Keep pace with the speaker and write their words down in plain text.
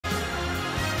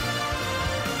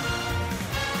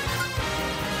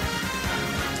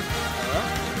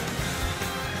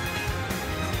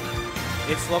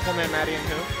It's local man Maddie and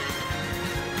who?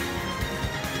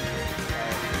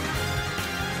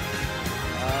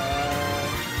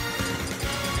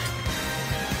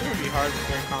 It would be hard to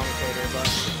hear commentator, but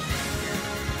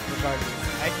regardless,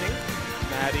 I think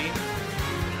Maddie.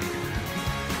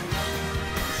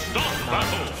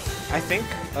 I think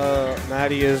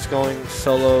Maddie is going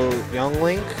solo Young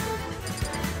Link.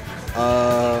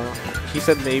 He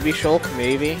said maybe Shulk,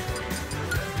 maybe.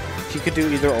 He could do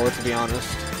either or, to be honest.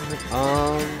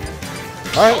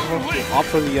 Alright, we'll opt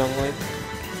for the Young Link.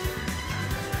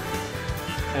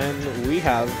 And we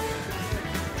have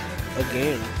a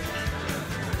game.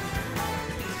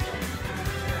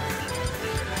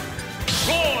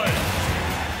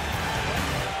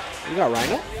 You got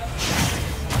Rhino?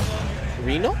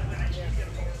 Reno?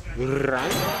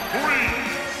 Rhino?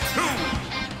 3, 2,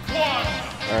 1.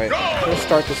 Alright, let's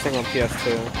start this thing on PS2.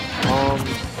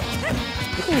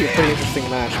 This will be a pretty interesting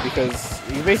match because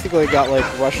you basically got like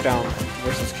Rushdown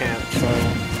versus Camp, so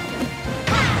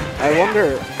I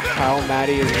wonder how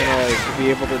Maddie is gonna like be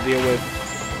able to deal with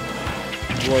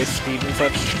Roy's speed and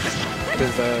such.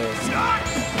 Because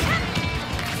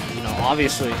you know,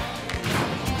 obviously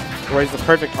Roy's the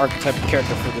perfect archetype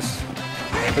character for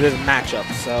this matchup,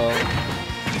 so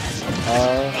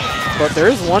but there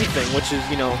is one thing, which is,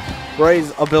 you know,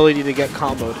 Roy's ability to get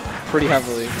comboed pretty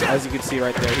heavily, as you can see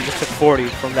right there. He just took 40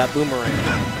 from that boomerang.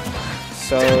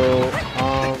 So,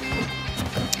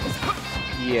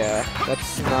 yeah,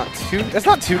 that's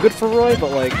not too good for Roy,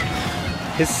 but like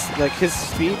his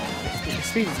speed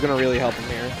is gonna really help him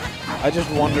here. I just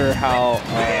wonder how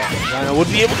Rhino would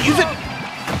be able to use it.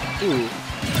 Ooh,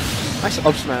 nice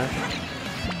up smash.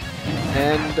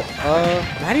 And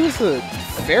Maddie was a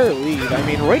fair lead. I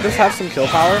mean, Roy does have some kill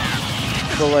power,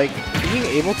 but like being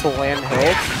able to land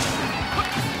hills,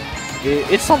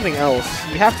 it's something else.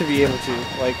 You have to be able to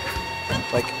like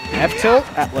F tilt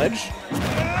at ledge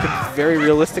could very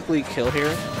realistically kill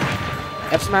here.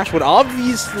 F smash would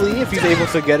obviously, if he's able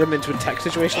to get him into a tech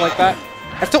situation like that,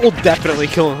 F tilt will definitely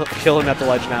kill him at the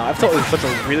ledge now. F tilt is such a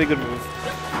really good move.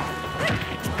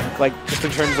 Like, just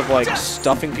in terms of, like,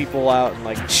 stuffing people out and,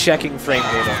 like, checking frame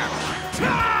data.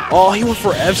 Oh, he went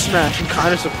for F smash. I'm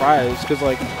kind of surprised, because,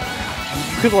 like,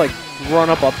 you could, like, run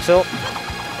up tilt.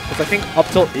 Because I think up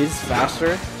tilt is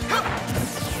faster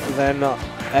than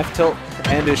F tilt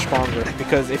and is stronger.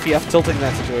 Because if he F tilted in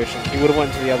that situation, he would have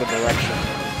went to the other direction.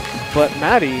 But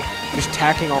Maddie is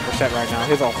tacking on percent right now.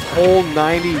 He has a whole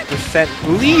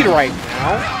 90% lead right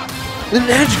now. An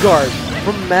edge guard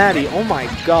from Maddie. Oh my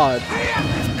god.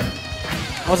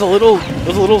 I was a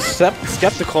little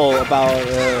skeptical about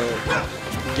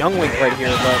Young Link right here,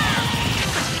 but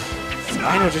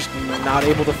Rhino just not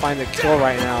able to find the kill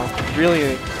right now.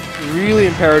 Really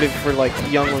imperative for like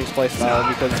Young Link's playstyle,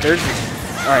 because there's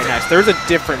there's a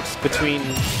difference between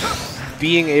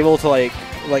being able to like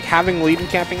having lead and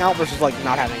camping out versus like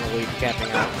not having a lead and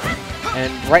camping out.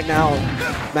 And right now,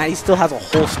 Maddie still has a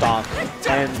whole stock,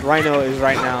 and Rhino is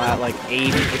right now at like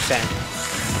 80%.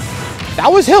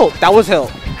 That was Hilt. That was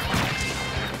Hilt.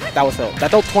 That was Hilt.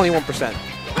 That dealt 21%.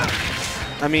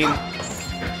 I mean,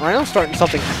 Rhino's starting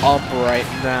something up right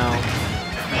now,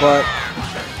 but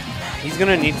he's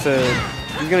gonna need to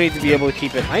be able to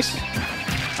keep it nice.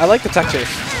 I like the tech chase.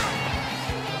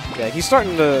 Yeah, he's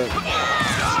starting to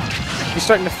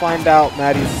find out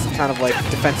Maddie's kind of like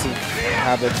defensive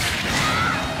habits.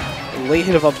 Late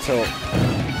hit of up tilt.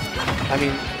 I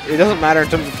mean, it doesn't matter in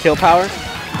terms of kill power,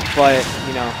 but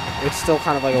you know, it's still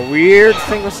kind of like a weird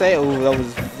thing to say. Oh, that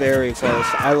was very close.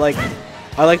 I like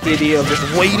the idea of just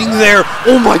waiting there.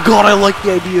 Oh my god, I like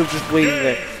the idea of just waiting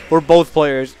there. For both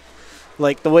players.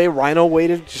 Like, the way Rhino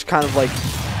waited, just kind of like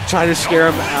trying to scare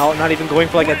him out, not even going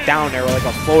for like a down air or like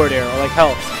a forward air or like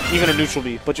hell, even a neutral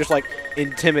B, but just like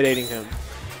intimidating him.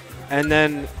 And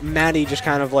then Maddie just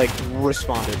kind of like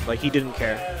responded. Like, he didn't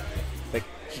care. Like,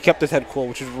 he kept his head cool,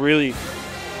 which is really,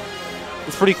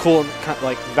 it's pretty cool in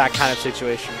like that kind of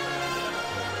situation.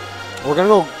 We're gonna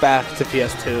go back to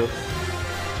PS2.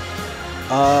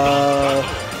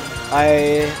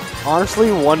 I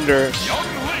honestly wonder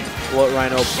what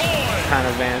Rhino kind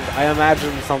of banned. I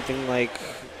imagine something like,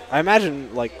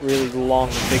 really long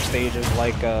and big stages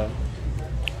like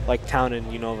Town and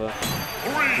Unova.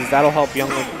 Because that'll help Young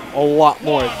Link a lot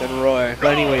more than Roy.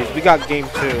 But anyways, we got game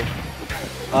 2.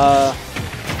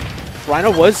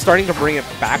 Rhino was starting to bring it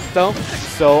back though,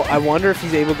 so I wonder if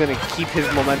he's able to keep his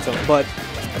momentum. But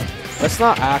let's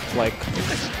not act like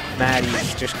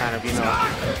Maddie's just kind of, you know,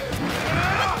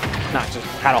 not just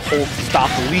had a whole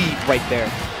stock lead right there.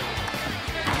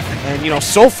 And, you know,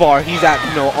 so far he's at,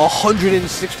 you know,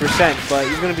 106%, but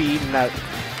he's going to be eating that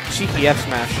cheeky F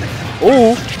smash.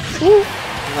 Oh, Ooh.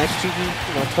 Nice cheeky,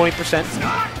 20%.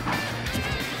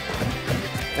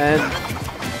 And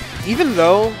even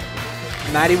though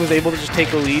Maddie was able to just take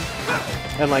the lead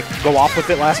and like go off with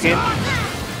it last game,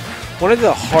 one of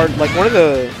the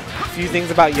few things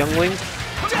about Youngling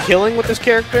killing with this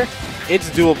character, it's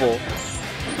doable,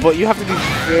 but you have to be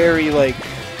very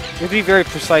very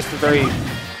precise and very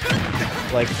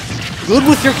like good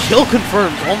with your kill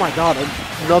confirmed. Oh my god,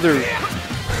 another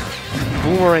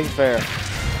boomerang fair.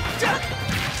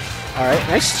 Alright,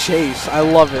 nice chase. I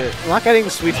love it. I'm not getting the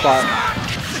sweet spot.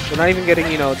 We're not even getting,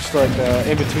 just like the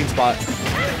in-between spot.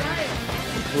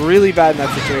 Really bad in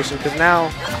that situation because now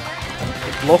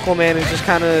Local Man is just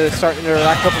kind of starting to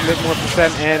rack up a bit more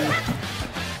percent, and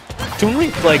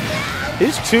Toonlink, like,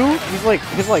 his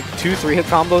 2-3 hit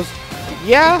combos,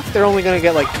 yeah, they're only going to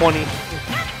get like 20,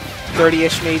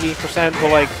 30-ish maybe percent, but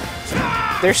like,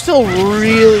 they're still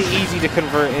really easy to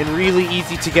convert and really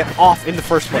easy to get off in the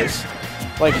first place.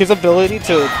 Like, his ability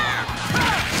to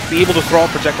be able to throw out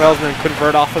projectiles and then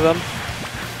convert off of them,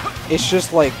 it's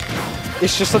just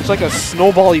such like a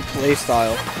snowbally play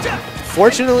style.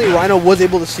 Fortunately, Rhino was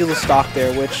able to steal the stock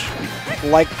there, which,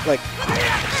 like,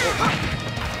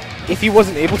 if he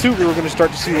wasn't able to, we were going to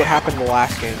start to see what happened in the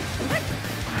last game.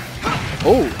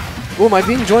 Oh, am I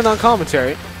being joined on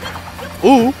commentary?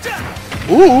 Ooh.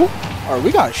 Alright,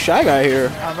 we got a Shy Guy here.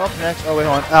 I'm up next. Oh, wait,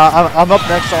 hold on. I'm up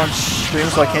next on stream,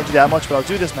 so I can't do that much, but I'll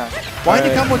do this match. Why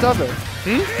didn't he combo into up air?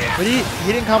 But he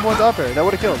didn't combo into up air. That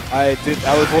would have killed. I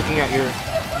was looking at you.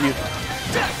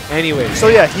 Anyway. So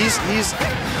yeah, he's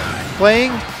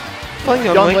playing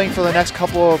Youngling for the next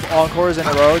couple of encores in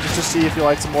a row, just to see if he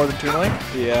likes him more than Toonling.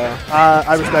 Yeah.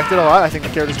 I respect it a lot. I think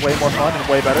the character's way more fun and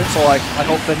way better. So like, I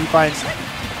hope that he finds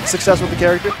success with the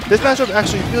character. This matchup is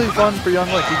actually really fun for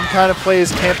Youngling. He can kind of play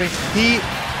his camping.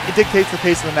 It dictates the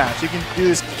pace of the match. You can do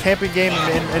this camping game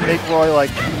and make Roy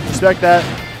like respect that,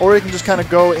 or you can just kind of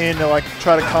go in and like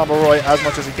try to combo Roy as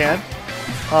much as he can.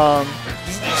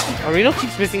 Areno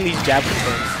keeps missing these jab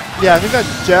confirms. Yeah, I think that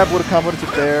jab would have comboed to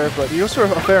Bear, but he goes for a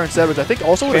fair instead, which I think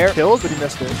also would have killed, but he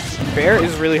missed it. Bear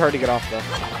is really hard to get off though.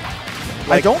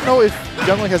 Like, I don't know if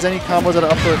Youngling has any combos that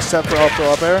are up throw except for up throw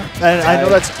up air, and I know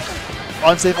that's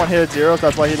unsafe on hit at 0, so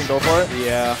that's why he didn't go for it.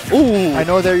 Yeah. Ooh. I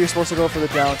know there you're supposed to go for the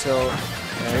down tilt.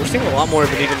 Yeah, we're seeing a lot more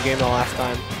of an even game than last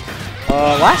time.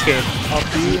 Last game. Up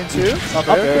B into up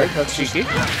air. That's cheeky.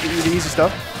 The easy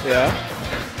stuff. Yeah.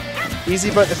 Easy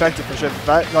but effective for sure.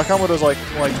 That combo does like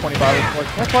 25,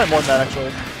 like probably more than that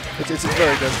actually. It's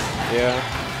very good. Yeah.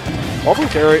 All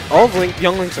of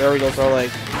Youngling's aerials are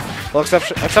like, well, except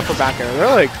for back air,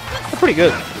 they're pretty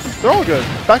good. They're all good.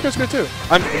 Back air's good too.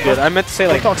 I'm good. I meant to say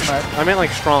like, I meant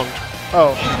like strong.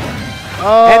 Oh.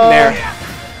 And there.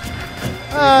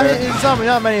 It's not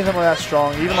many of them are that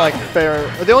strong. Even like fair.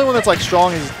 The only one that's like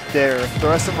strong is there. The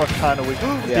rest of them are kind of weak.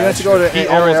 Yeah, he has to go to he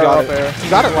almost got it. Air. He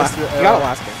got it last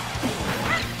game.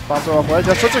 Bomb throw off ledge.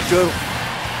 That's such a good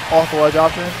off the ledge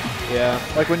option. Yeah.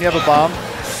 Like when you have a bomb,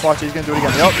 watch, he's gonna do it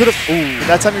again. Yep. Could have.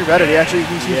 That time he read it. He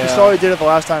saw he did it the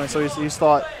last time, and so he's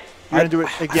thought you're gonna do it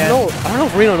again. I don't know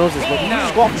if Reno knows this, but you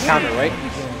just go off the counter, right?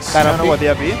 I don't know what the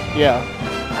FB. Yeah.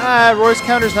 Roy's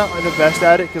counter's not the best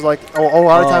at it because like a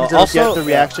lot of times they'll get the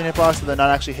reaction hit box, but then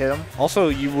not actually hit him. Also,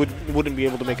 you wouldn't be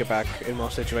able to make it back in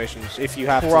most situations if you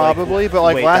have probably, to, but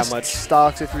like wait last that much.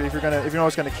 Stocks, if you know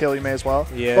it's gonna kill, you may as well.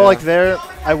 Yeah. But like there,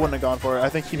 I wouldn't have gone for it. I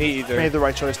think he made the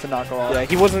right choice to not go off. Yeah,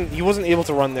 he wasn't able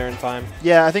to run there in time.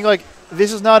 Yeah, I think like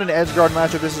this is not an edge guard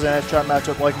matchup. This is an edge trap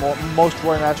matchup, like most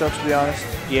Roy matchups, to be honest.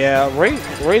 Yeah,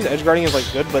 Roy's edge guarding is like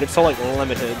good, but it's so like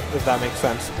limited, if that makes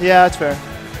sense. Yeah, that's fair.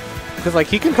 Because like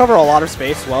he can cover a lot of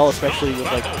space well, especially with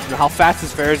like how fast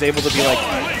his fair is able to be like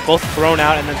both thrown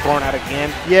out and then thrown out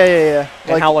again. Yeah. And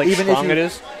like, how like even strong it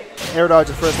is. Air dodge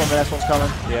the first one, the next one's coming.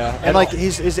 Yeah. And like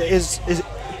his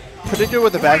particularly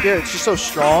with the back air, it's just so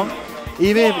strong.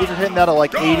 Even if you're hitting that at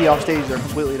like 80 off stage, they're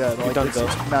completely dead. Like it's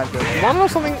mad good. You wanna know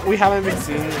something we haven't been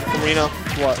seeing from Reno?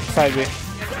 What? Side B.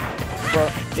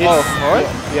 Alright?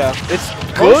 Yeah. It's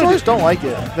good. Most don't like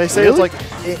it. They say it's like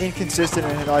inconsistent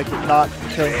and like not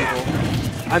killing people.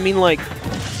 I mean, like,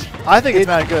 I think it's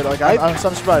mad good. Like I'm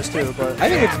surprised too, but I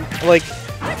think it's like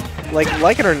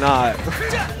it or not.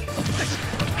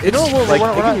 You know what? Like,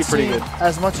 we're not be pretty good.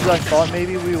 As much as I thought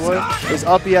maybe we would is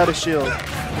up B out of shield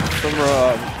from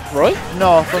Roy.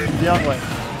 No, from the Youngling.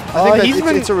 I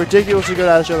think it's a ridiculously good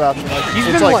out of shield option. Like, he's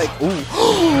been like ooh,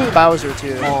 Bowser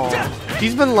too.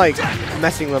 He's been like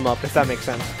messing them up, if that makes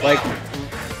sense. Like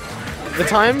the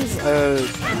times. Yeah.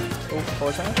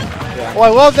 Oh, I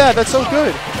love that. That's so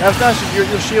good. Now smash your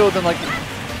shield and like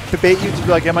debate you to be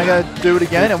like, am I gonna do it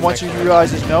again? And once you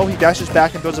realize it's no, he dashes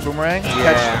back and builds a boomerang.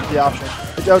 Yeah. Catch the option.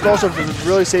 That was also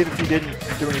really safe if he didn't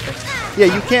do anything.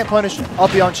 Yeah, you can't punish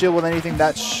up beyond shield with anything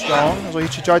that strong. So he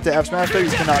tried to F smash there. You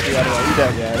cannot do that at all. You're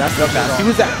dead. Yeah, that's bad.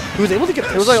 He was able to get.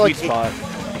 It was like spot.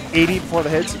 80 before the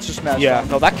hits. It's just smash. Yeah,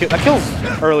 no, that kills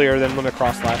earlier than limit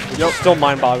cross slash. It's still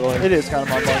mind-boggling. It is kind of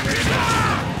mind-boggling.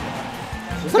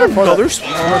 Was that another speed?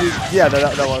 Yeah,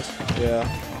 that was. Yeah.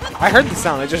 I heard the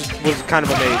sound. I just was kind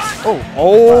of amazed.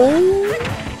 Oh.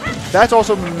 That's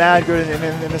also mad good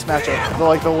in this matchup.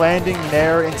 The landing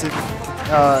nair into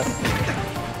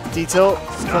D-tilt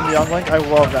from the Young Link. I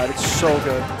love that. It's so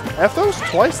good. F those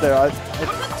twice there.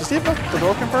 Does he have the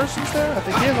broken persons there? I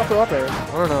think he has up there.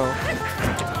 I don't know.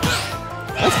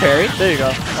 That's parry. There you go.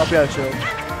 Up the shield.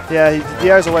 Yeah, he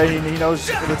DI's away. He knows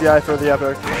the DI for the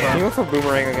epic. He went for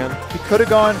boomerang again. He could have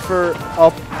gone for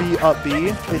up B.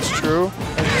 It's true.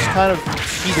 And it's kind of.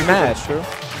 He's mad. It's true.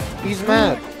 He's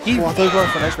mad. Oh, I thought he was going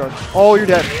for an edge guard. Oh, you're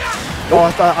dead.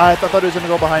 Nope. Oh, I thought he was going to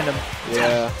go behind him.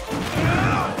 Yeah.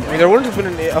 I mean, there wouldn't have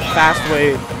been a fast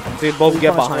way to both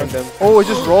get behind him. Oh, it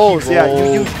just rolls. Yeah,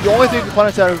 the only thing you can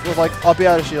punish that was like up B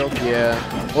out of shield. Yeah.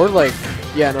 Or like,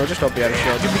 yeah, no, just up B out of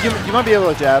shield. You might be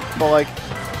able to jab, but like,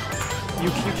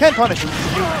 you can punish. You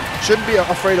shouldn't be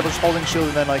afraid of just holding shield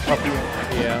and then like up B.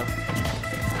 Yeah.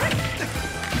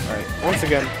 Alright, once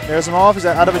again. There's him off. He's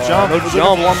out of a jump. No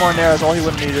jump. One more nair is all he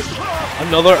would have needed.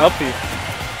 Another up B.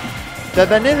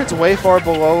 That nair hits way far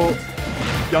below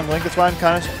Young Link. That's why I'm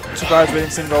kind of surprised we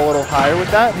didn't see him go a little higher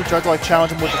with that. He tried to like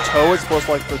challenge him with the toe as opposed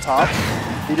to like the top.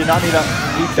 He did not need that.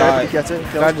 He died. He gets it.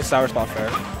 Died to sour spot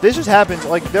fair. This just happens.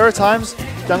 Like there are times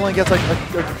Young Link gets like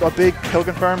a big kill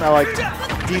confirm at like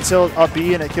D-tilt up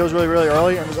B and it kills really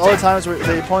early. And there's other times where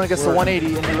the opponent gets to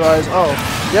 180 and you realize, oh,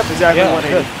 yep, exactly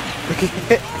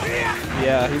 180.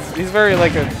 Yeah, he's very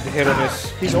like a hit or miss.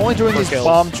 He's only doing these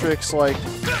bomb tricks. Like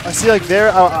I see, like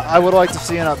there, I would like to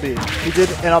see an up B. He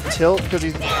did an up tilt because he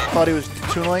thought he was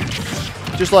tunneling.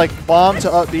 Just like bomb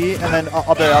to up B and then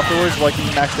up there afterwards, like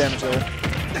max damage there.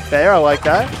 There, I like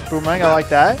that. Boomerang, I like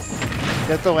that.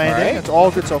 Get the landing. Right. It's all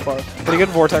good so far. Pretty good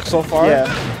vortex so far. Yeah,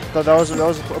 that was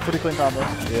a pretty clean combo.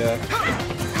 Yeah.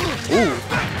 Ooh.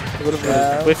 A little bit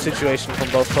of a whiff situation from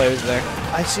both players there.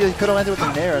 I see he could have landed with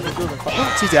a nair. I think he would have been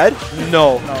fine. Is he dead?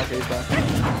 No. No, okay, he's back.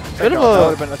 That would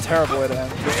have been a terrible way to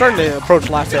end. We're starting to approach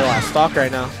last stock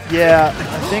right now. Yeah,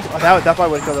 I think that probably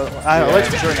would have killed it. I like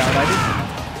for sure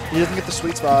now. He doesn't get the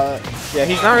sweet spot. Yeah,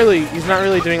 he's not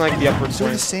really doing like the upward swing.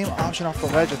 Doing the same option off the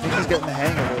ledge. I think he's getting the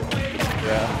hang of it.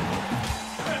 Yeah.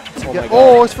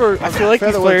 Oh, it's for. I feel like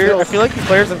these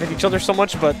players have hit each other so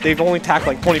much, but they've only tacked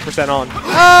like 20% on.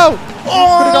 Oh!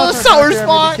 Oh, sour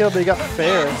spot! But he got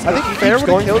fair. I think fair would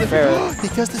have killed fair. He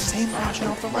does the same option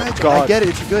off the ledge. I get it,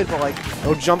 it's good, but like,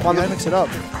 no jump on the mix it up.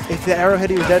 If the arrow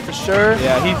hit, he was dead for sure.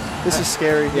 Yeah, this is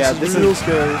scary. Yeah, this is real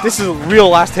scary. This is real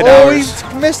last hit hours. Oh,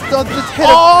 he missed the hit.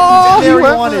 Oh, he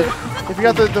wanted. If he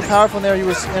got the powerful there, he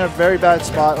was in a very bad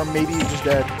spot, or maybe he was just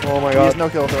dead. Oh my god. He has no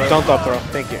kill throw. Don't up throw.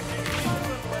 Thank you.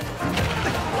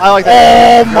 I like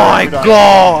that. Oh my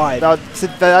god! That's the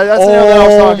nair that I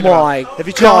was talking about. If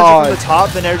you challenge it from the top,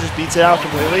 the nair just beats it out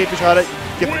completely. If you try to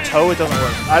get the toe, it doesn't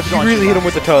work. I have to really hit him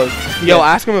with the toes. Yo,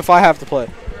 ask him if I have to play.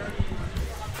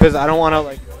 Because I don't want to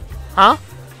like... Huh?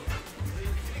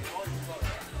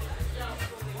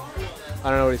 I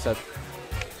don't know what he said.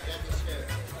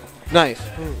 Nice.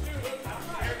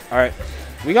 Alright.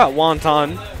 We got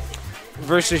Wonton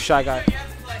versus Shy Guy.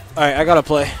 Alright, I gotta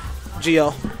play.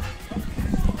 GL.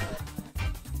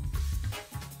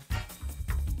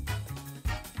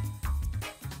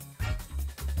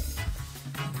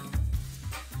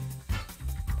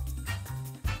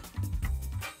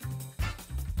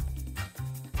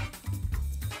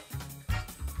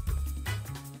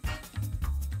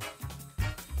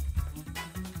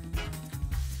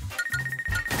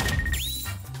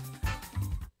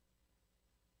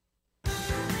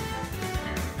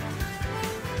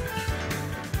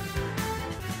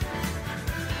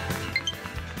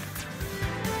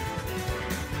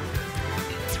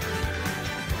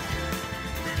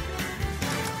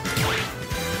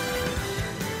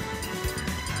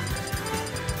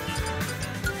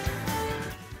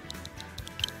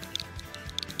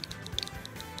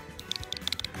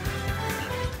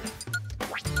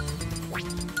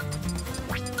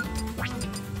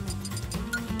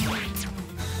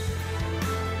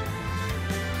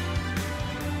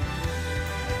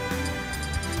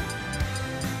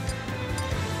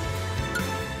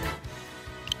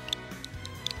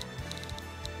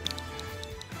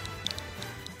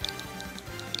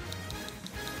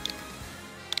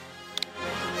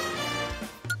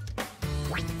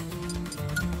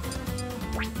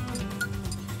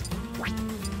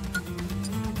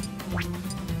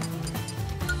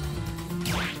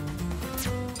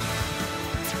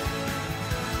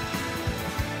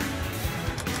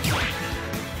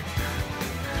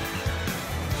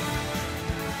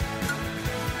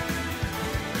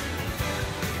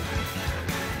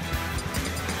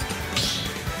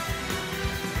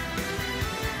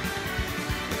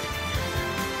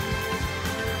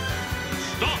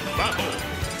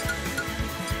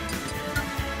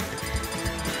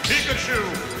 Pikachu.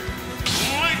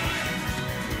 Link.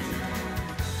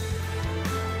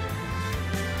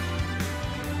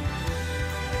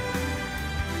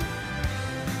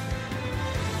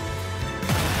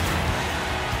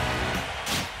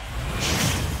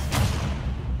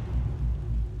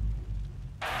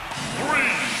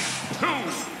 Three, two,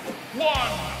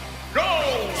 one, go!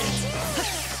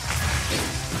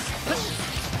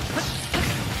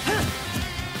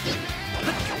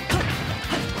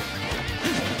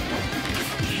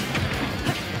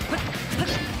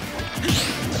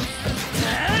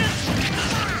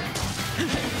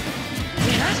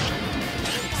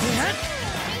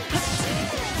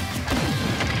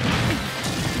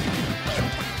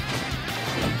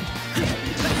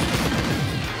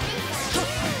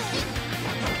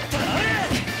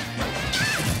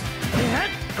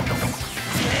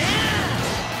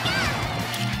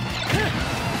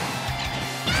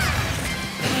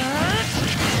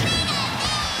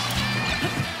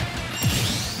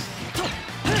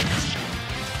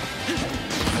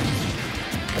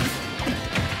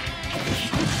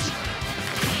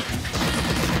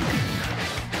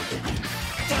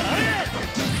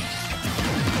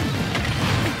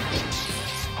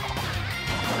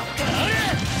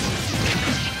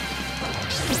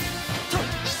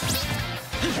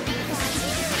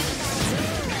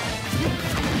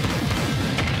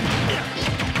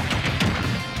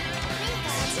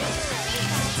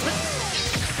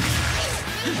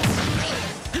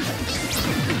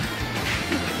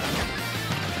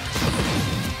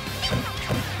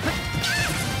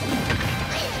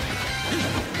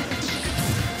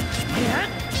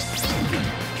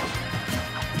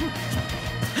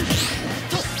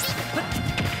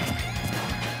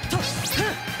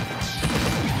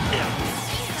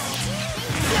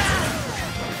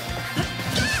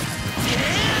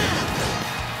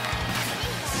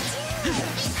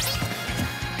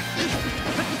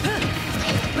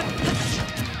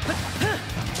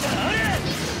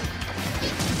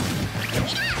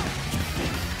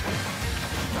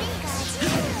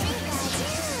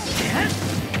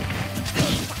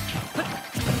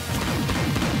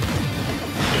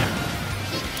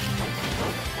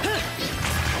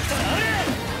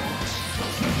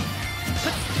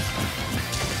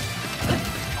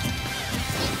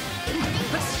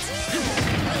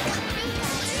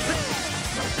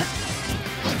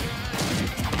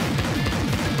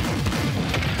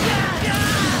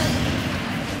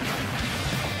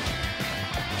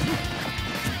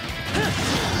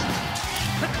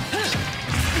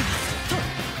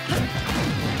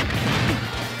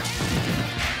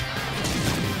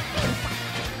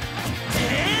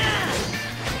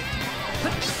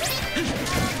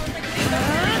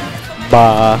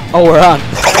 Oh, we're on.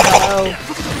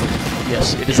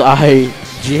 Yes, it is I,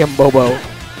 GM Bobo,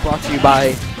 brought to you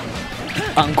by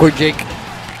Encore Jake.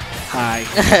 Hi.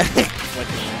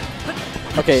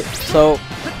 Okay, so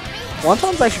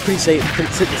Wonton's actually pretty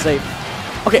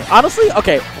safe. Okay, honestly,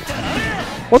 okay.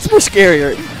 What's more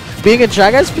scarier, being in Shy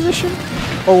Guy's position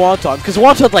or Wonton? Because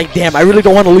Wonton's like, damn, I really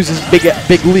don't want to lose this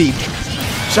big lead.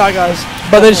 Shy Guys.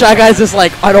 But then Shy Guy's just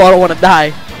like, I don't want to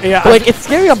die. Yeah. But, like, it's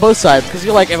scary on both sides because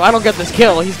you're like, if I don't get this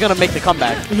kill, he's gonna make the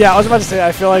comeback. Yeah, I was about to say,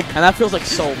 I feel like, and that feels like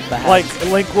so bad. like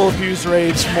Link will abuse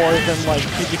rage more than like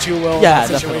Pikachu will. Yeah,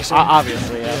 in that situation.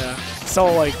 obviously, yeah.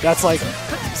 So like that's like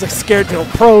he's like scared to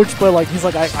approach, but like he's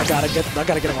like I gotta get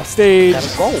him off stage.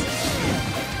 Gotta go.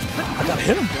 I gotta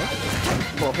hit him,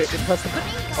 bro. Okay,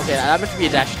 that meant to be a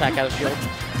dash attack out of shield.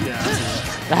 Yeah.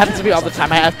 That happens to me all the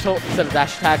time. I have tilt instead of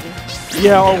dash attacking.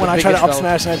 Yeah, or when I try to up biggest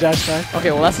smash and I dash attack.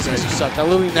 Okay, well that's just because you suck. That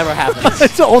literally never happens.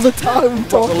 It's all the time.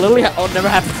 Bro, it literally never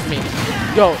happens to me.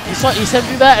 Yo, you saw Isem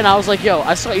do that, and I was like, yo,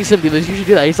 I saw Isem do this. You should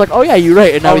do that. He's like, oh yeah, you're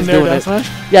right, and now he's Nair doing down it. Smash?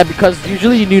 Yeah, because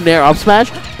usually you do Nair up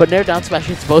smash, but Nair down smash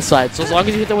hits both sides. So as long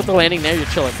as you hit them with the landing Nair, you're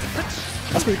chilling.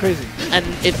 That's pretty crazy. And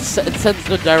it sends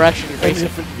the direction you're facing.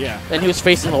 Yeah. And he was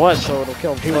facing the ledge, so it'll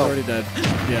kill him. He was already dead.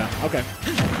 Yeah. Okay.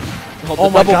 Hold Oh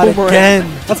the my double god, boomerang.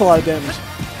 again. That's a lot of damage.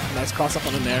 Nice cross up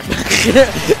on the Nair.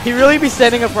 He really be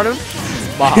standing in front of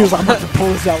him? Wow. He was like, I'm about to pull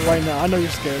this out right now. I know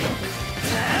you're scared.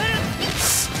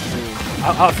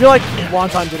 I feel like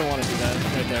Wonton didn't want to do that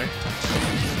right there.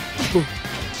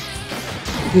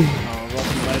 Oh, roll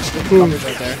from the ledge. Good coverage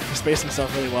right there. He spaced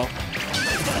himself really well.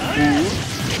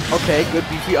 Okay, good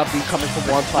beefy up B coming from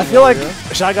one side. I feel like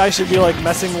Shy Guy should be like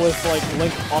messing with like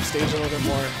Link off stage a little bit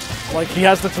more. Like he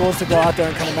has the tools to go out there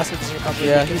and kind of mess with his recovery.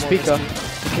 Yeah, he's Pika.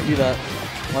 He can do that.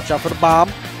 Watch out for the bomb.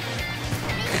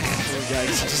 Yeah, he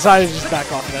decided to just back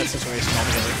off of that situation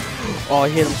altogether. Oh,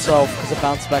 he hit himself because it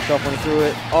bounced back up when he threw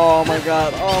it. Oh my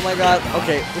god. Oh my god.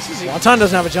 Okay, this is. Wonton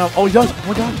doesn't have a jump. Oh, he does. Oh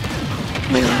my god.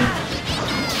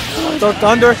 Throw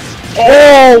Thunder.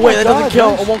 Oh, wait, that God, doesn't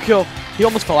kill. nice. It won't kill. He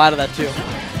almost fell out of that, too.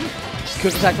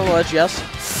 Quick attack on the ledge, yes.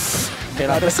 Okay,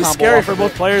 now This is scary for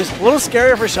both players. A little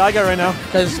scarier for Shy Guy right now.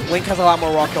 Because Link has a lot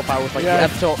more raw kill power with like Yeah. the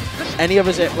F tilt. Any of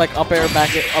his like up air,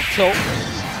 back air, up tilt.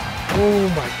 Oh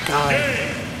my god.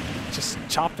 Just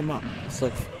chopped him up. It's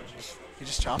like, He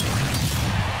just chopped him.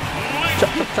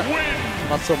 chop, chop, chop.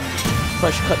 Not some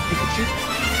fresh cut Pikachu.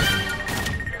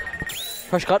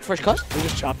 Fresh cut, fresh cut, He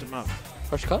just chopped him up.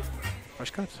 fresh cut.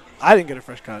 Fresh cuts? I didn't get a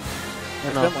fresh cut.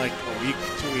 It's No. been like a week,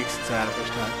 2 weeks since I had a fresh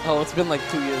cut. Oh, it's been like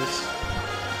 2 years.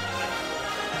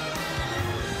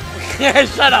 Yeah,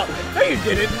 shut up. No, you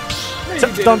didn't. No, you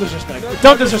didn't. Don't disrespect.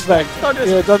 Don't disrespect. Don't disrespect.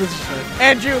 Yeah, don't disrespect.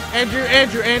 Andrew.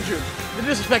 The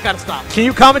disrespect gotta stop. Can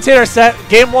you commentate our set?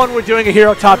 Game 1, we're doing a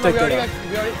hero top deck data.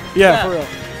 Yeah, for real.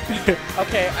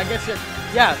 Okay, I guess you're.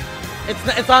 Yeah,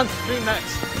 it's on stream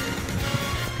next.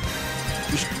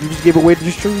 You just gave away the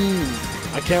stream.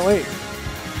 I can't wait.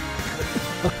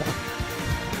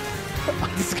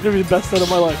 This is gonna be the best set of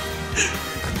my life.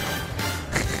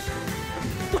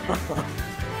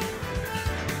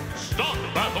 Start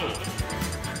battle.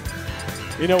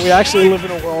 You know, we actually live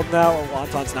in a world now where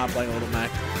Wonton's not playing Little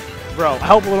Mac. Bro, I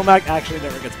hope Little Mac actually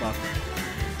never gets buffed.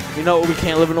 You know what we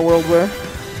can't live in a world where?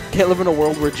 Can't live in a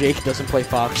world where Jake doesn't play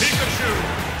Fox. Pikachu.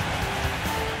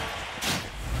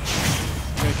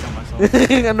 I'm gonna kill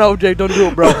myself. No, Jake, don't do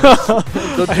it, bro.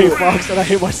 Don't I hate Fox and I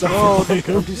hate myself. No,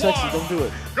 don't do sexy. Don't do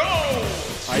it. Go.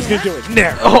 Alright, he's gonna do it.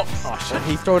 There. Oh shit.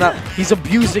 He's throwing out. He's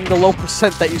abusing the low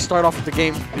percent that you start off with the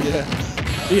game. Yeah.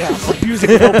 Yeah, abusing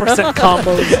 0%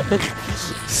 combos.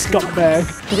 Scumbag.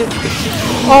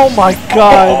 Oh my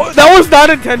god. Oh, that was not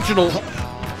intentional.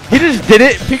 He just did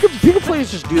it. Pika players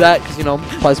just do that because, you know,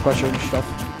 applies pressure and stuff.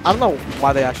 I don't know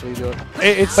why they actually do it.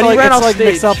 It's But he like, ran off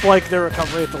mix stage. up like their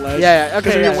recovery at the ledge. Yeah, yeah, okay,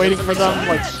 Because yeah, you're waiting that for makes them, sense.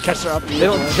 like, catch their up. They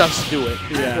don't just do it.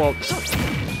 Yeah. Well,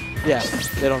 yeah,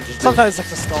 they don't just do Sometimes it's like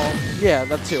the stall. it. Yeah,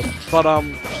 that too. But,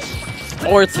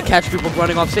 or it's to catch people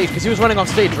running off stage because he was running off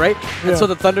stage, right? Yeah. And so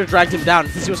the Thunder dragged him down.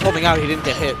 Since he was holding out, he didn't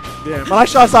get hit. Yeah. When I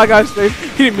shot Side Guy's face,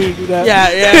 he didn't mean to do that. Yeah.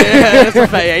 That's a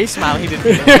fact. Yeah, he's smiling. He didn't.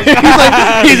 Get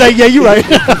hit. He's like, yeah, you're right.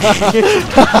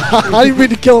 I didn't mean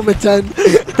to kill him at 10.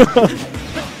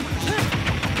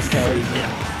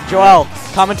 Joel,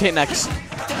 commentate next.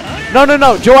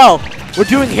 No, Joel. We're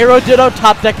doing Hero Ditto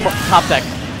top deck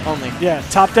only. Yeah,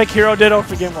 top deck hero ditto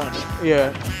for game 1.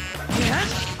 Yeah.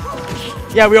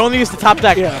 Yeah, we only use the top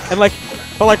deck. Yeah. And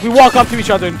but we walk up to each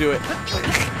other and do it.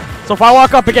 So if I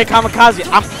walk up and get kamikaze,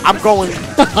 I'm going.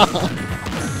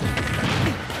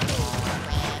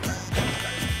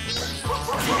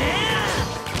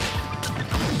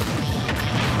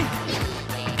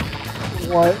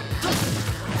 What?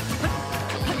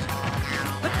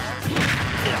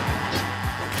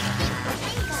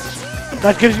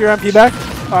 That gives you your MP back?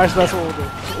 Alright, so that's what we'll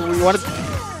do. You want to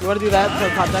do that for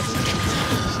the top deck?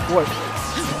 What?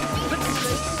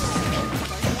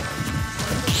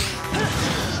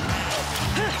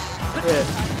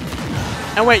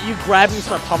 Yeah. And wait, you grab and you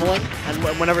start pummeling, and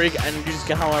whenever you just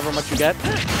get however much you get.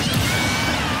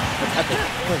 That's epic.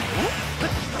 Wait, what?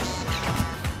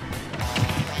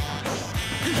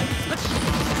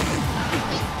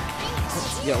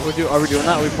 Yeah, are we doing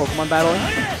that? Are we Pokemon battling?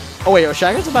 Oh wait,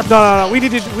 Shaggy's about to. No. We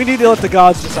need to let the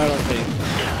gods decide our fate.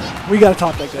 We gotta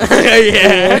top deck that.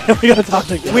 Yeah. We gotta top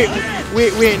deck that. We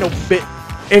ain't no bit.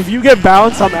 If you get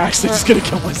bounced, I'm actually just gonna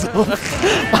kill myself.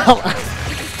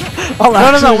 No,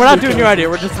 we're not doing your idea.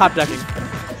 We're just top decking.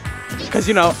 Cause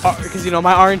you know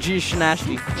my RNG is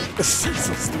shenasty. So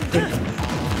stupid.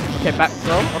 Okay, back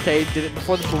throw. Okay, did it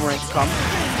before the boomerangs come.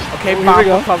 Okay, Here we bomb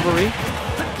go. recovery.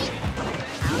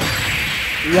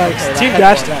 Yikes. Okay, Team that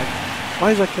dash had tag. Why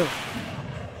does that kill?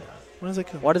 Why does that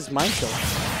kill? What is mine kill?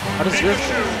 How does yours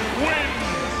kill?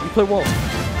 You play Wolf.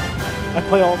 I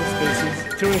play all the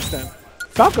spaces to an extent.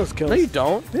 Falco's kills. No, you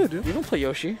don't. Yeah, dude. You don't play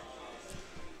Yoshi.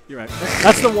 You're right.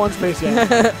 That's the one space,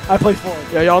 yeah. I play 4.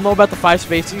 Yeah, y'all know about the 5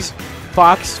 spaces?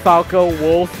 Fox, Falco,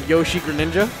 Wolf, Yoshi,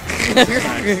 Greninja.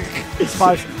 It's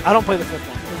 5. I don't play the 5th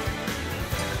one.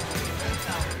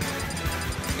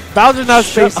 Bowser's not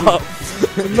Shut spacey. up.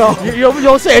 No. You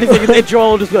don't say anything, and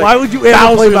Joel will just be like, Why would you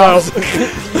ever play Bowser?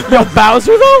 Yo,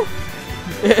 Bowser though?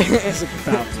 It's like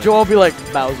Bowser. Joel will be like,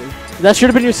 Bowser. That should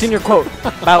have been your senior quote.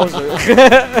 Bowser.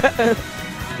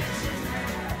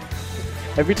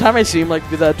 Every time I see him like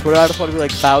do that Twitter article, I'd be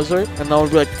like, Bowser, and then I'll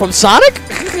be like, from Sonic?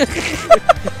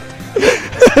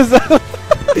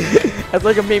 That's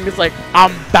like a meme. It's like,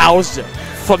 I'm Bowser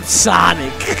from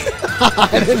Sonic. I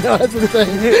didn't know that's the thing.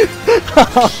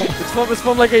 It's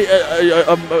from like a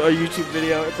YouTube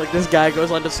video. It's like this guy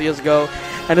goes on to CS:GO,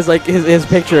 and it's like his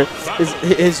picture,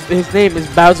 his name is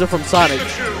Bowser from Sonic,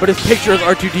 but his picture is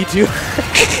R2-D2.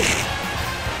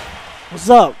 What's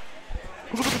up?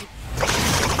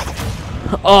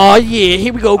 Oh yeah,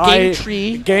 here we go. Game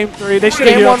 3. Game 3. They should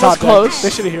have Game hero 1 was top close. They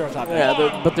should have hero top deck.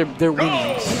 Yeah, but they're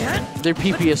weenies. Their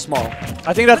PP is small.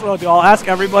 I think that's what I'll do. I'll ask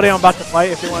everybody I'm about to fight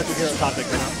if they want to do hero top deck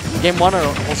right now. Game 1 or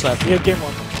whole set? Yeah, game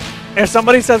 1. If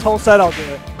somebody says whole set, I'll do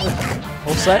it.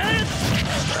 Whole set?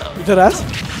 You did ask?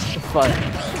 Fine.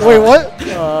 Wait, what?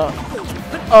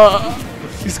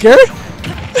 You scared?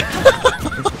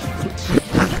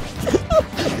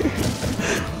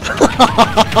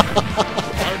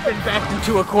 I've been backed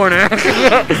into a corner.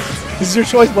 This is your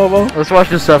choice, Bobo. Let's watch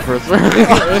this stuff first.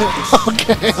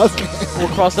 Okay. We'll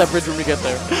cross that bridge when we get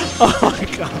there. Oh my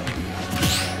god.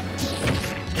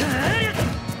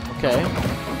 Okay.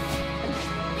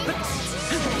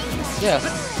 Yeah.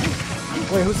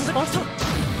 Wait, who's this sponsor?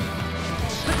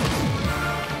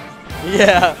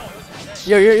 Yeah.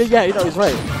 Yeah, you know, he's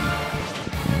right.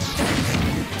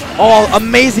 Oh,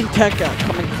 amazing tech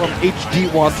coming from HD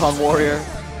Wonton Warrior.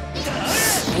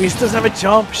 Weiss doesn't have a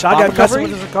jump. Shot Bomb got messed recovery?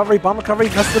 with his recovery. Bomb recovery.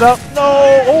 Messed it up. No.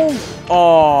 Oh.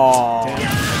 Oh.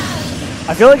 Damn.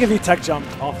 I feel like if he tech jumped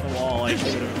off the wall, like,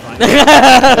 he would have been fine.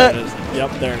 There it is.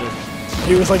 Yep, there it is.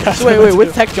 He was like, So wait,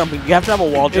 with tech jumping, you have to have a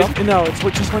wall jump? No, it's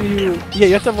just when you... Yeah,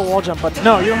 you have to have a wall jump, but...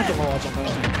 No, you don't have to have a wall jump. I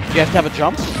don't think. You have to have a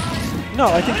jump? No,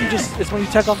 I think you just... It's when you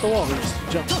tech off the wall. You just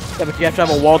jump. Yeah, but you have to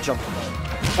have a wall jump.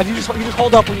 And you just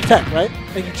hold up when you tech, right?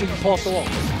 And you pull off the wall.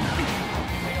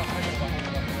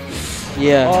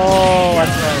 Yeah. Oh,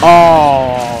 that's right.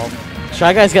 Oh.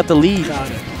 Shy Guy's got the lead. Got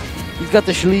it. He's got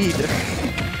the lead.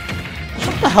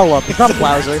 Shut the hell up. It's not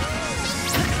Bowser.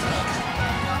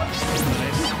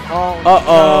 Oh,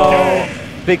 Uh-oh.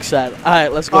 no. Big sad. All right,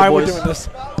 let's go, All right, boys. we're doing this.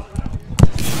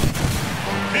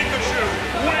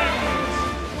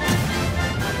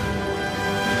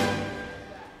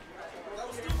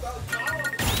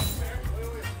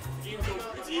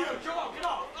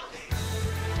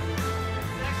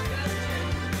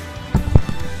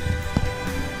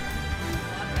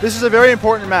 This is a very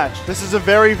important match. This is a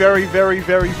very, very, very,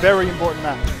 very, very important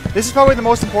match. This is probably the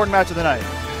most important match of the night.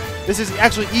 This is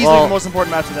actually easily the most important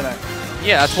match of the night.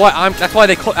 Yeah, that's why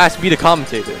they asked me to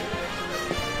commentate it.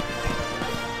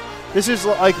 This is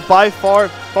like by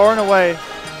far and away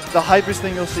the hypest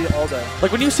thing you'll see all day.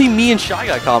 Like when you see me and Shy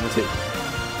Guy commentate.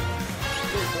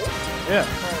 Yeah,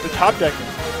 the top decking.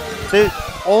 The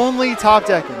only top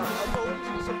decking.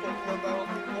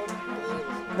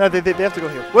 No, they have to go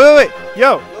here. Wait,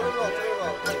 yo.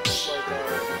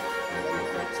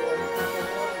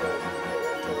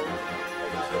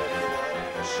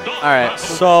 Alright,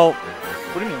 so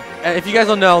What do you mean? if you guys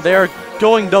don't know, they're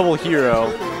going double hero.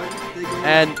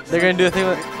 And they're going to do a thing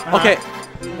like... Okay,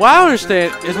 what I don't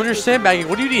understand is when you're sandbagging,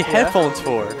 what do you need headphones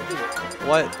for?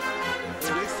 What?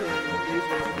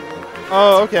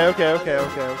 Oh, okay.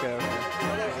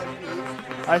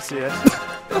 I see it.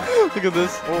 Look at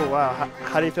this. Oh, wow.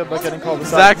 How do you feel about getting called the Zaxel,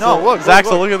 side? No, look.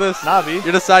 Zaxel, look at this. Navi.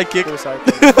 You're the sidekick. You're the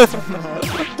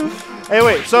sidekick. Hey,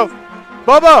 wait. So,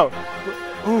 Bobo,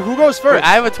 who goes first? Wait,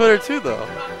 I have a Twitter too, though.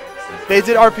 They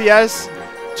did RPS.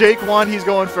 Jake won. He's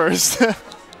going first.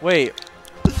 Wait.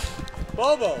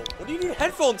 Bobo, what do you need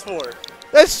headphones for?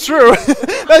 That's true.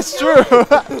 That's true.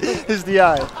 His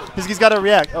DI. He's got to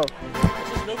react. Oh.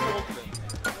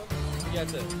 Yeah,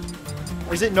 that's it.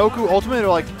 Is it Noku Ultimate or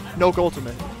like Noku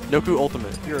Ultimate? Noku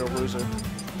Ultimate. You're a loser.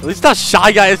 At least not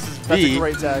Shy Guy SSB. That's a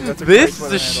great tag. That's a This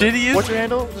great is the Twitter handle. shittiest. What's your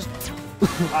handle? Just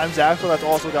I'm Zaxel. That's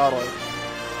also godlike.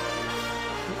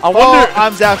 I wonder. Oh,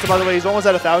 I'm Zaxel, by the way. He's almost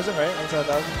at 1,000, right?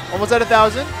 Almost at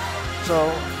 1,000. So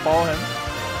follow him.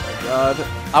 God.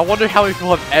 I wonder how many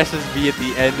people have SSB at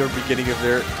the end or beginning of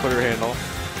their Twitter handle.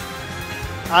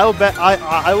 I will bet.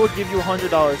 I will give you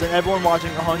 $100 and everyone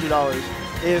watching $100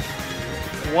 if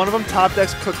one of them top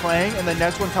decks Kuklang and the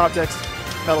next one top decks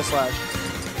Metal Slash.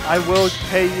 I will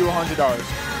pay you $100.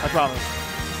 I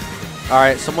promise. All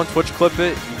right, someone Twitch clip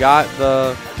it. You got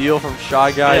the deal from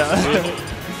Shy Guy. Yeah.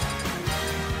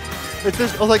 It's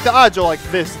this, like the odds are like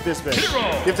this big. You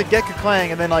have to get Kuklang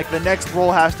and then like the next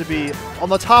roll has to be on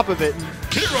the top of it.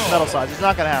 Metal Slash. It's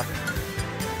not gonna happen.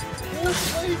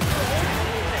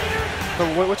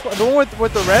 Which one? The one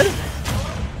with the red?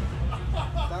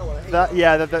 So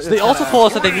they also told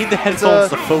us that they need the headphones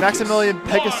to focus. Maximilian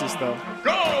Pegasus though.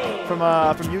 From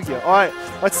Yu-Gi-Oh. All right,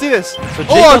 let's see this. So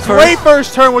Oh, a Jake goes great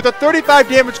first turn with a 35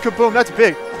 damage kaboom. That's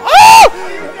big. Oh!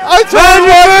 I turned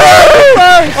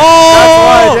first! Oh! That's a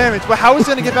lot of damage. But how is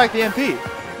he gonna get back the MP?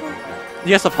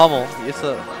 He has to pummel. He has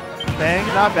to. Bang,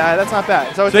 not bad. That's not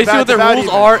bad. So it's Basically, what the rules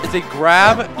are is they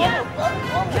grab.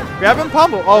 Grab and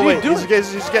pummel. Oh wait, do he's getting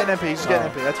MP. He's getting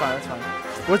MP. That's fine. That's fine.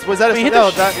 Was that his?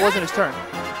 No, that wasn't his turn.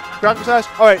 Crackle Slash.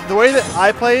 All right, the way that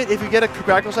I play it, if you get a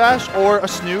Crackle Slash or a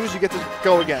snooze, you get to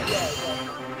go again.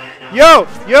 Yo,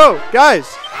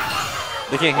 guys.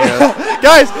 They can't hear us.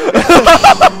 Guys.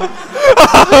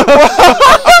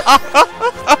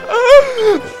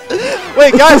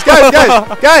 Wait, guys.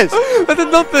 That did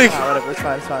nothing. Whatever, it's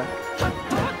fine.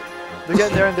 They're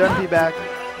getting their MP back.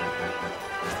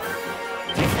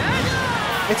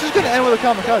 It's just gonna end with a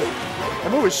kamikaze.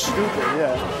 That move is stupid,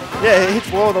 yeah. Yeah, it hits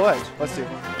below the ledge. Let's see.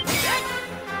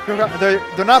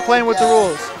 They're not playing with the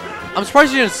rules. I'm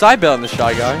surprised you didn't side bet on the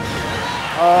Shy Guy.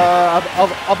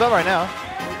 I'll bet right now.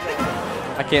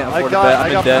 I can't afford to bet.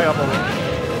 I'm in debt.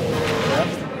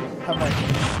 How much?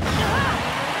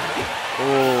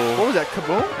 Oh. What was that?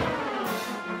 Kaboom?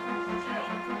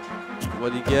 What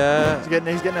do you get? He's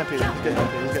getting MP.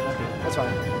 That's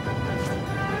fine.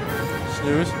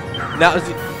 Snooze. Now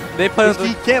they play with.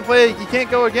 He can't play. He can't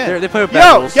go again. They play with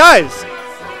battles. Guys.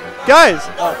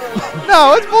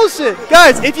 No, it's bullshit.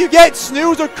 Guys, if you get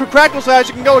snooze or Crackle Slash,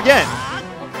 you can go again.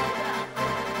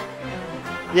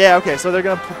 Yeah. Okay. So they're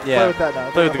gonna play with that now.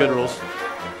 Play with the good rules.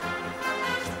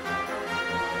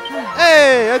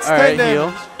 Hey, that's 10 damage.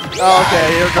 Heal. Oh, okay,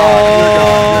 you're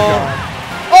gone.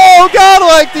 Oh, God,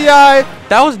 like the eye.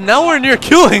 That was nowhere near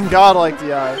killing. God, like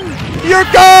the eye. You're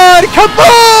gone.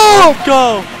 Kaboom!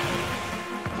 Go.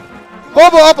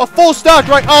 Bubble up a full stock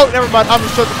right. Oh, never mind. I'm gonna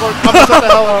shut the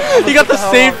hell up. He got the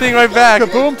same thing right back.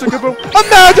 Kaboom to kaboom. A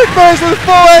magic burst with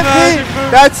full MP.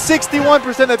 That's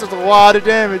 61%. That's just a lot of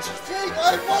damage.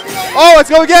 Oh, let's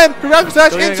go again. Crackle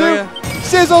Slash into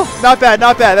sizzle. Not bad.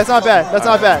 That's not bad.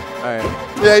 All right.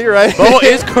 Yeah, you're right. Bobo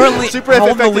is currently super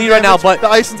holding the lead right now, but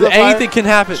anything can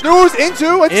happen. Snooze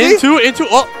into. Let's see. Into.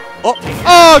 Oh,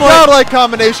 godlike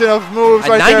combination of moves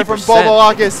right there from Bobo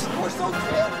Lacus.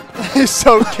 He's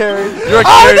so carried. You're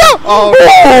carried. Oh,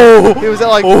 he was at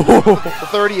like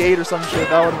 38 or some shit.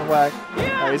 That would have been whack.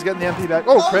 Alright, he's getting the MP back.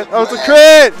 Oh, crit. Oh, it's a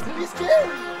crit.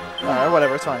 Alright,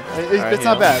 whatever. It's fine. It's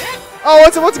not bad. Oh,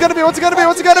 what's it gonna be?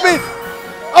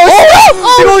 Oh,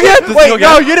 single again. Wait,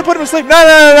 no, you didn't put him to sleep. No.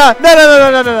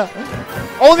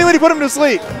 Only when you put him to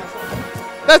sleep.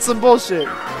 That's some bullshit.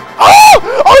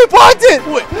 Oh, he blocked it.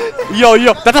 Wait.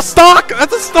 Yo, that's a stock.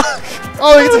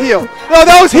 Oh, he gets a heal. No,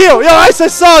 that was heal. Yo, I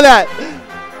just saw that.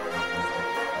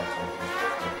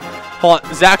 Hold on,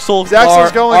 Zaxel's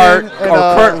going our in.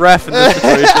 current ref in this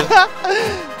situation.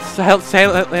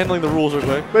 Handling the rules real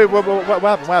quick. Wait, what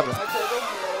happened?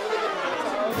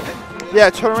 Yeah,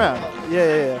 turn around.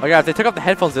 Yeah. Oh, yeah, if they took off the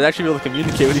headphones, they'd actually be able to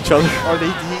communicate with each other. Or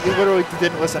he literally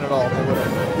didn't listen at all.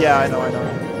 Yeah, I know.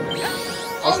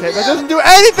 Okay, that doesn't do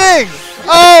anything!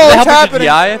 Oh, it's happening! The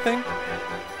eye, I think?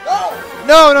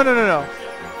 No.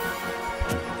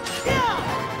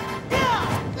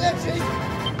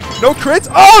 No crits?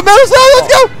 Oh, Metal Slash, let's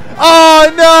go! Oh,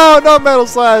 no Metal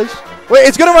Slash. Wait,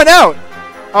 it's gonna run out.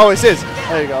 Oh, it is.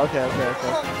 There you go, okay.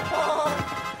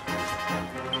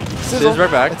 Sizzle right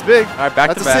back. It's big. All right, back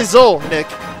to back. That's a sizzle, Nick.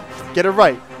 Get it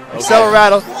right.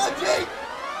 Accelerato.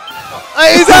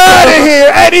 He's out of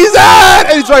here, and he's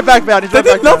right back down. That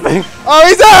did nothing. Oh,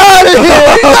 he's out of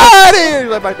here. He's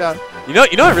right back down. You know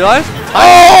what I realized?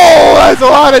 Oh, that's a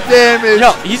lot of damage.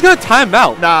 Yo, he's gonna time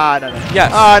out. Nah.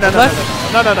 Yes.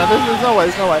 No. There's no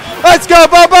way. Let's go,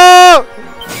 Bobo.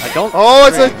 I don't. Oh,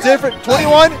 it's a different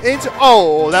 21 into.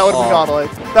 Oh, that would have been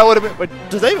godlike. That would have been. Wait,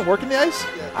 does that even work in the ice?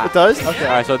 It does. Okay.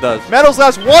 All right, so it does. Metal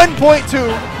Slash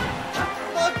 1.2.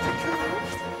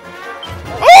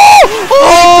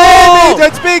 Oh!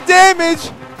 That's big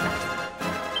damage.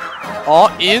 All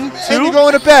into. And you're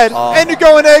going to bed. And you're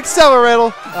going to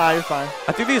Accelerator. You're fine.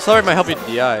 I think the Accelerate might help you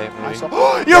DI.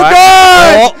 You're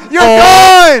gone! You're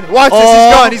gone! Watch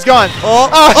this. He's gone.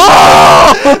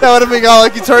 That would have been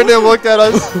godlike. He turned and looked at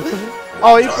us.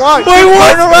 Oh, he blocked. Wait,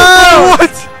 what? Turn around.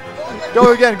 What?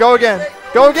 Go again.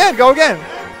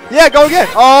 Yeah, go again.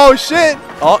 Oh, shit.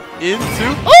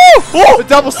 Into. Oh! The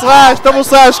double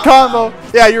slash combo.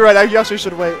 Yeah, you're right. I actually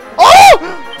should wait.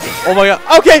 Oh my god.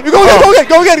 Okay, go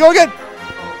again.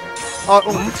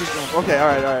 Okay, all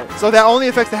right. So that only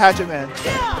affects the Hatchet Man.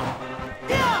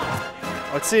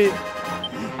 Let's see.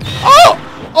 Oh,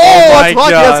 that's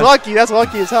lucky. God. That's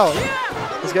lucky as hell.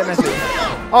 He's getting into it.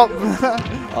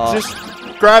 Just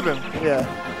grab him. Yeah.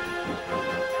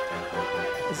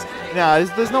 Nah,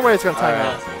 there's no way it's gonna time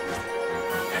out.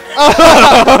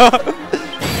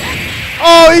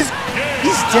 Oh, he's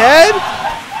dead?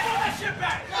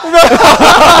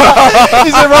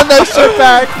 He's gonna run that shit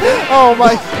back. Oh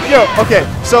my. Yo, okay.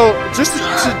 So just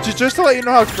to let you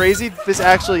know how crazy this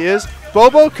actually is,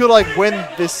 Bobo could like win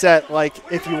this set like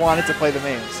if you wanted to play the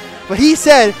mains. But he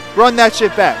said run that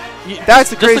shit back. That's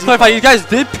the crazy. Just to clarify, you guys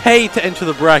did pay to enter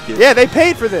the bracket. Yeah, they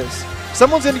paid for this.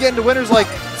 Someone's gonna get into winners like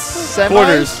semis.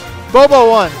 Quarters. Bobo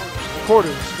won.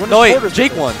 Quarters. Winners, No wait, quarters.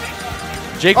 Jake won.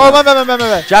 Jake Oh won. my.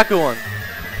 Jakku won.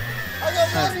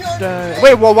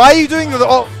 Wait, well, why are you doing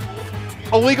the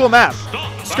illegal map?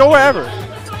 Just go wherever.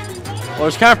 Well,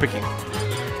 it's counter picking.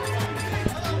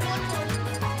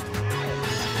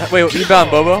 Wait, you bet on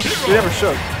Bobo? We never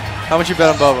shook. How much you bet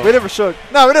on Bobo? We never shook.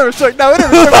 No, we never shook. No, we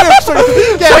never shook. We never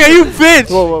shook. Like, are you bitch?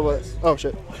 Whoa. Oh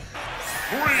shit.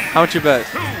 How much you bet?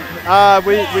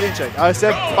 We didn't check. I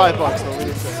said $5, so we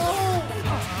didn't check.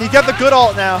 He got the good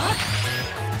ult now.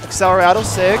 Accelerado,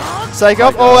 sick. Psych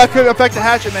up. Oh, that could affect the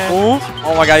hatchet, man. Ooh.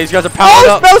 Oh my god, these guys are powered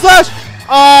Oh, up. spell slash!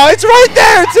 Oh, it's right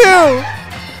there too.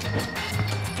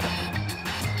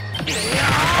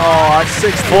 Oh, that's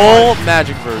 6. Full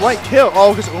magic verse. Right kill.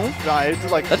 Oh, because oomph. Nah, it's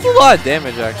like. That's a lot of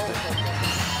damage, actually.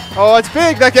 Oh, it's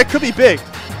big. That could be big.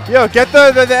 Yo, get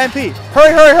the MP.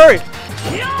 Hurry.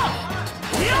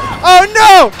 Oh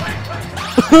no!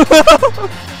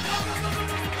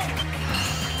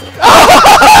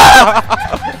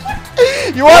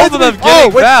 You wanted to them be,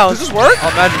 getting wait, bounced. does this work?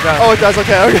 Oh, magic bounce. Oh, it does.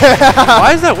 Okay.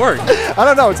 Why does that work? I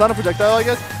don't know. It's not a projectile, I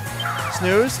guess.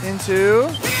 Snooze into.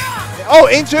 Oh,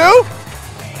 into.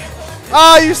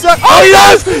 Ah, you suck. Oh, he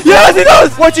does. Yes, he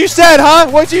does. What you said, huh?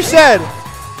 What you said.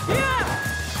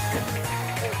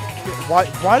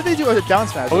 Why did they do a down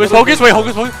smash? Hocus Pocus? Wait,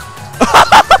 Hocus Pocus?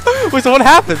 Wait, so what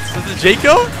happens? Does the Jake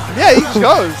go? Yeah, he just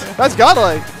goes. That's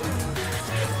godlike.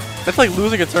 That's like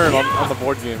losing a turn on the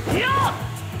board game.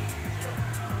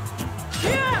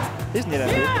 He's neat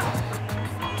MP.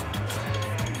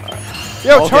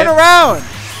 Yo, Okay. turn around!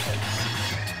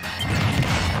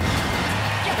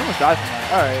 I almost died from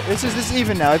that. Alright, this is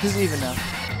even now. This is even now.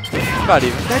 About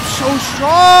even. That's so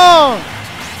strong!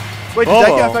 Wait, does that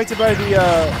Bobo. get affected by the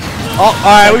Oh,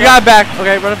 alright, we got it back.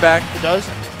 Okay, run it back. It does?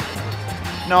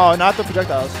 No, not the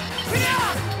projectiles.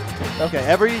 Okay,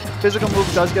 every physical move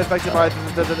does get affected by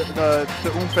the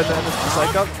oomph and the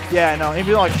psych up. Yeah, no, it'd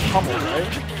be like pummeled, right?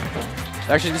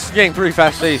 Actually, this is getting pretty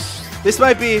fast paced. This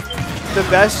might be the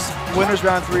best winners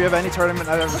round 3 of any tournament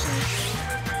I've ever seen.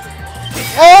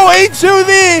 Oh, into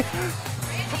the!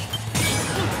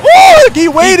 Oh, he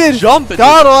waited! jumping.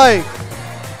 Godlike!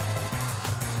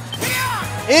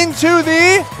 Into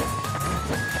the...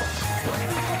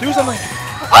 Do something.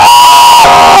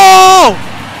 Oh!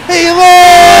 He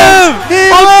lived!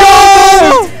 He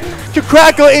lived! To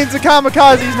crackle into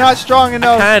kamikaze, he's not strong I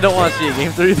enough. kinda don't want to see a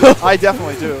game 3 though. I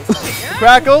definitely do.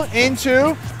 Crackle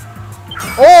into...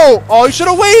 Oh! Oh, you should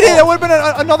have waited! That would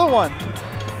have been another one.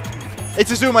 It's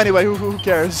a zoom anyway, who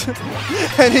cares?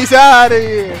 And he's out of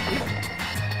here.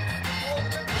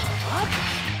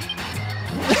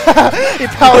 He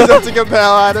powers up to get the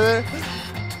hell out of there.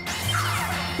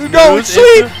 No,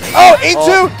 sweep! Oh,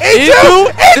 into!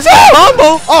 This is a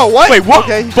combo! Oh, what? Wait, what?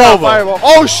 Okay, he's got Bobo. fireball.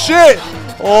 Oh, shit!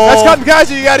 Oh. That's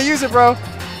kamikaze, you gotta use it, bro.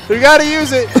 You gotta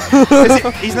use it.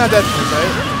 He's not dead from this,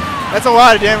 right? That's a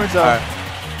lot of damage, though. Alright.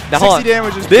 Now 60 hold on.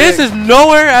 damage is This big. is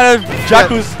nowhere out of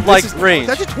Jakku's Yeah, like this is- range.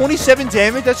 That's just 27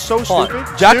 damage. That's so Hold stupid.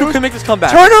 on. Jakku Snooze. can make this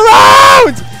comeback. Turn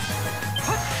around!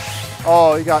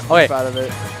 Oh, he got Okay. oomph out of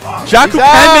it. Jakku He's can make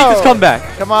out. this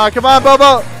comeback. Come on,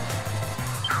 Bobo.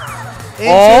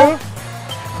 Into. Oh.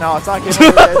 No, it's not game over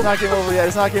yet. It's not game over yet.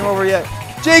 It's not game over yet.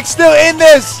 Jake's still in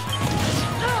this.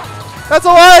 That's a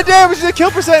lot of damage. The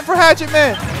kill percent for Hatchet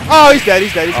Man. Oh, he's dead.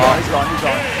 He's dead. He's gone. He's gone. He's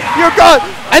gone. You're gone.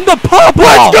 And the pop!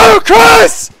 Let's go,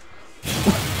 Chris!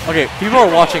 Okay, people are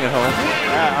watching at home.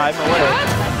 Yeah, I'm aware.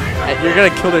 And you're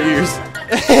gonna kill their ears.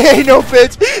 Ain't no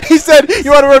bitch. He said,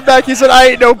 you want to run back? He said, I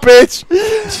ain't no bitch.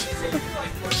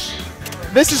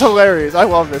 This is hilarious. I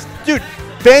love this. Dude,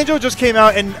 Banjo just came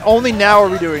out and only now are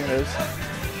we doing this.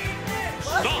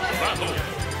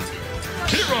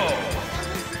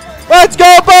 Let's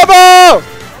go, Bobo!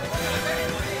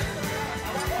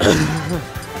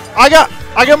 I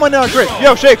got money on Chris.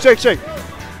 Yo, shake.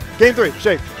 Game 3,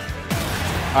 shake.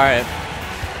 Alright.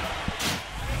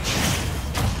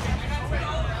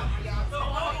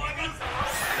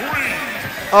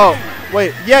 Oh,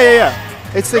 wait. Yeah.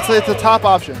 It's the top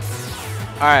option.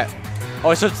 Alright.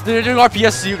 Oh, so they're doing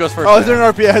RPS, so you goes first. Oh, it's an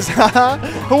RPS.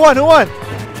 Who won?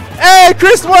 Hey,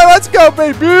 Chris won. Let's go,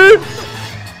 baby.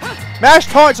 Mash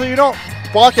taunt so you don't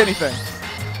block anything.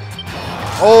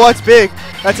 Oh, that's big.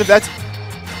 That's.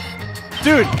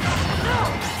 Dude,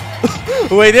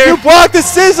 Wait, there. you blocked the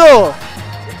sizzle.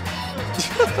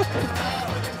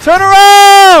 Turn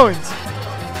around!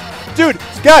 Dude,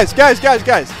 guys.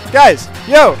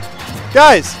 Yo,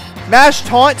 guys. Mash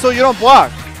taunt so you don't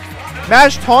block.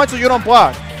 Mash taunt so you don't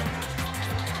block.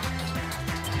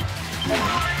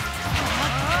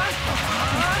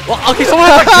 Well, okay, someone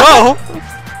has to go.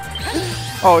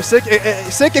 Oh,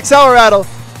 sick Acceleraddle.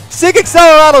 Sick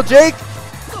Acceleraddle, Jake.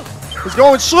 He's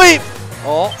going sleep.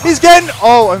 Oh. He's getting.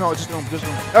 Oh, no, just boom.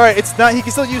 All right, it's not. He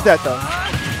can still use that though.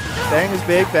 Bang is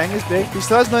big. He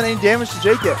still hasn't done any damage to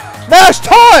Jake yet. Mash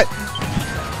taunt.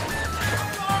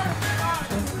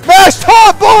 Mash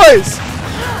taunt, boys.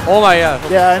 Oh my god.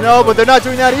 Yeah, I know, but they're not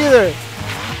doing that either.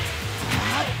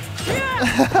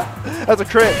 That's a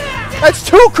crit. That's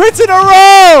 2 crits in a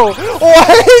row.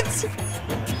 What?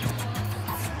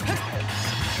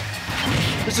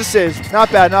 This is Sizz.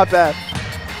 Not bad.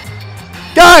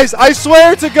 Guys, I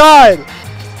swear to God.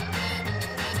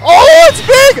 Oh, it's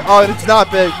big. Oh, it's not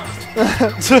big.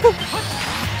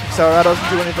 Sorry, that doesn't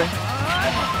do anything.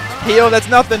 Heal, that's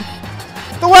nothing.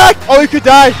 The whack. Oh, he could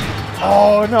die.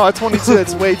 Oh, no, at 22,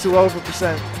 that's way too low for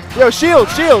percent. Yo, shield.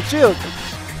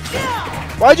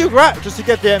 Why'd you grab? Just to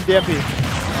get the MP.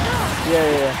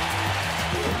 Yeah.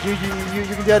 You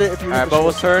can get it if you. Alright,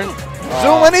 Bobo's turn.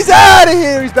 Zoom when he's out of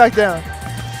here. He's back down.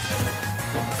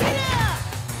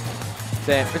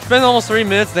 Damn, it's been almost 3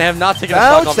 minutes. They have not taken a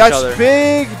stock off each other.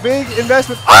 That's big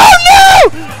investment. Oh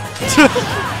no!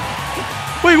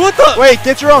 Wait, what the? Wait,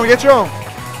 get your own. Get your own.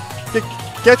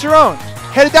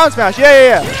 Head it down smash.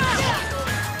 Yeah.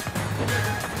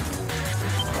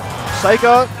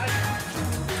 Psycho.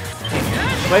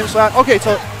 Flame slap. Okay,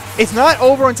 so it's not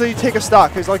over until you take a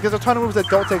stock. Because like there's a ton of moves that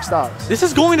don't take stocks. This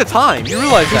is going to time. You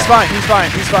realize He's that? He's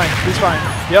fine.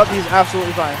 Yep, he's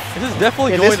absolutely fine. This is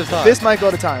definitely going to time. This might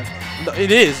go to time. No,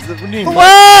 it is. What do you mean?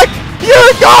 Whack!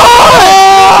 You're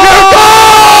gone! You're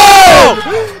gone!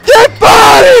 Get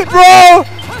bodied, bro!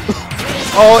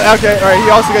 Oh, okay. All right.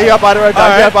 He got body right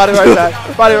back. He got body right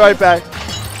back. Body right back.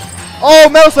 Oh,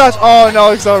 metal slash. Oh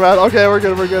no, it's so bad. Okay, we're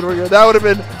good. That would have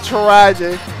been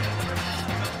tragic.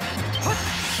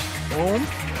 Boom.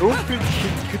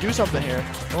 Could do something here.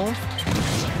 Boom.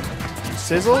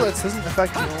 Sizzle. That doesn't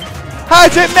affect you.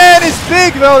 Hatchet Man is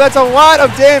big though. That's a lot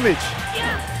of damage.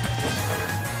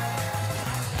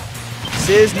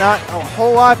 Sizz not a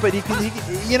whole lot, but he can,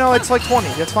 you know, it's like 20.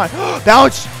 That's fine.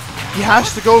 Bounce! He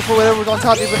has to go for whatever's on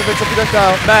top, even if it's a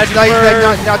projectile. Magic He's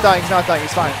bird. not dying.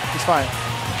 He's fine.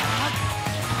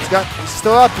 He's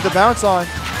still up with the bounce on.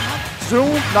 Zoom,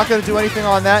 not going to do anything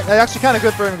on that. That's actually kind of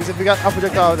good for him, because if he got up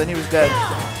projectile, then he was dead.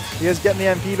 He is getting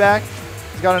the MP back.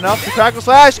 He's got enough to crackle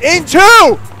slash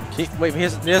into! Wait, he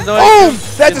has no Boom!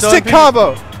 That's a sick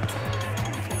combo!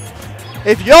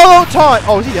 If y'all don't taunt...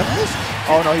 Oh, is he definitely?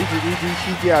 Oh no, he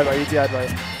DI'd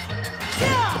right.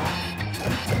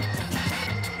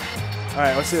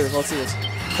 Alright, let's see this.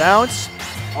 Bounce.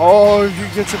 Oh, if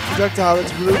he gets a projectile,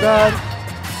 that's really bad.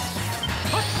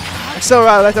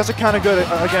 Accelerator, that's kind of good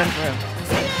again for him.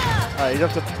 Alright, he's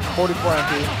up to 44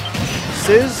 MP.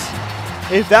 Sizz,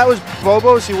 if that was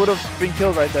Bobo's, he would have been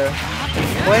killed right there.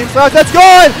 Flame slash, that's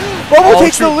gone! Bobo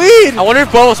takes the lead! I wonder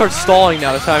if Bobo starts stalling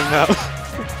now this time now.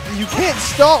 You can't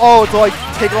stall. Oh, to like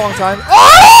take a long time.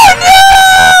 Oh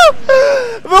no!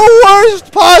 The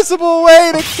worst possible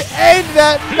way to end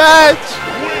that match.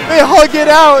 They hug it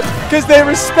out because they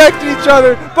respect each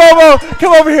other. Bobo,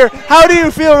 come over here. How do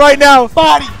you feel right now?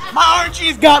 Body. My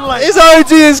RNG is godlike. His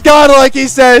RNG is godlike, he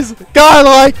says.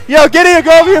 Godlike. Yo, get here.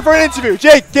 Go over here for an interview.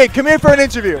 Jake, come here for an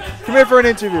interview.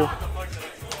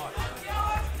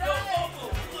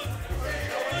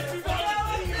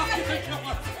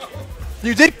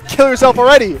 You did kill yourself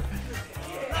already.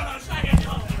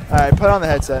 All right, put on the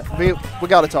headset. We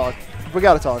gotta talk.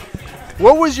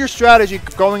 What was your strategy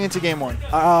going into game 1?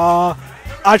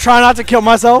 I try not to kill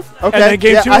myself. Okay. And then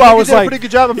game 2, I was you did like, a pretty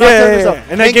good job of not killing yourself.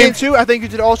 And then game 2, I think you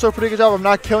did also a pretty good job of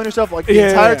not killing yourself like the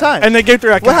entire time. And then game 3,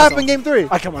 I killed What myself. happened in game 3?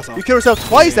 I killed myself. You killed yourself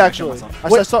twice, actually.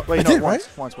 Wait, Wait, I did, once.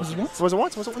 right? Once. Was it once? Was it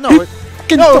once? No,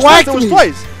 He no, it was me.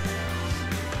 twice.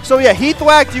 So yeah, he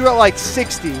thwacked you at like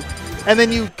 60, and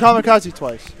then you kamikaze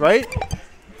twice, right?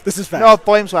 This is fast. No,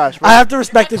 flame slash. I have to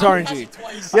respect his RNG.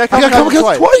 Yeah, I got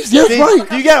kamikaze twice. Yes, See,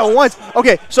 right. You get it once.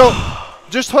 Okay, so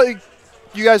just so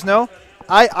you guys know,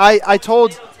 I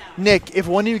told Nick if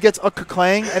one of you gets a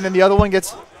Klang and then the other one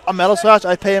gets a metal slash,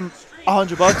 I pay him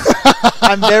 $100.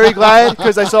 I'm very glad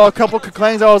because I saw a couple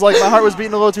Klangs. I was like, my heart was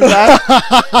beating a little too fast.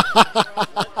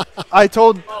 I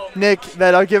told Nick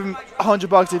that I'll give him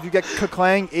 $100 if you get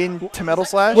Klang into metal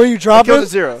slash. Will you drop it? Goes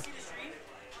it? to 0.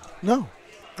 No.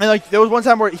 And like there was one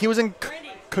time where he was in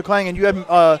Klang and you had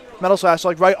metal slash, so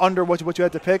like right under what you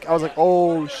had to pick. I was like,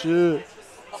 oh shit.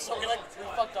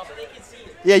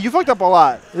 Yeah, you fucked up a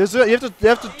lot. You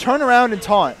have to turn around and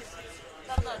taunt.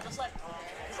 No, just like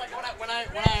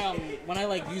when I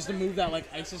like use the move that like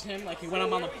ices him, like when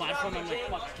I'm on the platform, I'm like,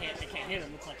 fuck, I can't hit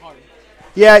him. It's like hard.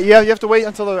 Yeah, you have to wait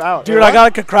until they're out. Dude, I got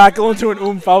like a crackle into an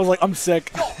oomph. I was like, I'm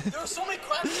sick. Yo, there were so many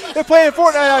cracks. They're playing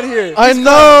Fortnite out here. I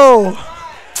know.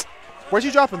 Where's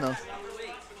he dropping though?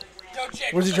 Yo,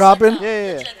 Jake, Where's he dropping?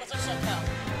 Yeah. Jake, what's our set count?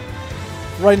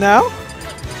 Right now?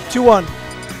 2-1.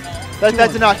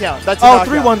 That did not count. That did Oh, not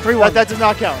 3-1, count. 3-1. That does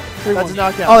not count. 3-1. That does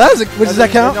not count. Oh, that is. Does that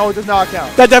count? No, it does not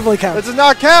count. That definitely That counts. does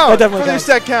not count. That definitely For counts.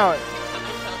 the set count.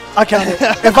 I counted.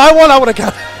 If I won, I would have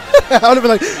counted. I would have been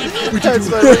like, That's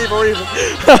we're even.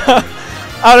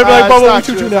 I would have been like, Bubba, we That's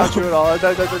 2-2 not now. true at all.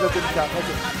 That didn't count.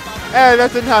 Hey,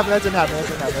 that didn't happen. That didn't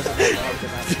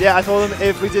happen. Yeah, I told him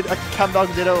if we did a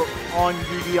Countdown Ditto on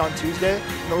UD on Tuesday,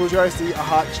 no loser has to eat a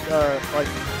hot, like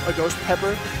a ghost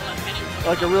pepper,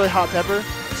 like a really hot pepper.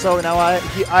 So now I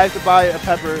have to buy a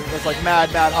pepper that's like mad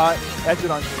hot. That's it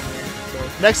on stream.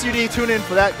 So next UD, tune in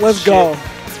for that. Let's shit. go.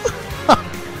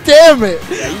 Damn it.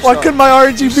 Yeah, you Why suck. couldn't my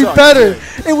RNG You be suck, better?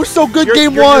 dude. It was so good Your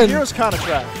game one. hero's kind of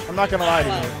trash. I'm not gonna lie to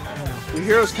you. Your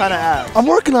hero's kind of ass. I'm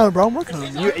working on it, bro. I'm working on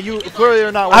it. You clearly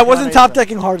are not. I working wasn't on top anything.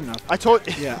 decking hard enough. I told.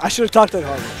 Yeah, I should have top decked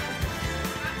harder.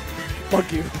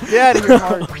 Fuck you. Get out of here,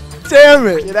 Mark. Damn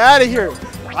it. Get out of here.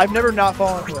 I've never not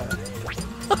fallen for that.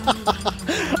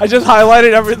 I just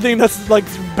highlighted everything that's like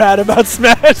bad about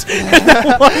Smash.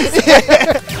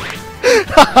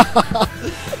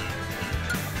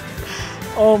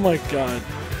 Oh my god.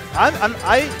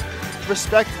 I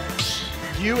respect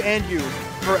you and you.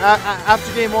 For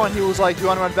after game one, he was like, "Do you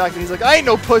want to run back?" And he's like, "I ain't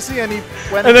no pussy," and he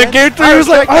went. And then again. game 3 he was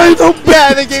like, respect I ain't no that. Yeah,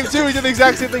 and then game 2 he did the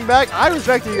exact same thing back. I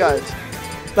respect you guys.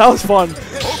 That was fun.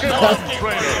 Pokemon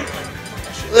trainer.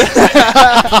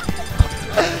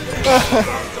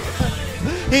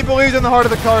 He believes in the heart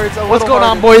of the cards. What's going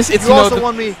on, boys? It's you also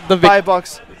won me the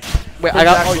 $5. Wait, I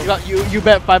got. Oh, you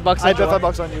bet $5. I bet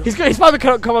 $5 on you. He's probably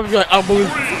gonna come up and be like, I believe.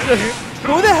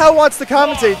 Who the hell wants to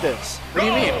commentate this? What do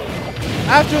you mean?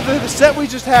 After the set we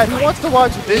just had, who wants to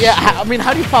watch this? Yeah, I mean,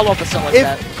 how do you follow up a set like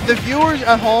that? If the viewers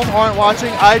at home aren't watching,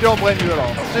 I don't blame you at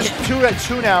all. Just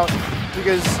tune out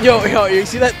because Yo, you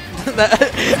see that?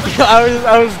 Yo,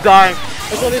 I was dying.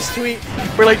 I saw this tweet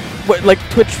where like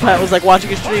Twitch Pat was like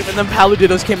watching a stream, and then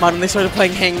Paluditos came on and they started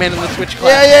playing Hangman in the Twitch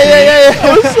class.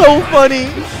 yeah. It was so funny.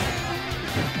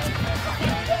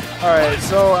 All right,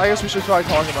 so I guess we should probably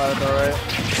talk about it though, right?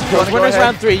 You wanna go Winners ahead?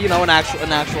 round 3, you know, an actual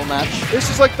match. This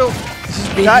is like the. This is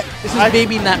baby. That- This is I-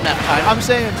 baby nap time. I'm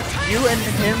saying you and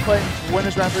him playing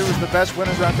winners round 3 was the best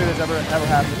winners round 3 that's ever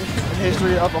happened in the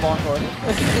history of Encore.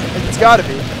 It's got to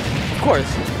be. Of course.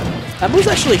 That move's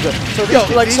actually good. So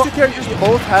these two characters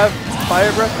both have fire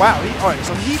breath. Wow. Alright,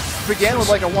 so he began with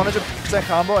like a 100%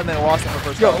 combo and then lost in the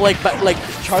first Yo, round. like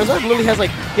Charizard literally has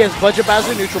he has Budget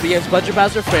Bowser neutral, but he has Budget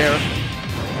Bowser fair,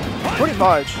 Pretty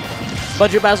much.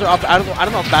 Budget Bowser up. I don't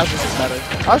know if Bowser's is better.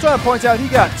 I was trying to point out he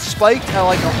got spiked at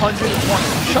like 120.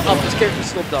 Shut up, this character's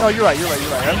still dumb. No, you're right.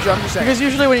 I'm just saying. Because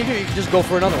usually when you do, you can just go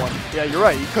for another one. Yeah, you're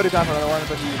right. You could have gone for another one,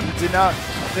 but he did not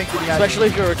think that he had Especially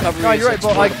if your recovery No, is you're right,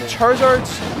 but like exploitable.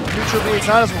 Charizard's neutral beat, it's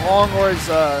not as long or as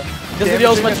Doesn't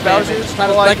deal as much damage. It's not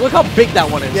as, like, look how big that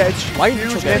one is. yeah, it's Why are you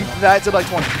huge, neutral and getting? that's at like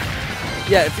 20.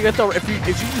 Yeah, if you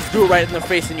just do it right in their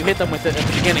face and you hit them with it at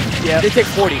the beginning, Yeah. they take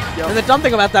 40. Yep. And the dumb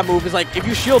thing about that move is like if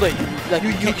you shield it,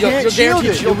 You you're can't shield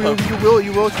guaranteed it. shield them. You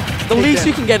will. The least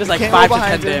you can get is like can't 5 roll to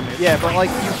 10 behind him. damage. Yeah, but like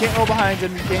you can't roll behind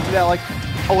him. You can't do that like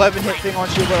 11 hit thing on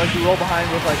shield, but like you roll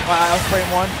behind with like I'll frame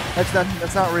 1.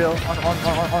 That's not real on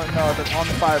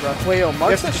the fire breath. Wait, yo,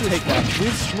 Mark's You have to actually take that.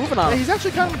 He's moving Yeah, on. he's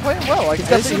actually kind of playing well. Like He's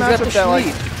got this is a the- he's got matchup the that like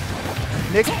speed.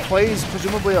 Nick plays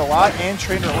presumably a lot and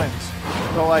trainer wins.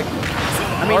 So like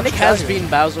I mean, Mark's Nick has out beaten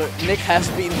Bowser. Nick has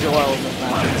beaten Joel in this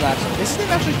match. It's actually Is his name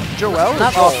actually Joel?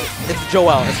 not Oh, It's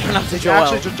Joel. It's pronounced it's Joel.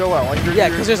 actually Joel. Like Yeah,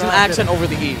 because there's an not accent kidding. over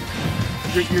the E.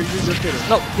 You're kidding.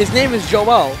 No, his name is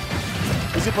Joel.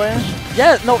 Is he playing?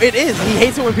 Yeah, no, it is. He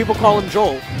hates it when people call him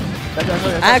Joel. That's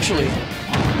Actually,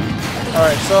 All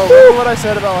right. So remember what I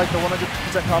said about like the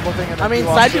 100% combo thing? And I mean, he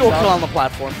lost side B will his kill out? on the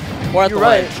platform or at You're the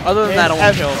right. ledge. Other than that, it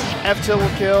won't kill. F-Tilt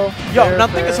will kill. Yo,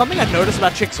 Fair. something I noticed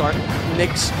about Chicksart,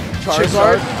 Nick's Chicksart?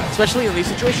 Charizard, especially in these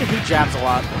situations, he jabs a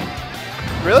lot.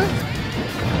 Really?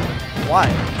 Why?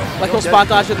 Like Don't he'll get spot it.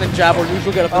 dodge and then jab, or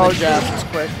usually get up Oh, and then jab. it's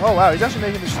quick. Oh wow, he's actually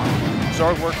making this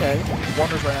Zarg work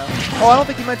wonders right now. Oh, I don't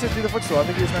think he meant to do the footstool. I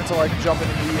think he was meant to like jump in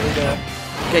immediately there.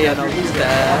 Okay, yeah, no, he's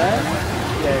dead.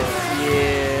 Yeah.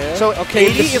 Yeah. So okay,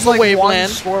 80 this is the like one waveland.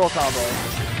 Squirtle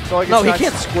combo. So like No, it's he not-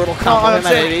 can't Squirtle No, combo I'm him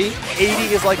at saying 80.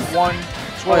 80 is like one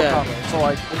Squirtle yeah. combo. So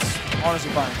like it's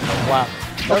honestly fine. Wow.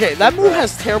 Okay, that move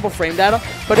has terrible frame data,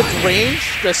 but its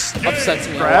range just upsets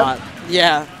me Grab? a lot.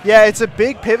 Yeah. Yeah, it's a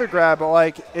big pivot grab, but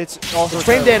like it's also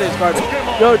Frame data is garbage.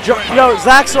 Yo,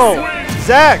 Zaxel!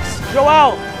 Zax!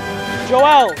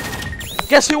 Joel!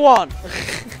 Guess who won?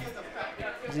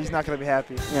 He's not gonna be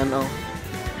happy. Yeah, no.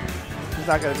 He's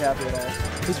not gonna be happy at all.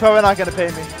 He's probably not gonna pay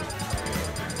me.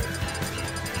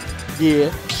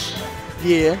 Yeah.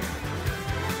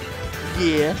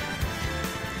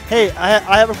 Hey,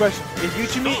 I have a question. If you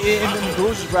two meet in the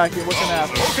losers bracket, what's gonna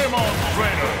happen? Pokemon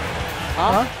trainer.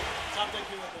 Huh?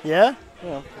 Yeah?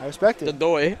 Yeah. I respect The it.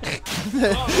 doy.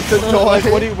 The toy.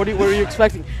 What are you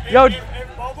expecting? Yo,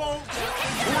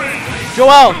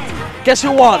 Joel, guess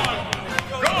who won?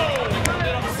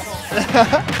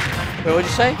 Wait, what'd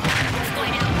you say?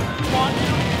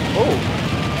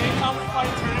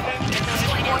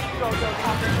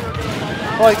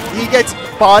 Like, he gets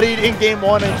bodied in game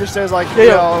 1 and just says like,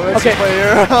 Yeah, yo, it's okay. a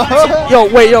player.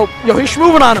 Yo, he's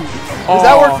moving on him. Does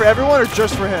that work for everyone or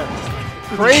just for him?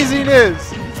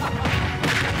 Craziness.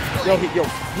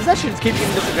 He's actually keeping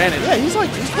him disadvantage. Yeah, he's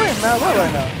playing mad well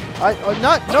right now. I'm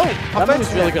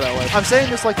really good at life. I'm saying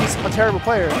this like he's a terrible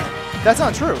player. That's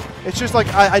not true. It's just like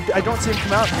I don't see him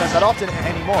come out that often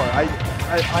anymore. I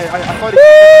thought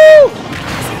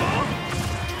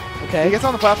Okay. he gets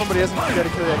on the platform, but he doesn't get a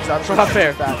kill yet because Not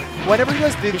fair. Whenever he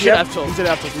does the should F tilt. He's at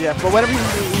F tilt, yeah. But whenever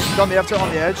he's done the F tilt on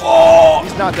the edge,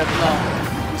 he's not dead. No,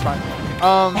 he's fine.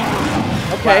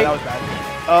 Okay. Wow, that was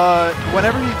bad.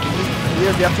 Whenever he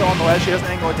has the F tilt on the ledge, he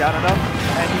doesn't angle it down enough,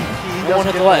 and he doesn't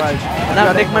hit get the ledge. You And now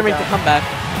gotta Nick might angle it make the down. comeback.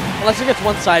 Unless he gets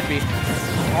one side B.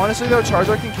 Honestly though,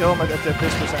 Charizard can kill him at this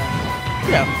percent.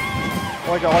 Yeah.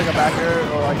 Like a back air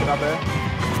or like an up air.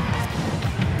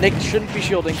 Nick shouldn't be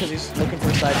shielding because he's looking for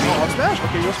a side B. Oh, smash.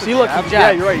 Okay, you go for See, the look, jab. he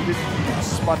jabbed. Yeah, you're right. You did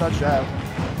spot dodge jab.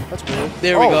 That's weird.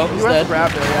 There we go. He He's went dead. for grab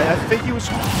there. Yeah, I think he was.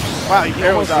 Wow, he almost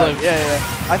almost died. lived.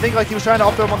 Yeah. I think like he was trying to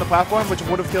up throw him on the platform, which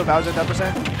would have killed Bowser at that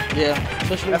percent. Yeah.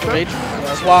 Especially F with throw? rage.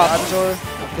 Yeah, Swap. Absolutely.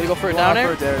 Did he go for a down air?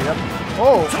 For a dare, yep.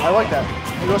 Oh, I like that.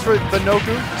 He goes for the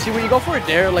Noku. See, when you go for a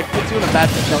dare, like, puts you in a bad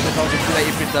position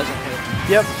if it doesn't hit.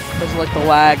 Yep. Because, like, the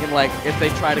lag and, like, if they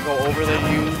try to go over than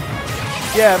you.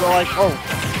 Yeah, but like, oh.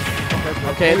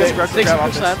 Okay, Maybe that's aggressive grab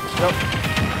off 60%. this. Yep.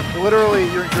 Literally,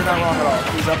 you're not wrong at all.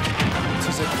 He's up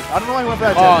 260. I don't know why he went for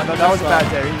that Oh, dare. That was a bad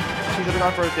dare. He should have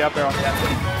gone for the up air on the end.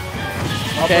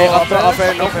 Okay, up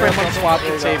air, no up air. frame on swap There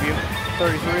can you save go. you.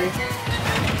 33.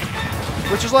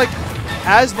 Which is like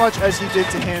as much as he did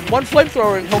to him. One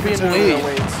flamethrower and he'll be in the considering lead.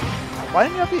 weights. Why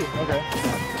didn't you up E? Okay.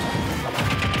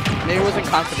 Maybe he wasn't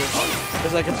confident.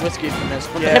 Because, like, it's risky to miss.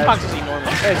 But Yeah, the hitbox is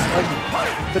enormous. It's like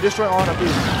the destroy on up E.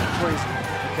 Crazy.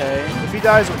 Okay. If he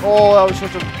dies, oh, that was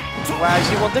such a lag.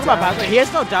 See, one thing about Bowser, he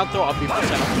has no down throw up B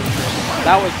percent.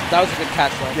 That was a good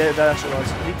catch, though. Yeah, that actually was.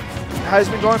 He has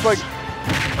been going for like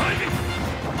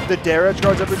the dare edge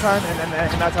guards every time, and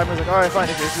that time he was like, all right, fine,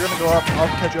 if you're gonna go up, I'll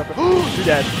catch you up. You're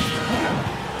dead.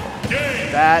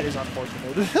 That is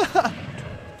unfortunate.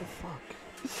 What the fuck?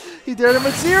 He dared him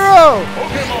at 0.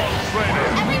 Pokemon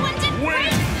trainer.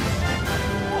 Win.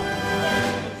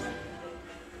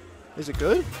 Is it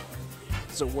good?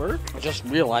 Does it work? I just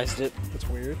realized it. That's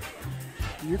weird.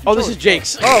 Oh, this is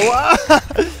Jake's. Oh, wow.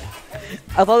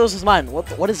 I thought this was mine.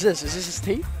 What is this? Is this his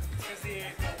tape? Because the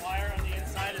wire on the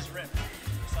inside is ripped.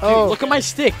 Oh, Look at my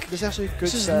stick. this is actually a good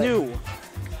This is set. new.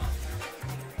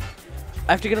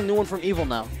 I have to get a new one from Evil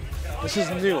now. This is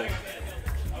new. Mine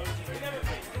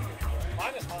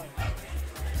is fine.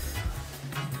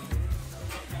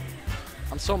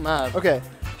 I'm so mad. Okay,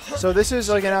 so this is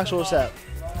like an actual set.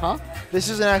 Huh? This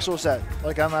is an actual set.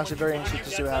 Like, I'm actually very anxious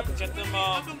to see what happens. Get them,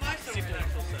 see the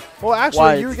actual set. Well, actually,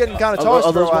 Why? you were getting kind of Are tossed for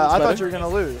a those while. ones I thought better? you were going to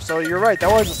lose. So you're right. That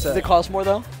was a Does set. it cost more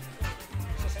though?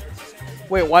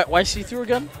 Wait, why see-through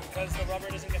again? Because the rubber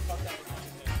doesn't get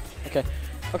fucked up.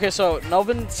 Okay, so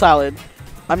Nelvin Salad.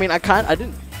 I mean,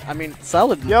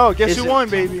 Salad. Yo, guess who is- won,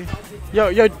 baby?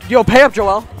 Yo, pay up,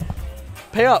 Joel.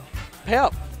 Pay up. Pay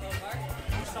up.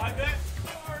 Side bet?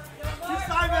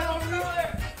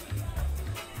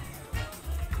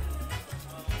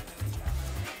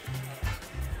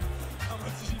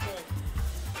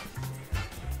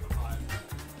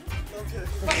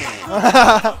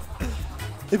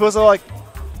 He posted like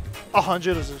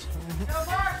 100 of this.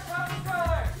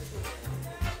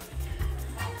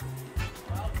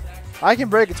 I can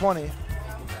break a 20.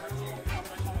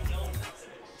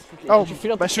 Oh, Did you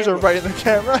feed up my the shoes are camera? right in the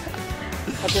camera.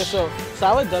 Okay, so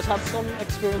Salad does have some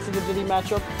experience in the Diddy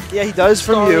matchup. Yeah, he does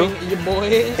from you. Starring your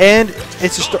boy. And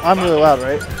it's just, I'm really loud,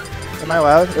 right? Am I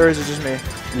loud, or is it just me?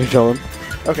 You're chilling.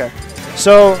 Okay.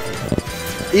 So,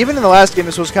 even in the last game,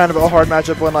 this was kind of a hard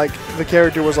matchup when like the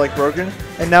character was like broken,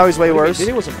 and now he's way worse.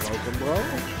 Diddy wasn't broken, bro.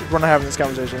 We're not having this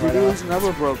conversation right Diddy now. was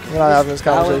never broken. We're not having this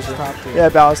conversation. Yeah,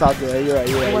 balance top tier. You're right.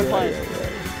 You're right. You're right.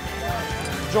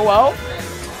 Joel,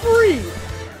 free.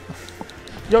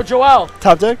 Yo, Joel.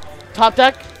 Top deck. Top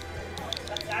deck.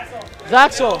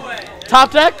 Zaxel.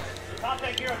 Top deck. Top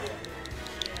deck hero.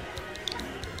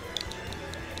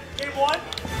 Game 1,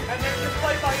 and then just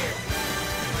play by ear.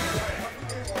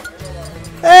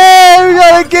 Hey, we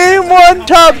got a game 1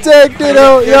 top deck,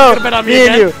 Ditto. Yo, bet on me me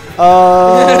and again? you.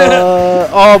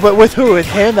 Oh, but with who? With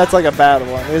him? That's like a bad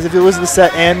one. Because if it was the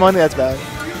set and money, that's bad.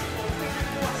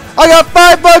 I got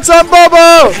 $5 on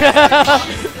Bobo.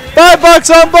 $5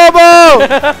 on Bobo.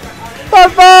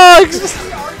 $5.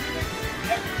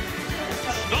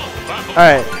 All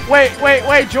right.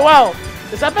 Wait, Joel.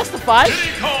 Is that best of 5? Oh,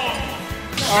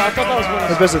 I thought that was It's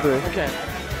winners. best of 3. Okay.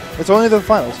 It's only the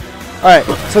finals. All right.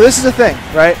 So this is the thing,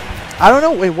 right? I don't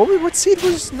know. Wait, what seed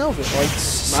was Nova? Like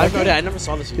second? I never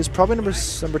saw this. He's probably number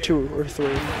 2 or 3.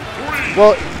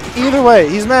 Well, either way,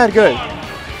 he's mad good.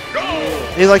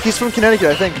 He's from Connecticut,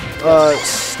 I think.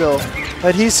 Still,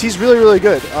 but he's really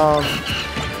good.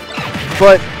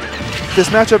 But this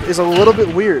matchup is a little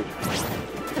bit weird.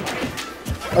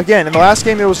 Again, in the last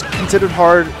game, it was considered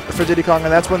hard for Diddy Kong,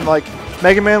 and that's when like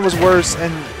Mega Man was worse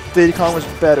and Diddy Kong was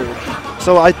better.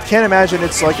 So I can't imagine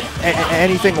it's like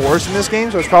anything worse in this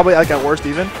game. So it's probably like at worst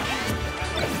even.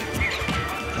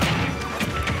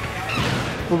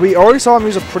 But we already saw him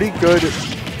use a pretty good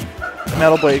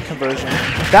Metal Blade conversion.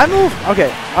 That move,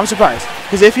 okay, I'm surprised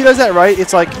because if he does that right,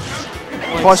 it's like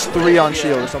 +3 on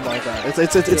shield or something like that.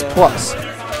 It's plus.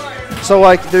 So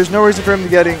like, there's no reason for him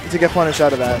to get punished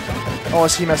out of that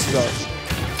unless he messes up.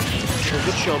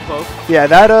 Good shield poke. Yeah,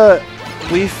 that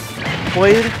leaf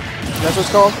blade, that's what it's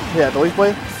called. Yeah, the leaf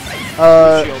blade.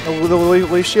 The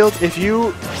leaf shield. If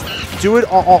you do it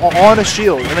on a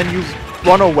shield and then you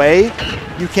run away,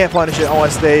 you can't punish it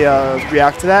unless they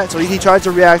react to that. So he tried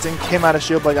to react and came out of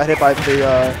shield, but got hit by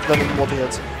the multi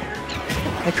hits.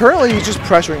 And currently he's just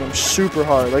pressuring him super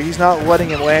hard. Like he's not letting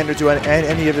him land or do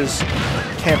any of his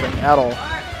camping at all.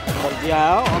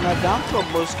 Yeah, on that down throw,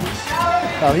 broskies.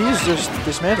 No, he's just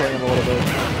dismantling him a little bit.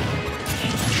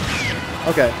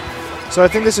 Okay. So I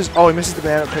think this is... Oh, he misses the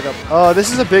banana pickup.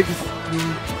 This is a big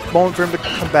moment for him to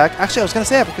come back. Actually, I was going to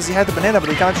say it because he had the banana, but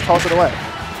he kind of just tossed it away.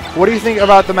 What do you think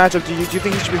about the matchup? Do you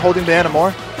think he should be holding banana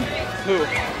more? Who?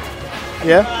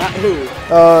 Yeah? Who?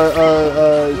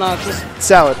 No, just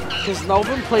Salad. because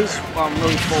Novin plays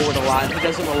really forward a lot. He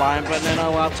doesn't align banana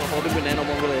a lot, so holding banana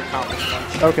won't really accomplish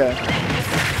much. Okay.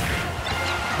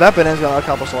 That banana's going to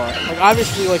accomplish a lot. Like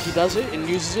obviously, like he does it and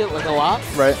uses it like a lot.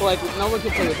 Right. But like no one can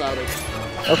play without it.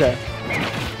 Okay.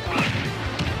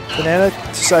 Banana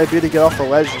to side B to get off the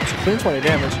ledge. It's clean 20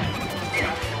 damage.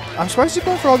 I'm surprised he's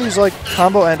going for all these like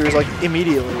combo enders like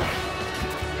immediately.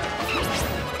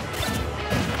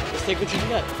 Just take what you can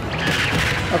get.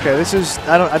 Okay, this is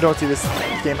I don't see this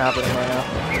game happening right now.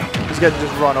 He's getting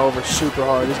just run over super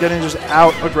hard. He's getting just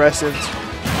out aggressive.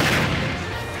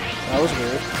 That was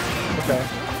weird. Okay.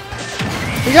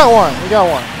 We got one.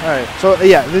 Alright. So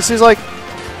yeah, this is like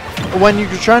when you're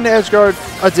trying to edge guard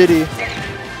a Diddy,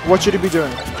 what should he be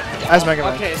doing? As Mega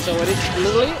Man. Okay, so it is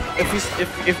literally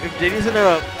if Diddy's in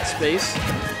a space,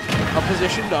 a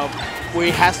position where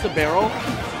he has to barrel,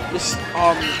 just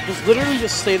literally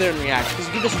just stay there and react. Because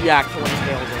you can just react to when he's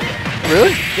barreling over.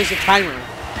 Really? There's a timer.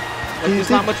 Like there's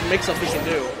not much mix-up he can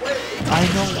do. I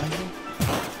know.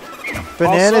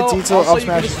 Banana detail also up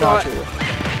smash is not true.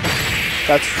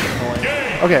 That's annoying.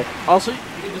 Okay. Also, you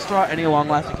can just throw out any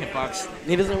long-lasting hitbox.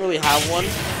 He doesn't really have one.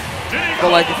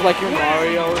 But like if like you're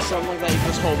Mario or something like that, you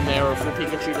just hold there. Or for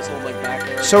Pikachu, just hold like back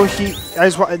there. So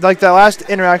like that last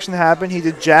interaction that happened, he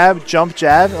did jab, jump,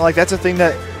 jab. And, like that's a thing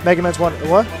that Mega Man's won.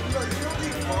 What?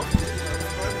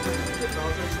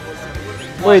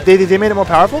 Wait, they made it more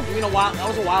powerful? You mean that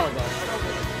was a while ago.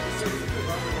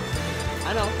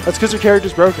 I know. That's because your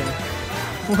character's broken.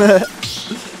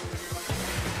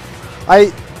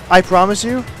 I promise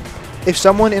you, if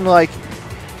someone in like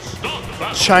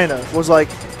China was like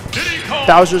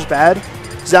Bowser's bad,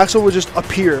 Zaxel would just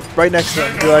appear right next to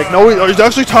him. Be like, no, he's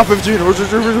actually top 15.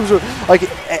 Like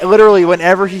literally,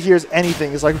 whenever he hears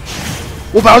anything, it's like,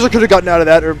 well, Bowser could have gotten out of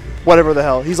that or whatever the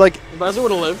hell. He's like, Bowser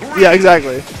would have lived. yeah,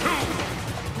 exactly.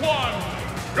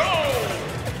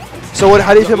 So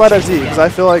how do you feel about FZ? Because I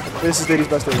feel like this is Diddy's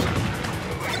best stage.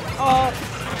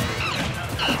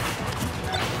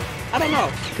 I don't know,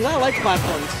 because I like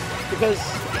platforms because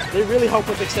they really help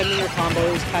with extending your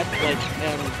combos,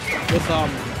 and with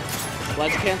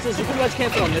ledge cancels. You can ledge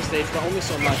cancel on this stage, but only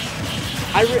so much.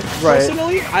 Right.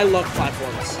 Personally, I love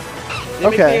platforms. They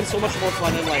make the Okay. game so much more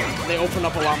fun, and like they open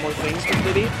up a lot more things for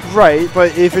Diddy. Right,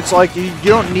 but if it's like you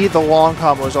don't need the long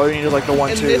combos, all you need is like the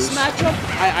 1-2s. In this matchup,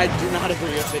 I do not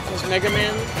agree with it because Mega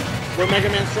Man, where Mega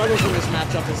Man struggles in this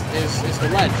matchup is the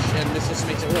ledge, and this just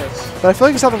makes it worse. But I feel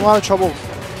like he's having a lot of trouble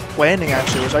landing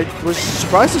actually, which I was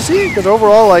surprised to see because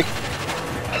overall like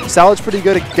Salad's pretty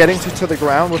good at getting to the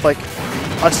ground with like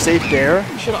a safe dare.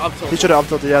 He should have up tilted. He should have up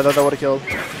tilted, yeah, that would have killed.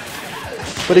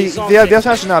 But the up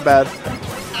smash is not bad.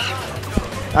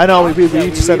 I know, we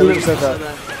just said that. We just said that.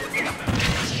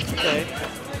 Okay.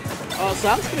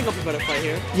 Salad's getting up a better fight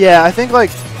here. Yeah, I think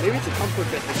like Maybe it's a comfort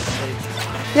bit this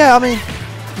stage. yeah, I mean,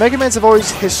 Mega Mans have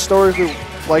always historically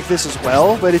like this as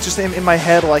well, but it's just in my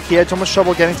head like he had so much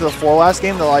trouble getting to the floor last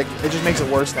game that like it just makes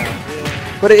it worse now.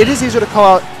 Yeah. But it is easier to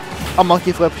call out a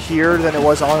monkey flip here than it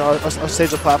was on a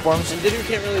stage of platforms. And Diddy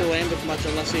can't really land with much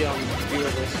unless he viewer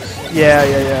versus. Yeah.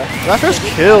 That first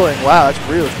killing, wow, that's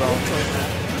really strong.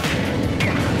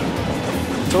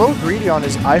 It's a little greedy on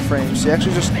his iframes. He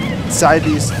actually just side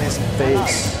these in his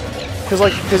face.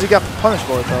 Because he got punished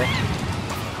for it though.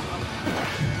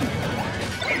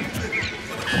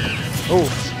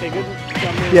 Oh. Okay, good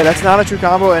jump. Yeah, that's not a true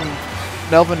combo, and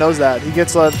Melvin knows that. He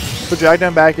gets the drag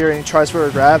down back here and he tries for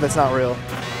a grab. That's not real.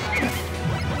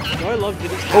 No, I love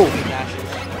Diddy's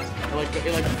dashes.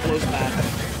 It like flows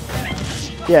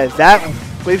back. Yeah, that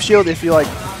wave shield, if he like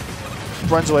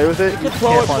runs away with it, You you could throw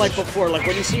can't it punish. like before, like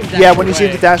when you see him dash Yeah, when you see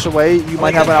him away. dash away, you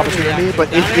might have an that's opportunity, reactive.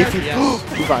 but Down if air? you... Yes.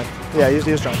 He's fine. Yeah,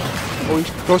 he's strong. Oh,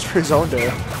 he goes for his own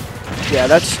there. Yeah,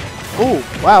 that's... Oh,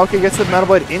 wow, okay, gets the Metal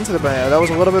Blade into the banana. That was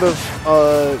a little bit of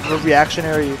a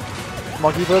reactionary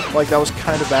monkey flip. Like, that was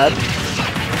kind of bad.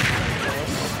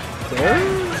 There?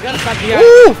 He's gotta stop the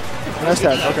Woo! Nice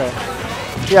tag, okay.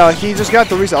 Yeah, like, he just got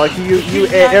the reset. Like, you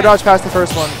air dodge past the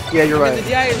first one. Yeah, you're right. The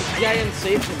DIN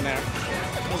saved him there.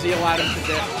 Because he allowed him to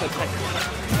take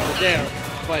the dare.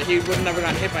 But he would have never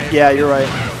gotten hit by it. Yeah, you're right.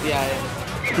 Yeah.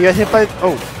 He got hit by...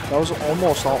 Oh, that was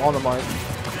almost on the mark.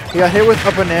 He got hit with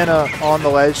a banana on the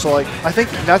ledge, so like I think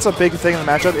that's a big thing in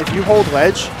the matchup. If you hold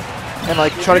ledge and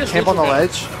like try to camp on the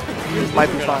ledge, you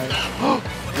might be fine.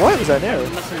 What was that there?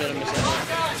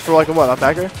 For like a what, a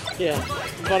backer? Yeah.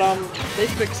 But they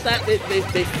fixed that. They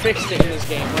fixed it in this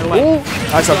game. Where, like, Ooh,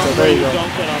 nice up tilt. There you go. Don't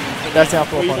get, That's down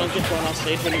for where a you punish. don't get thrown off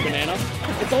stage when you banana.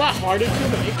 It's a lot harder to,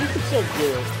 but you can still do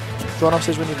it. Thrown off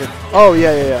stage when you did. Oh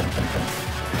yeah.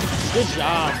 Good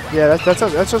job. Yeah, that's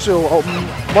actually a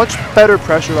much better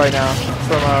pressure right now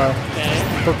from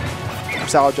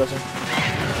Salad Justin.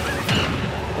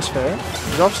 That's fair.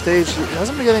 He's off stage. He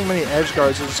hasn't been getting many edge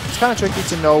guards. It's kind of tricky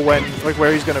to know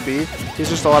where he's gonna be. He's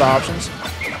just a lot of options.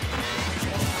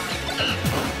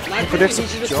 He predicts he a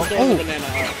should just jump. stand the Oh. banana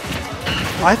out.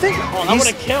 I think Oh, that he's-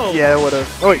 would've killed. Yeah, it would have.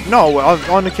 Oh wait, no.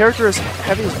 On the character as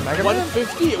heavy as Mega Man.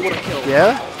 150, it would have killed.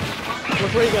 Yeah.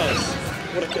 Look where he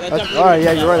goes. All right.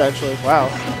 Yeah, you're right. Actually, wow.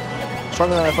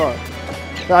 Stronger than I thought.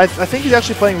 No, I think he's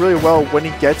actually playing really well when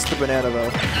he gets the banana though.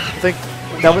 I think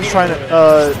that one's trying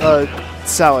to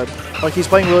Salad. Like he's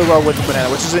playing really well with the banana,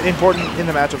 which is important in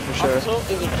the matchup for sure. So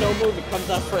is a kill move. It comes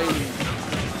out frame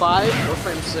 5 or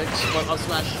frame 6, but up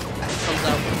smash comes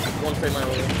out 1 frame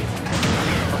earlier.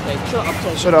 Okay,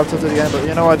 Should have up tilted again, but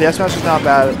you know what? The S smash is not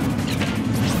bad.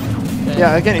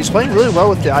 Yeah, again, he's playing really well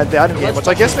with the item game, which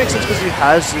I guess makes sense because he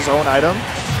has his own item.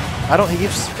 He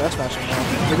keeps S smashing now.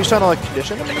 Maybe he's trying to like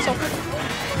condition him or something? I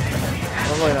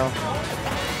don't really know.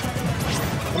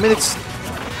 I mean, it's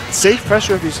safe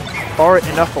pressure if he's far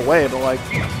enough away, but like...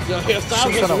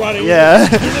 Salad is running. Yeah.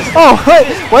 Oh,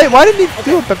 wait, why didn't he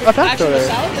do a back throw Actually, there?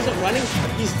 Salad isn't running,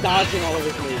 he's dodging all of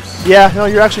his moves. Yeah, no,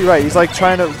 you're actually right. He's like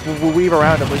trying to weave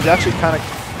around him, but he's actually kind of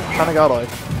godlike.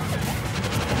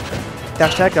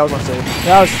 Dash tech, that was unsafe.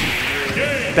 That was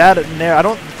bad at nair.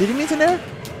 Did he mean to nair?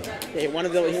 Yeah, he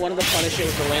wanted to punish it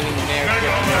with the landing nair.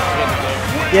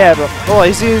 Yeah, but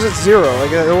he was at 0.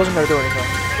 Like it wasn't gonna do anything.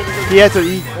 He had to.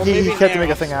 He had to make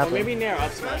a thing happen. Or maybe nair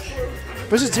up smash.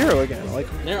 But it's 0 again. Like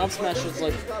Nair up smash is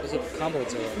a combo at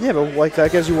 0. yeah, but like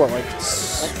that gives you what, like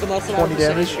That's the most 20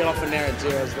 damage. You get off a nair at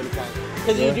 0 is really fun.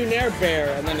 Because you do nair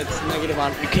bear and then it's negative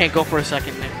on. You can't go for a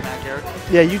second back air.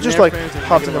 Yeah, you just Nair like bear is a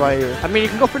popped negative into my on. ear. I mean, you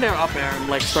can go for nair up air and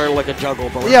like start like a juggle,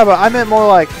 but Yeah, but I meant more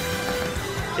like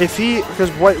if he, because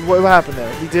what happened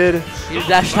there? He did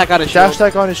dash attack on his shield. dash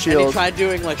tech on his And he shield. tried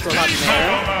doing like short hop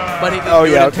nair, but he didn't Oh,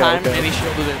 do yeah, it in okay, time okay. and he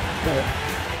shielded it.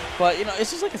 But you know, it's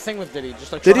just like a thing with Diddy.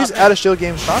 Just like Diddy's short hop out of shield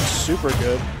game's not super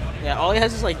good. nair. Yeah, all he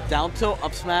has is like down tilt,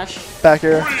 up smash. Back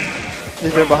air.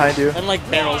 He's been behind you. And like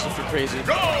barrels if you're crazy.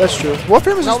 That's true. What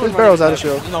frame is No, this barrels out of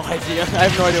shield? No idea. I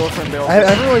have no idea what frame barrels. I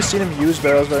haven't really seen him use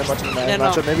barrels very much in the Yeah, no.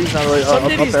 matchup. Maybe he's not really Some a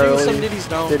ditties barrel. do, some ditties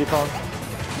don't. Diddy Kong.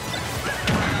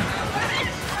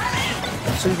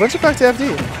 So he went it back to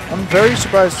FD. I'm very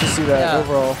surprised to see that Yeah.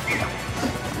 overall.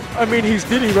 I mean, he's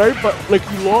Diddy, right? But like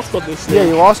he lost on this stage. Yeah,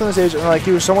 he lost on the stage, and like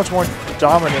he was so much more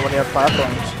dominant when he had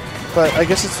platforms. But I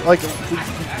guess it's like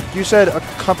you said a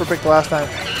comfort pick the last time.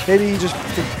 Maybe he just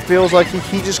feels like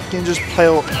he just can just play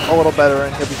a little better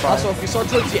and he'll be fine. Also, if you saw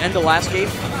towards the end of last game,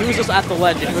 he was just at the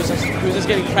ledge and he was just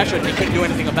getting pressured and he couldn't do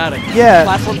anything about it. Yeah.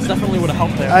 Platforms definitely would have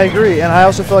helped there. I agree, and I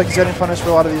also feel like he's getting punished for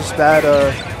a lot of these bad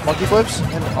monkey flips.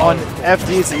 And on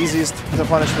FD, it's the easiest to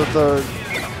punish with the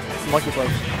monkey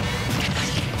flips.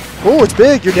 Oh, it's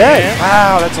big. You're dead. Yeah.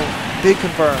 Wow, that's a big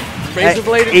confirm. Razor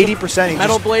blade, 80%.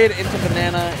 metal blade into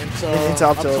banana into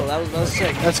up tilt. That was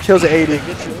sick. That's kills at 80.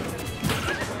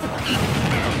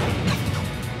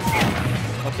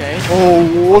 Okay. Oh,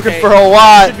 looking Okay. for a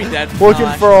lot. Should be dead. Looking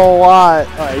No, for a lot.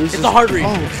 All right, he's It's just, a hard read.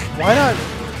 Oh, why not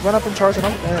run up and charge an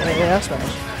ass smash?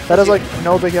 That has like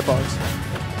no big hitbox.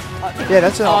 Yeah,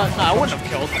 that's it. No, I wouldn't have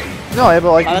killed. No, yeah,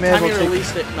 but like By you the may as time well you take.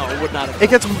 released it, no, it would not have. It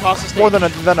gets Across the more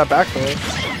stage. than a back throw.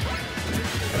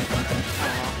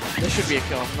 This should be a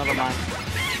kill. Never mind.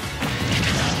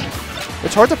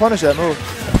 It's hard to punish that move.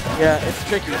 Yeah, it's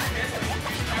tricky.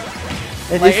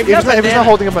 And Like, if he's not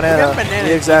holding a banana, if you have banana,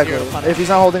 yeah, it's exactly. easier to punish. If he's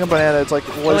not holding a banana, it's like,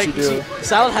 what does he do? See,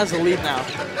 Salad has the lead now.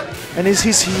 And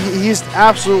he's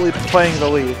absolutely playing the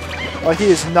lead. Like he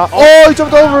is not. Oh, he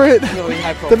jumped over it. Really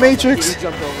high The profile. Matrix. He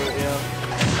jumped over it,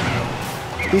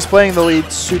 yeah. He's playing the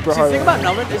lead super See, hard. the thing right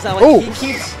about now. Numbin is that like Oh.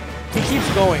 he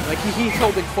keeps going, like he keeps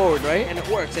holding forward, right? And it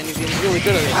works, and he's really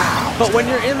good at it. But when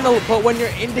you're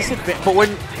in disadvantage, but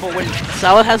when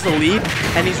Salad has the lead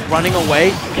and he's running away,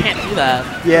 you can't do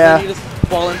that. Yeah. Then you just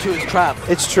fall into his trap.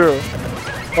 It's true.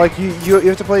 Like you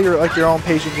have to play your own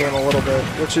patient game a little bit,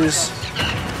 which is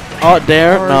Oh,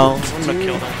 dare? hard No, to I'm gonna do.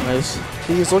 kill him anyways.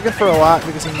 He's looking for a lot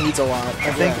because he needs a lot.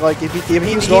 I think Yeah. like if he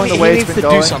keeps He- going he the way needs it's to been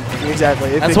do going, something.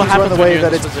 exactly. If That's he what keeps going happens the when way you're in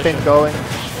that this it's position. been going,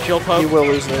 Shield poke. he will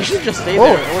lose He this. should just stay Oh,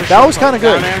 there. Or that shield was kind of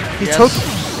poke good. down air. He Yes. took.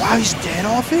 Wow, he's dead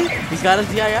off it. He's got his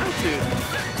DI attitude.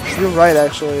 You're right,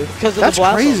 actually. Because of That's the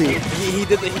blast. crazy. He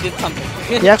did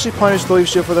something. He actually punished the leaf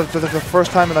shield for the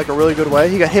first time in like a really good way.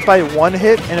 He got hit by one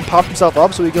hit and then popped himself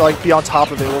up so he could like be on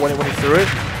top of it when he threw it.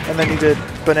 And then he did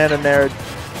banana nair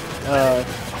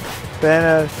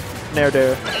dare.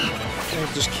 And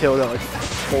he just killed at like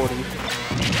 40.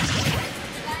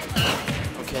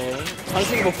 Okay.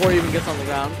 Punching before he even gets on the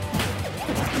ground.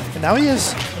 And now he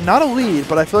has not a lead,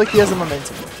 but I feel like he has the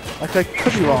momentum. Like I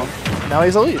could be wrong. Now he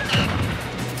has a lead.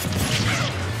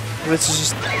 This is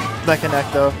just neck and neck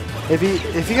though. If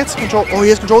he gets control, oh, he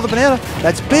has control of the banana.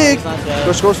 That's big. He's not dead.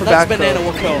 Goes for That's back banana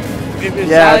throw. will kill.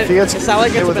 Yeah, if he gets if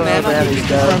Salad hit gets a with another banana, banana, he he's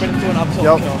can dead. turn it into an up tilt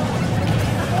Yup. kill.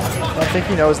 I think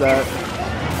he knows that.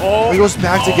 Oh, He goes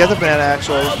back to get the banana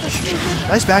actually.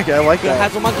 Nice back air, I like yeah,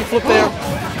 that. has a monkey flip there.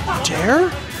 Dare?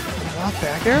 Not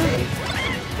back air?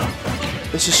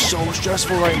 This is so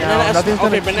stressful right now. Banana Nothing's okay,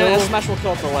 gonna banana kill smash will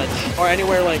kill at the ledge or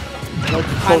anywhere like like, kinda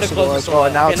close to the close ledge. to Oh, the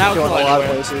and now ledge. it's Okay, now killing it's a lot of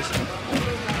anywhere.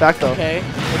 places. Back though. Okay,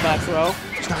 the back throw.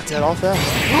 He's not dead off that.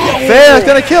 Fair, that's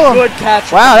gonna kill him. Good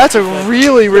catch. Wow, that's a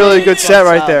really, really good set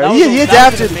right there. That was He that was an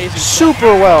adapted amazing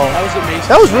super well. That was amazing.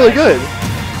 That was really good.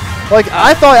 Like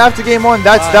I thought after game one,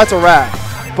 that's a wrap.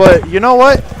 But you know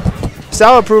what?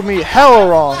 Salad proved me hella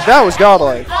wrong. That was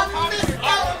godlike.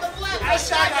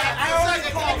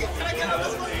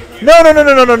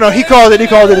 No. He called it.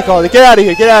 Get out of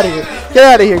here. Get out of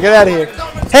here.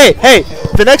 Hey.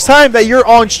 The next time that you're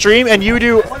on stream and you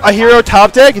do a hero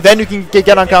top deck, then you can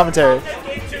get on commentary.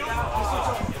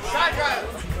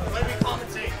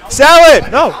 Salad!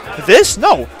 No. This?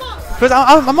 No. Because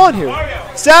I'm on here.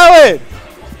 Salad!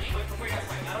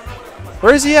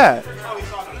 Where is he at?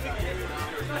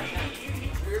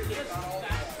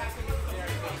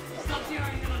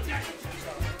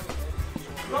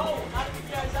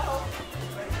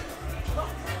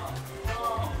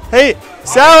 Hey,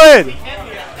 Salad!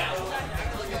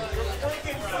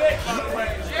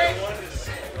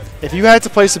 If you had to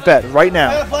place a bet right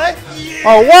now.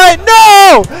 Oh, what?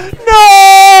 No!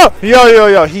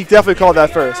 Yo. He definitely called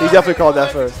that first.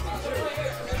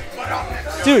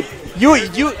 Dude, you.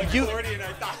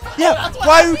 Yeah,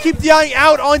 why do you keep DIing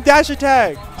out on dash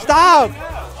attack? Stop!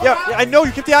 Yeah, I know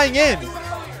you keep DIing in. You're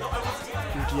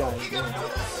DIing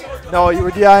in. No, you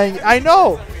were DIing. I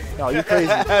know. No, you're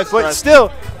crazy. But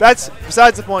still, that's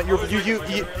besides the point. You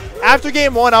after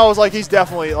game 1, I was like, he's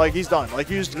definitely like he's done. Like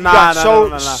you got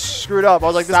so screwed up. I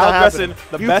was like, this is not happening.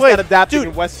 The best at adapting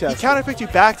in Westchester. He counterpicked you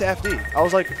back to FD. I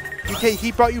was like,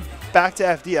 he brought you back to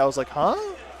FD. I was like, huh?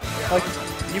 Like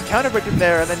you counterpicked him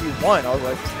there and then you won. I was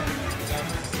like.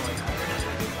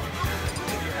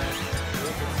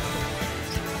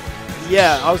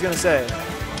 Yeah, I was gonna say.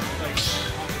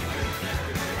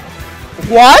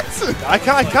 What? I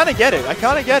kind of get it. I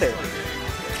kind of get it.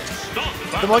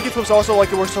 The monkey flips also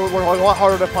like were a lot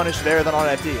harder to punish there than on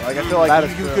FD. Like I feel like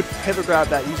you could pivot grab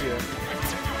that easier.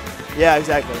 Yeah,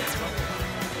 exactly.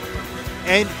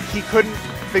 And he couldn't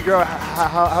figure out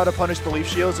how to punish the leaf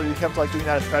shield, so he kept like doing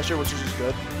that as pressure, which is just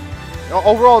good.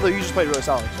 Overall, though, you just played really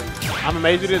solid. So. I'm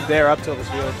amazed you did there up till the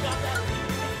shield.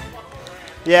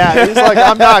 Yeah, he's like,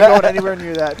 I'm not going anywhere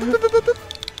near that.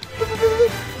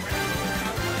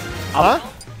 Huh?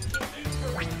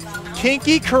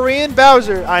 Kinky Korean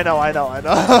Bowser. I know. Nah,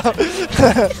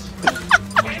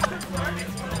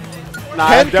 Can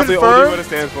that's definitely confirm what it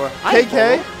stands for.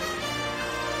 KK.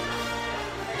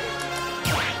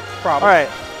 All right.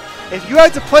 If you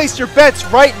had to place your bets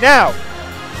right now,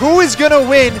 who is going to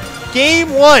win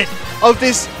Game 1 of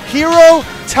this Hero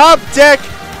Top Deck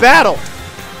battle?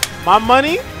 My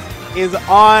money is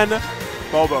on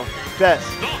Bobo. Bet.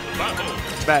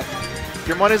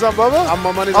 Your money's on Bobo?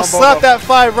 My money's I'll on Bobo. slap that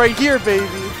 5 right here, baby.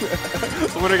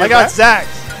 So what do I got Zax.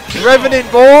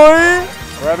 Revenant boy.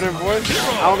 Revenant boys?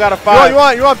 I don't got a 5. You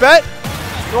want bet?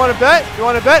 You want to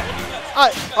bet?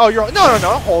 Oh, you're no.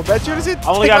 Hold bet. You just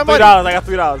I only got $3. I got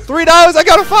 $3. $3. I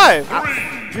got a 5.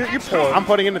 You're poor. I'm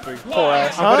putting in the 3. Poor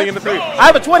ass. I'm putting in the 3. I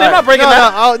have a 20. I'm not breaking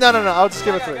that. No. I'll just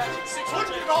give it 3.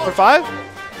 For 5?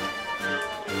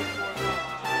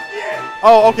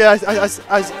 Oh, okay. I see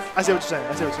what you're saying.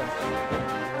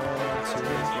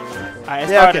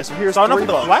 Yeah, okay, so here's 3. They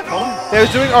was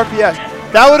doing RPS.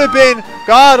 That would have been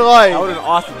godlike. That would have been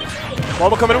awesome.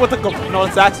 Bobo coming in with the no,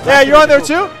 Zax. Yeah, you're on there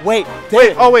too? Wait.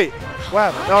 Oh, wait.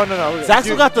 Wow. No. Zax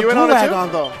still got the gulag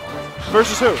on though.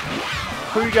 Versus who?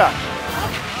 Who you got?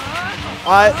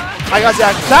 I got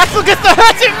Zaxxon. Zaxxon gets the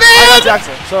hatchet, man! I got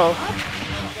Zaxxon. So,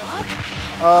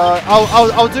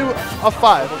 I'll do a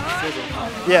 5.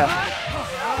 Yeah.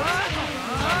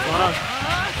 What's going on?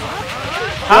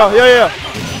 Yeah.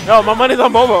 No, my money's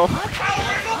on Bobo.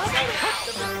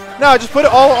 No, just put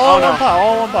it all in one pot.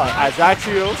 All in one pot. Alright, Zax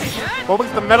heals. Bobo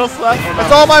gets the metal slap.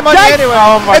 It's all my money anyway.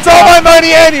 Oh my It's all my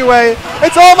money anyway.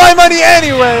 It's all my money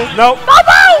anyway. Nope.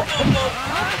 Bobo!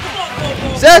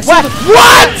 Zaxxon.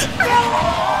 What?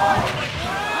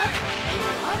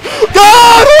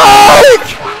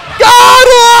 Godlike!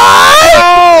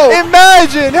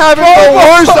 Imagine having the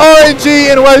worst RNG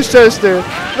in Westchester.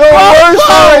 The worst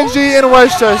RNG in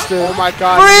Westchester. Oh my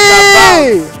god.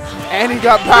 Free! And he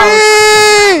got power.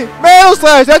 Free! Metal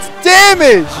slash, that's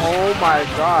damage! Oh my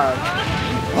god.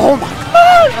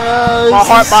 My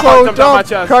heart jumped down my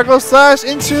chest. Cargo slash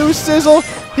into Sizzle.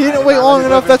 He didn't wait long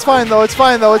enough. That's fine though. It's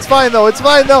fine though. What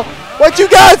you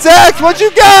got, Zax? What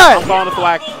you got? I'm calling the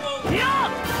flag.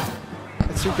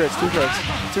 It's 2 crits.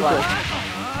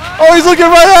 Oh, he's looking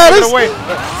right at us.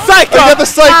 Psycho! I got the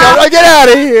psycho. Get out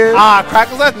of here.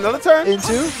 Crackles left. Another turn.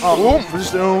 Into? Oh,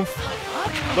 just oomph.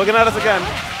 Looking at us again.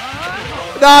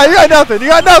 Nah, you got nothing.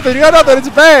 It's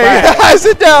a bang.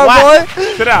 Sit down, boy.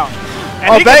 Sit down.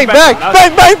 And bang. Bang.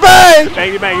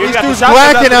 These dudes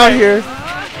whacking out here.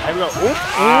 There we go.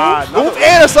 Oof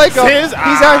and a psycho. He's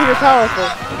out here powerful.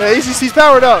 Yeah, he's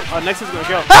powered up. Next is gonna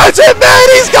kill. That's it, man.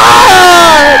 He's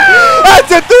gone.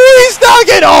 That's a 3-stock,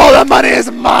 and all the money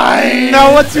is mine.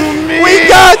 Know what you mean? We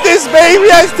got this, baby.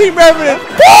 That's Team Revenant. Woo!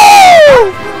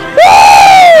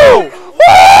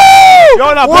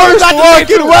 Worst luck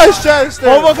in Westchester.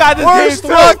 Bobo got this Worst game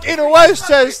too. luck in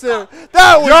Westchester.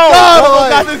 That was Bobo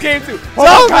got this game too.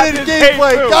 Dominant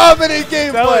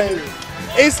gameplay.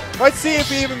 Let's see if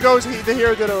he even goes the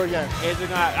Hero Ditto again.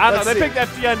 I don't know. They picked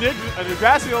FT on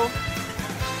Gracio.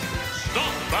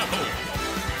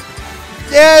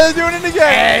 Yeah, they're doing it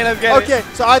again. Hey, let's get it.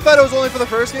 So I thought it was only for the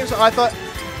first game, so I thought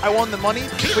I won the money.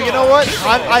 But you know what?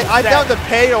 I'm down to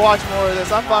pay to watch more of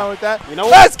this. I'm fine with that. You know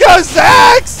what? Let's go,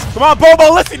 Zax! Come on,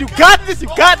 Bobo. Listen, you got this.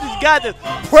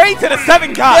 Pray to the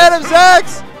 7 gods. Get him,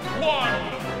 Zax!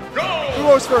 Who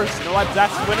goes first? You know what?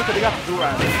 Zax is winning because they got the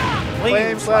do-rag.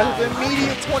 Flame slash with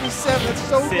immediate 27. That's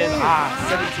so big.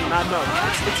 17. Not enough.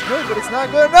 It's good, but it's not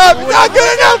good enough. It's not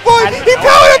good enough, boy. He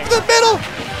powered up to the middle.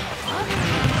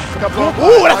 Kaboom.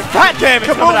 Ooh, that's fat damage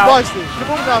Kaboom coming out. busted.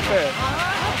 Kaboom not fair.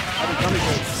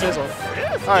 Sizzle.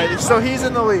 All right, so he's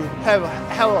in the lead.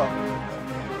 Hello.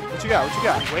 What you got?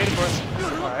 Waiting for it. All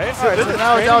right. right? Alright, This so is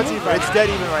now crazy. it's even. It's dead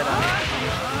even right now.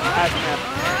 Hasn't happened.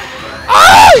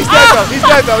 Ah! He's dead though. He's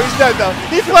dead though. He's dead though.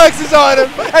 He flexes on him,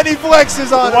 and he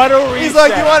flexes on him. What a He's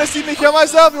like, reset. you want to see me kill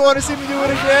myself? You want to see me do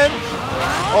it again?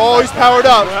 Oh, he's powered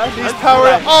up. He's powered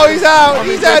up. Oh, he's out.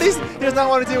 He's out. He does not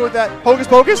want to deal with that. Hocus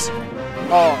pocus.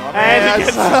 Oh, man. And he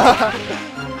gets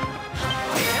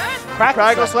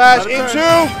Crackle slash into.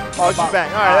 Oh, she's bang.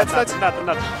 All right, that's nothing.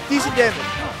 decent damage.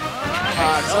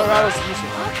 Colorado's decent.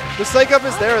 The psych up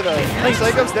is there though. The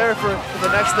psych up's there for the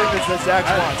next thing that Zax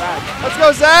wants. Let's go,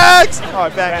 Zax! All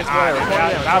right, bang. It's whatever.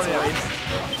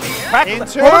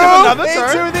 Into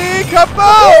the couple.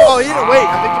 Oh, he didn't wait.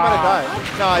 I think he might have died.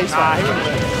 No, he's fine.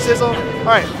 Sizzle. All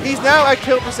right, he's now at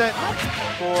kill percent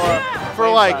for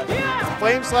like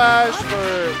flame slash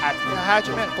for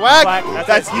hatchet man. Black.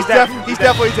 He's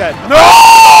definitely dead. No!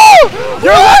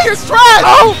 Your leg is trash.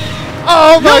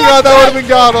 Oh my God, that would have been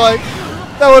godlike.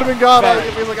 That would have been godlike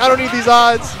if he was like, I don't need these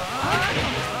odds.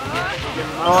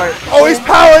 All right. Oh, he's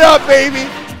powered up, baby.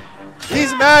 He's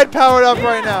mad powered up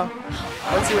right now.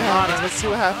 Let's see what happens. Let's see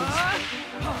what happens.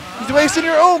 He's wasting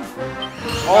your oomph.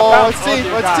 Oh, let's see.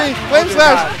 Flame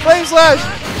slash. Flame slash.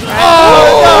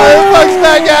 Oh, no. It fucks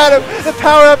back at him. The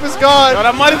power up is gone. No,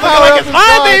 that money's The looking power like up it's is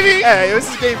mine, gone. baby. Hey, this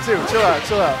is game 2. Chill out.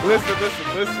 Listen.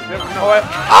 Oh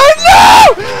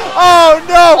no! Oh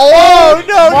no! Oh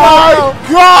no! My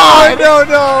God!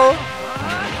 No!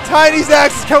 Tiny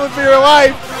Zax is coming for your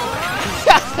life.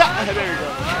 There you go.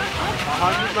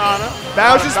 100 mana.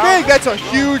 Bounce is big. That's a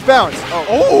huge bounce.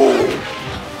 Oh!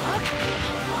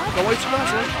 Don't waste your bounce.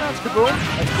 Kaboom.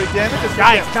 That's big damage.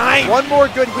 Guys. One more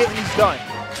good hit and he's done.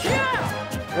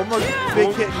 One more big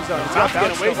hit and he's done.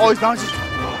 Oh, he's bouncing.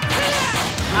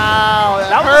 Ow,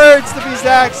 that hurts to be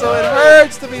Zaxel. It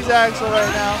hurts to be Zaxel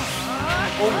right now.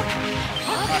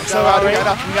 So we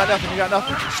got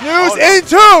nothing. Snooze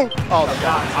into! Oh my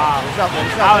God.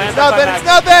 It's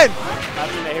nothing.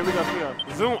 Here we go.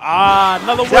 Zoom.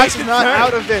 Another way Zax to is not turn.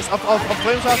 out of this. A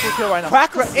flame shot will kill right now.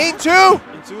 Into!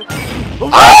 Oh,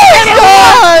 he's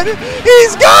gone!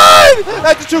 He's gone!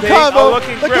 That's a 2 combo.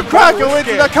 looking Like a grip. cracker We're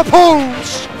into scared. the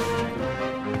kapoosh!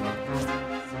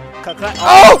 Cut that.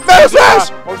 Oh, Metal Smash!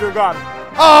 Oh, dear God.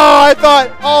 Oh, I thought.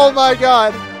 Oh my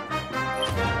God.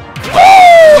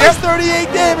 Oh, that's 38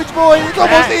 damage, boy. It's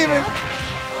almost even.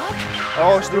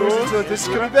 Oh, Snooze into it. This is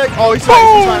gonna be big. Oh, he's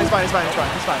fine. He's fine.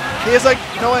 He has like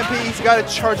no MP. He's got to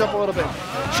charge up a little bit.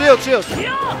 Shield. He's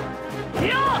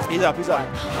up.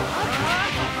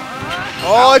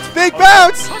 Oh, it's big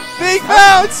bounce. Big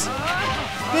bounce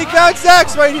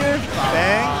Zax right here.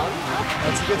 Bang.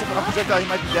 Once he gets up a projectile, he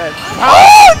might be dead.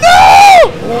 Oh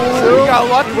no! So, he got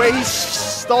lucky. The way he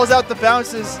stalls out the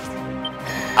bounces.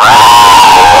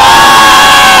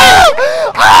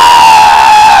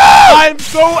 I'm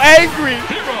so angry.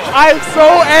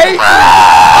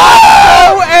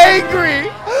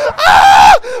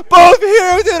 Both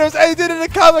heroes did it. He did it in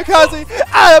kamikaze.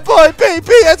 Attaboy, PP.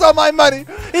 That's all my money.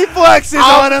 He flexes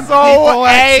on him. So He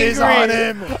flexes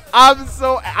angry. on him.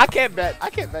 I can't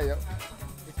bet, yo.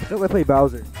 Don't play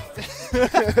Bowser.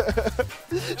 Shut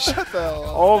the hell up.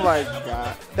 Oh my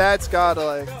God. That's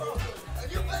godlike.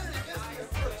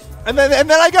 And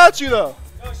then I got you though.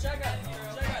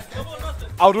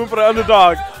 I'll do it for the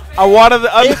underdog. I wanted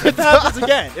the If it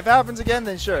underdog. happens again,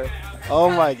 then sure. Oh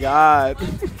my God.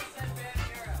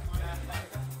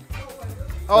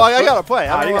 Oh, I gotta play.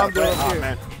 I don't know what I'm doing Oh, here.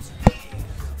 man.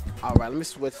 All right, let me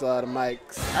switch the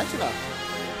mics. Actually, no.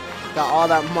 Got all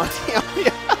that money on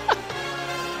you.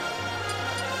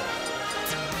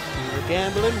 You're a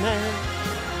gambling man.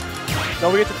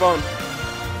 Don't forget your phone.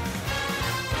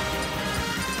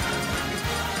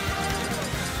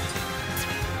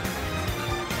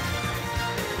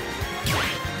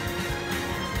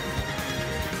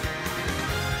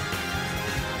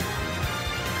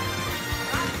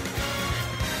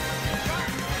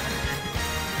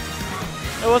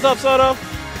 Hey, what's up, Soto?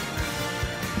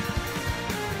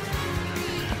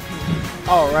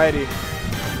 Alrighty.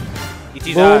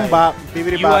 Boom, bop,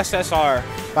 bibbidi bop. USSR.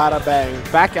 Bada bang.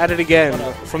 Back at it again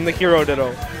from the Hero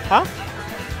Ditto. Huh?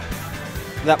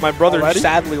 That my brother Already?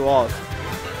 sadly lost.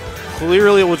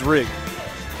 Clearly it was rigged.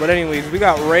 But anyways, we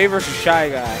got Ray versus Shy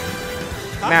Guy.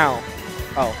 Now.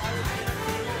 Oh.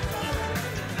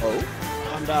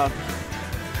 I'm down.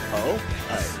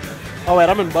 Oh, wait,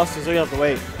 I'm in Buster, so you have to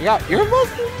wait. You're a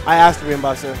Buster? I asked to be in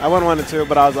Buster. I went 1-2,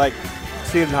 but I was like,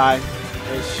 season high.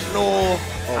 No.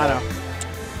 I know.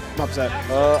 I'm upset.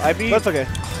 I beat. That's okay.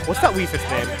 What's that Wii Fit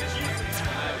name?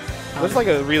 That's like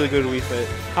a really good Wii Fit.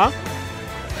 Huh?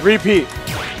 Repeat.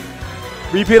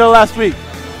 Repeat of last week.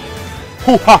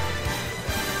 Hoo-ha.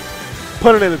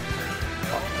 Put it in.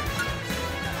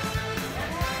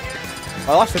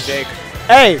 I lost to Jake.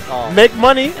 Hey, Oh. make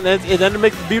money, and then it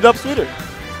makes the beat up sweeter.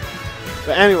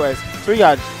 But anyways, so we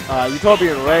got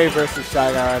Utopia and Ray versus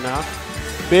Shy Guy right now.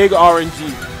 Big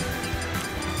RNG.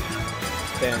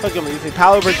 Damn. Look at me. You see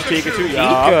Paolo versus Pikachu.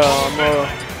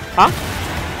 Huh?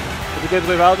 Did you guys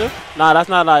play Paolo? Nah, that's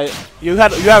not like you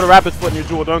had a rapid foot in your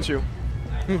jewel, don't you?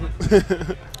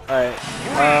 Alright.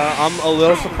 I'm a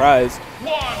little surprised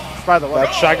By the way,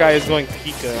 that Shy Guy is going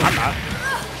Pika. I'm not.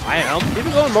 I am. He's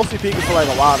been going mostly Pika for like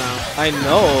a while now. I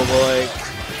know, but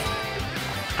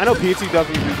like, I know PT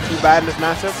doesn't do too bad in this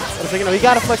matchup, but it's like, you know, he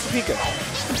gotta flex the Pika.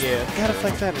 yeah. He gotta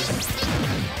flex that.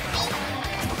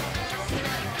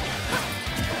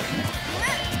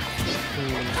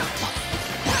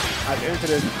 At the end of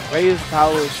this, Ray's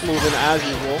power is smoothing as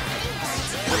usual.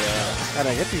 Yeah.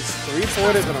 Gotta get these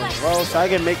 3-4s in a row. So I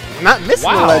can not missing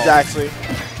the Wow. ledge actually.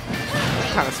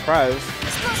 I'm kind of surprised.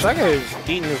 Shy Guy is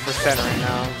eating his percent right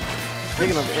now.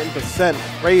 Speaking of in percent,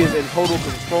 Ray is in total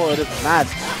control of this match.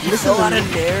 This is a lot in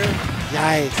there.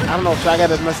 Yikes. I don't know if Shy Guy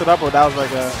just messed it up or that was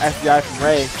like a FBI from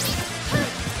Ray.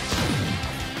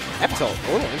 F-tilt,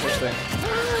 a little interesting.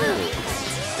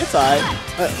 It's alright.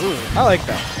 I like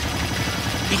that.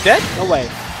 He dead? No way.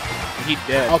 He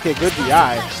dead. Okay, good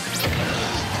DI.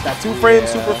 That 2-frame Yeah.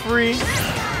 super free.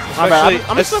 My bad.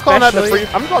 I'm still calling that the free.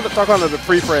 I'm going to start calling it the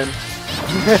free frame.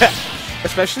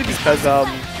 Especially because,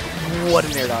 what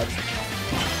an air dodge.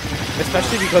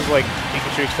 Especially because, like,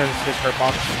 Pikachu extends his hurt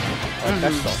box.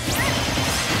 That's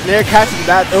stuff. Nair catches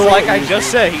that. So Like I easy. just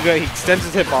said, he extends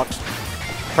his hitbox.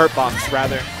 Hurt box,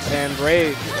 rather. And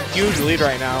Ray, huge lead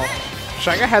right now.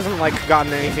 Shy Guy hasn't, like,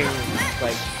 gotten anything,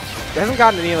 like, he hasn't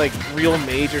gotten any, like, real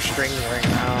major strings right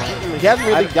now. He hasn't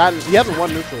really he hasn't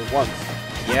won neutral once.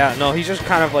 Yeah, no, he's just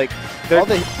kind of, like,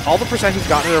 all the percent he's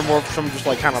gotten are more from just,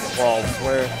 like, kind of brawls,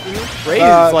 where Ray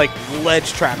is, like,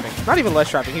 ledge trapping. Not even ledge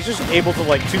trapping, he's just able to,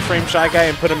 like, 2-frame Shy Guy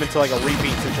and put him into, like, a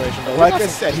repeat situation. But Like I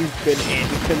said, he's been in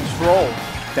control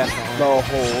definitely. the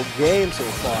whole game so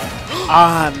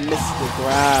far. Missed the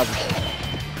grab.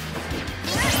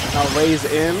 Now Ray's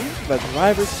in the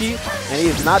driver's seat, and he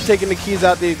is not taking the keys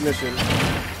out the ignition.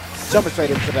 Jumping straight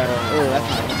into that. Oh, that's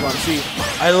not what you want to see.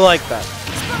 I like that.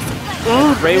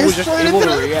 Ray was just able to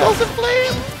react.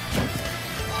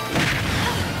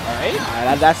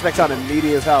 Alright, that spec's on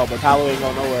immediate as hell, but Paolo ain't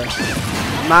going nowhere.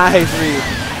 Nice read.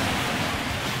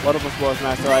 What of a sports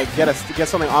master, like get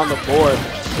something on the board.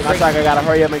 Now Shy Guy gotta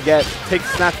hurry up and take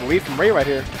snatch the lead from Ray right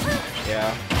here.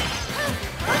 Yeah.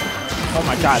 Oh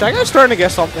my god. Shy Guy's starting to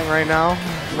get something right now.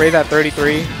 Ray's at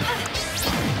 33.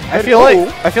 I feel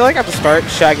like at the start,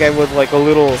 Shy Guy was like a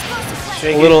little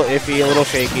iffy, a little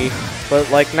shaky. But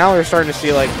like now we're starting to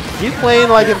see like He's playing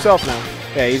like himself now.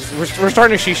 yeah, we're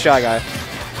starting to see Shy Guy,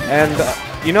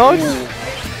 and you know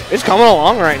it's coming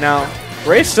along right now.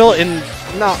 Ray's still in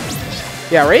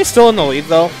Ray's still in the lead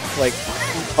though. Like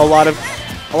a lot of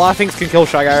things can kill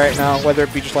Shy Guy right now, whether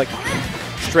it be just like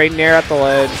straight nair at the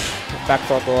ledge, back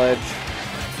throw at the ledge.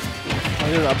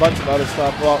 There's a bunch of other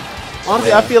stuff. Well,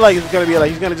 honestly, I feel like it's gonna be like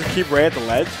he's gonna just keep Ray at the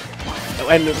ledge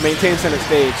and maintain center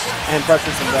stage and press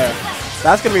this from there.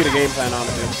 That's gonna be the game plan,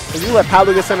 honestly. If you let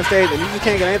Paolo get center stage and you just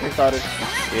can't get anything started.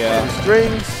 Yeah.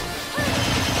 Strings.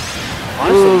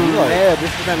 Honestly, Yeah, this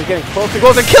is kind of getting close. He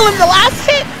goes and kill him the last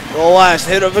hit. the last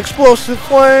hit of explosive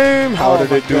flame. How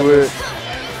did my it do goodness.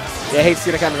 it? Yeah, I hate to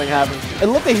see that kind of thing happen. It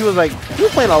looked like he was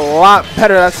playing a lot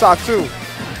better at stock too.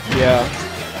 Yeah.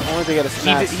 Only to get a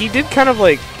snatch. He did kind of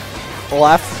like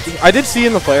laugh. I did see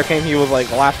in the player cam he was like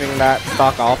laughing that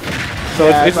stock off. So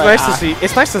Yeah, it's it's nice like, to see.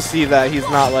 It's nice to see that he's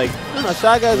not like I don't know,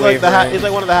 Shy Guy's like he's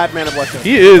like one of the hat man of Western.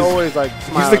 He is. He's always like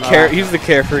smiling. he's the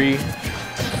carefree.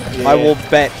 Yeah. I will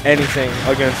bet anything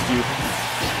against you.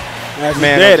 Yes, he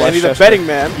man did, of and he's a Westchester. betting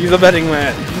man. He's a betting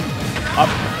man.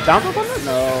 Down throw button?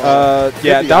 No.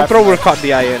 Yeah, Good down DI throw from would have caught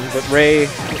DI in, but Ray,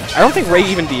 I don't think Ray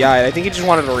even DI'd. I think he just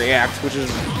wanted to react, which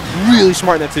is really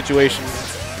smart in that situation.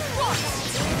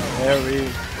 There we.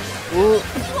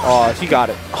 Oh, he got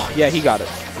it. Oh, yeah, he got it.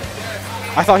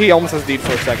 I thought he almost has D'd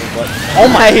for a second, but oh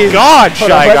my God, Shy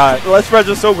Guy. Let's spread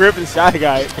just so gripping Shy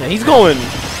Guy. Yeah, he's going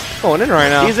in right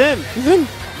now. He's in. He's in.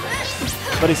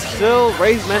 But he's still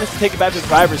Ray's managed to take it back to the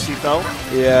driver's seat though.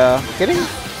 Yeah, getting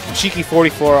cheeky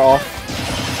 44 off.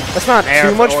 That's not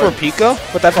too much for Pika,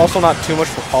 but that's also not too much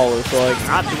for Paolo. So like,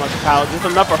 Not too much power, just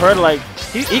enough for her to like.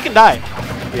 He can die.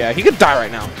 yeah, he could die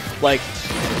right now. Like,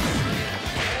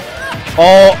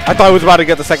 oh, I thought he was about to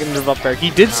get the second move up there. He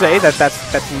did say that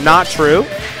that's not true.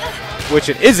 which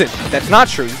it isn't. That's not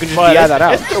true. You can just But DI that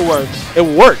out. It still works. It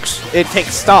works. It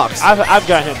takes stocks. I've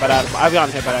gotten hit by that. I've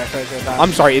gotten hit by that crazy times.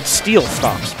 I'm sorry, it steals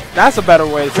stocks. That's a better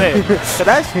way to say it. So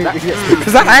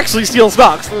Because that actually steals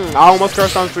stocks. I almost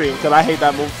cursed on stream because I hate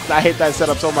that move. I hate that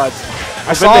setup so much.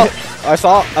 I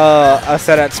saw a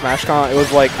set at SmashCon. It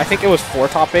was like, I think it was 4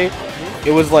 top 8.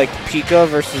 It was like Pika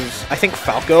versus, I think,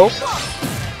 Falco.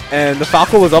 And the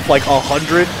Falco was up like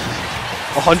 120.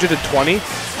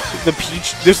 The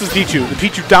Peach, this is Pichu. The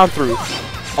Pichu down through.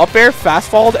 Up air, fast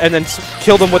falled, and then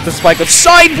killed him with the spike of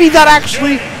side B that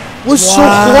actually was so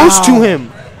close to him.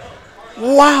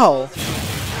 Wow.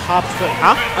 Top spin,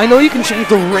 huh? I know you can change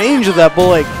the range of that, but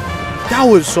like, that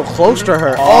was so close to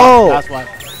her. Oh. That's why.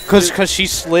 Cause she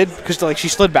slid, she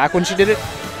slid back when she did it.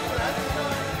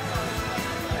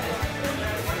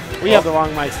 We have the wrong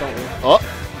mics, don't we? Oh.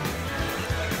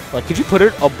 Like, could you put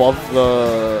it above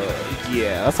the?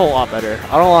 Yeah, that's a lot better.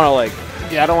 I don't want to like.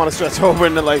 Yeah, I don't want to stretch over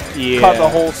and like Yeah. cut the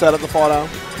whole setup to fall down.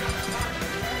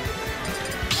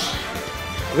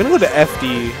 We're gonna go to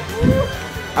FD.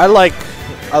 I like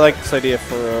this idea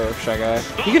for Shy Guy.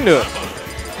 He can do it.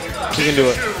 He can do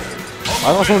it.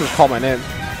 I thought someone just called my name.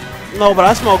 No, but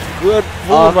I smoke good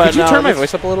food right Could you now. turn my It's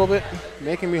voice up a little bit?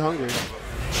 making me hungry.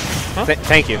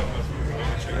 Thank you.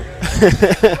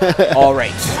 All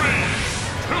right.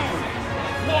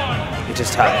 It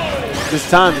is time. It's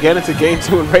time to get into game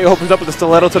 2, and Ray opens up with a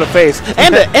stiletto to the face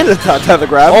and the tether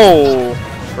grab. Oh,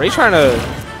 They're trying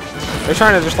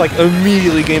to just like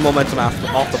immediately gain momentum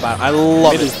off the bat. I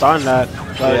love It it. is done that.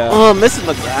 Like, Yeah. missing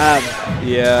the grab.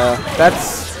 Yeah,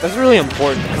 that's really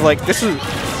important because like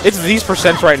it's these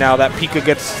percents right now that Pika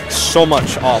gets so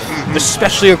much off,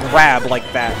 especially a grab like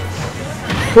that.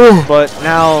 But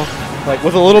now, like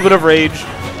with a little bit of rage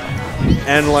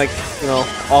and like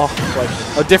like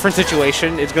a different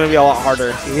situation, it's gonna be a lot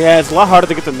harder. Yeah, it's a lot harder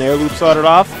to get the nair loop started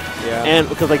off. Yeah, And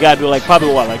because they gotta do like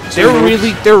probably what, like they're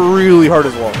really hard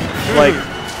as well. Like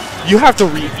you have to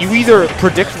you either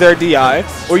predict their DI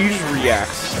or you just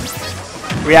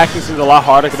react. reacting seems a lot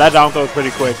harder because that down throw is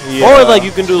pretty quick. Yeah. Or like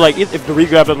you can do like if the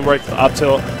regrab doesn't work up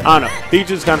tilt. I don't know. He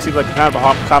just kind of seems like kind of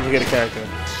a complicated character.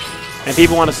 And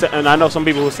people want to say, and I know some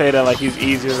people who say that like he's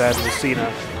easier than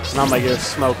Lucina, and I'm like, you're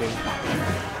smoking.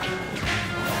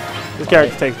 This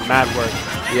character takes mad work.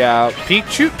 Yeah,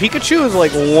 Pikachu is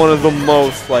like one of the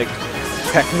most like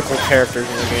technical characters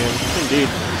in the game. Indeed.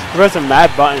 He presses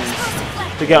mad buttons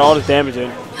to get all this damage in,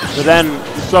 but then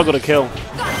you struggle to kill.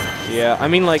 Yeah, I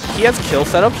mean like he has kill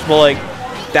setups, but like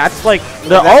that's like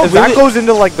That that goes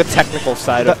into like the technical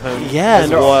side of him. Yeah, as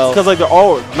well. because like they're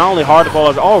all not only hard to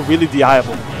follow, they're all really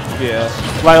DIable. Yeah,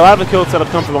 Like a lot of the kill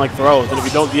setups come from like throws, and if you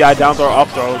don't DI down throw or up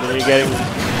throw, then you're getting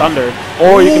thundered.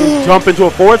 Or you can jump into a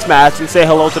forward smash and say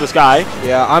hello to the sky.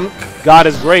 yeah. God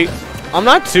is great. I'm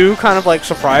not too kind of like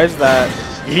surprised that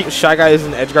Shy Guy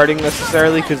isn't edge guarding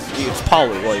necessarily because it's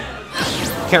poly. Like you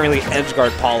can't really edge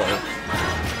guard poly.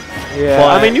 Yeah,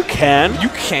 But I mean you can. You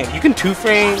can. You can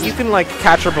two-frame. You can like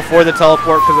catch her before the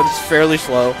teleport because it's fairly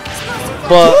slow.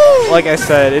 But like I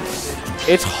said,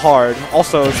 it's hard.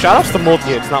 Also, shoutouts to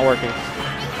multi-hit. It's not working.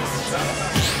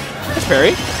 That's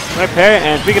parry. Right parry,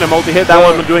 and speaking of multi-hit, that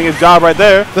one's been doing his job right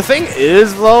there. The thing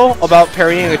is, though, about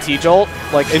parrying a T-Jolt,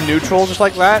 like in neutral, just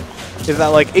like that, is that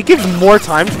like it gives more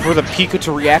time for the Pika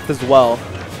to react as well,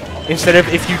 instead of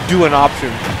if you do an option.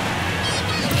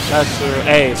 That's true.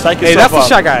 Hey, psych Hey, yourself that's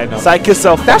the Shy Guy I know. Psych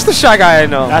yourself. That's the Shy Guy I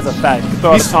know. That's a fact.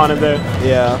 Throw a taunt in there.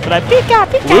 Yeah. But I Pika.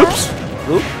 Loops?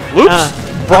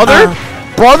 Loops? Brother?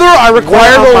 Brother, I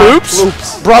require One of my the loops.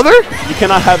 loops. Brother? You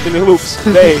cannot have any loops.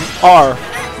 They are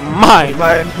mine.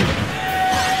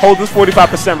 Hold this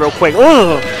 45% real quick.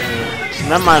 Ugh.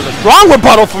 And that mine was strong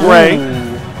rebuttal from Ray.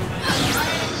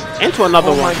 Into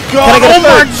another one. God. Can I get a Oh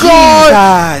third? my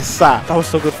God. Jesus. That was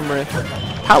so good from Ray.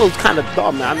 Paolo's kind of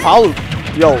dumb, man.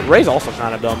 Yo, Ray's also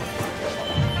kind of dumb.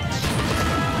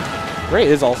 Ray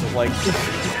is also like,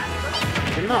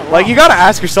 You're not wrong. like you gotta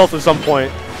ask yourself at some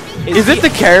point, is it the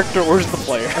character or is it the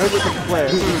player?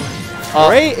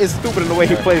 Ray is stupid in the way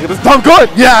he plays, but it's done good.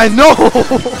 Yeah, I know.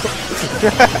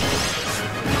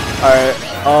 All right.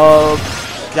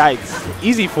 Yikes.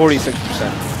 Easy 46%.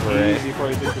 Easy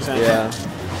 46%. Yeah.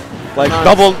 Like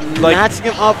double, like matching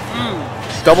him up.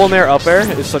 double nair up air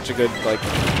is such a good like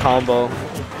combo.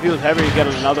 If he was heavy, he'd get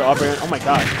another up air. Oh my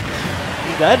god.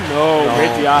 He's dead? No. No.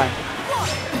 Great DI.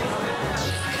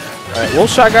 All right. Will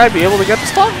Shy Guy be able to get the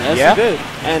stop? Yes, Yeah. he did.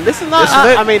 And this is not. This is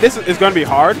it. I mean, this is going to be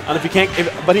hard. And if he can't,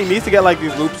 but he needs to get like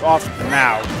these loops off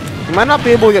now. He might not be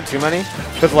able to get too many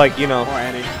because like Or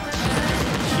any.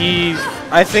 he's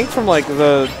I think from like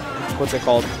the what's it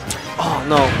called? Oh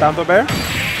no. Down throw bear.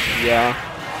 Yeah.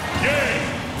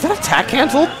 Is that attack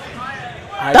canceled?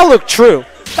 That looked true.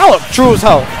 That looked true as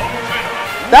hell.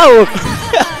 That looked.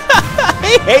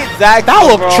 He hates Zach. That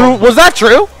looked true. Was that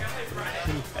true?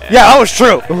 Yeah, that was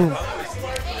true.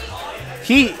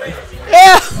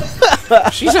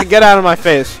 She said, "Get out of my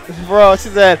face, Bro, she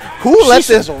said, who let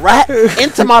this rat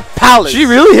into my palace? She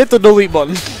really hit the delete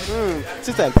button.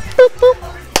 She said, boop,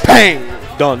 boop, bang.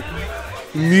 Done.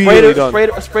 Immediately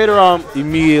done. Sprayed her,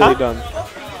 Immediately done.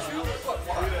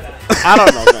 I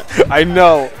don't know, man. I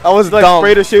know. I was Like, dumb.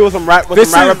 sprayed her shoe with some rat This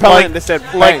is repellent like- and they said,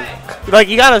 bang. Like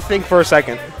you gotta think for a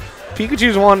second.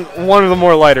 Pikachu's one of the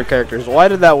more lighter characters. Why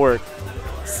did that work?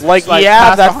 Like like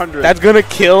yeah, past 100. that's gonna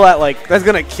kill at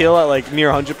like near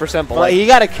 100%. But Like, like, you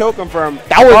gotta kill confirm.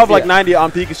 That was- above like yeah. 90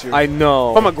 on Pikachu. I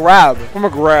know From a grab.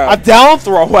 A down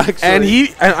throw, actually.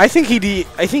 and I think he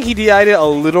DI'd it a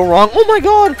little wrong. Oh my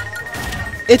god,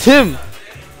 it's him.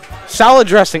 Salad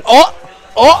dressing. Oh.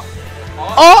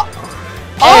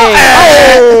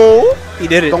 He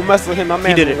did it. Don't mess with him, my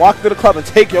man. did it. Walk to the club and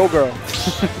take your girl.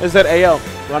 It said, "Ayo,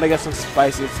 wanna get some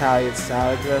spicy Italian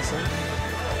salad dressing?"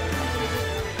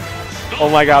 Oh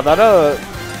my god, that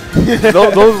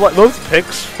those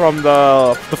pics from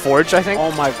the Forge, I think.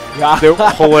 Oh my god. They're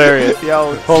hilarious.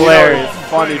 Yo, Hilarious. Gino's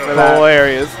funny for that.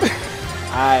 Hilarious.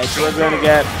 Alright, so we're gonna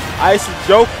get Ice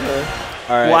Joker.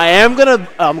 All right. Well,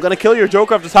 I'm gonna kill your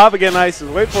Joker off the top again, Ice.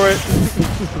 Wait for it.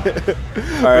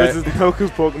 All right. This is the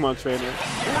Goku's Pokemon trainer.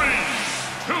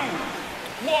 3, 2,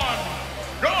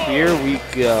 1, go! Here we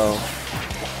go.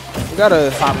 We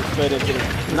gotta Popping straight into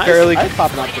it. Nice. Fairly- Ice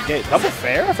popping out the gate. Double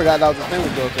fair? I forgot that was the thing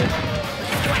with Goku.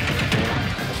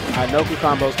 Alright, Noku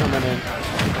combos coming in.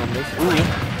 On this.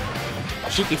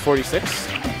 Shiki 46.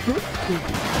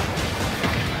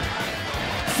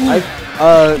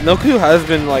 Noku has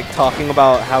been like talking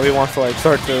about how he wants to like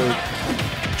start to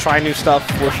try new stuff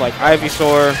with like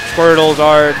Ivysaur, Squirtle,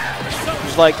 Zard,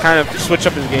 just like kind of switch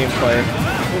up his gameplay.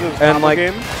 And Combo like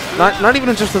game? not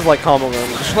even just his like combo game,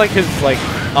 just like his like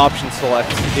option select.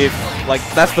 If like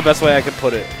that's the best way I could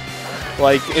put it.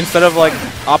 Like instead of like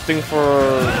opting for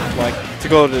like to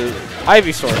go to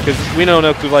Ivysaur, because we know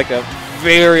Noku's like a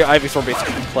very Ivysaur based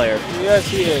player. Yes,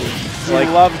 he is. He Like-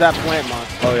 loves that plant monster.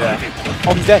 Oh yeah.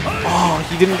 Oh, he's dead. Oh,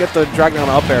 he didn't get the Dragon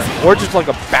up air, or just like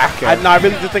a back air. I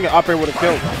really just think an up air would have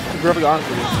killed. To be perfectly honest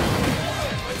with you.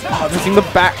 Oh, missing the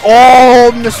back.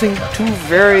 Oh, missing two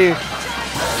very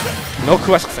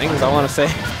Noku-esque things, I want to say.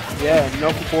 Yeah,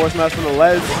 Noku force mask from the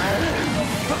ledge.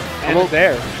 And it's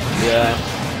there. Yeah.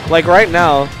 Like right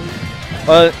now,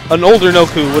 an older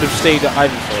Noku would have stayed at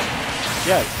Ivysaur.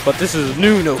 Yes. But this is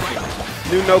new Noku.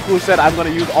 New Noku said, I'm going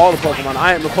to use all the Pokemon.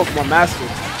 I am the Pokemon master.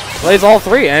 Plays all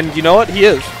three, and you know what? He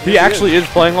is. He actually is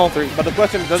playing all three. But the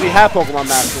question is, does he have Pokemon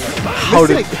master? How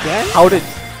did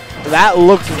that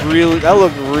looked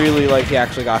really like he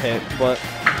actually got hit, but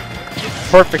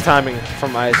perfect timing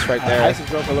from Ice right there. Ice and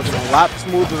Joker looking a lot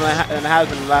smoother than it has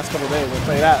been in the last couple of days. We'll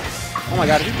say that. Oh my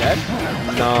god, is he dead?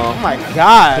 No. Oh my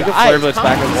god. He can Flare Blitz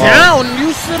back as well. Down,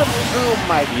 you should have. Oh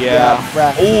my Yeah.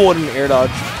 god. Oh, what an air dodge.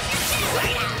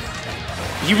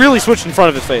 He really switched in front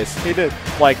of his face. He did.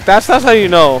 Like that's how you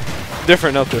know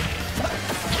different Noku.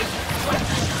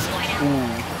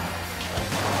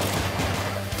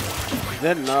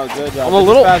 Did no good job. I'm a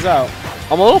little- Spaz out.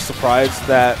 I'm a little surprised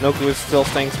that Noku is still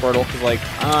staying Squirtle because like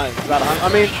He's got I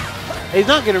mean, he's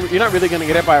not gonna. You're not really gonna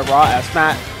get hit by a raw ass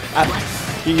Matt.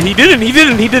 he didn't.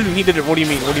 What do you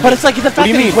mean? What do you But mean? it's like the What fact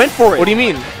do you that he mean? went for it. What do you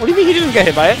mean? What do you mean he didn't get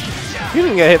hit by it? He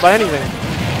didn't get hit by anything.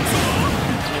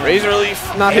 Razor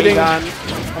Leaf not hitting.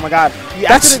 Oh my god.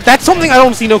 That's something I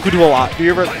don't see Noku do a lot.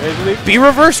 B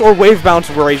reverse or wave bounce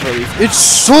with Razor Leaf. It's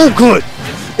so good.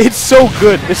 It's so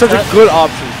good. It's such a good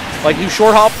option. Like you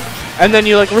short hop and then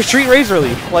you like retreat Razor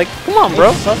Leaf. Like come on,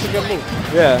 bro. Such a good move.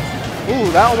 Yeah.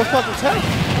 Ooh, that almost got the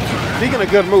 10. Speaking of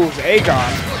good moves,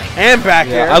 Aegon and back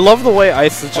Yeah. air. I love the way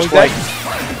Ice is just like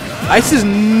Ice is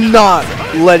not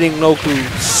letting Noku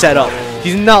set up.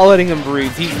 He's not letting him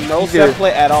breathe. He's no set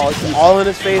play at all. It's all in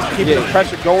his face, keeping the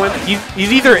pressure going. He's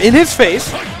either in his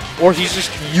face or he's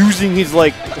just using his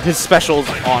like his specials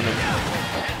on him.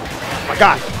 Oh my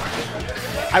god.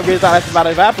 I really thought I was about to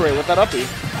evaporate with that uppie.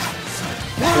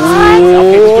 Okay,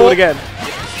 let's do it again.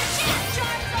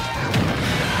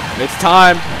 It's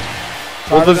time.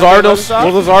 Will Zardo's the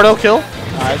gonna Zardo kill?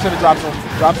 Alright, should have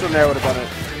dropped some there, would have done it.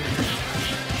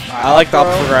 I like the up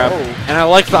for grab. Oh. And I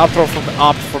like the opt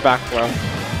for back throw.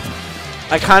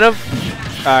 I kind of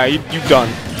you done.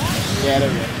 Yeah, there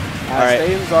we go. Alright.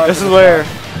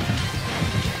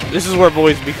 This is where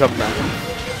boys become men.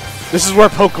 This is where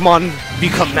Pokemon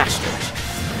become masters.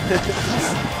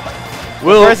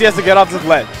 First he has to get off this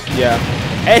ledge. Yeah.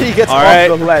 And he gets Alright.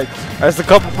 off the ledge. That's a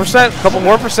couple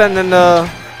more percent, then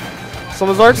some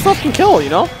of Zard's stuff can kill,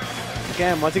 you know?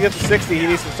 Again, once he gets to 60, he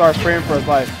needs to start praying for his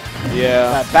life.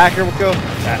 Yeah. That backer will kill.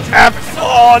 That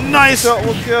oh, nice! Tilt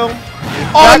will kill.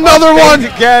 Oh, another one!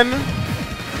 Again.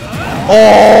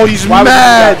 Oh, he's Why would he do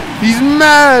mad! that? He's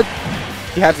mad!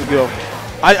 He had to go.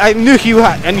 I knew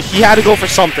he had to go for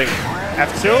something.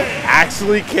 F2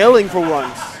 actually killing for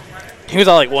once. He was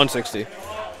at like 160.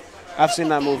 I've seen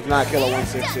that move not kill at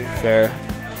 160. Fair.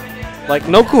 Like,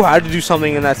 Noku had to do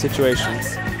something in that situation.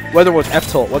 Whether it was F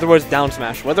tilt, whether it was down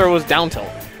smash, whether it was down tilt,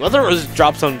 whether it was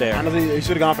drop some dare. Honestly, you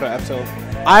should have gone for the F tilt.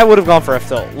 I would have gone for F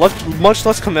tilt. Much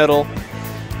less committal.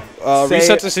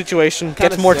 Resets the situation,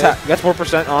 gets more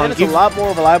percent on. And it's a lot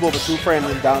more reliable of a 2-frame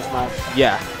than down smash.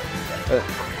 Yeah.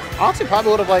 Honestly,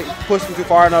 probably would have like pushed him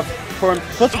far enough for him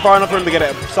to get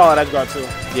a solid edge guard too.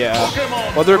 Yeah.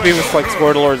 Whether it be with like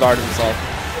Squirtle or Zard himself.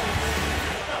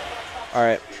 All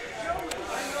right.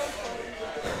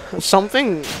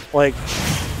 Something like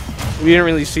we didn't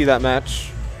really see that match.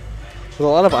 With a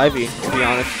lot of Ivy, to be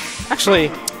honest.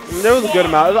 Actually, there was a good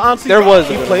amount. Honestly, there was.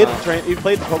 He played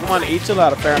the Pokemon. Each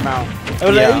allowed a fair amount.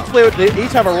 Yeah. They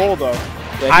each have a role though.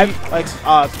 Yeah,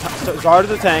 Zard is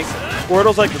a tank.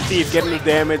 Squirtle's like the thief, getting the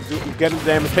damage,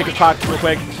 pick his pockets real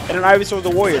quick, and then Ivysaur's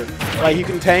the warrior. Like he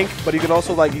can tank, but he can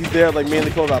also like he's there like mainly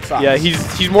close outside. Yeah,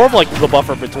 he's more of like the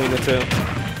buffer between the two.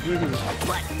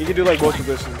 He can do like both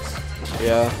positions.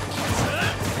 Yeah.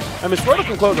 I mean, Squirtle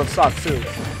can close up stocks too.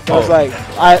 So it's like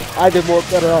I did more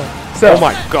better on. Oh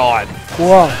my god.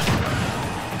 Wow.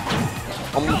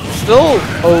 I'm still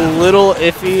a little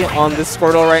iffy on this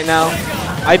Squirtle right now.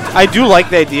 I do like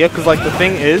the idea because like the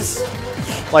thing is,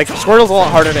 like Squirtle's a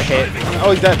lot harder to hit. Oh,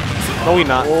 he's dead. No, he's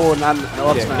not. Oh, no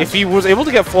up smash. If he was able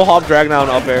to get full hop drag down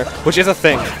up air, which is a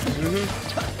thing,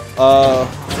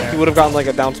 he would have gotten like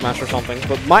a down smash or something.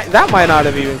 But that might not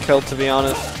have even killed, to be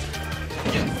honest.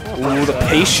 Ooh, the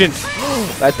patience.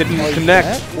 That didn't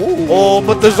connect. Oh,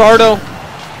 but the Zardo.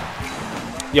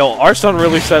 Yo, Arsene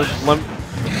really said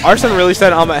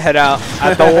I'm gonna head out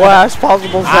at the last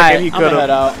possible second he could have.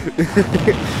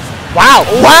 Wow!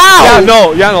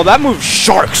 Wow! Yeah, no, that move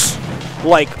sharks.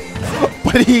 Like,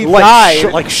 but he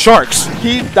died. Like sharks.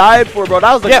 He died for it, bro.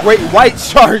 That was a great white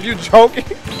shark. You joking?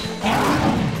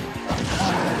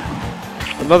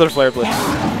 Another flare blitz.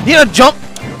 He had a jump.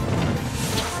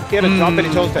 He had a jump and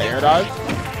he chose to air dodge.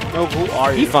 No, who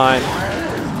are you? He's fine.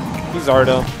 He's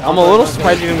Zardo. I'm a little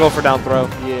surprised you didn't go for down throw.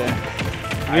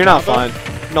 Yeah. You're not fine.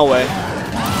 No way.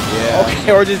 Yeah.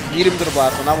 Okay, or just beat him to the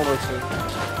blast one. That one works too.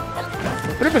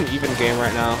 Could have been even game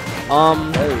right now.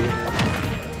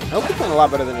 I hope he's playing a lot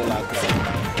better than he last time.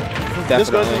 Definitely.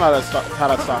 Just goes to how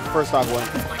that first stock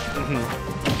went.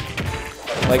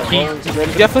 Like he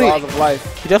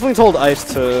definitely told Ice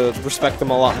to respect them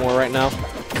a lot more right now.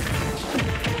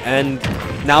 And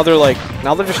now they're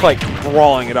just like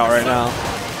brawling it out right now.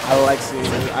 I like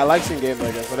seeing games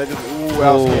like this, but I just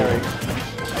that was scary.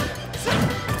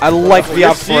 I like the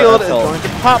Your shield is going to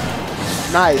pop.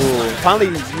 Nice. Finally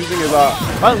he's using his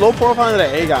low profile into the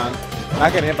Aegon.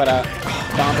 Not getting hit by that.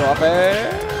 Down to up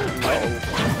air. No.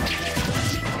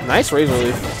 Nice razor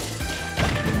leaf.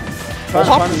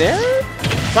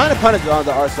 Trying to punish on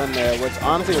the Arsene there, which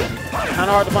honestly is kind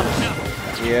of hard to punish.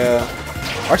 Yeah.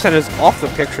 Arsene is off the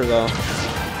picture though.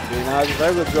 You know, he's a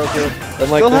very good Joker.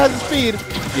 Like Still has the speed.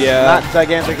 Yeah. Not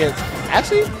gigantic hits.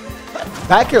 Actually,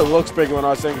 back here looks big when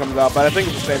Arsene comes out, but I think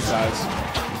it's the same size.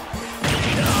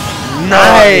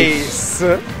 Nice!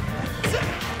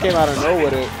 Came out of nowhere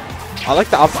with it. I like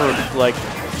the opt for like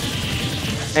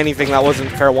anything that wasn't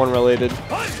Fair 1 related.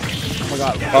 Oh my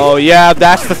god. Oh yeah,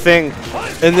 that's the thing.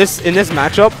 In this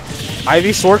matchup,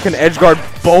 Ivysaur can edge guard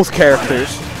both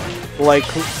characters. Like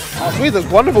Sweet's a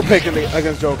wonderful pick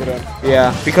against Joker then.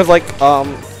 Yeah, because like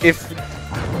if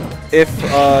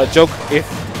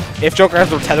Joker has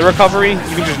the tether recovery,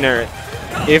 you can just nair it.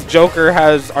 If Joker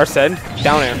has Arsene,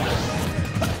 down air.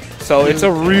 So it's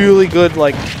a really good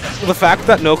like the fact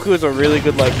that Noku is a really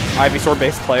good like Ivysaur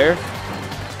based player.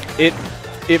 It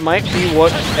might be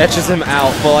what etches him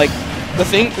out, but like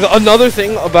another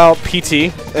thing about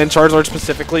PT and Charizard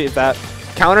specifically is that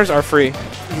counters are free.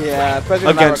 Yeah,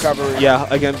 especially against recovery. Yeah,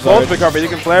 against both recovery. You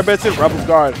can flare blitz it, Rebel's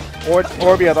guard,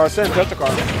 or be at Arsene touch the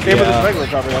card. Same with his regular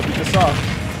recovery, like we just saw.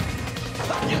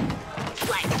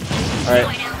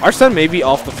 Alright, Arsene may be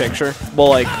off the picture, but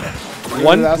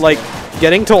like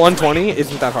getting to 120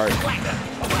 isn't that hard.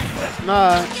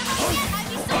 Nah.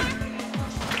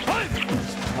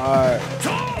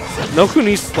 Noku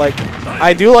needs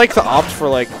I do like the opt for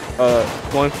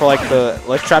going for the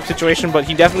ledge trap situation, but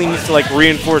he definitely needs to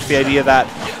reinforce the idea that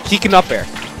he can up air,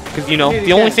 because you know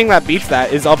the only thing that beats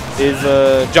that is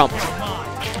jump.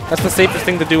 That's the safest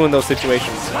thing to do in those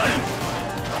situations.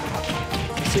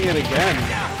 forcing it again.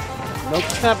 No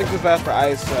snapping too fast for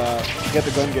Ice to get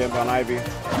the gun games on Ivy.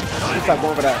 Just like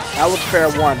going for that. That was fair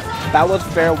one. That was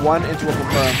fair one into a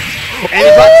confirm.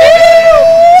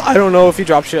 I don't know if he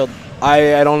dropped shield.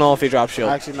 I don't know if he dropped shield.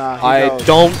 Actually, nah. I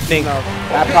don't think. No,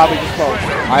 that probably just poked.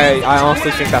 I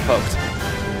honestly think that poked.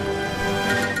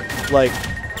 Like,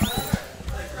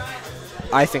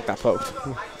 I think that poked.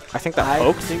 I think that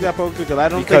poked. I think that poked because I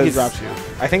don't think he dropped shield.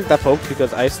 I think that poked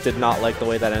because Ice did not like the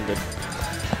way that ended.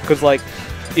 Because like,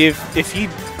 if he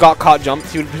got caught jumped,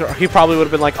 he probably would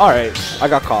have been like, all right, I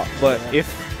got caught. But if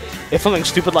something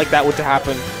stupid like that were to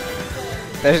happen,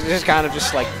 it's just kind of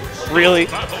just like, really,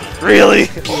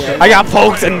 yeah. I got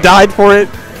poked and died for it.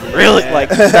 Really, like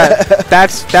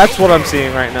that's what I'm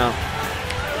seeing right now.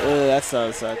 That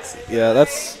sucks. Yeah,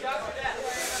 that's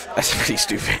pretty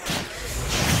stupid.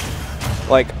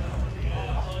 Like,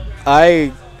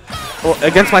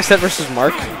 against my set versus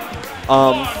Mark,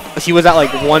 he was at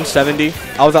like 170.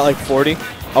 I was at like 40.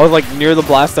 I was like near the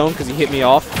blast zone because he hit me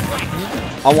off.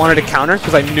 I wanted to counter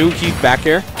because I knew he'd back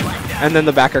air, and then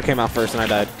the back air came out first and I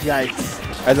died. Yikes.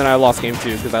 And then I lost game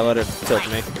 2 because I let it tilt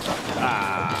me.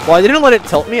 Well, I didn't let it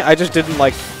tilt me. I just didn't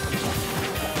like.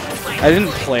 I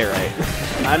didn't play right.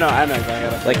 I know.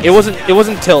 Exactly. Like it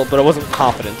wasn't tilt, but it wasn't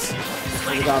confidence.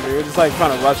 You're just like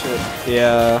trying to rush it.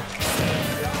 Yeah.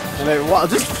 And then, well,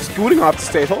 just scooting off the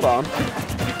stage. Hold on.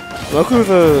 Goku's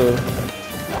a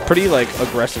pretty like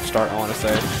aggressive start, I want to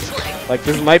say. Like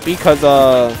this might be because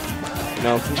you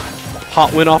know,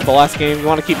 hot win off the last game. You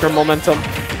want to keep your momentum,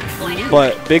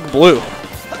 but Big Blue,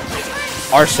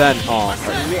 Arsene. Oh,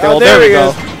 there we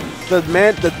go. The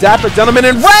man, the dapper gentleman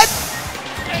in red.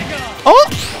 Oh.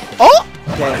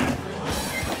 Okay.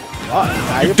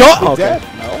 You don't. Okay.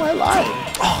 No, I lied.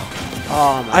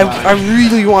 Oh my God. I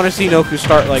really want to see Noku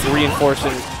start like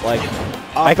reinforcing like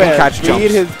I can catch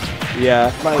jumps.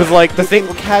 Yeah, because like the thing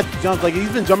catch jumps, like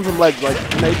he's been jumping from ledge like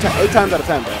 8 times out of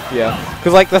 10, bro. Yeah,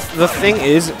 because like the thing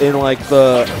is in like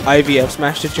the IVF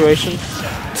smash situation,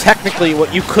 technically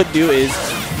what you could do is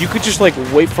you could just like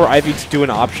wait for Ivy to do an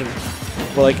option.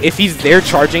 But like if he's there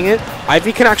charging it,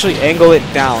 Ivy can actually angle it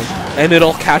down and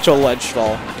it'll catch a ledge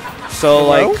stall. So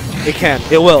like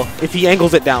it will if he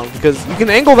angles it down because you can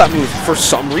angle that move for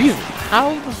some reason.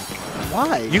 How?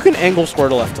 Why? You can angle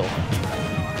Squirtle F tilt.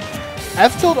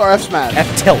 F tilt or F smash?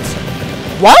 F tilt.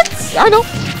 What? I know.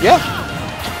 Yeah.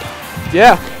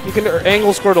 Yeah. You can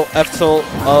angle Squirtle F tilt.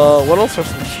 What else are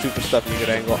some stupid stuff you could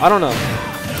angle? I don't know.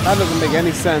 That doesn't make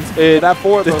any sense. That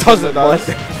forward throw doesn't. That's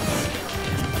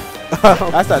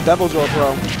that Devil Joy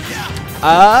throw.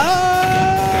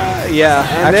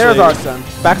 Yeah. And there's Arsene.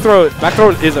 Back throw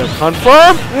is a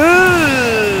confirm.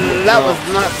 That was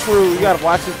not true. You gotta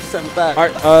watch it to send it back.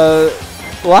 Alright,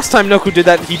 last time Noku did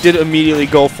that, he did immediately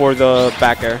go for the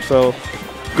back air. So,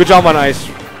 good job on Ice.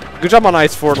 Good job on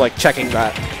Ice for like checking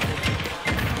that.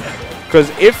 Because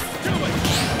if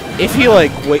he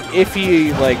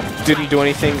didn't do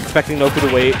anything, expecting Noku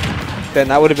to wait, then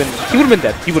that would have been he would have been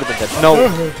dead. He would have been dead. No,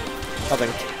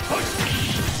 nothing.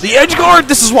 The edge guard.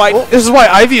 This is why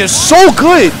Ivy is so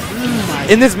good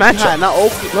in this matchup. Yeah, now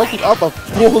Noku's up a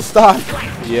full stock.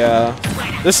 Yeah,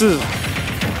 this is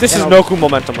Noku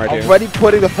momentum right here. Already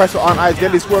putting the pressure on Ice,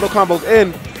 getting these Squirtle combos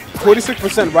in.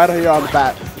 26% right here on the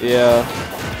bat. Yeah.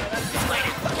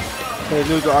 Hey,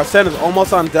 dude, Arsene is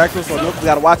almost on deck, so Noku's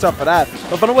got to watch out for that.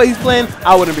 But from the way he's playing,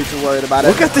 I wouldn't be too worried about it.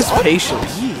 Look at this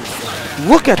patience.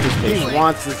 Look at this patience. He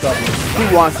wants this double.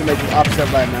 He wants to make an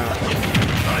upset right now.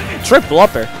 Triple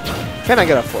up air. Can I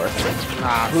get a fourth?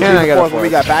 Nah, can I get a fourth? We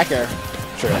got back air.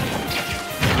 Sure.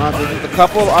 Just a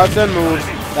couple of Arsene moves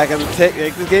that can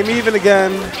make this game even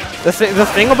again. The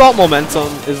thing about momentum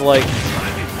is like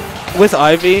with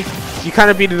Ivy, you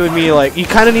kind of need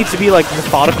to be like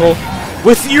methodical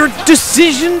with your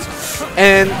decisions,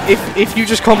 and if you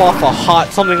just come off a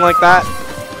hot something like that,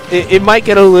 it might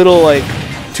get a little like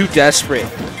too desperate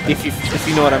if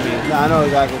you know what I mean. Nah, I know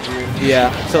exactly what you mean.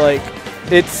 Yeah. So like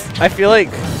I feel like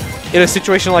in a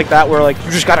situation like that where like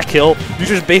you just gotta kill, you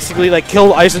just basically like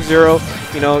kill Ice and Zero,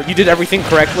 you know, you did everything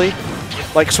correctly.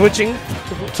 Like switching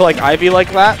to like Ivy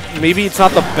like that, maybe it's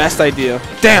not the best idea.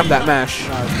 Damn that mash.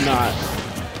 No, it's not.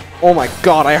 Oh my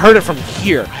God, I heard it from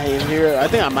here. I didn't hear it. I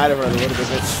think I might have heard a little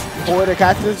bit. Boy, to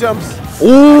catch his jumps.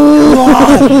 Ooh!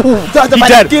 He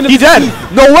dead. He dead.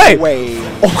 No way.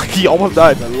 Oh my, he almost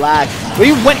died. Relax. Well,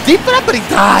 he went deep for that, but he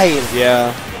died.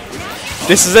 Yeah.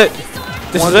 This is it.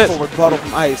 This is it. Wonderful rebuttal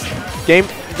from Ice. Game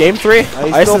 3.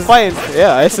 He's still playing.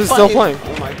 Yeah, Ice is still playing.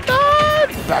 Oh my God.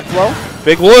 Back low.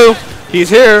 Big Blue. He's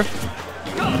here.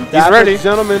 He's ready.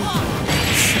 Gentlemen.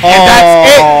 And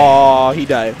that's it. Oh, he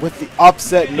died. with the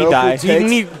upset. He died. He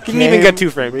didn't even get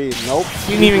 2-frame. Nope.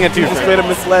 He didn't even get He just 2-frame. straight up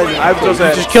misled. I was He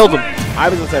just killed him. I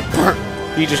was just said, burn.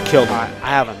 He just killed him. I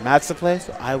have a match to play,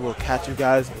 so I will catch you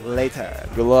guys later.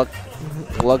 Good luck.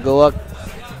 Good luck. Good luck.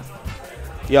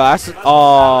 Yo, that's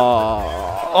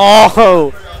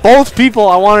oh, both people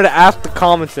I wanted to ask to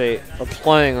commentate are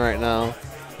playing right now.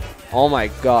 Oh my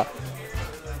god.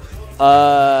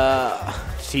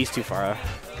 He's too far.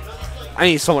 I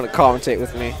need someone to commentate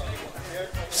with me.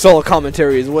 Solo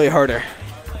commentary is way harder.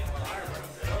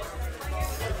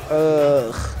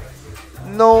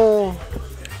 No.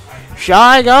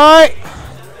 Shy guy.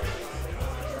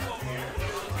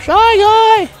 Shy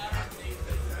guy.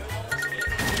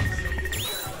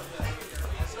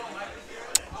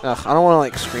 Ugh, I don't want to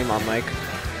like scream on mic.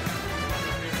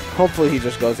 Hopefully he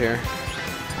just goes here.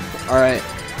 Alright.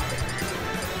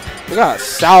 We got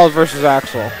Salad versus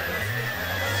Axel.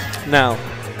 Now,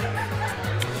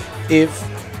 if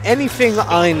anything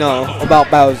I know about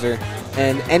Bowser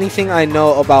and anything I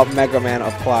know about Mega Man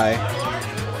apply,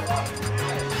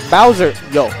 Bowser,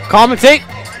 yo, commentate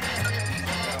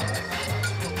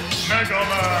Mega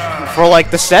Man. for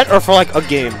like the set or for like a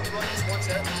game.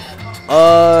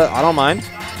 I don't mind.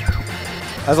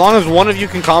 As long as one of you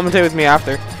can commentate with me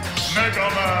after. Mega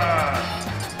Man.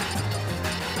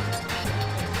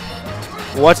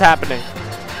 What's happening?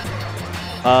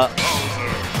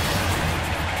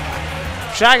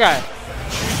 Shy guy.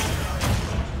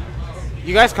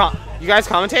 You guys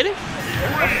commentating? 3,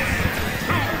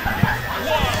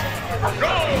 2, 1,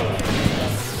 go.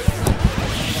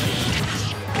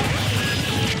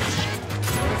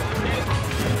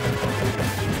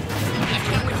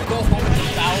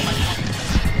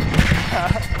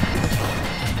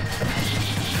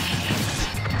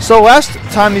 So last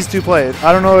time these two played,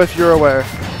 I don't know if you're aware.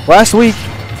 Last week,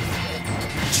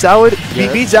 Salad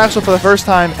beats Axel for the first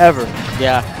time ever,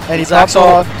 Yeah. and he popped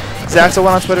off. Zaxel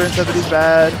went on Twitter and said that he's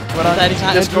bad. Went on That he's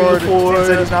not Discord entering and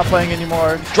said he's not playing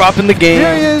anymore. Dropping the game.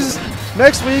 Here he is,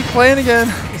 next week playing again.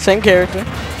 Same character.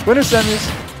 Winter semis.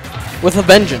 With a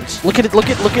vengeance. Look at Oh,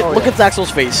 at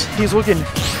Zaxel's face. He's looking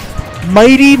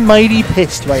mighty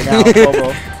pissed right now.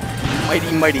 Bobo.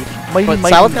 Mighty. Mighty. But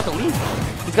Salad's got the lead.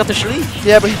 He's got the lead.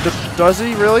 Yeah, but does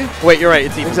he really? Wait, you're right.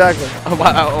 It's even. Exactly.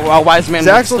 A wise man.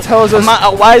 Zaxel tells us.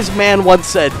 A wise man once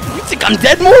said, "You think I'm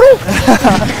dead, mortal?"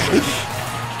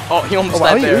 Oh, he almost Oh,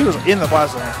 wow, died there. he was in the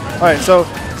plasma. All right, so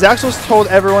Zaxel's told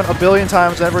everyone a billion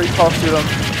times whenever he talks to them,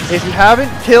 if you haven't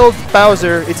killed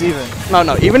Bowser, it's even.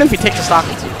 No. Even if he takes a stock,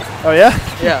 it's even. Oh yeah?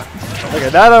 Yeah. Okay,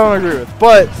 that I don't agree with.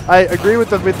 But I agree with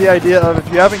the idea of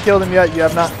if you haven't killed him yet, you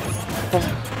have not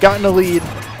gotten the lead.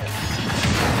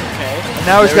 Okay. And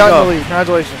now he's There we gotten go. the lead.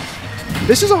 Congratulations.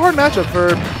 This is a hard matchup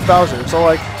for Bowser. So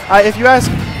like, if you ask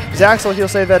Zaxel, he'll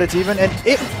say that it's even, and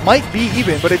it might be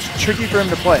even, but it's tricky for him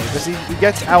to play because he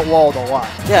gets outwalled a lot.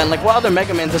 Yeah, and like, what other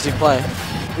Mega Man does he play?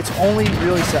 It's only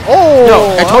really sad. Oh!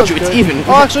 No, I that told was you, it's good. even.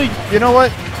 Oh, actually, you know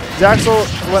what? Zaxel,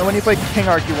 when he played King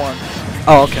Arc, he won.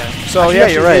 Oh, okay. So Actually, yeah,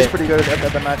 you're he's right. pretty good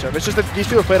at the matchup. It's just that these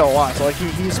two have played a lot, so like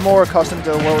he's more accustomed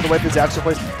to the way that Zaxel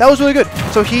plays. That was really good.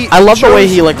 So I love the way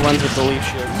he like runs with the leaf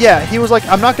shield. Yeah, he was like,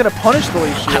 I'm not gonna punish the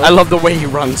leaf shield. I love the way he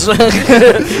runs.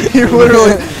 He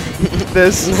literally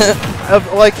this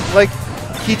of like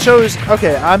he chose.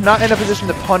 Okay, I'm not in a position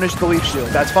to punish the leaf shield.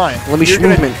 That's fine. Let me You're shoot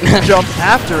gonna movement. jump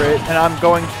after it, and I'm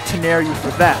going to nair you for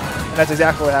that. And that's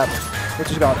exactly what happened. Which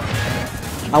is got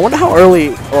it. I wonder how early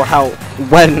or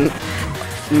when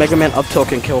Mega Man up tilt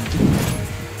can kill.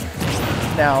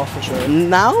 Now for sure.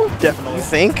 Now? Definitely. You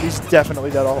think? He's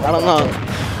definitely dead all. I don't know.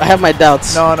 I have my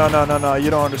doubts. No. You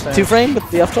don't understand. 2-frame with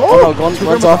the up tilt? Oh, no, going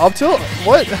with off. up tilt?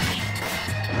 What?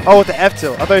 Oh, with the F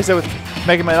tilt. I thought you said with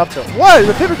Mega Man up tilt. What?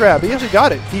 The pivot grab. He actually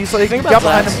got it. He's like, Think got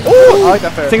about behind Zax. him. Oh, I like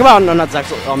that fair. Think about no, not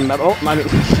Zaxel. Metal. Metal.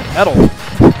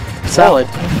 Salad.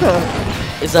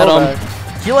 Is that Throwback.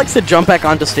 He likes to jump back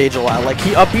onto stage a lot. Like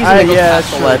he up B's and then goes yeah,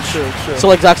 past the ledge. True. So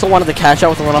like Zaxel wanted to cash out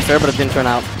with the run off there, but it didn't turn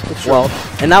out true. well.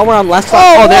 And now we're on last Oh,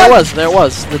 spot. Oh, there it what?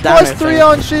 was. The down Plus 3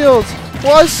 on shields.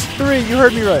 Plus 3. You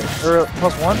heard me right. Or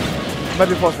plus 1? It might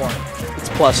be plus 1. It's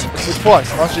plus. It's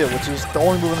plus on shield, which is the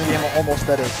only move in the game almost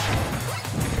that is.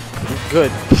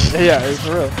 Good. Yeah, it's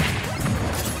for real.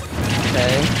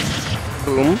 Okay.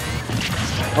 Boom.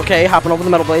 Okay, hopping over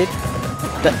the metal blade.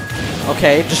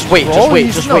 Okay, just wait. Roll?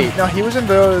 Just wait. No, he was in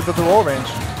the roll range.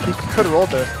 He could have rolled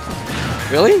there.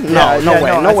 Really? Yeah, No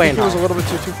way. I think he No. was a little bit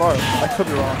too far. I could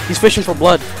be wrong. He's fishing for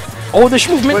blood. Oh, the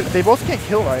movement. But they both can't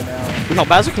kill right now. No,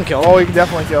 Bowser can kill. Oh, he can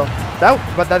definitely kill. That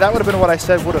would have been what I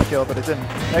said would have killed, but it didn't.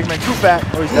 Mega Man too fat.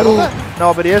 Oh, he's dead on that?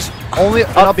 No, but he is only an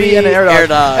up B and an air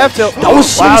dodge. F tilt. That was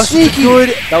so wow, sneaky.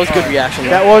 good. That was good reaction.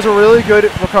 That was a really good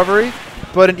recovery.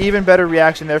 but an even better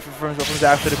reaction there from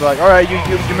Zach to be like, all right, you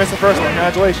missed the first one.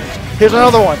 Congratulations. Here's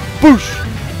another one. Boosh.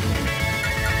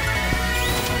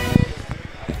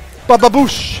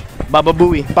 Bababoosh. Baba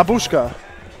Booey. Babushka.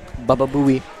 Baba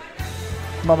Booey.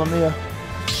 Mamma mia.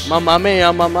 Mamma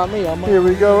mia, mamma mia. Here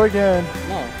we go again.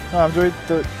 No. No, I'm doing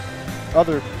the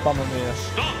other Mamma mia.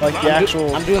 Like the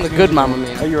actual. I'm doing the good Mamma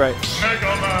mia. Oh, you're right.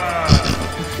 Mega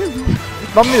Man.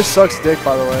 Mamma mia sucks dick,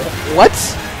 by the way. What?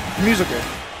 Musical.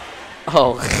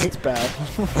 Oh, It's bad.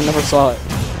 I never saw it.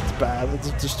 It's bad. It's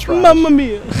just trash. Mamma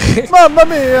mia. Mamma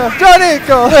mia.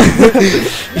 Janico.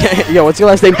 Yo, what's your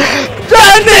last name?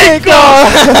 Janico.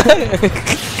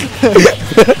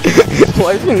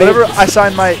 Why is your name? Whenever I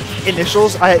sign my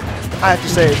initials, I have to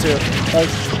say it too. Like,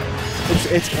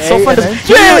 it's So A fun and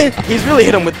to then He's really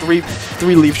hit him with three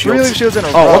leaf shields. 3 leaf shields in a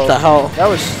row. Oh, what the hell? That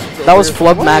was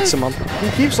Flub What? maximum. He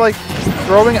keeps like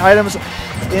throwing items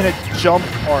in a jump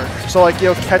arc. So like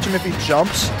you'll catch him if he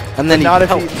jumps, And then but he not if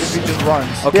pelts. he just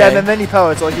runs. Okay. Yeah, and then he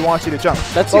pellets like he wants you to jump.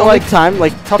 That's the But, only like, time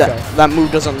like tough guy. that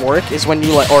move doesn't work is when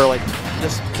you like or like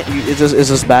this is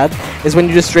this bad? Is when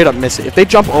you just straight up miss it. If they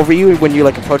jump over you when you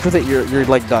like approach with it, you're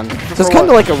like done. So it's kind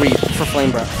of like a read for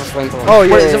flame breath. For flamethrower. Oh,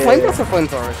 yeah, Wait, is yeah, it flame yeah. breath or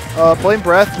flamethrower? Flame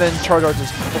breath, then charge arts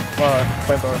is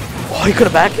flamethrower. Oh, he could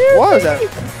have back here. What was that?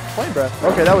 Flame breath.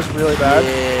 Okay, that was really bad.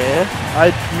 Yeah.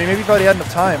 I mean, maybe thought he had enough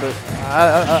time, but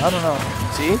I don't know.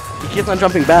 See, he keeps on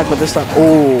jumping back, but this time,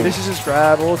 oh. This is his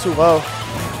grab, a little too low.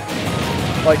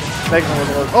 Like, Megaman was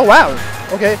a little. Oh, wow.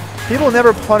 Okay. People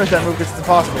never punish that move because it's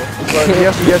impossible. But he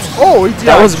actually gets. Oh, he DI'd.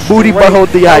 That was booty straight.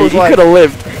 butthole That DI. was He like could have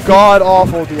lived. God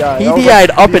awful DI. He That was DI'd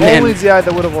like up the and in. only DI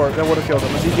that would have worked, that would have killed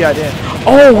him, was he DI'd in.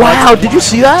 Oh wow! Did you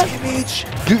see that?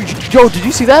 Yo, did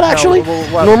you see that actually?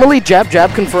 what? Normally, jab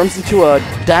confirms into a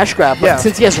dash grab, but Yeah.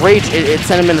 since he has rage, it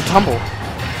sent him in a tumble.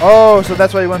 Oh, so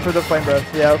that's why he went for the flame breath.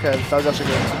 Yeah, okay. That was actually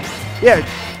good.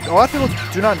 Yeah, a lot of people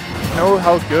do not know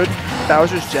how good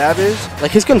Bowser's jab is.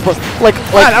 Like his confirm, like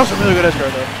That was a really good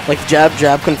escort though. like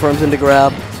jab confirms into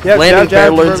grab. Yeah, landing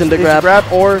jab learns into grab.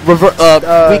 or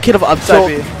Weak hit of up side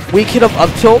tilt. B. Weak hit of up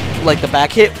tilt, like the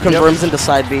back hit, confirms into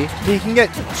side B. he can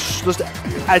get just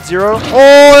at 0. Oh,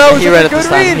 that was He a read it good this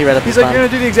time. read. He read it He's this like, time. you're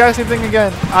gonna do the exact same thing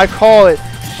again. I call it.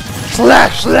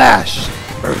 Slash.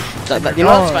 You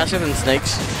know what's faster than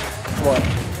snakes? What?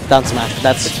 Down smash.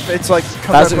 That's It's like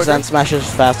Bowser's down smash is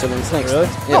faster than snakes. Really?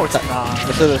 Yeah, No, it's not.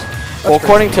 Yes, it is. Well,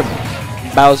 according to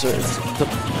Bowser, it's the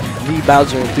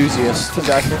Bowser enthusiast.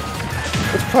 Exactly.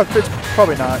 It's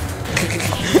probably not.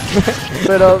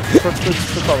 But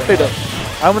it's probably not.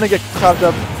 I'm gonna get clapped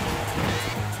up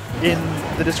in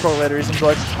the Discord later. He's gonna be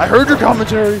like, I heard your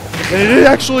commentary, and it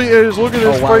actually is. Look at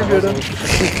this frame data.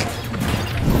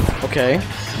 Okay.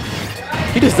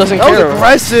 He just doesn't That was care.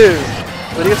 aggressive.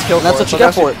 But he gets killed And that's for what it. you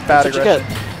get for it. Bad That's what you aggression.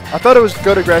 get. I thought it was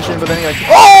good aggression, but then he like,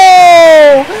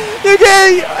 oh! You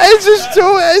get it's just too.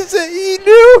 He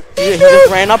knew. He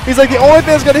just ran up. He's like, the only thing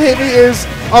that's gonna hit me is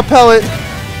a pellet.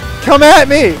 Come at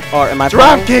me. Or am I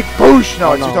Drop fighting? kick, boosh. No,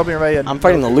 Oh, it's no. Utopian Ray. I'm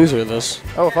fighting the loser of this.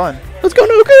 Oh, fun. Let's go,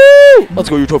 Nuku! Let's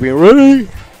go, Utopian Ray!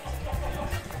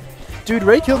 Dude,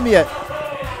 Ray killed me at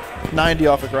 90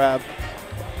 off a grab.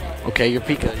 Okay, you're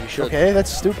Pika. You should. Okay, that's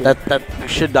stupid. That you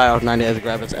should die off 90 as a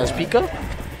grab as Pika.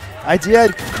 I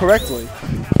did correctly.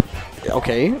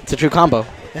 Okay, it's a true combo.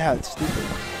 Yeah, it's stupid.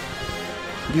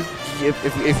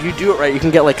 If you do it right, you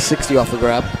can get like 60 off the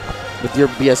grab with your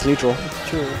BS neutral. It's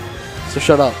true. So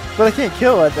shut up. But I can't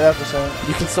kill at that percent.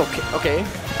 You can still okay.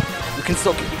 You can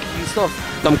still you still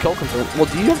have dumb kill confirm. Well,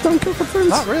 do you have dumb kill confirms?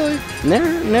 Not really.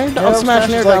 Nair down smash,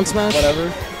 nair is down like, smash.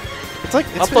 Whatever. It's like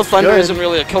Up Close Thunder isn't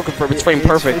really a kill confirm. It's frame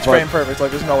perfect. It's but- frame perfect.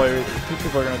 Like there's no way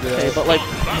people are gonna do Okay, that. but like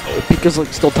Pika's like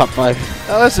still top 5.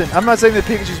 Now listen, I'm not saying that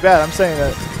Pikachu's bad. I'm saying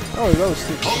that. Oh, that was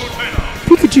stupid.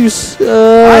 Pikachu's.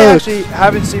 I actually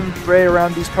haven't seen Ray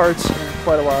around these parts in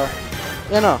quite a while.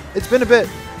 Yeah, no. It's been a bit.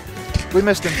 We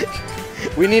missed him.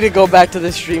 We need to go back to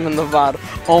the stream in the VOD.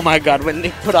 Oh my god, when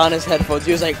Nick put on his headphones,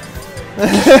 he was like,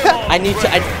 I need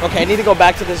to go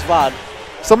back to this VOD.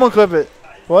 Someone clip it.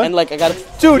 What? And like, I gotta.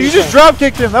 Dude, you just drop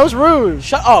kicked him. That was rude.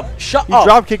 Shut up. Shut You up.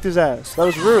 drop kicked his ass. That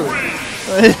was rude.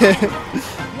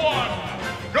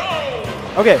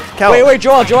 Okay, Cal. Wait,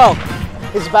 Joel.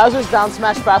 Is Bowser's down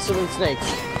smash faster than Snake's?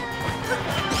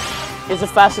 Is it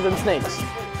faster than Snake's?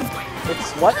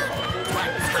 It's what?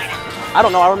 I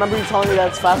don't know. I remember you telling me that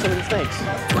it's faster than Snake's.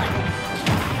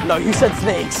 No, you said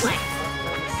Snake's.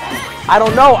 I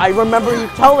don't know. I remember you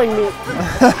telling me.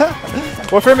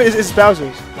 What frame is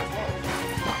Bowser's?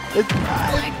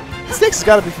 Snakes has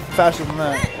got to be faster than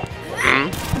that.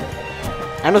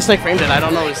 I know Snake framed it. I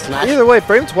don't know his smash. Either way,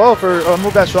 frame 12 for a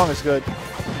move that strong is good.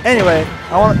 Anyway,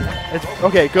 I want. It's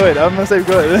okay. Good. I'm gonna say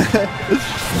good.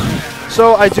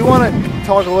 So I do want to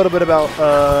talk a little bit about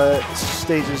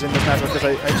stages in this matchup because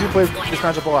I do play this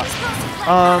matchup a lot.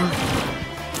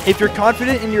 If you're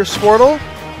confident in your Squirtle,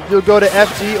 you'll go to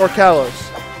FD or Kalos.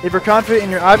 If you're confident in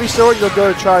your Ivysaur, you'll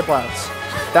go to Triplats.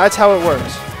 That's how it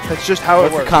works. That's just how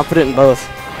it works. Confident in both.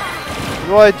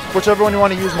 Well, whichever one you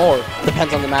want to use more.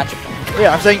 Depends on the matchup.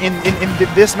 Yeah, I'm saying in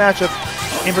this matchup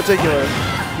in particular,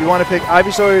 you want to pick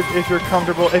Ivysaur if you're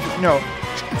comfortable. If no,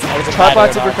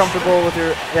 Triplats if you're comfortable with your.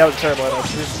 Yeah, it was a terrible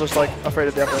edge. He was just like afraid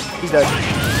of death. He's dead.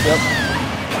 Yep.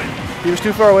 He was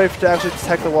too far away to actually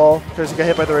detect the wall because he got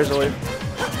hit by the Razor Leaf.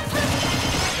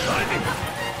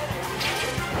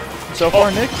 So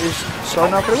far, Nick is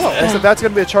starting out pretty well. Except that's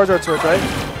going to be a Charizard switch, right?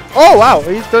 Oh wow,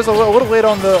 he does a little late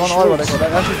on the auto attack.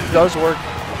 That actually does work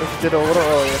if he did it a little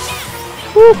earlier.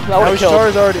 Woo, now he's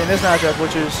Charizard in this matchup,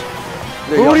 which is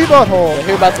Booty Butthole.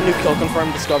 Hear about the new kill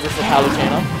confirmed discovery for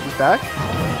Feliciano. He's back.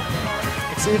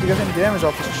 Let's see if he gets any damage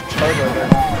off this Charizard there.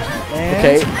 And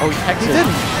okay. Oh, he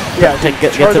didn't. Yeah,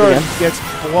 Charizard gets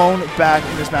blown back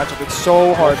in this matchup. It's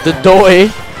so hard. The doy.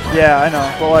 Yeah, I know.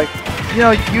 But like, you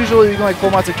know, usually you can like pull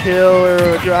him out to kill or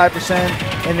if you're a high percent.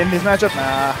 And in this matchup,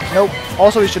 nah, nope.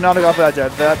 Also, he should not have gone for that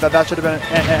jet. That should have been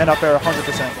an up air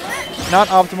 100%. Not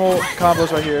optimal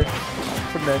combos right here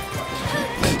from Nick.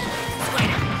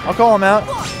 I'll call him out.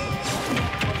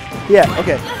 Yeah,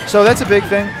 okay. So that's a big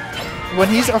thing. When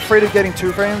he's afraid of getting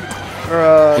two-framed,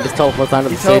 or he just teleports onto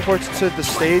the stage. He teleports to the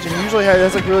stage and usually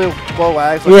has like really low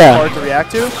lags, like it's hard to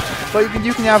react to. But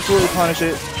you can absolutely punish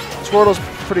it. Squirtle's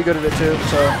pretty good at it too,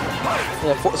 so.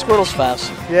 Yeah, Squirtle's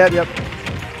fast. Yep.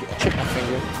 I chipped my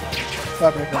finger.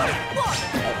 What happened?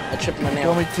 I chipped my nail. You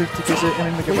want me to kiss it and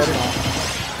then make it better?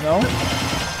 No?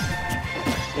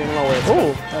 You don't know where it's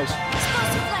going. Nice.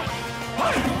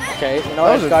 Okay, you know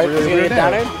what? Is he gonna get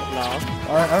down there? No.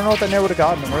 I don't know what that nail would have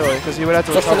gotten him, really, because he would have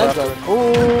to recover after.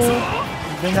 Ooh!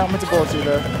 Didn't have much bullets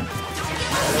either.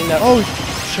 Oh,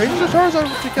 change the Charizard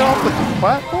to get off the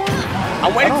platform?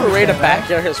 I'm waiting for Ray to back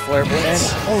air his Flare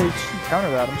Blitz. Oh, he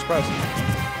countered that. I'm surprised.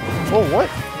 Whoa, what?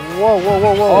 Whoa.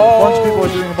 A bunch of people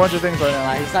are doing a bunch of things right now.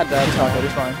 Nah, he's not dead. Okay,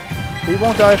 he's fine. He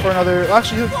won't die for another.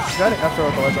 Actually, he's got it after the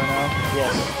ledge right now.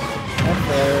 Yes. And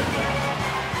there.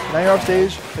 Now you're off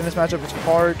stage. In this matchup, it's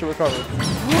hard to recover.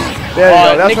 There you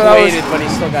go. That's Nick what I was but he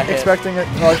still got expecting it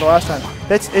like the last time.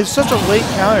 It's such a late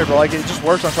counter, but like it just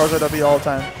works on Charizard W all the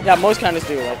time. Yeah, most counters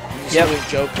do. Like you see with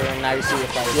Joker, and now you see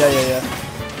with like. Yeah.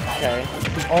 Okay.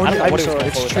 Only Ivysaur.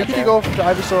 It's tricky to go for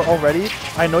Ivysaur already.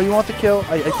 I know you want the kill.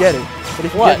 I get it. But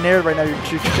if you get nared right now,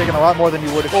 you're taking a lot more than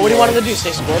you would if what do you want him to do?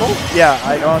 Stay Squirtle? Yeah,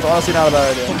 it's honestly not a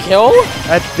bad idea. Kill?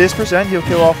 At this percent, he'll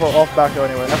kill off back though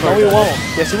anyway. No, he won't.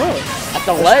 Yes, he will. At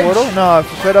the ledge? Squirtle? No, if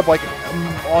you put up like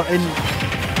in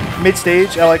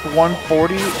mid-stage at like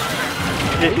 140,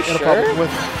 it'll probably,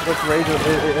 with rage,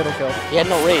 it'll kill. He had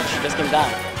no rage. Just came down.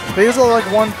 But he was at like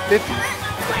 150.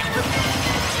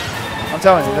 I'm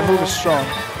telling you, that move is strong.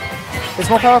 It's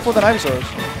more powerful than Ivysaur's.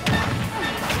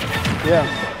 Yeah.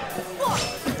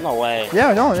 No way.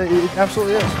 Yeah, no, it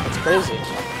absolutely is. It's crazy.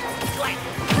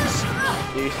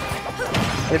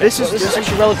 Yeah, this is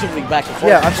actually relatively back and forth.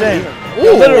 Yeah, I'm saying.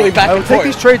 Ooh, literally back and forth. I would take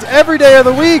these trades every day of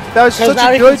the week. That was such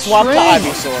a good swap to trade.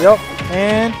 Ivysaur. Yep.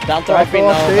 And down throw up,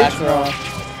 no, back throw.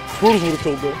 Squirtles would have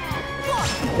killed it.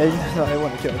 Yeah, no, they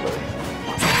wouldn't have killed it.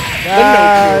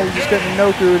 You're just getting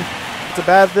no-cood. It's a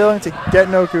bad feeling to get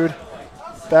no-cood.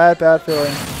 Bad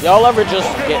feeling. Y'all ever just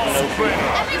get no-cood?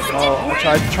 Oh,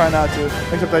 I try not to.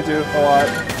 Except I do a lot.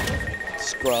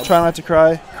 Scrub. Try not to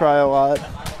cry a lot.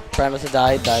 Try not to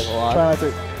die a lot. Try not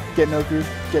to get no-cood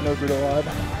a lot.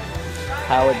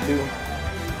 How it do?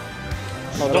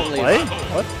 No, don't leave. Play?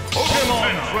 What?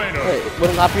 Wait, would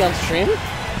it not be on stream?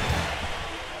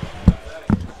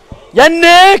 Yeah,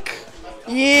 Nick!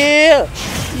 Yeah,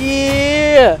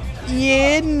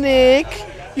 Nick!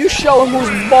 You show him who's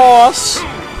boss!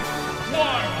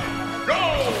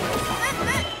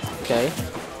 Okay.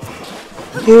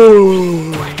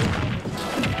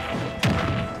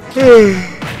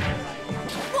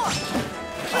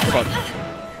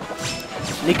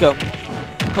 Nico,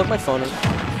 plug my phone in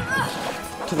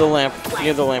to the lamp,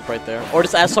 near the lamp right there. Or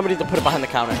just ask somebody to put it behind the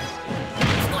counter.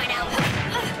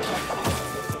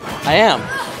 I am.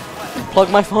 Plug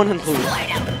my phone in, please.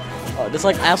 Just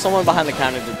like ask someone behind the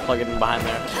counter to plug it in behind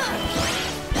there.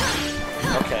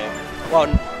 Okay. Well,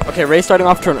 okay, Ray's starting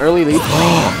off to an early lead.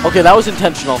 Okay, that was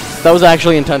intentional. That was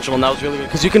actually intentional, and that was really good.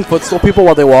 Because you can footstool people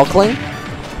while they wall lane,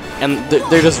 and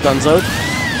they're just dunzoed.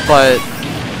 But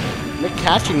Nick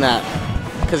catching that,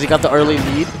 because he got the early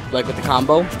lead, like with the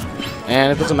combo,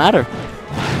 and it doesn't matter.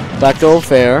 Back to old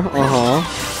fair,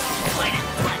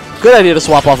 Good idea to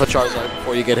swap off a Charizard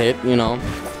before you get hit, you know.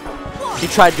 He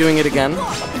tried doing it again.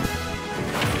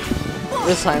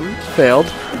 This time failed.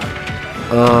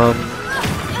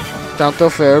 Down throw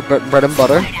fair, but bread and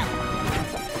butter.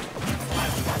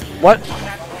 What?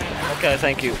 Okay,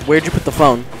 thank you. Where'd you put the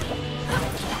phone?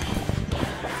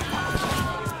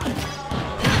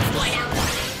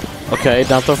 Okay,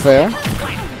 down throw fair.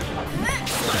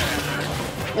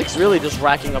 Nick's really just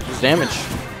racking up his damage.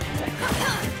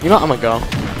 You know, I'm gonna go.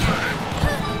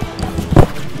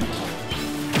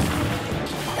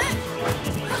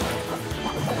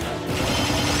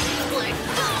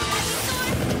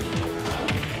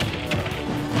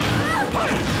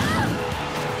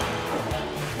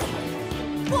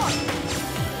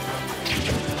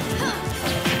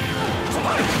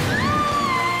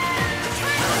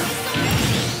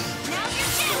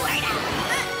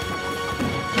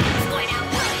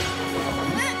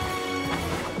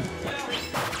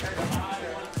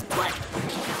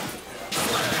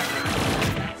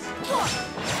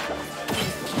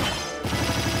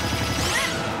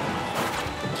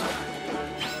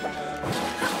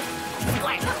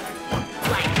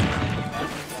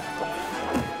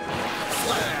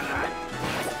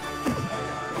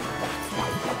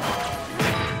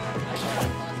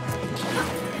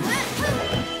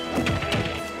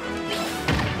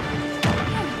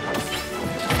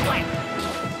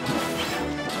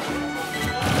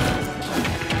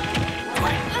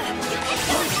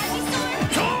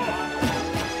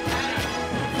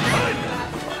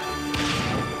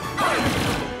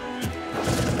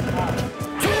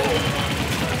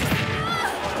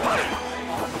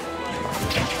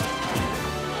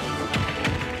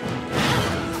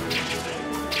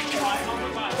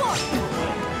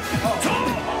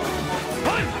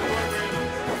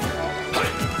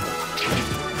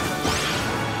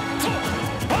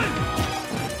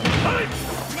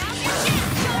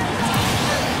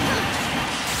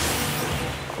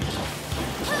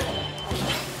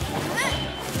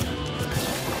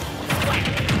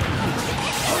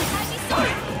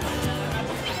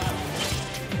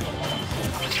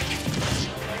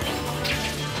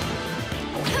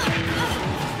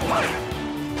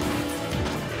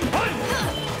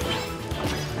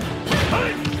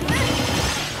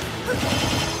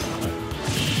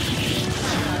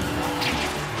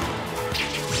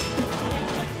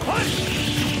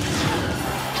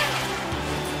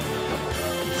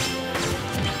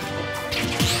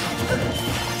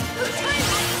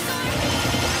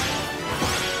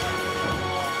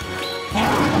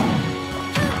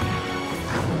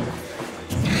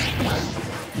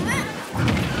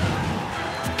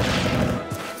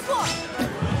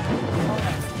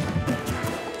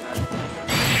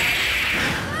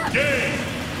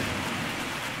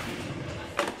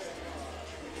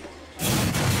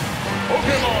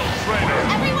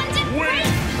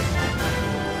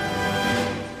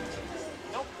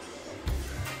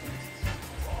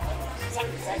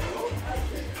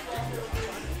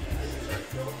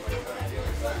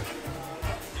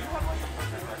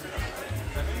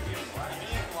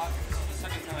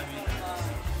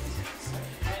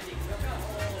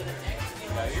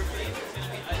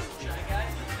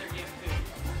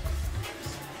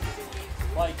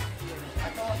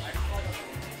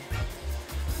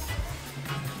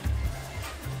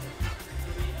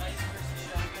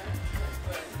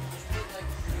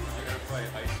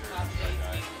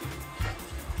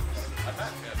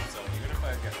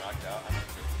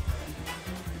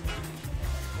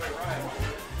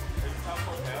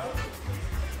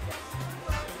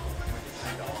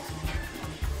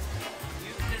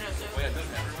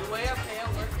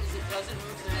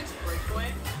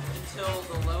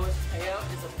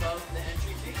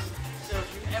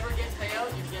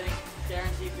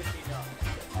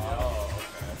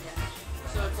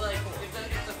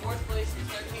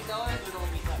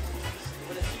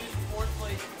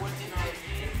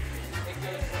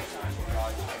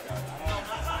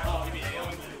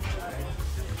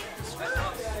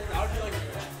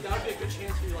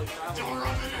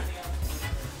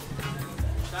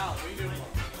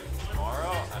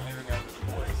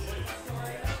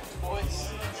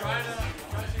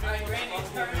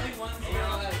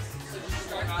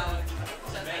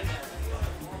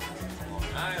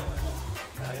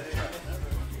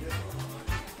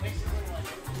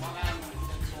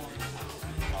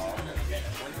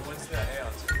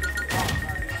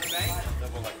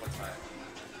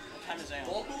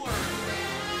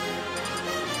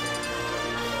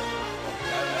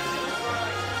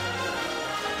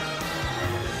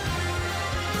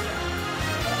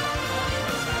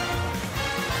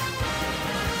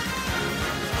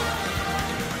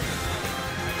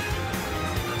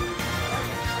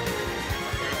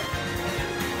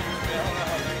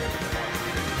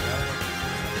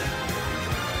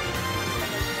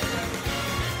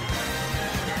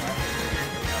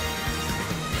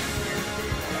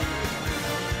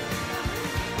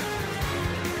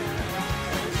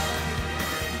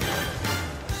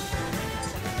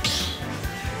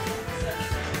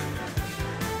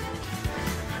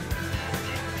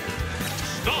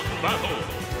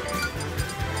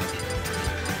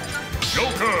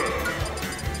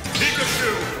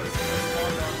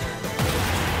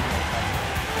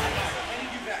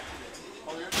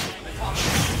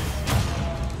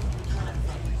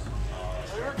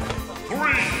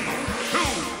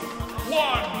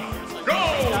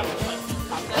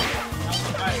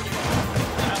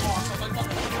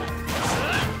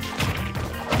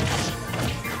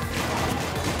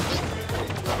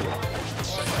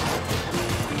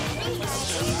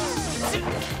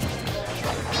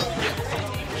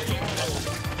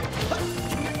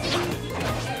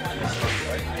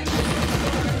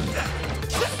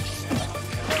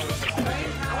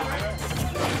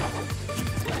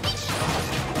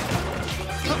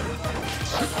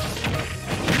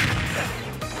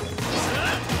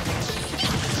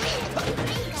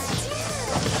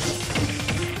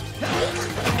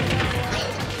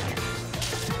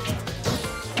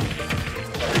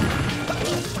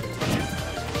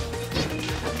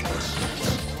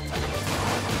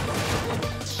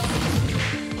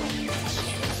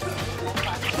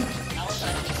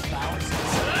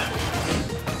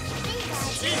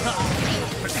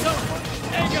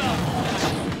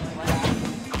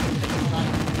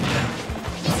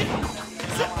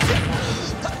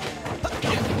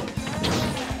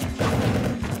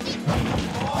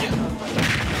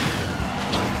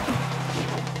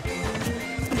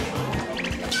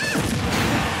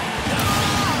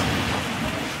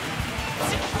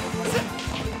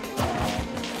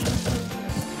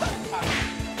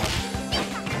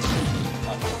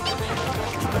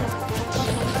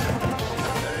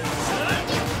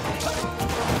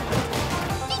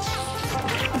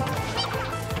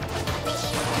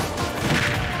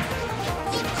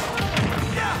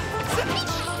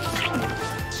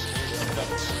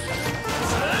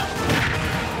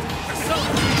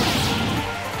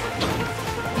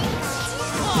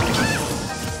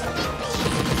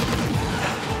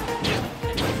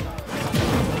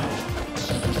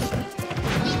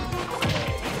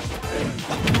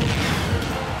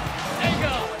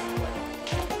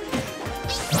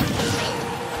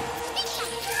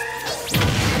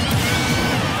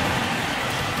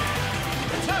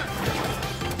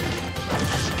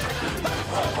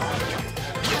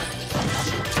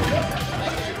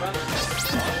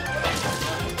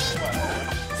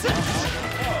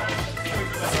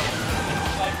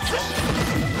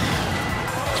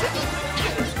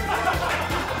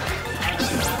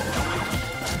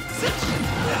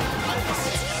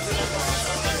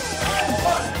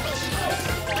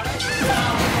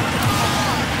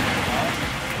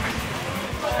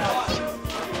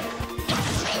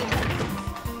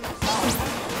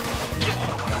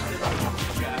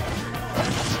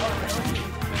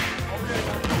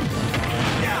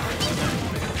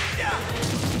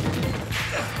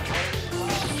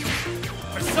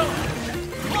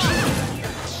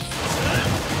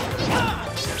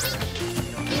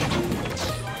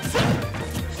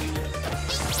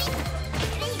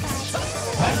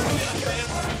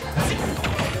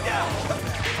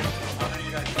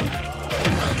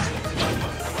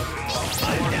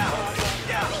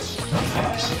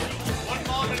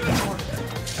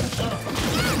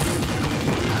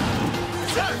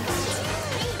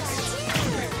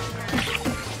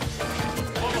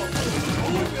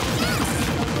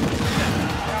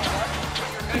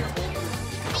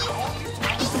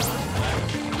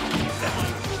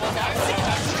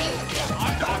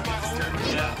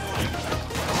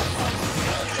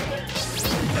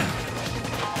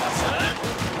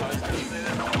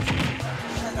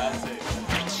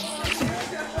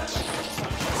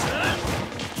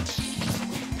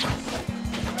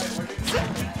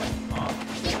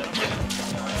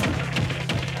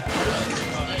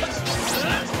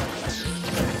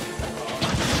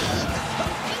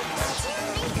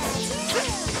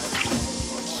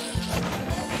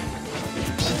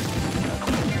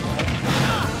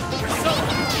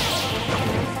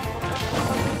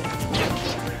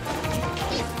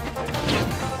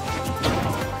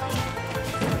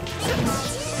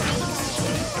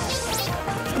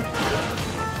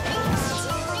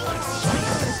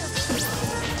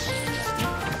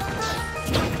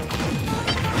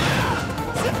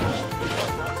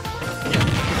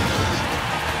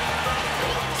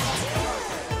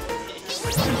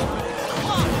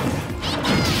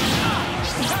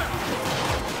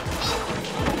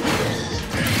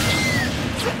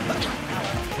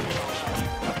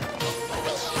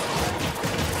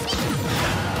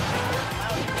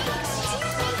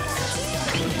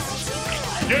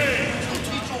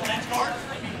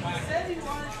 Pikachu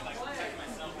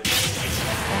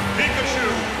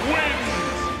wins.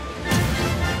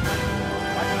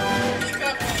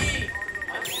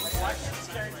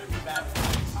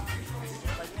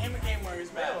 Name a game where he's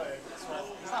bad. He's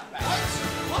not bad.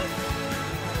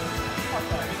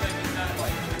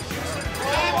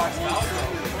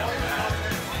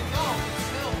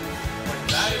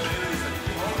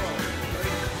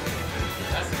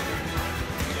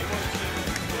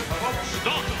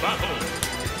 Start battle.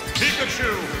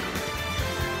 Pikachu.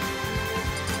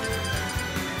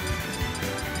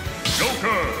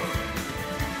 Joker.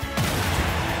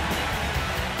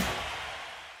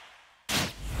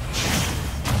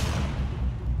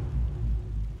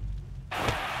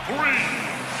 Three,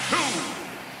 two,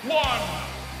 one,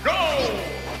 go!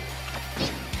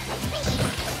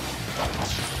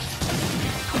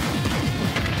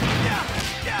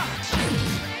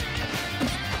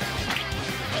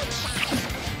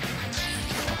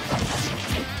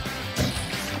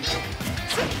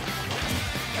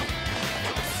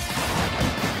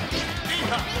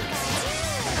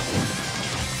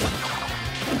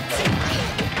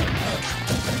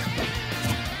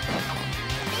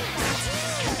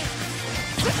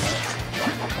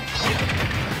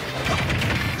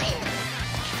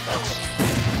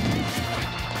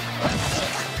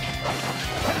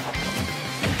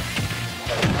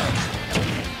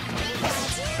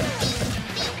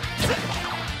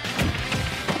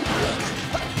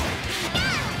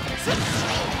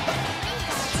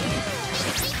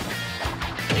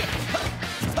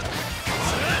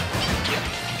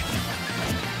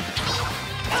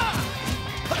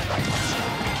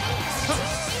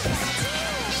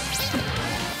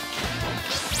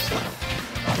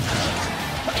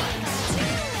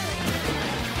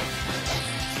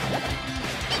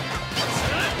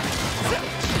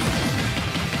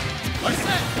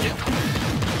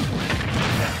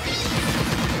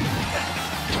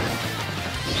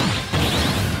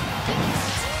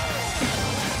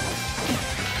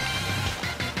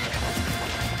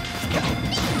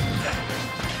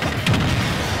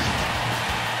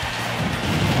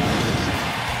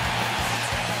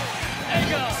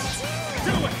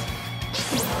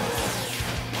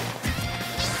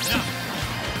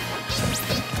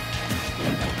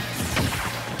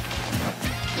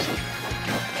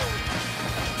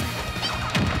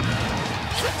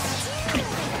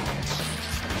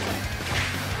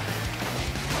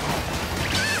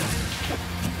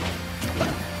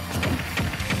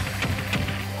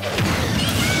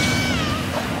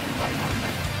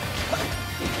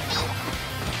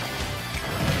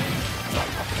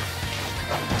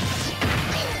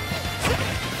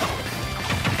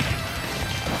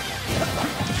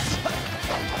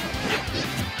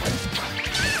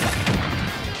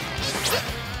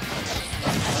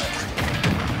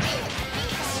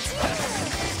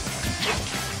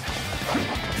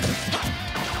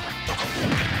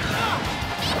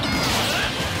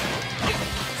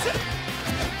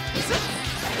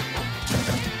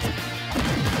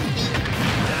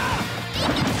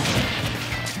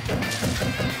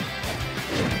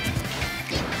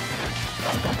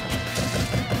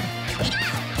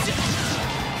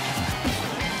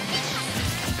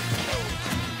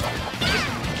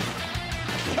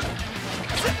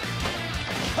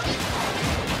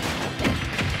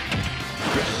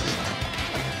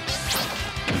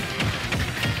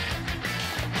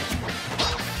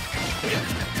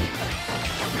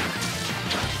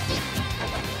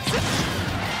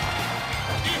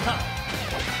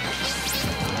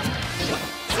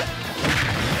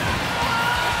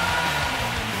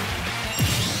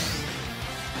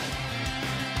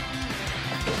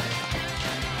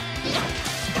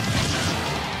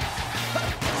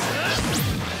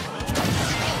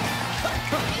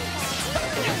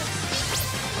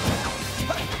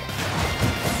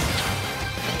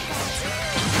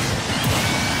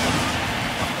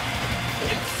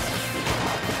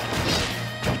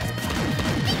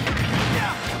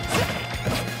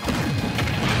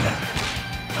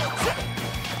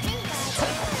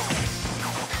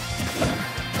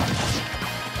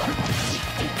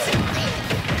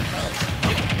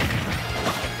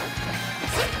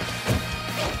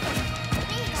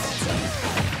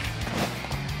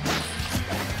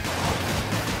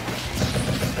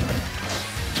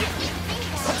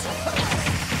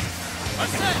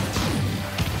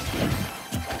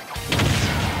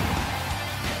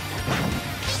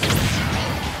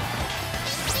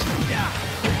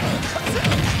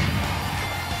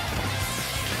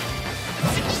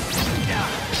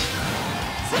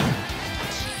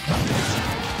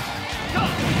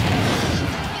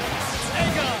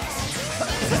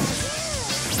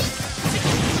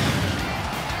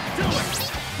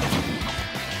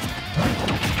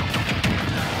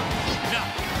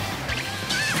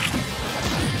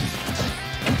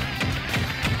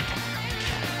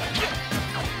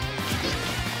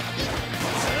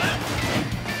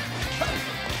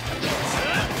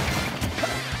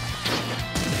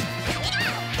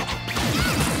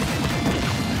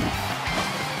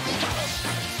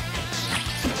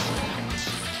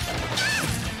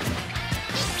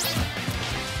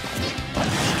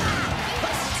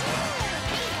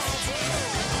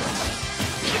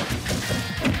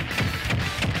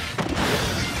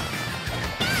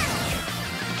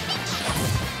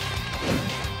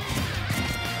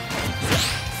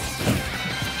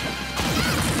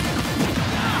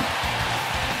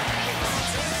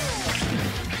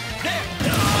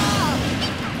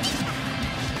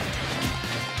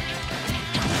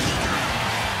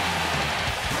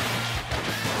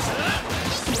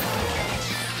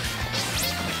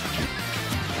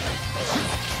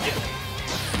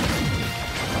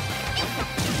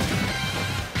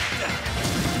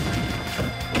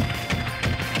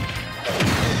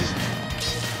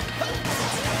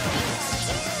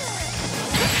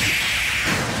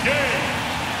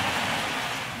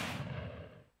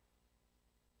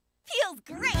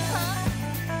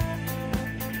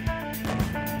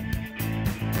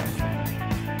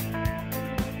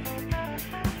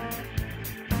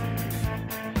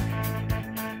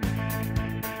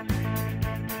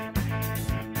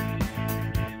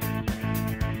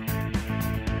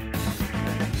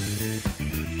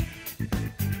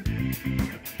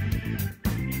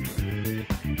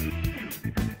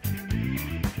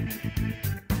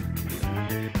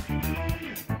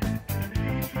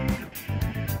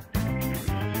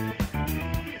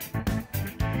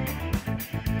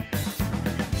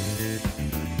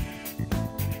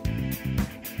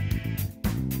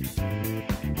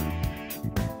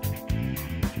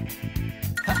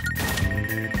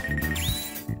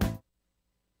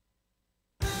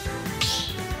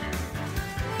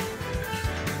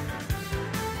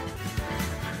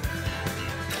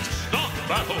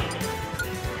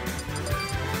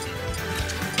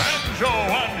 Banjo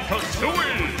and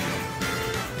Kazooie.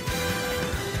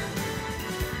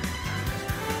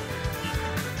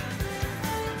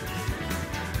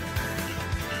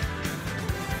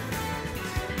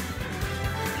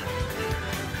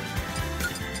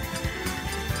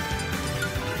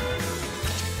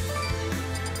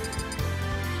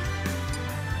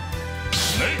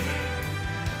 Snake.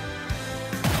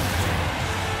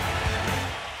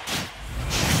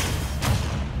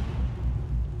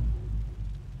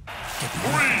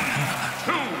 Three,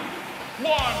 two,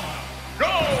 one,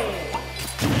 go!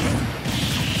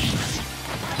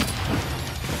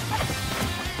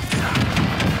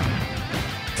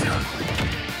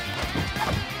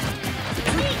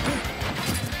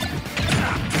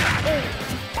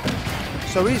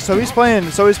 So he's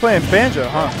playing Banjo,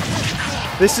 huh?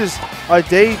 This is a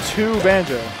day 2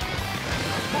 Banjo.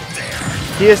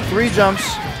 He has 3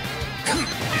 jumps,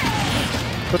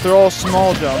 but they're all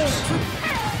small jumps.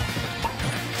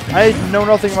 I know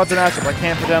nothing about the matchup. I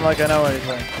can't pretend like I know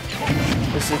anything.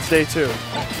 It's day 2.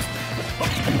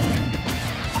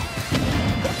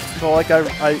 So like I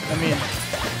mean.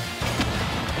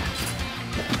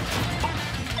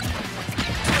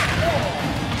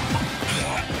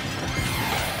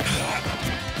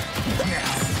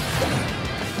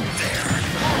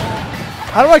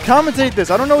 How do I commentate this?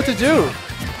 I don't know what to do.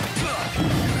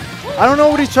 I don't know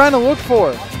what he's trying to look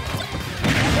for.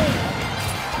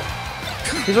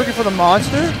 He's looking for the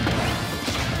monster?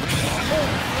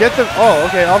 Get the... Oh,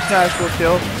 okay. Up smash will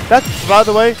kill. That's, by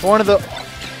the way, one of the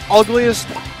ugliest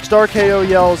star KO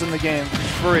yells in the game.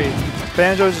 Free.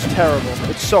 Banjo's is terrible.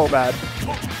 It's so bad.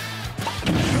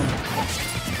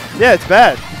 Yeah, it's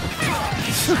bad.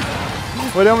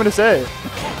 What do you want me to say?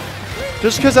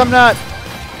 Just because I'm not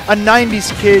a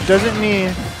 90s kid doesn't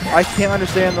mean I can't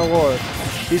understand the lore.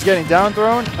 He's getting down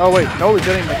thrown. Oh, wait. No, he's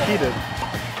getting Niki'd.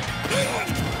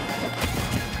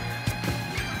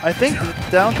 I think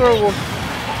down throw will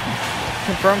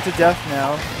confirm to death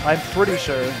now. I'm pretty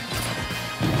sure.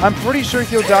 I'm pretty sure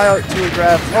he'll die out to a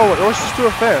grab. Oh, let's just do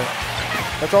a fair.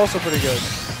 That's also pretty good.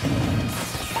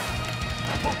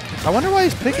 I wonder why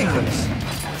he's picking this.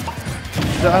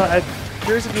 I'm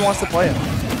curious if he wants to play him.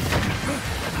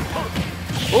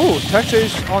 Ooh, tech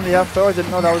chase on the F throw. I didn't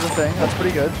know that was a thing. That's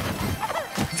pretty good.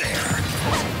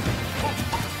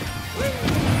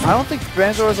 I don't think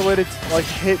Banjo has a way to like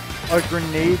hit a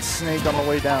grenade snake on the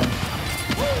way down.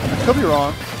 I could be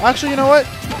wrong. Actually, you know what?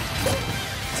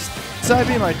 Side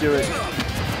B might do it.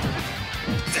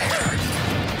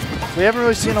 We haven't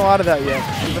really seen a lot of that yet,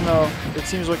 even though it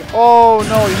seems like... Oh,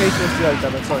 no, he hates me like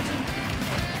that. That sucks.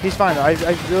 He's fine, though. I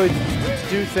really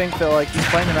do think that like he's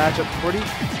playing the matchup pretty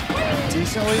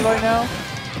decently right now.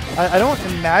 I don't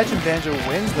imagine Banjo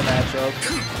wins the matchup.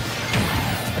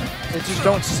 I just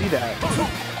don't see that.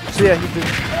 So yeah,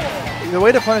 the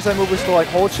way to punish that move was to like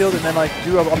hold shield and then like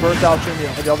do a burst option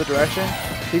in the other direction.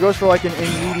 He goes for like an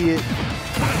immediate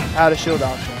out of shield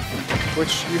option,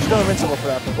 which you're still invincible for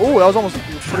that. Oh, that was almost a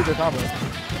pretty good combo.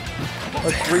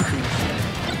 Like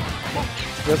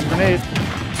 3-piece. There's a grenade.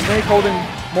 Snake holding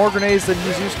more grenades than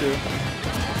he's used to.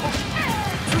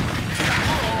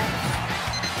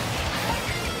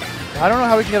 I don't know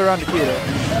how we can get around Nikita.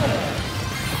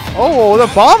 Oh, the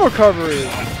bomb recovery!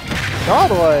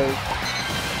 Godlike!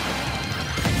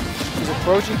 He's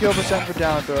approaching kill percent for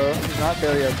down throw. He's not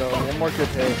there yet though. One more good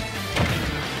hit.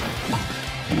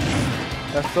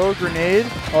 A throw grenade.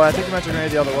 Oh, I think he meant to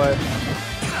grenade the other way.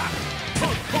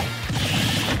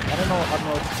 I don't know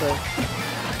what to say.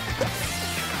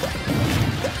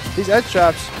 These edge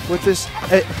traps with this,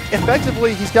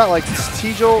 effectively he's got like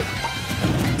T-Jolt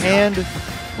and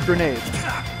grenade.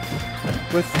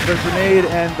 With the grenade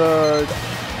and the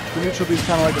neutral beast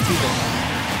kind of like a T-Jolt.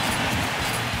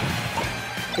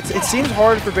 It seems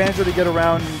hard for Banjo to get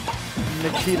around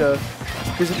Nikita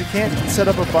because if you can't set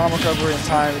up a bomb recovery in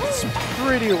time, it's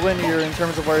pretty linear in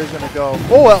terms of where he's going to go.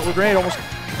 Oh, well, the grenade almost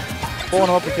pulling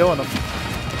him up and killing him.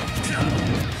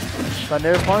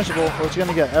 Thunder's punishable. What's he going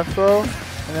to get? F throw,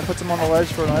 and then puts him on the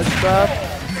ledge for an edge trap.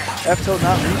 F tilt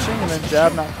not reaching, and then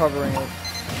jab not covering it.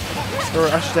 Or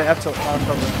I should say F tilt not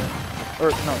covering it.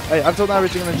 Or no, hey, F tilt not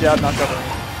reaching, and then jab not covering it.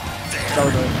 That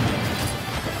was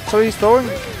it. So he's throwing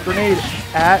grenade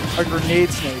at a grenade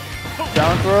snake.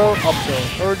 Down throw, up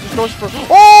throw. Or just goes for...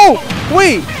 Oh!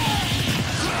 Wait!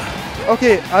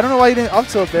 Okay, I don't know why he didn't up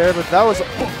tilt there, but that was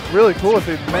really cool if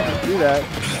he meant to do that.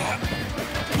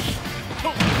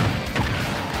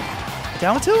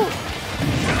 Down tilt?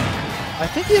 I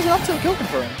think he has an up tilt kill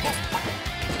confirm.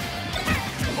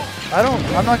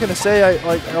 I'm not gonna say I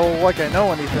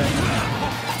know anything.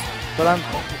 But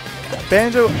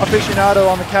Banjo aficionado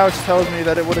on the couch tells me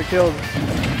that it would have killed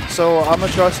so I'm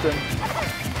gonna trust him.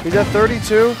 He's at 32.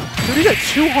 Dude, he's at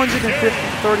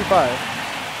 235.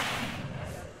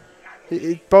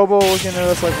 Bobo looking at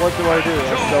us like, what do I do?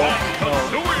 I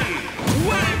don't know.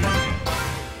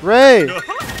 Ray!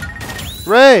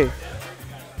 Ray!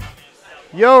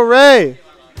 Yo, Ray!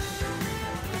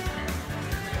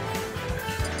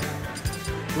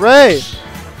 Ray!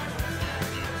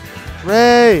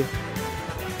 Ray!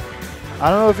 I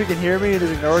don't know if he can hear me and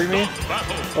is ignoring me,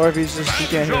 or if he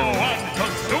can't hear me.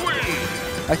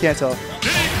 I can't tell.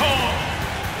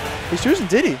 He's choosing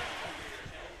Diddy.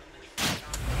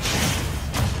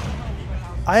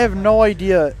 I have no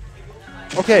idea.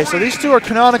 Okay, so these two are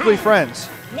canonically friends.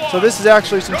 So this is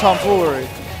actually some tomfoolery.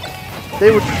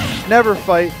 They would never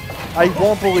fight. I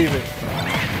won't believe it.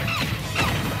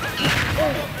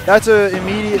 That's an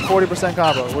immediate 40%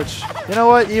 combo, which, you know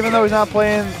what, even though he's not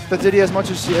playing the Diddy as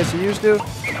much as he used to,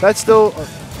 that's still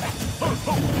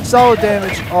solid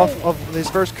damage off of his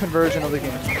first conversion of the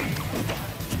game.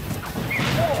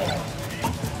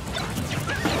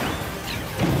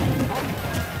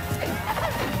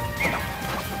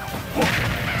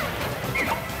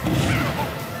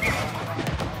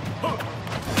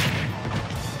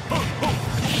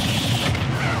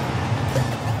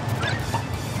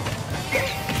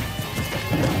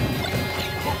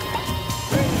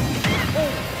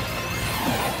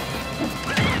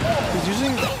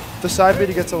 The side B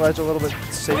to get to ledge a little bit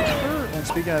safer, and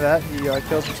speaking of that, he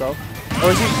kills himself. Or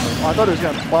is he? Oh, I thought he was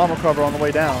going to bomb recover on the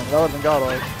way down. That would have been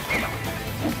godlike.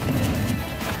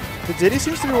 The Diddy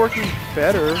seems to be working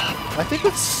better. I think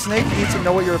with Snake, you need to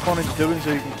know what your opponent's doing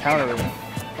so you can counter it.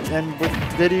 And with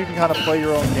Diddy, you can kind of play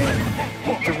your own game.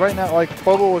 Because right now, like,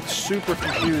 Bobo was super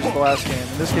confused the last game.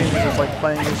 And this game is just like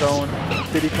playing his own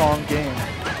Diddy Kong game.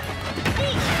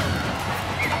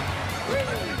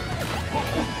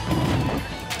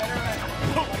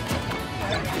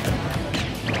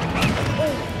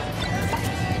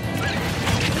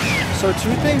 So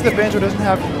two things that Banjo doesn't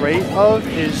have great of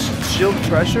is shield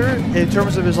pressure in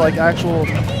terms of his like actual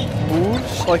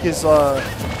moves, like his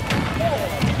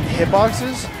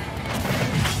hitboxes,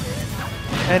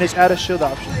 and his add a shield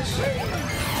options.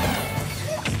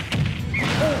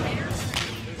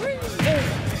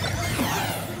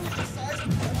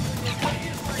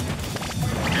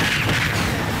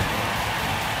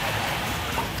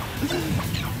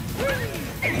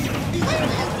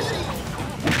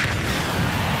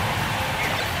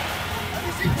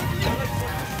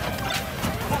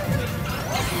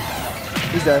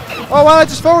 He's dead. Oh wow, I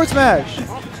just forward smash!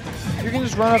 You can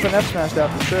just run up and F smash that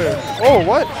for sure. Oh,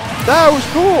 what? That was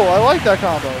cool! I like that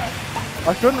combo.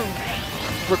 I couldn't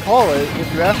recall it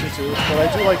if you asked me to, but I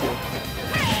do like it.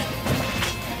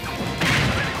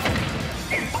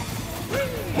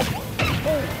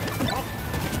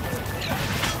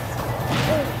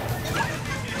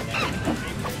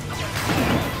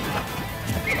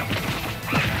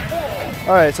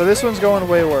 Alright, so this one's going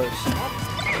way worse.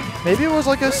 Maybe it was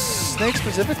like a Snake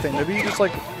specific thing. Maybe you just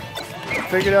like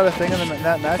figured out a thing in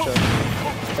that matchup.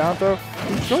 Down throw.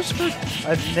 He goes for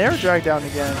a nair drag down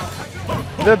again.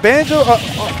 The Banjo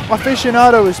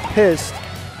aficionado is pissed.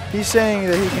 He's saying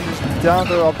that he can just down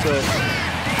throw up tilt.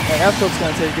 And F tilt's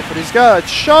gonna take it, but he's got a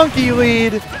chunky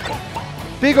lead.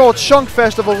 Big old chunk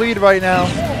fest of a lead right now.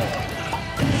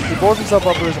 He blows himself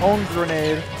up with his own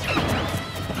grenade.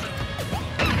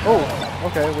 Oh,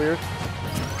 okay, weird.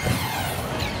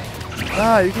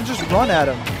 Ah, you can just run at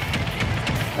him.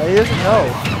 He doesn't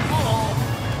know.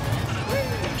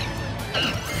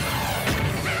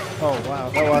 Oh wow,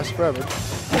 that lasts forever.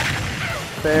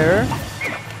 Fair.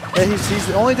 And he's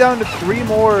only down to 3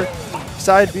 more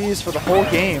side Bs for the whole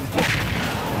game.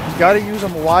 He's got to use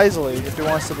them wisely if he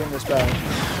wants to bring this back.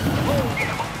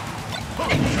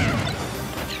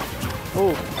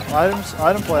 Oh,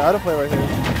 item play right here.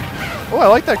 Oh, I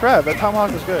like that grab. That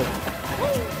tomahawk was good.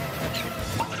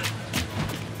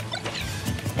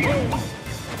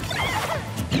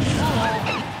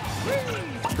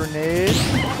 Grenade.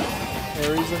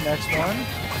 Parries the next one.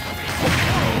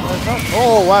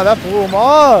 Oh wow, that blew him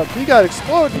up. He got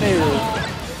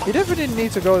explodinated. He definitely didn't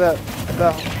need to go that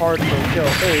hard for a kill.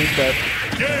 There, he's dead.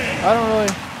 I don't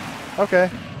really. Okay.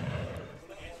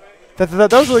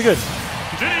 That was really good.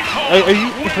 Are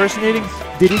you impersonating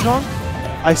Diddy Kong?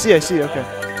 I see. Okay.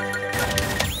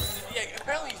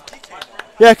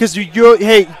 Yeah, because you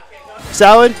hey,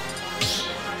 Salad,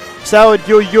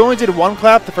 you only did 1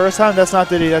 clap the first time. That's not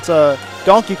Diddy. That's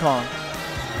Donkey Kong.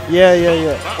 Yeah.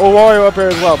 Or Wario up here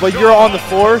as well. But you're on the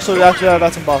floor, so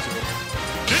that's impossible.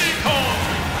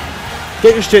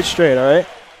 Get your shit straight, all right?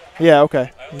 Yeah.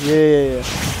 Okay. Yeah.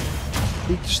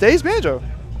 He stays Banjo.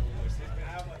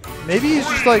 maybe he's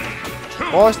just like,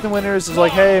 Boston Winners is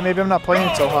like, hey, maybe I'm not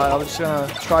playing so high. I'm just gonna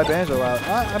try Banjo out.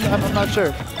 I'm not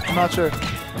sure. I'm not sure.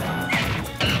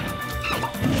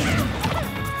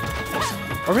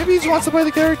 Or maybe he just wants to play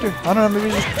the character. I don't know.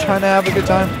 Maybe he's just trying to have a good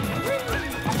time.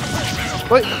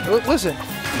 But listen,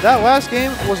 that last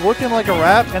game was looking like a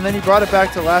wrap, and then he brought it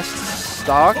back to last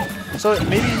stock. So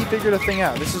maybe he figured a thing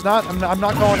out. This is not. I'm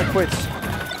not calling it quits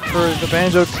for the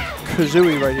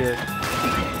Banjo-Kazooie right here.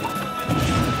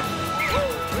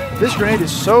 This grenade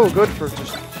is so good for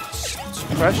just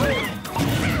suppression.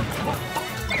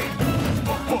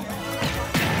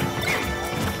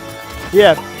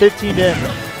 Yeah, 15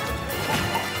 damage.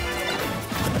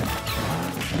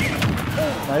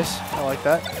 Nice, I like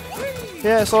that.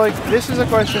 Yeah, so like this is a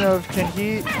question of can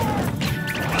he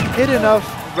hit enough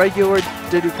regular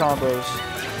Diddy combos?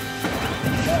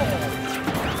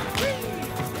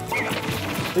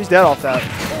 He's dead off that.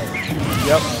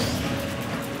 Yep.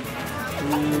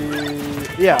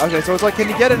 Yeah, okay, so it's like, can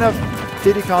you get enough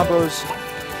Diddy combos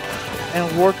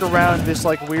and work around this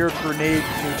like weird grenade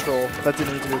neutral that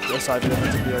didn't need to be a side, but it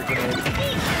needs to be a grenade?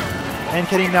 And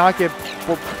can he not get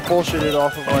bullshitted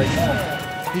off of like,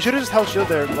 he should have just held shield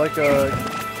there like a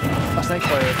Snake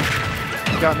player.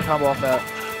 Gotten the combo off that.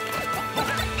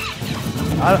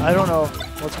 I don't know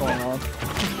what's going on.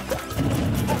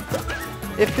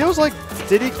 It feels like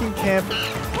Diddy can camp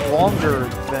longer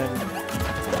than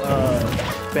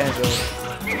Banjo.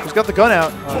 He's got the gun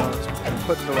out. It's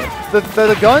putting it away.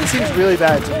 The gun seems really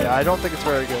bad to me. I don't think it's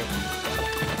very good.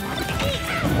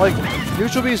 Like,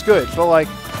 neutral B is good, but like,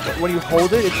 when you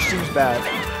hold it, it just seems bad.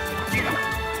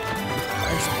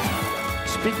 And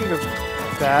speaking of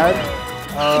bad,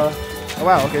 oh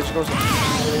wow, okay, so goes.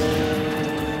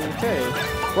 Okay.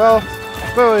 Well,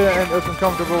 clearly if I'm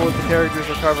comfortable with the character's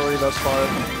recovery thus far.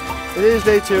 It is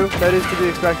day 2, that is to be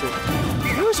expected.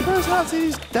 I'm really surprised not to see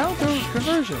these down throw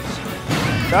conversions.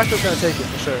 Backup's gonna take it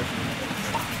for sure.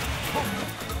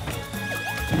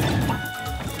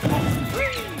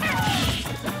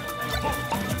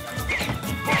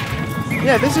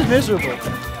 Yeah, this is miserable.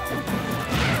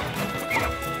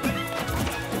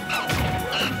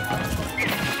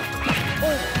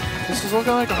 This is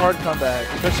looking like a hard comeback,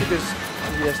 especially because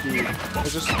ESD.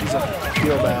 It's just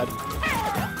feel bad.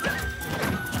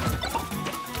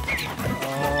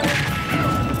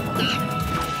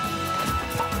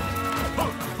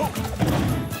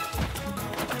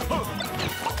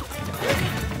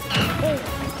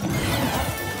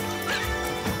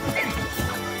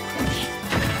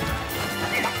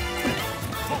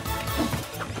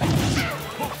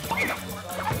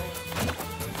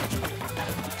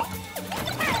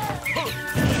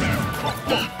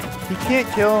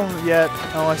 Can't kill him yet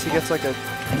unless he gets like a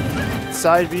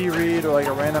side B read or like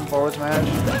a random forward smash.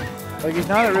 Like he's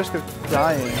not at risk of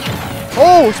dying.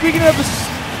 Oh, speaking of the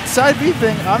side B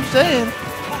thing, I'm saying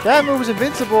that move is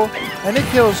invincible and it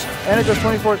kills and it does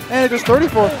 24 and it does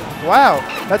 34. Wow,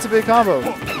 that's a big combo.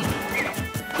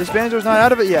 This Banjo's not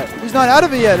out of it yet. He's not out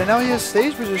of it yet, and now he has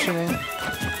stage positioning.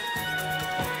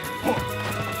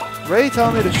 Ray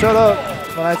telling me to shut up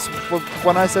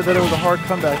when I said that it was a hard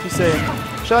comeback. He's saying,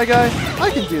 Shy Guy, I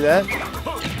can do that.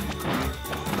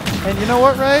 And you know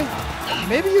what, Ray?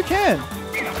 Maybe you can.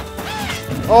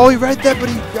 Oh, he read that, but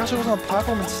he actually was on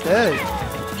platform instead.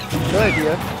 Good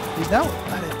idea. He's now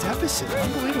at a deficit.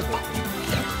 Unbelievable.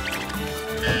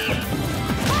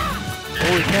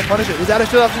 Oh, he can't punish it. He's out of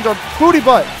shield options on booty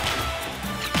butt.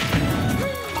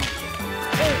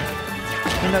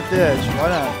 Clean up the edge. Why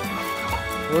not?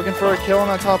 We're looking for a kill on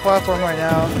that top platform right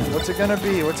now. What's it gonna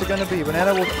be? What's it gonna be?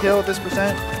 Banana will kill at this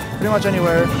percent pretty much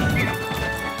anywhere.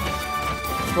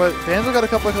 But Banjo got a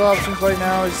couple of kill options right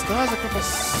now. He still has a couple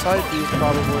side Bs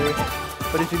probably.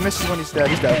 But if he misses when he's dead,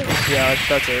 he's dead. Yeah,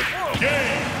 that's it.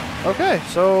 Okay,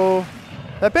 so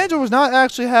that Banjo was not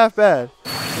actually half bad.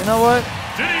 You know what?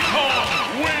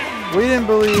 We didn't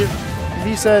believe.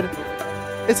 He said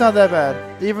it's not that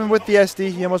bad. Even with the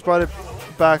SD, he almost brought it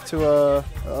back to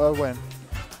a win.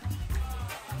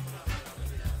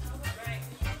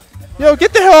 Yo,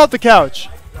 get the hell off the couch.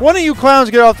 One of you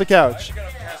clowns get off the couch.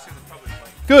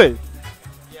 Good.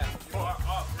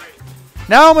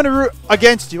 Now I'm going to root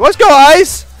against you. Let's go,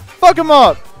 Ice. Fuck him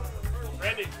up.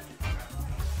 Freddy.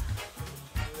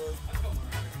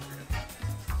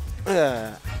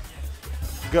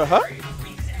 Go, huh?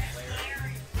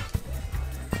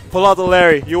 Pull out the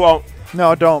Larry. You won't.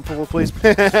 No, don't. Please. Keep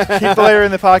the Larry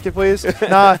in the pocket, please.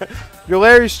 Nah, your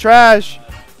Larry's trash.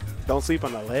 Don't sleep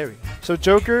on the Larry. So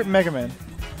Joker, Mega Man.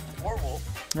 Or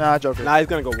Wolf. Nah, Joker. Nah, he's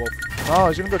gonna go Wolf. Oh,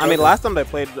 he's gonna go Joker. I mean, last time they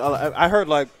played, I heard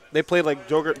like they played like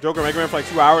Joker Mega Man for like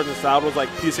 2 hours, and Sal was like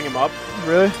piecing him up.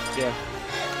 Really? Yeah.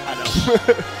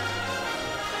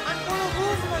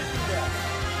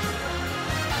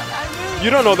 You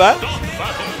don't know that?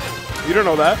 You don't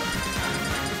know that?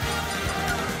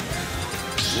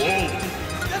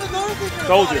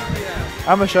 Told you.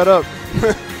 I'ma shut up.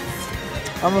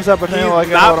 I'm gonna stop pretending He's like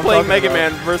I know not what I'm playing talking Mega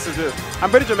about. Man versus this. I'm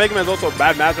pretty sure Mega Man's also a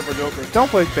bad matchup for Joker. Don't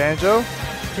play Banjo.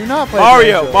 Do not play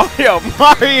Mario, Banjo.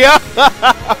 Mario.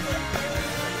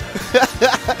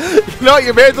 You know what?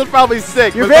 Your Banjo's probably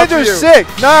sick. Your but it's up to Banjo's you. sick.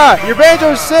 Nah, your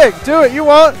Banjo's sick. Do it. You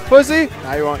won't, pussy.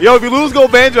 Now you want. Yo, if you lose, go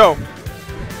Banjo.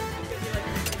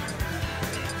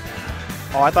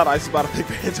 Oh, I thought Ice was about to pick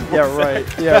Banjo. Yeah, right.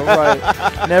 Yeah,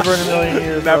 right. Never in a million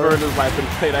years. Never bro. in his life did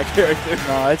he play that character.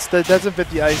 No, it doesn't fit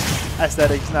the Ice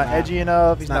aesthetic. He's not edgy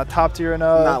enough. He's not top tier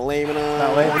enough. Not lame enough.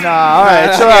 Not lame. Nah, all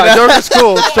right. Chill out. Joker's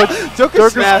cool.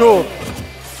 Joker's cool.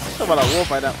 Talk about a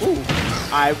wolf right now. Ooh.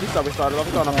 Alright, we thought we started off.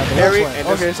 We thought on a Okay, parry that's and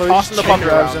fine. Okay, just so he tossing just the puppy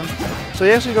grabs around. him. So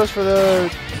he actually goes for the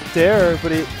dare,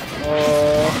 but he.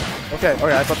 Okay,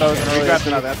 I thought that was an He early. grabbed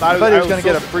another. I thought he was gonna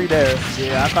get a free dare.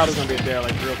 Yeah, I thought it was gonna be a dare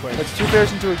like real quick. That's 2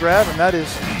 pairs into a grab, and that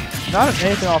is not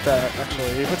anything off that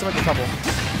actually. He puts him at the couple.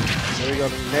 There we go.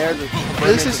 There.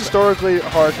 This is historically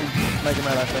hard from Mega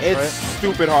Man, I think, It's right?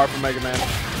 stupid hard for Mega Man.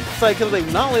 It's like, cause like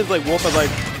not only is like Wolf has like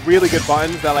really good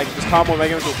buttons that like just combo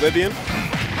Mega Man to Oblivion.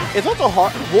 It's also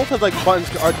hard. Wolf has like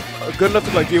buttons are good enough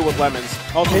to like deal with lemons.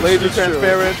 Also, laser It's true.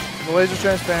 transparent. The laser's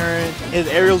transparent. His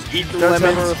aerials eat through Does have a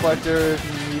lemons. reflector.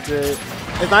 He needs it.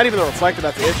 It's not even a reflector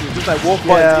that's the issue. It's just like Wolf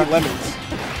Yeah. buttons eat lemons.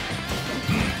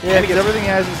 Yeah, because everything he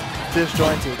has is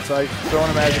disjointed. So I don't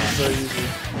imagine it's very easy.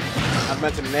 I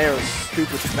mentioned Nair is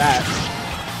stupid fast.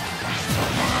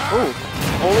 Ooh,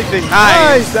 only thing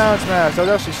nice. Nice down smash. That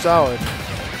was actually solid.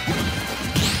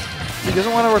 He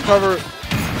doesn't want to recover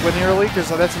linearly because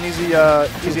that's an easy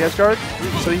edge guard.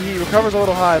 So he recovers a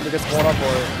little high but gets blown up for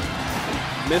it.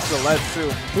 Missed the ledge too.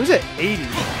 Who's at 80?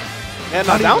 And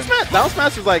now Not down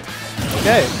smash is like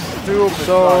okay. Dude, You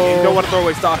so don't want to throw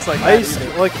away stocks like I that. used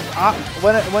either. like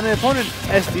when an opponent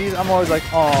SDs, I'm always like,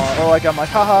 oh, or like I'm like,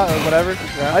 haha, or whatever.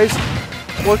 Yeah. I just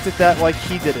looked at that like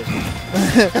he did it.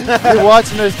 You're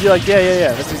watching this, be like,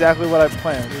 yeah, that's exactly what I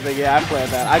planned. He's like, yeah, I planned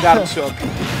that. I got him shook.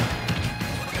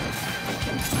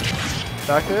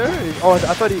 Back there? Oh,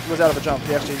 I thought he was out of a jump.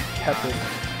 He actually kept it.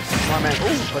 My man.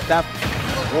 Ooh, but that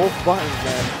Wolf buttons,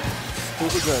 man,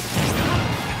 super good.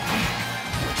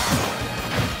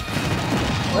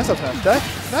 That's up smash.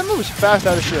 That move is fast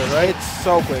out of shield, right? It's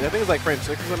so quick. I think it's like frame 6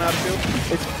 is out of field.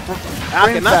 It's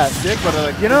Okay, frame not fast. 6, but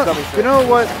like You know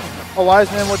what a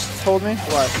wise man once told me?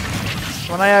 What?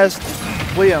 When I asked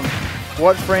Liam,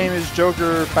 what frame is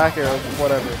Joker back air,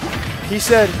 whatever, he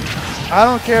said, I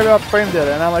don't care about frame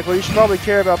data. And I'm like, well, you should probably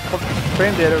care about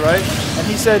frame data, right? And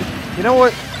he said, you know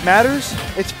what matters?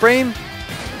 It's frame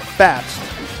fast.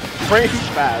 Frame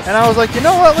fast. And I was like, you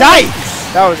know what?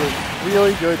 Yikes! That was a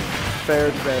really good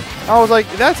fair debate. I was like,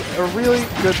 that's a really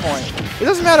good point. It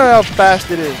doesn't matter how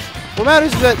fast it is. What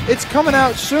matters is that it's coming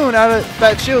out soon out of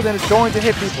that shield and it's going to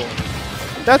hit people.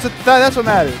 That's what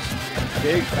matters.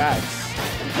 Big facts.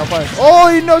 No punish. Oh,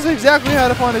 he knows exactly how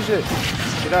to punish it.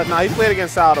 He does. Now, he's played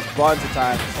against Salad a bunch of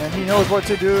times. And he knows what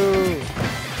to do.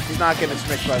 He's not getting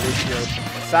smacked by this shield.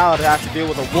 Salad has to deal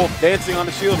with a wolf dancing on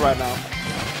the shield right now.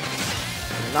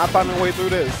 He's not finding a way through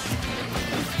this.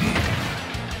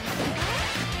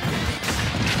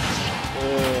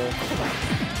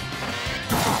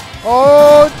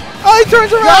 Oh, he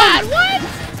turns around. God, what?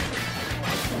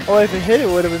 Oh, if he hit it,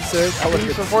 would have been sick. That would have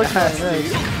been unfortunately.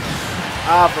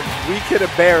 But weak hit a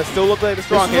bear still look like a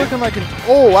strong This is hit. looking like an.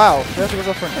 Oh wow, he actually goes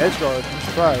up for an edge guard. I'm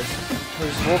surprised.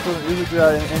 Because Wolf doesn't usually do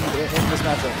that in this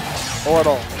matchup, or at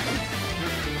all.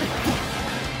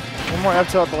 One more F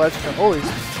tilt at the ledge. Oh,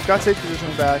 he's got safe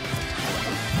positioning back.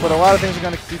 But a lot of things are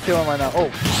going to be killing right now. Oh,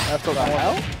 F tilt.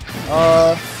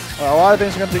 A lot of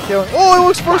things are going to be killing. Oh, he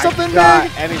looks for something big.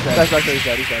 Anything. That's back there. He's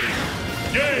dead. He's dead.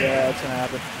 Yeah, that's going to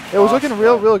happen. It was looking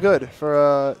real good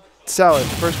for Salad.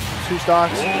 First 2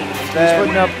 stocks. He's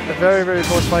putting up a very, very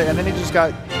close fight. And then he just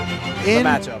got in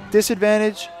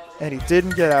disadvantage. And he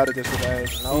didn't get out of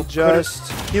disadvantage. Nope. He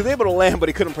just... He was able to land, but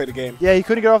he couldn't play the game. Yeah, he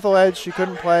couldn't get off the ledge. He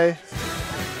couldn't play.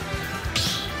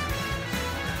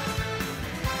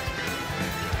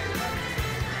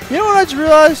 You know what I just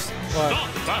realized? What?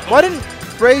 Why didn't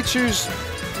Bray choose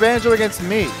Banjo against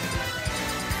me?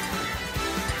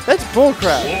 That's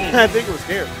bullcrap. I think it was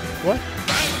scared. What?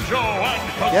 Banjo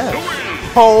and Yeah.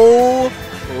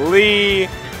 Holy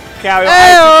cow.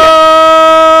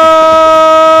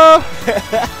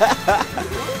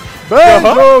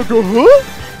 Banjo, go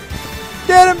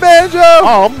Get him, Banjo!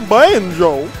 I'm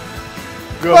Banjo.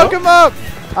 Fuck him up!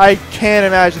 I can't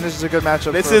imagine this is a good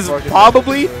matchup. This for is fucking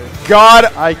probably Banjo. God.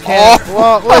 I can't.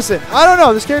 Well, listen. I don't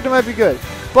know. This character might be good,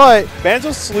 but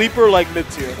Banjo's sleeper like mid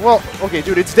tier. well, okay,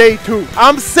 dude. It's day 2.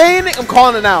 I'm saying it. I'm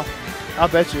calling it now. I'll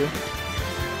bet you.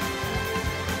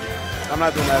 I'm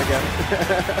not doing that again.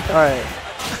 All right.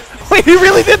 Wait, he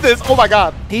really did this. Oh my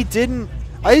God. He didn't.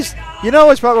 I just. You know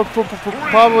what's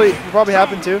probably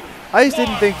happened too. I just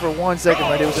didn't think for 1 second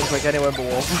that it was going to pick anyone but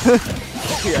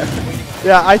Wolf.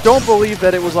 Yeah, I don't believe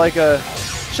that it was like a.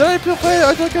 Should I play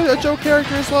like a Joe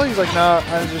character as well? He's like, nah,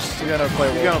 I'm just gonna play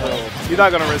Wolf. You're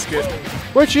not gonna risk it.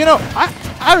 Which, you know,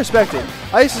 I respect it.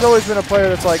 Ice has always been a player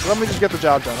that's like, let me just get the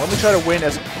job done. Let me try to win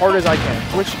as hard as I can.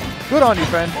 Which, good on you,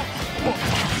 friend.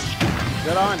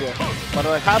 Good on you. But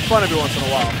like, have fun every once in a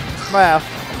while. Wow.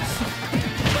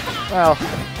 Wow.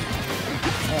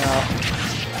 Wow.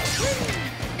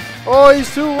 Oh,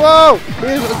 he's too low.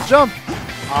 He's a jump.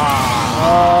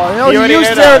 Oh, He you already used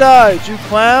did air that. dodge, you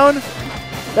clown.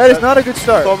 That is not a good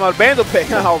start. So my Banjo pick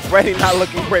now, Freddy not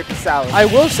looking great for Salad. I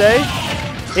will say,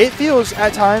 it feels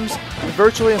at times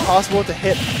virtually impossible to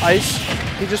hit Ice.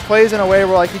 He just plays in a way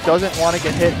where like he doesn't want to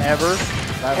get hit ever.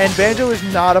 And Banjo is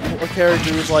not a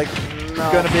character who's like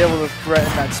going to be able to threaten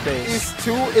that space. He's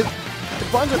too. The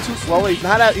buttons are too slow. He's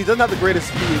not. He doesn't have the greatest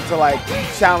speed to like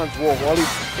challenge Wolf. Well,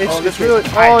 It's really.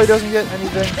 Oh, he doesn't get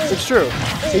anything. It's true.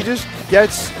 He just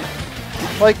gets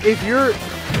like if you're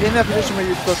in that position where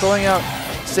you're throwing out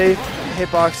safe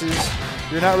hitboxes,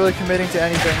 you're not really committing to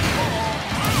anything.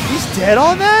 He's dead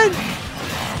on that?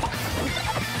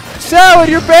 Salad,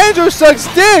 your Banjo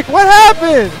sucks dick. What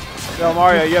happened? Yo,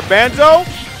 Mario, your Banjo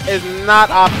is not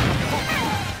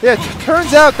optimal. Yeah,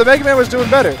 turns out the Mega Man was doing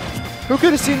better. Who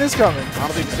could have seen this coming? I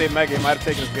don't think the same Mega might have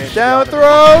taken his game. Down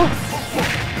throw.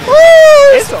 Woo!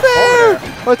 It's It's fair.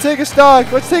 Let's take a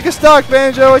stock. Let's take a stock,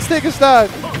 Banjo. Let's take a stock.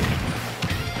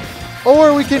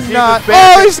 Or we can not.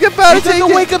 Oh, he's about to take a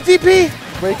wake up DP.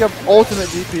 Wake up ultimate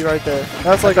DP right there.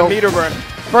 That's like a meter burn.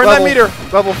 Burn level, that meter.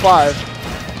 Level 5.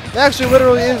 It actually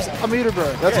literally is a meter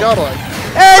burn. That's godlike.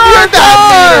 And you're that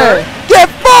meter. Get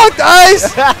fucked,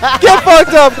 Ice. Get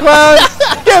fucked up, clown.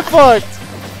 Get fucked.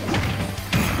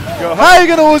 How are you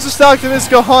gonna lose the stock to this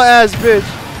ass bitch?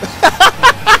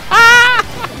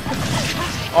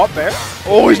 Up there.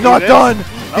 Oh, he's not done.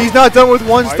 He's not done with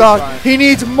one he's stock. fine. He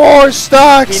needs more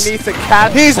stocks. He needs to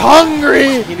catch. He's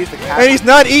hungry. He needs to catch. And he's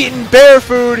not eating bear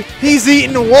food. He's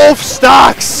eating wolf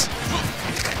stocks.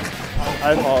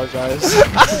 I apologize.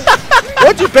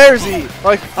 What do bears eat?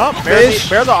 Like fish?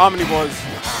 Bears are omnivores.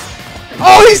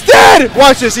 Oh, he's dead.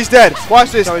 Watch this. He's dead.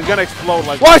 Watch this. So he's gonna explode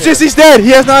like. Watch this. He's dead. He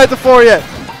has not hit the floor yet.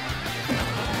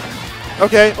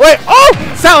 Okay. Wait.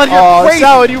 Oh, Salad, you're crazy.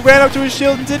 Salad, you ran up to his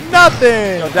shield and did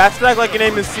nothing. Yo, that's like your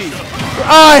name is C.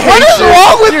 I hate What is you.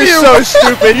 wrong with You're you? so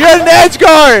stupid. You had an edge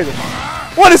guard.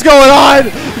 What is going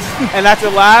on? And that's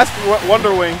your last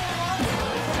Wonder Wing.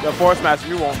 The Force Master,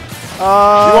 you won't.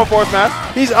 You won't Force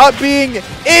Master? He's up being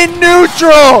in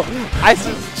neutral. Ice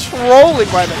is trolling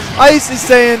right now. Ice is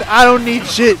saying, I don't need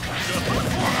shit.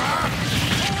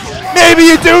 Maybe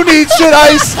you do need shit,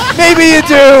 Ice. Maybe you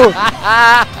do.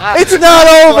 It's not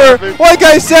over. Like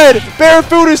I said, bear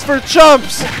food is for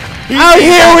chumps. Out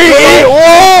here we eat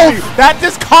wolf. That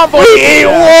just combo. We eat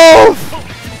wolf.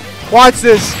 Watch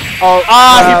this. Oh,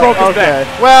 he broke his neck.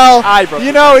 Well, I broke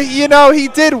you know, he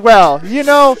did well. You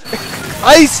know,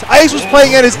 Ice was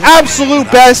playing at his absolute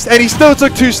best, and he still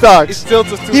took 2 stocks.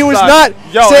 He was not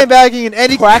sandbagging in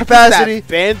any capacity,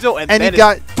 Banjo and he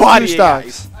got 2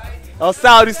 stocks. Oh,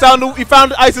 Salad, he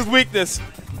found Ice's weakness.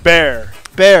 Bear.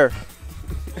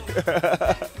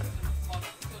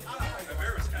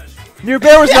 Your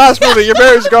bear was not smoothing. Your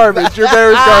bear is garbage. Your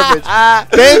bear is garbage.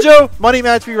 Banjo, money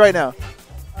match for you right now.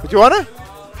 Do you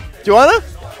wanna?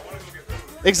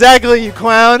 Exactly, you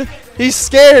clown. He's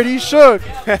scared. He's shook.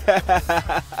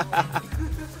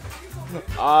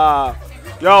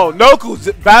 Yo, Noku,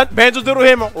 Banjo doodle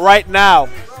him right now.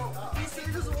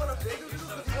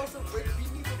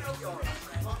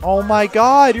 Oh my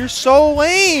God, you're so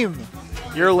lame.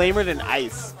 You're lamer than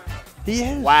Ice. He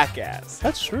is. Whack ass.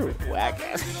 That's true. Whack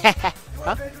ass.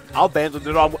 Huh? I'll Banjo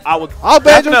doodle. I'll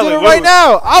Banjo did it right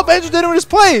now. I'll Banjo did it in his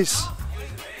place.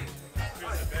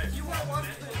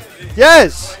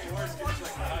 Yes.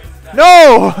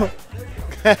 No.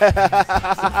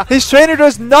 His trainer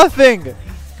does nothing.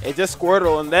 It just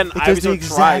Squirtle, and then It does the Ivysaur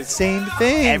exact tries same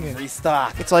thing. every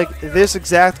stock. It's like this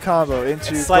exact combo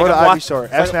into It's go like to I'm Ivysaur,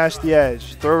 it's like- F-smash the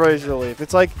edge, throw Razor Leaf.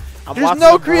 It's like I'm there's watching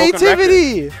no a broken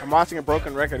creativity. record. I'm watching a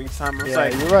broken record each time. I'm Yeah,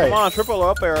 like, you're right. come on, triple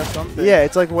up air or something. Yeah,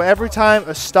 it's like every time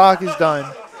a stock is done,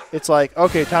 it's like,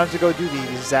 okay, time to go do the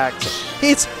exact.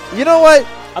 It's, you know what?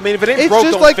 I mean, if it ain't It's broke,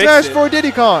 just don't like fix Smash it. 4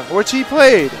 Diddy Kong, which he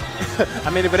played. I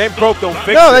mean, if it ain't broke, don't fix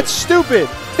it. No, that's stupid.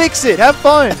 Fix it. Have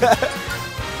fun.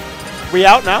 We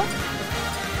out now?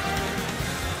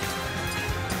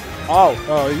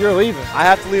 Oh, you're leaving. I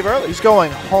have to leave early. He's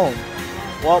going home.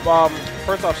 Well,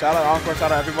 first off, shout out Encore,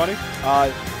 shout out everybody.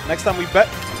 Next time we bet,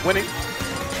 winning.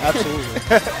 Absolutely.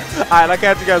 All right, I'll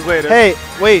catch you guys later. Hey,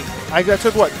 wait. I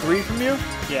took what, 3 from you?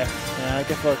 Yeah. Yeah,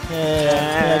 get fucked.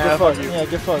 Yeah, fuck you. Yeah,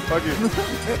 get fucked. Fuck you.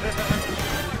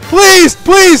 Please,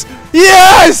 please.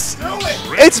 Yes!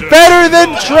 It's better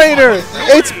than Trainer.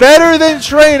 It's better than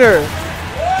Trainer.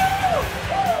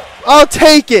 I'll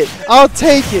take it. I'll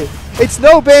take it. It's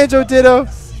no Banjo Ditto,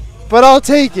 but I'll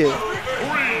take it. 3,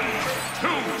 2,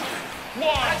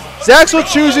 1. Zaxel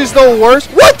chooses the worst.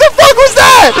 What the fuck was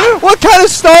that? What kind of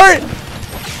start?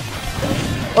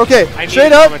 Okay, I need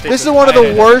straight up, commentators. this is one of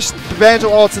the worst Banjo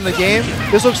alts in the game.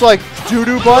 This looks like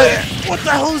doo-doo butt. What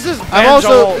the hell is this? I'm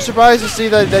also surprised to see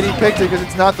that he picked it because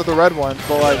it's not the red one,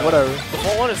 but like, whatever. The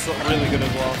full one is really good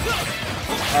as well.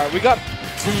 All right, we got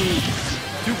two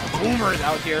boomers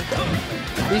out here.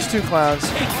 These 2 clowns.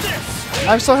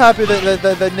 I'm so happy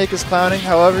that Nick is clowning.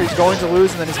 However, he's going to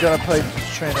lose and then he's going to play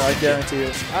Trainer, I guarantee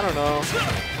it. I don't know.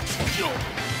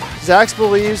 Zax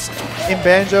believes in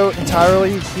Banjo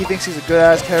entirely. He thinks he's a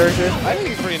good-ass character. I think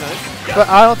he's pretty nice. But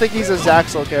I don't think he's a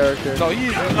Zaxel character. No,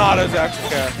 he's not a Zaxel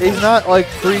character. He's not like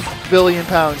 3 billion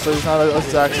pounds, so he's not a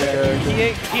Zaxel character. He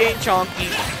ain't chonky.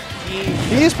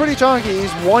 He is pretty chunky.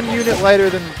 He's 1 unit lighter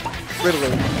than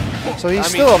Ridley. So he's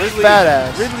still a Ridley, fat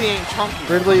ass. Ridley ain't chunky.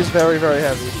 Ridley is very, very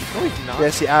heavy. No, he's not.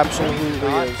 Yes, he absolutely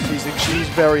is. He's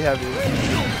very heavy.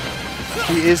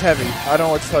 He is heavy. I don't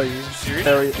know what to tell you.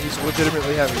 He's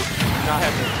legitimately heavy. Not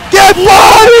heavy. Get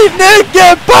bodied, Nick!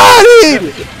 Get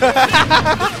bodied!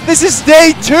 This is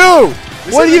day 2.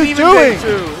 What are you doing?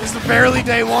 This is barely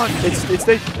day 1. It's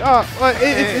day.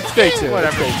 It's day 2.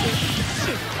 Whatever. It's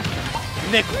day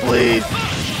 2. Nick, please.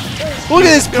 Look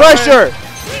at his pressure.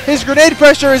 His grenade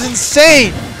pressure is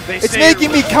insane. It's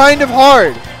making me kind of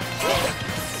hard.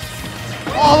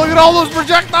 Oh, look at all those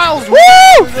projectiles. Woo!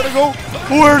 Where's it gonna go?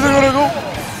 Where's it gonna go?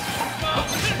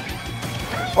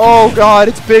 Oh god,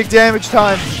 it's big damage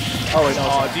time. Oh wait, no.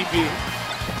 Oh, DP.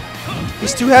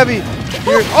 He's too heavy.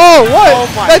 Oh, what? Oh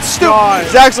my That's stupid. God.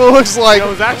 Zaxel looks like,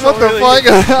 Yo, Zaxel what the really fuck?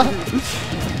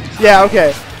 Yeah,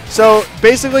 okay. So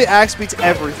basically, Axe beats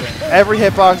everything. Every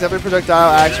hitbox, every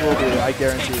projectile, Axe will beat it. I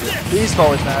guarantee it. Please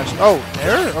forward smash. Oh,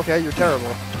 there? Okay, you're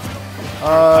terrible.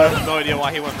 I have no idea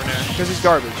why he went for Nair. Because he's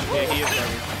garbage. Yeah, he is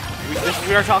garbage.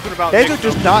 We are talking about. Banjo Nick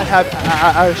does Jones. not have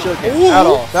a shield game Ooh. at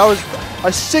all. That was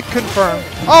a sick confirm.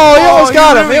 Oh, he almost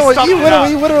got him. really He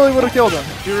literally would have killed him.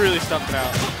 You really stumped it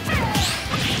out.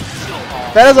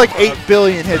 That has like 8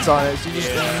 billion hits on it, so you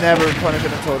just never punish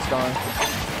it until it's gone.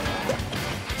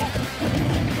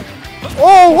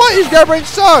 Oh, what? His grab range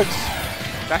sucks.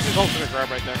 That's his ultimate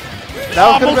grab right there.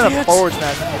 That could have been a multi-hits. forward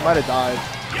smash. He might have died.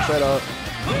 Straight up.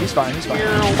 He's fine. He's fine.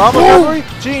 Combo recovery?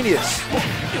 Genius.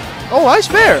 Oh, nice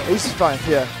fair. Ace is fine.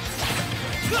 Yeah.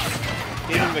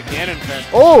 Gave him the cannon fence.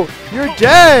 Oh, you're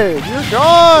dead. You're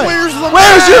gone. Where's the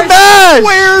Where's your match?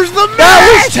 Where's the That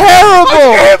was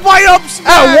terrible. Hit my up smash.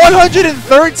 At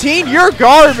 113, you're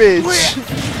garbage.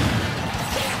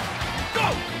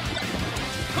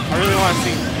 I really want to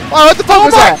see. Oh, what the fuck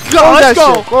was that? God, What was let's that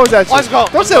go. shit? What was that shit? Let's go.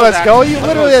 Don't say let's go. You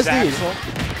literally SD'd.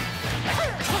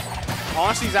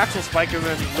 Honestly, Zaxel spike him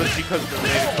in literally because of the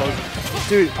grenade explosion.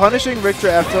 Dude, punishing Richter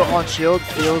F tilt on shield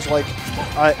feels like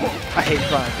I hate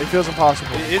crime. It feels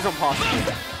impossible. It is impossible.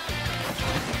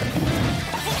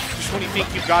 Just when you think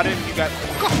you've got it, you got.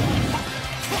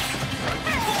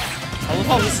 I love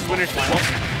how this is winner's finals.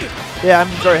 Yeah, I'm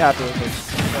very happy with this.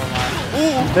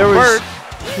 Ooh, There was bird.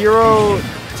 hero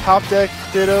top deck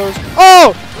dittos.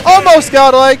 Oh! Almost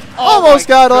godlike! Almost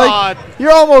my godlike! God.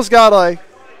 You're almost godlike.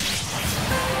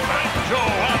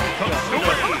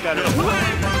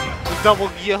 Double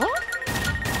gear.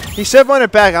 He said run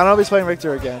it back. I don't know if he's playing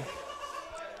Richter again.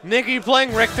 Nick, are you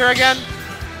playing Richter again?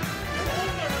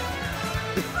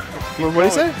 What did he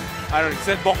say? I don't know. He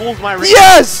said, behold my Richter.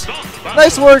 Yes!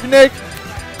 Nice work, Nick.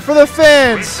 For the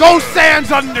fans. Go Sans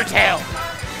Undertale!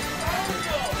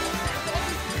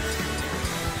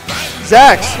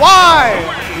 Zax. Why?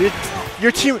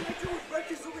 Your team.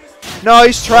 No,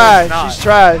 he's trash. not. He's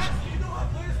trash.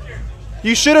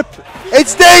 You should have.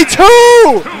 It's day 2!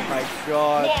 Oh my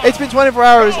god. It's been 24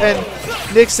 hours, and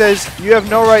Nick says you have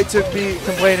no right to be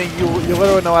complaining. You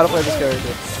literally know how to play this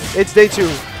character. It's day 2,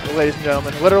 ladies and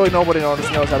gentlemen. Literally nobody knows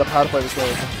how to play this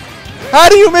character. How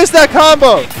do you miss that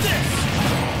combo?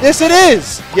 Yes, it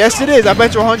is. Yes, it is. I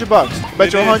bet you $100. I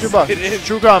bet you $100. It is.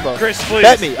 True combo. Chris, please.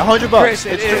 Bet me $100. Chris,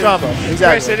 it's it true is. combo. Exactly.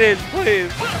 Chris, it is.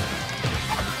 Please.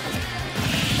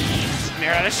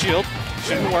 Snare out of shield.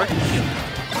 Shouldn't work.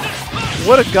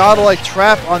 What a godlike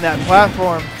trap on that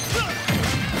platform.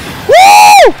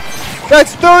 Woo!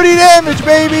 That's 30 damage,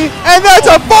 baby! And that's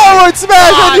a forward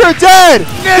smash and you're dead!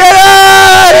 Get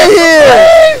out of here!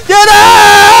 Get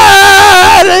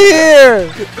out of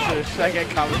here! Second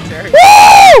commentary.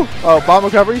 Woo! Oh, bomb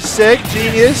recovery, sick,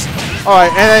 genius.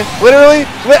 Alright, and then literally,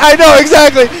 I know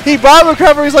exactly. He bomb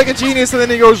recoveries like a genius and then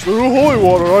he goes, through holy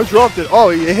water, I dropped it.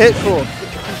 Oh, you hit, cool.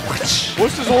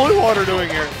 What's this holy water doing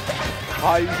here?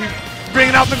 He's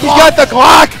bringing out the He clock. got the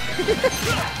clock!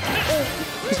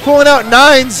 He's pulling out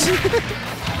 9s.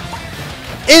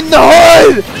 In the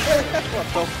hood!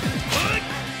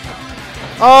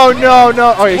 Oh no,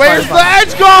 no. Oh, Where's the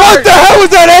edge guard? What the hell was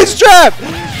that edge trap?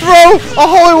 Throw a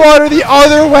holy water the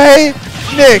other way?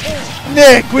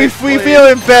 Nick, we feel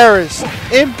embarrassed.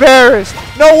 Embarrassed.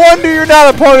 No wonder you're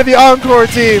not a part of the Encore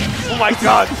team. Oh my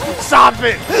god. Stop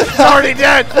it. It's already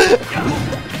dead.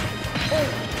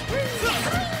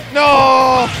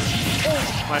 No.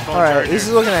 My phone Alright, this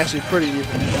is looking actually pretty even.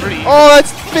 pretty even. Oh,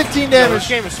 that's 15 Yo, damage. this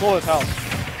game is slow as hell.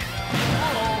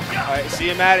 Alright, see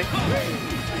you, Matty.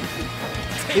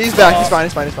 He's back. He's fine.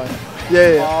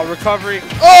 Yeah. Recovery.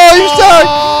 Oh, you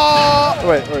suck!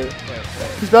 Wait.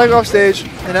 He's back off stage.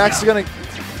 And Axe is going to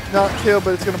not kill,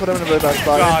 but it's going to put him in a really bad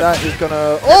spot. God. And that is going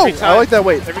to... Oh, I like that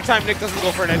weight. Every time Nick doesn't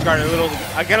go for an edge guard,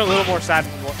 I get a little more sad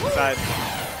inside.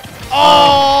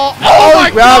 Oh my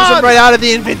he grabs god! him right out of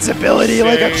the invincibility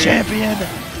like a Sick. champion.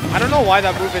 I don't know why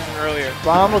that move isn't earlier.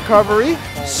 Bomb recovery.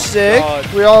 Sick. God.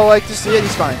 We all like to see it.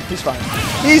 He's fine.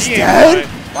 He's He ain't dead?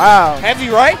 fine. Wow. Heavy,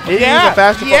 right? He's a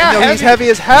faster yeah, no, he's heavy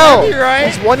as hell. Heavy, right?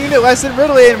 He's 1 unit less than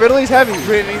Ridley, and Ridley's heavy.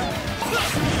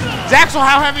 Zaxel,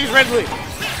 how heavy is Ridley?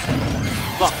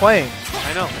 He's playing.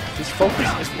 I know. He's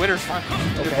focused. It's winter's time.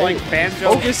 You're Okay. playing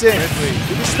banjo. Focus in. Ridley.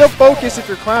 You can still focus if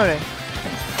you're clowning.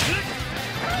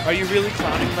 Are you really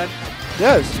clowning, Ben?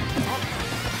 Yes.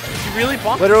 You really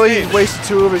bonked Literally, the he stage. wasted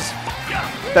 2 of his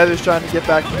feathers trying to get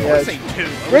back from the I would edge. say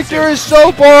 2. Richter is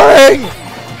so boring!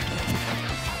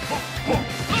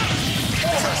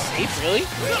 Safe, really?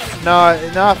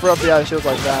 No, not for up the other shields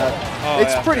like that. Oh,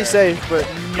 It's yeah, pretty fair. safe, but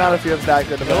not if you have that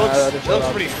good of It an looks, other it shield looks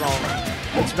up. pretty strong.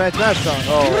 It's match strong.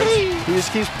 Oh, he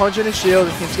just keeps punching his shield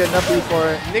and keeps getting up B for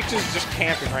it. Nick's is just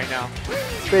camping right now.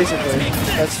 Basically,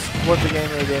 that's what the game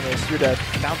is. You're dead.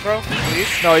 Down throw, please?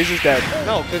 No, he's just dead.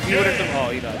 No, because he would have done. Oh,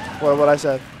 he died. What I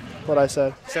said. What I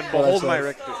said. He said, What I behold said. my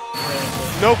Richter.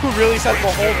 Noku really said,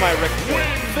 behold my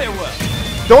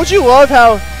Richter. Don't you love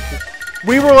how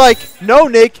we were like, no,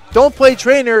 Nick, don't play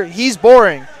trainer. He's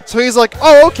boring. So he's like,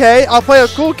 oh, okay, I'll play a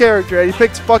cool character. And he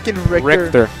picked fucking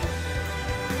Richter.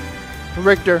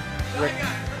 Richter.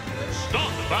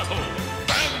 Start the battle.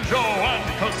 Banjo and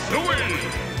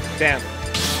Kazooie. Damn.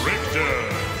 Richter.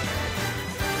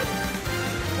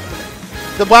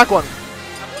 The black one.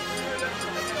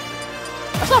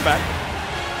 That's not bad.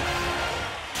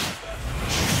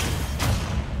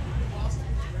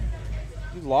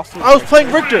 You lost to his I was Richter.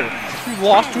 playing Richter You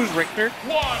lost to his Richter?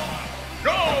 1,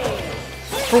 go.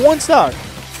 for 1 stock.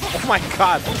 Oh my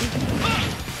god.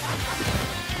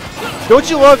 Don't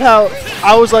you love how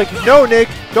I was like, no, Nick,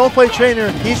 don't play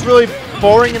trainer. He's really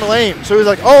boring and lame. So he was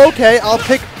like, oh, okay, I'll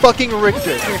pick fucking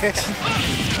Richter.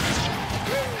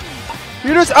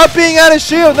 You're just up being out of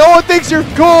shield. No one thinks you're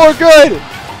cool or good.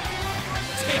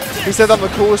 He said I'm the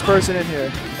coolest person in here.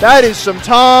 That is some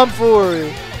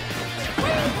tomfoolery.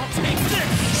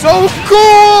 So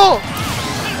cool!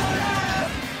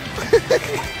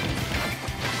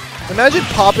 Imagine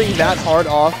popping that hard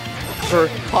off for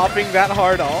Popping that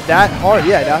hard off. that hard.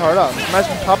 Yeah, that hard off.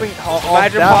 Imagine popping off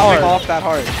Imagine that popping hard off that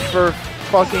hard. for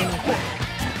fucking.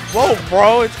 Whoa,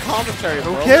 bro, it's commentary,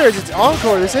 bro. Who cares? It's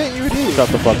Encore. This ain't UD. Shut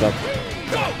the fuck up.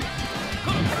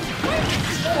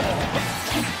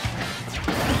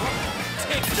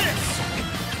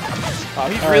 Oh,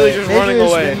 he's really just running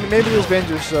away. Maybe this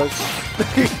Banjo sucks.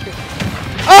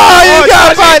 Oh, you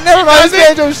got mine! Never mind, this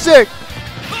Banjo's sick!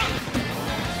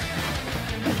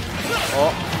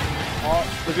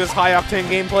 Oh, look at this high octane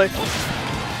gameplay.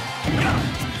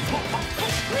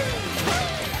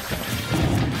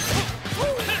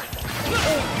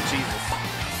 Jesus.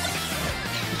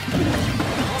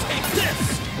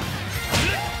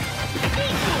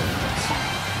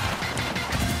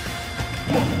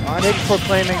 Nick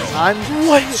proclaiming, I'm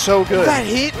so good. That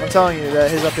hit? I'm telling you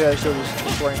that his up there shield is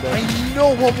flamed out. I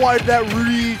know, but why did that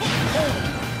reach?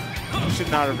 Should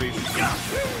not have reached.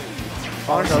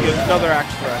 Honestly, another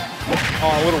axe threat.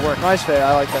 Oh, it would have worked. Nice fade,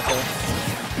 I like that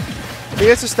fade. he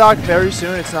gets to stock very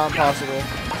soon, it's not impossible.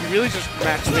 You really just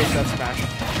max space that smash.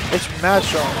 It's mad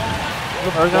strong.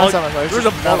 Or not that much, There's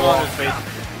a bug on his face.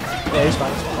 Yeah, he's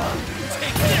fine.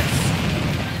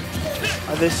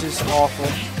 This is awful.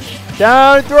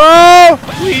 Down throw!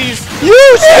 Please.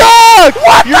 You suck!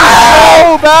 What You're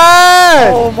so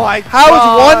bad! Oh my god. How is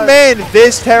one man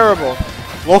this terrible?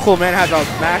 Local man has a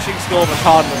mashing skill of a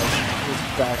toddler.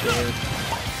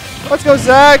 Let's go,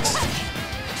 Zax!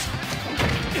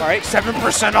 Alright,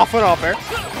 7% off an up air.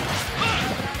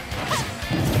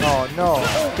 Oh no.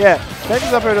 Yeah,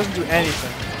 Benji's up air doesn't do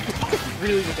anything.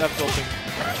 Really just F tilting.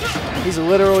 He's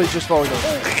literally just forward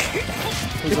tilting.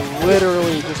 He's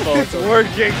literally just forward tilting.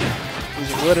 Working.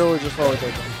 He's literally just forward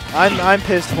tilting. I'm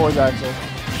pissed for Zaxel.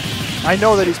 I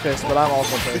know that he's pissed, but I'm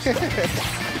also pissed.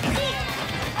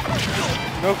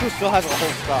 Noku still has a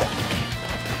whole stop.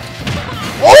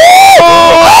 Oh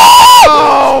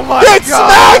my Get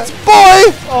god! smacked,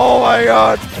 boy! Oh my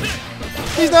god!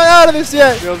 He's not out of this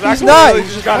yet. Yo, He's not. Really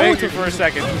He's just got forward angry for a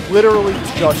tilting. second. Literally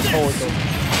just forward tilting.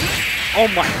 Oh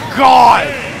my god!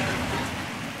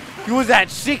 He was at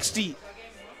 60.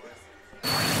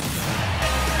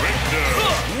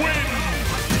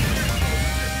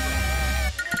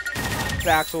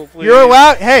 Axel, please. You're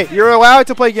allowed. Hey, you're allowed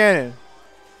to play Ganon.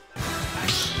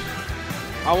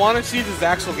 I want to see this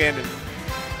Axel Ganon.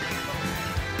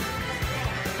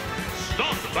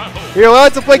 Stop the battle. You're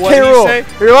allowed to play What'd he K-Rool. say?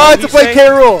 You're allowed What'd to he play say?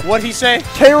 K-Rool. What'd he say?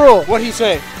 K-Rool. What'd he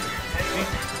say? Do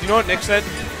you know what Nick said?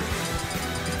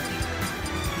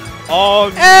 Oh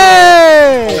no!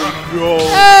 Hey! No!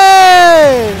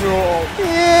 Hey! No!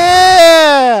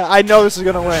 Yeah! I know this is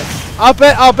gonna win. I'll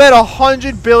bet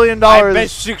 $100 billion I on bet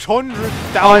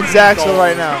 600,000 Zaxel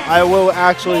right now. I will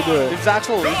actually do it. If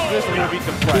Zaxel loses this, I'm gonna beat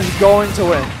the press. He's going to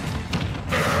win.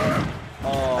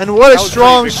 And what a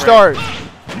strong start.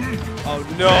 Oh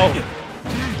no!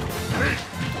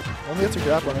 Let me get to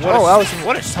grab one. What Oh, a- that was some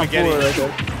what a spaghetti. tomfoolery right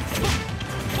there.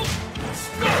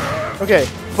 Okay,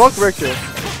 fuck Richter.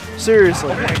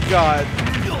 Seriously. Oh my god.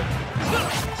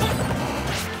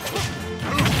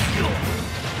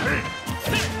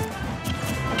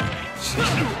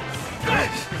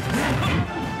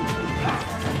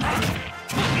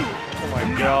 Oh my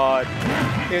god.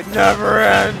 It never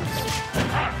ends.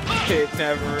 It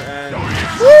never ends.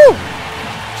 Woo!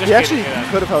 Just He actually kidding,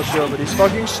 could have held shield, but he's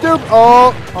fucking stupid.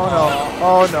 Oh, oh no,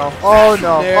 oh no, oh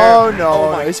no, There. oh no.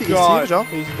 Oh my Is he God. jump?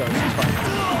 He does. He's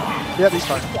fine. Yep, he's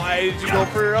fine. Why did you go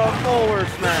for a forward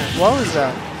smash? What was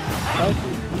that?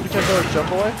 You can throw a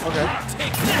jump away? Okay.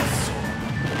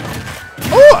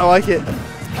 Oh, I like it.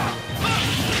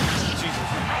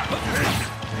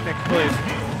 Nick, please.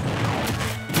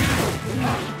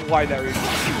 Why that reason?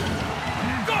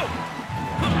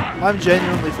 I'm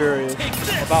genuinely furious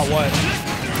About what?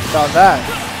 about that.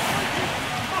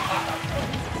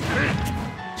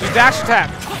 Just dash attack.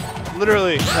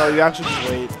 Literally. No, you actually just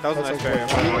wait. That was a nice like parry.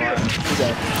 what- I'm not gonna lie. He's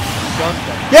dead.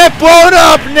 Get blown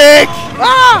up, Nick!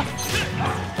 Ah!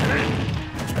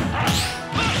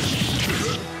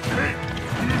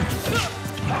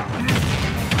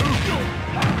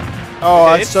 Oh,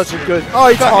 that's Hits? such a good. Oh,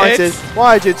 he Got taunted. hits?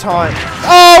 Why'd you taunt?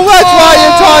 Oh, that's why you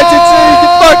taunted, so you can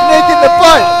fuck Nick in the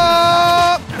butt.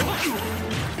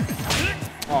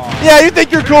 Yeah, you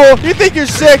think you're cool. You think you're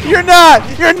sick. You're not.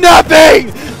 You're nothing.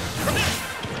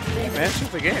 Man, it's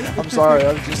just a game. I'm sorry.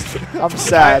 I'm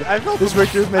sad. I felt This some-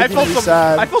 Richter's I making felt me some.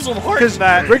 sad. I felt some heart Because in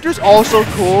that. Richter's also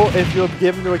cool if you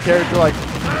give him to a character like,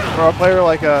 or a player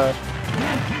like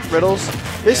Riddles.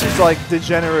 This is like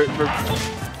degenerate.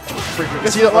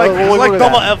 It's See, like, look it's at like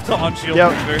double that. F to unshield.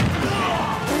 Yep. Victor.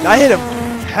 I hit him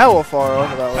hella far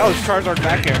over that. That was Charizard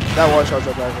back air. That was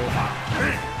Charizard back there.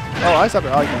 Oh, I stopped it.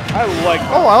 I like that. I like.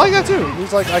 Oh, I like that too.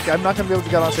 He's like I'm not gonna be able to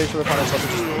get on stage for the final. So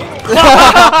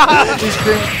he's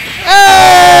screaming.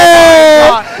 Hey!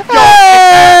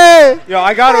 Hey! Yo,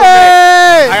 I gotta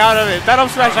Hey! admit. I gotta admit. That up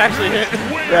smash actually hit.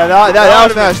 Yeah, that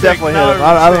would've been smash sick. definitely That hit him.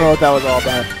 would've been I don't know what that was all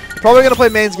about. Probably gonna play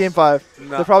mains game 5. No,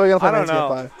 They're probably gonna play I don't mains game know.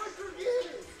 5.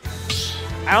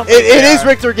 I don't think It they is are.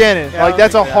 Richter Ganon. Yeah, I Like don't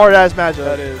that's a think they hard ass matchup.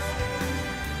 That is.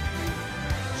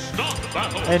 Stop the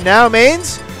battle. And now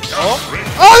mains. Oh,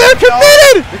 Oh, they're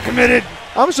committed! They're committed.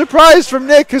 I'm surprised from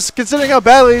Nick, cause considering how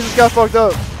badly he just got fucked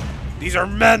up. These are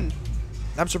men.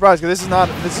 I'm surprised because this is not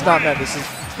men. This is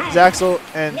Zaxel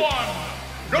and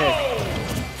go!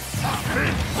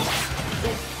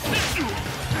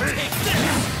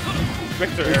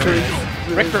 Victor.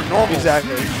 Victor normal.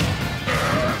 Exactly.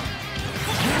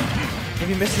 If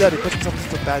he misses that, he puts himself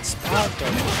into a bad spot. Though.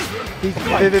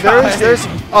 There's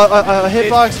a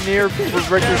hitbox near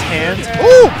Richter's hand.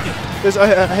 Ooh! There's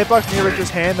a hitbox near Richter's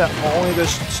hand that only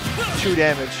does 2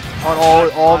 damage on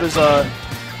all of his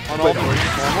On all the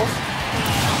normals?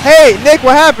 Hey, Nick,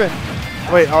 what happened?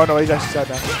 Wait, oh no, he's actually sat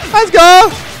down. Let's go!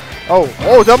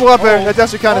 Oh, double up air. That's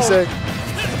actually kind of sick.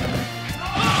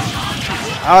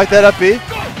 I like that up B.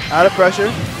 Out of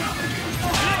pressure.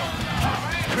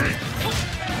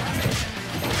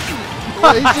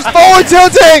 He's just forward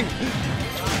tilting!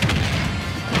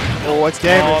 Oh, it's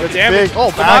damage. It's damage. big.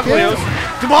 Oh, back air.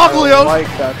 Demoglios! I like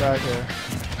that back air.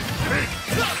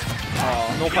 Oh,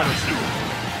 no punish.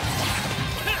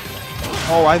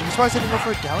 Oh, I'm surprised he didn't go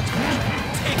for a down smash.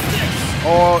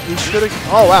 Oh, he should have.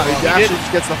 Oh, wow. He actually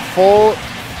gets the full.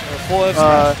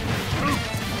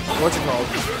 What's it called?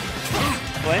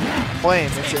 Flame?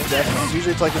 Flame. It's indefinite.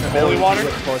 Usually it's like in the middle. Holy water?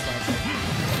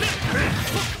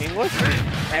 English?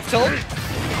 F tilt?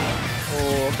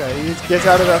 Oh, okay. He gets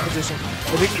out of that position.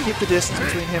 If he can keep the distance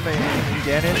between him and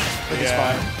Ganon, then he's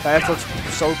fine. That looks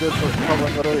so good for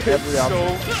covering literally every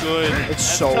option. So good. It's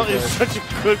so good. It's such a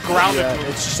good ground. Yeah,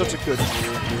 it's such a good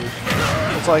move, dude.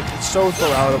 It's like, it's so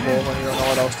throw-outable when you don't know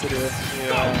what else to do.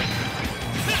 Yeah.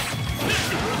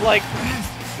 Like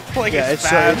Yeah,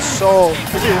 it's so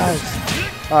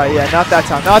Alright, yeah, not that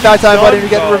time. Not that time, buddy. You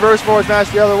get the reverse forward smash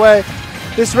the other way.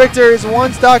 This Richter is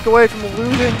 1 stock away from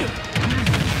losing.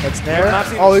 That's there.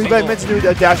 Oh, he's meant to do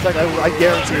a dash back. I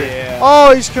guarantee it. Yeah.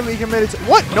 Oh, he committed to.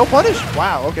 What? No punish?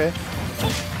 Wow, okay.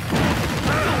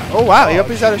 Oh, wow. He up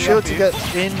he's out of shield to get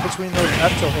in between those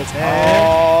F tilt hits.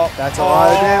 And that's a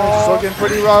lot of damage. It's looking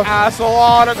pretty rough. That's a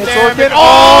lot of damage. Looking,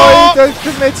 oh,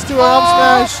 he commits to an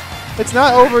up smash. It's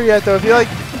not over yet, though. If he, like,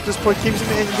 just keeps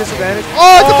him in disadvantage.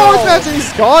 Oh, it's a forward smash, and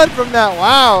he's gone from that.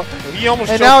 Wow. He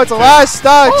almost and now it's the last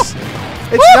stocks.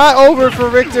 It's not over for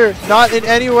Richter. Not in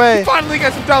any way. Finally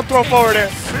gets some down throw forward there.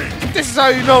 This is how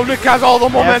you know Nick has all the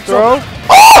momentum. Throw.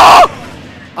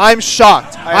 I'm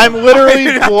shocked. I'm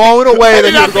literally blown away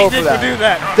that he would go for that. Do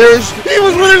that. He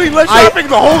was literally shopping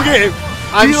the whole game.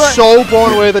 I'm so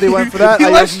blown away that he went for that. I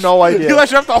have no idea. He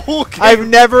let you up the whole game. I've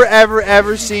never,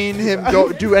 ever seen him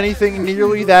do anything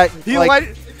nearly that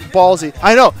ballsy.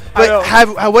 I know,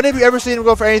 but when have you ever seen him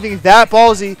go for anything that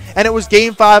ballsy? And it was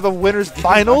Game 5 of Winners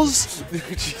Finals.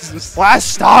 Jesus.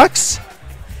 Last stocks.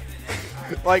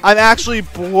 Like, I'm actually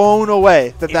blown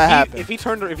away that happened. If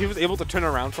he was able to turn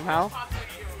around somehow,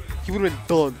 he would have been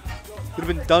done. He would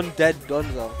have been done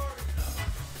though.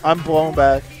 I'm blown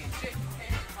back.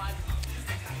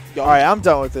 All right, I'm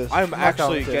done with this. I'm not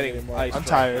actually commentating getting anymore. iced I'm right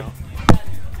tired. now.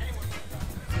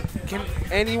 Can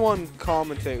anyone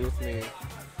commentate with me?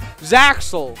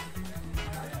 Zaxel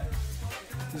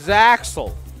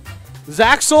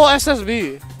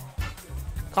SSB.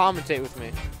 Commentate with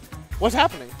me. What's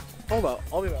happening? Hold up.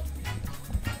 I'll be back.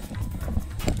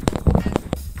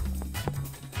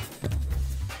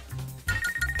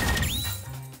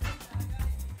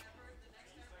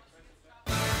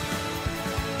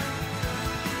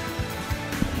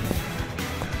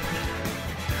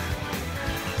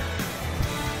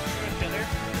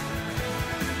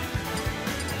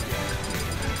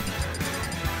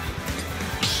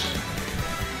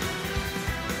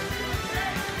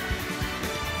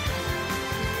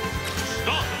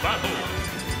 Start the battle.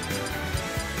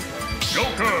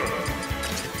 Joker.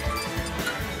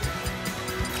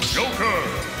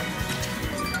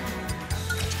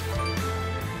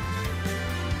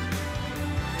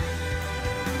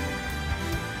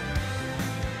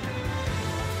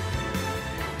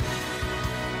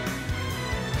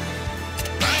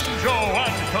 Banjo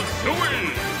and Kazooie.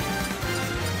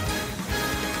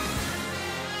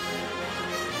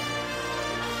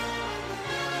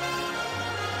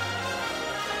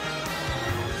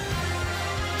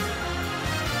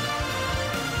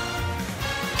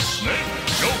 Snake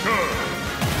Joker.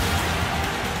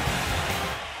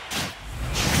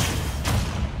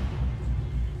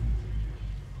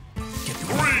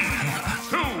 Three,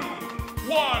 two,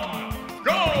 one,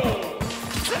 go!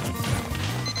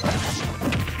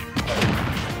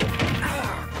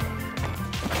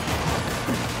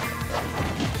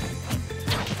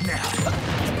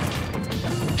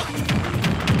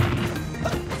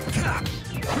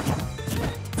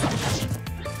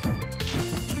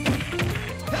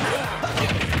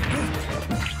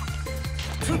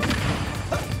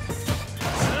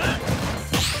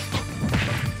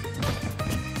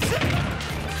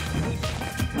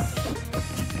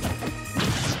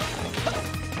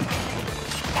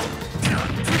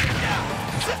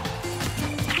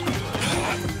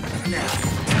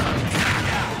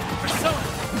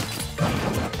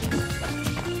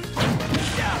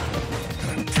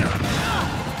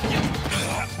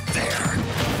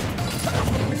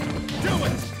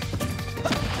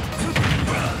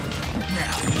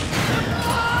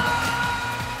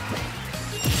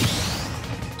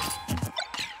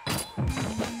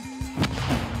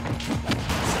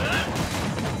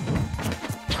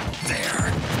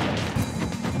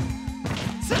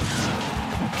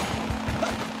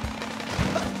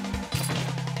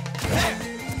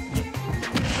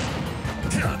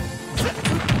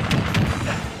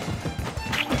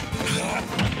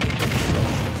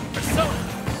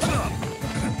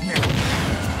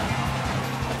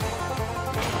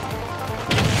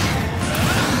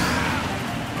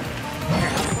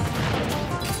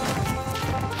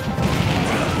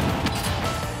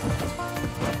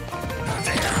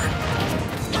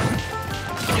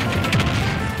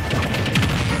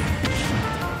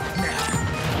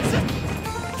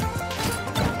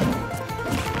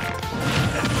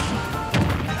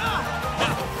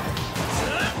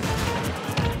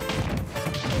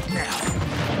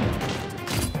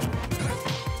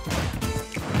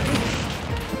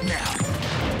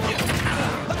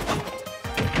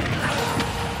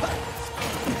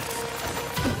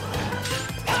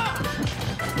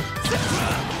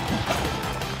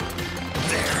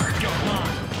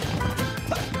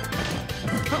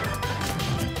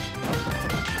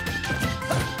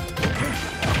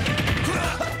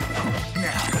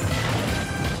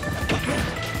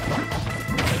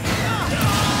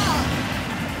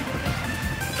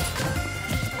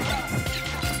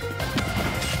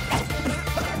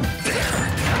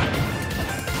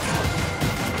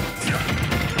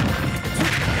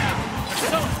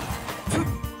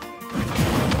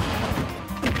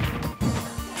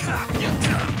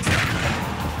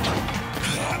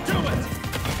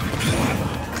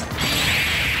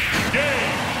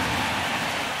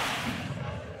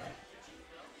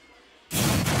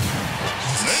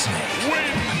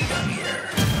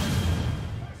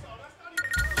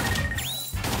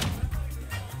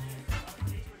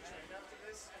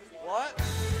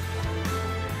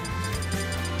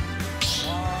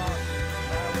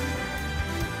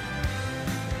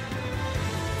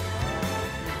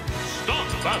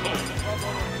 battle.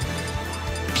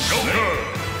 Joker.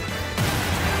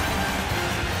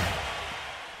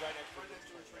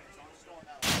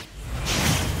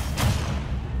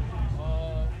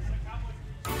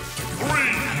 3,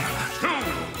 2,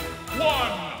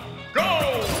 1,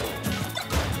 go!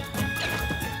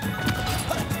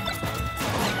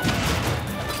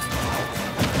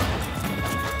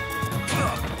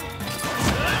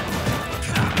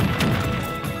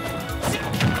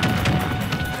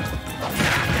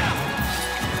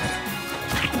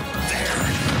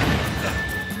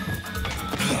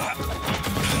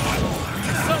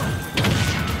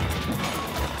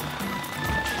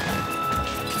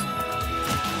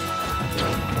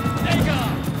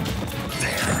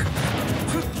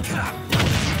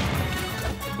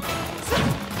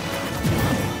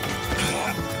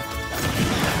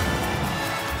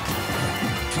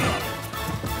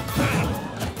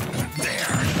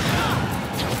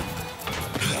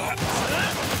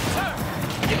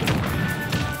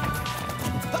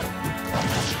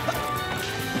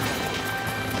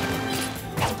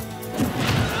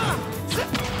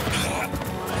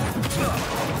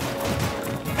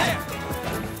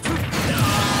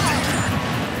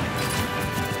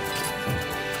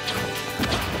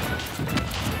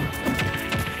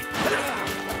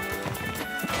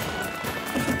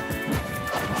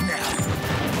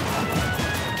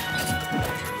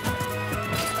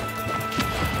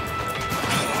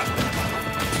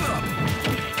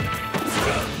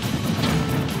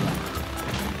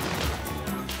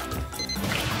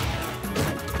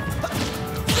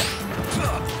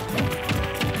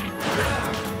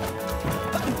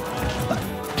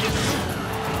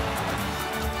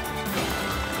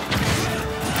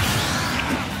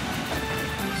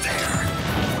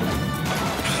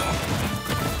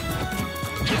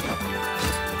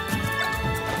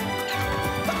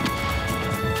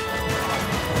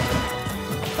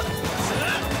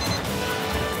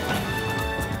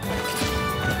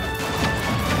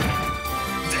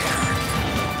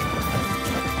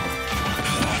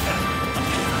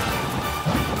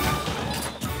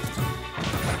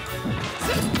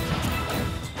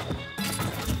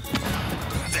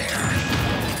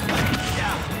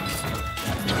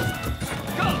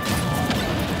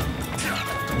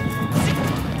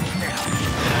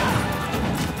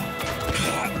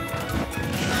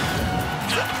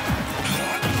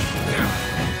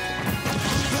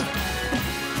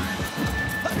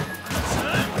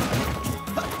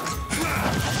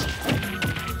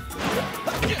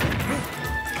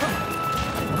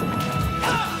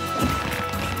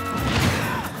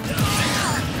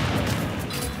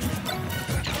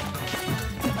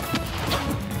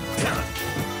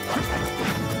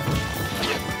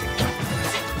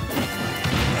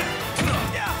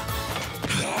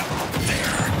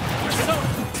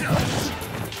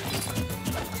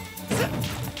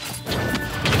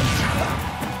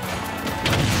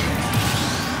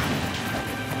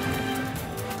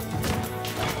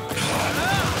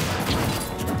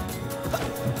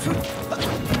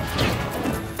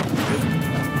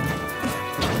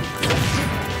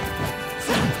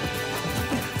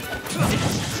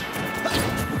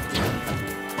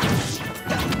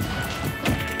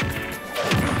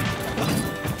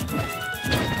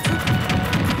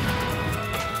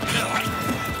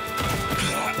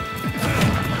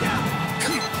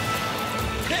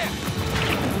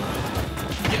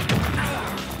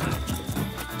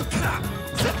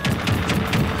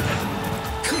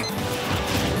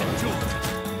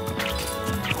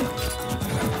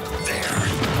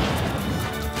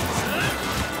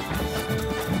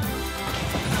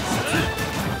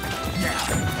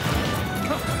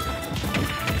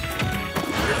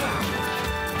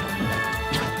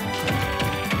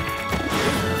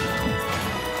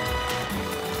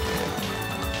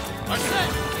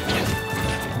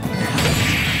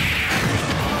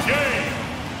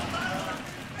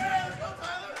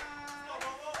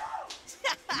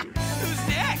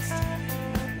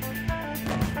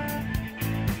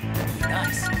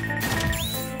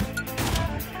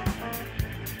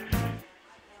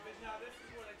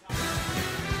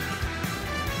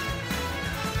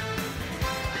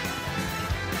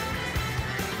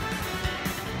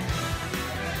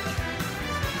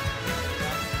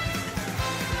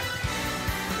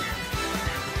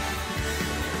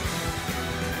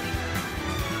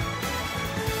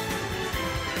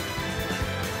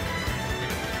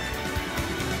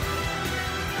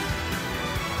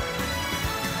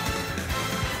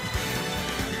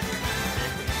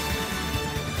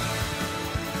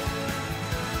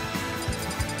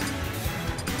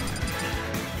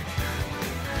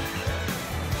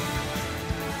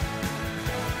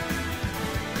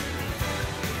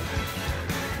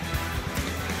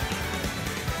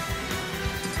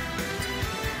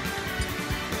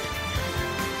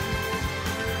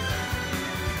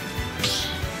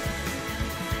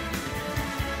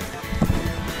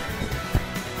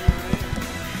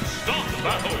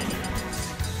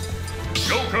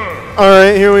 All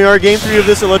right, here we are, game 3 of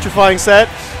this electrifying set.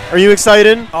 Are you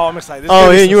excited? Oh, I'm excited.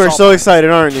 Oh, yeah, you are so excited,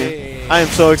 aren't you? I am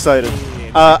so excited.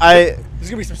 There's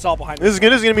gonna be some salt behind me. This is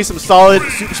gonna be some solid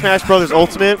Super Smash Bros.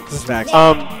 Ultimate. This is Max.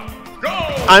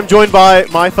 I'm joined by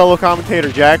my fellow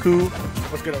commentator Jack, who.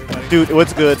 What's good, everybody? Dude,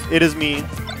 what's good? It is me.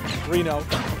 Reno,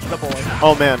 the boy.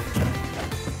 Oh man,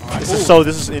 this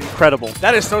is incredible.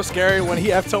 That is so scary when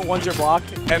he F-tilt ones your block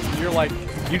and you're like,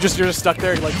 you're just stuck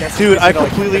there. Like, that's Dude, I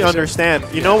completely understand.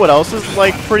 You know what else is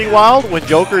like pretty wild? When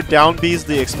Joker down B's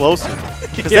the explosive,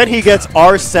 because then he gets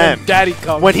Arsene. Daddy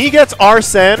comes. When he gets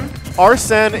Arsene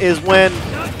is when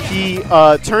he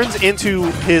turns into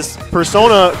his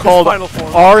persona called final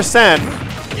form. Arsene,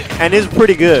 and is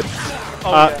pretty good.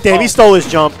 Damn, he stole his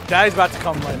jump. Daddy's about to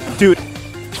come right now. Dude,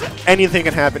 anything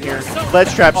can happen here.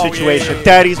 Ledge trap situation. Yeah.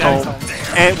 Daddy's home.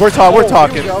 And we're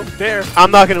talking. There.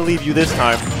 I'm not gonna leave you this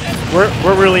time.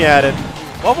 We're really at it.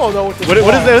 Bobo though with the What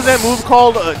is that move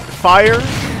called? Fire?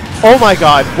 Oh my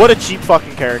god, what a cheap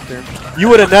fucking character. You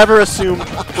would have never assumed,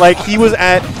 like, he was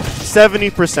at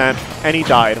 70% and he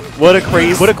died. What a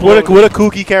crazy, what a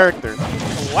kooky character.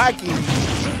 Wacky.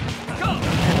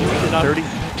 30.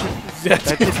 That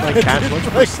gets like that much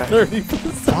percent.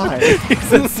 30%. Why?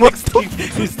 He's at 60.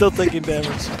 He's still taking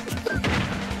damage.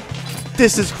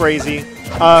 This is crazy.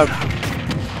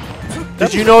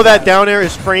 Did you know that down air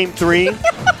is frame 3?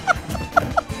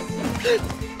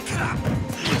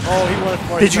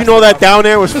 Did you know that down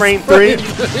air was frame 3?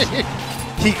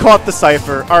 He caught the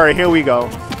cipher. All right, here we go.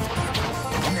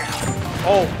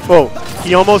 Oh,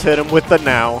 he almost hit him with the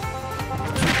now.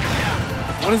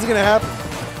 When is it gonna happen?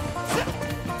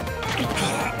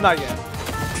 Not yet.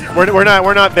 We're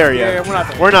not there yet. Yeah, we're not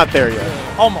there. We're not there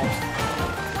yet. Almost.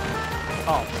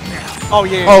 Oh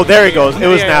yeah. Oh, there he goes. It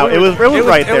was now. It was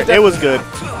right there. It was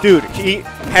definitely good. Dude,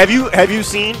 have you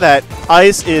seen that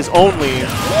Ice is only?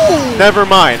 Never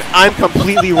mind. I'm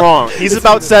completely wrong. He's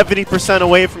about 70%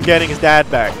 away from getting his dad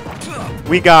back.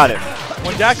 We got it.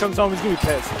 When Dad comes home, he's gonna be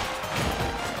pissed.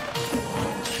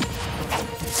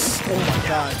 Oh my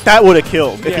god. That would have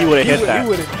killed if he would have hit that.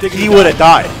 He He would have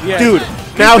died. Yeah. Dude,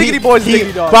 now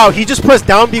wow, he just pressed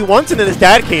down B once and then his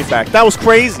dad came back. That was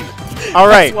crazy. All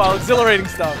right. Well, exhilarating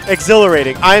stuff.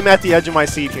 Exhilarating. I'm at the edge of my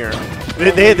seat here.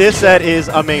 This set is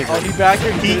amazing. Oh, he back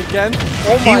here? He did it again?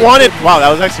 Oh He wanted. Wow, that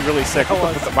was actually really sick.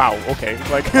 Wow. Okay.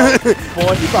 Like.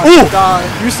 Boy, he about to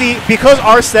die. You see, because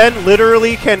Arsene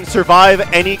literally can survive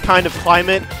any kind of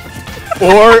climate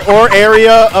or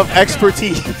area of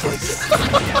expertise,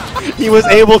 he was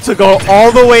able to go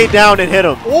all the way down and hit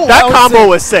him. Ooh, that combo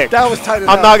was sick. That was tight.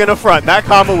 I'm not gonna front. That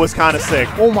combo was kind of sick.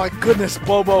 Oh my goodness,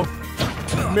 Bobo.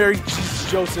 Mary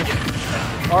Jesus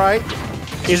Joseph. All right.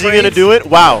 Is he gonna do it?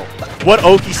 Wow. What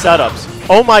Oki setups.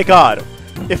 Oh my god.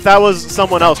 If that was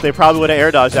someone else, they probably would have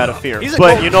air dodged out of fear.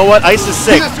 But you know what? Ice is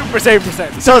sick. He's a super save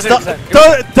percent.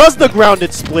 Does the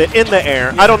grounded split in the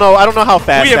air? I don't know how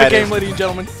fast we have that a game, is. ladies and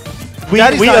gentlemen. We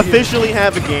officially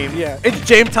have a game. Yeah. It's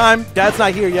game time. Dad's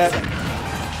not here yet.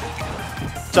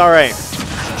 It's all right.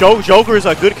 Joker is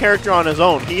a good character on his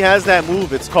own. He has that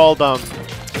move. It's called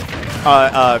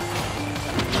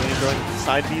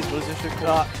side B's. What is this shit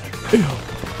called?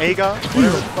 Aga?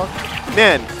 Whatever the fuck.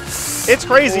 Man, it's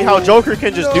crazy how Joker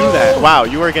can just do that. Wow,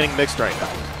 you are getting mixed right now.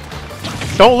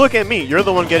 Don't look at me. You're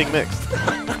the one getting mixed.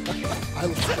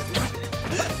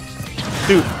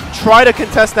 Dude, try to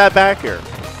contest that back air.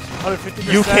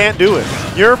 150%. You can't do it.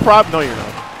 You're a prop. No, you're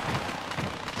not.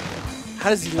 How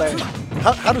does he land?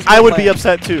 How does I would be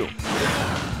upset too.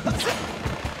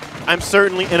 I'm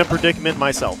certainly in a predicament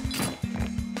myself.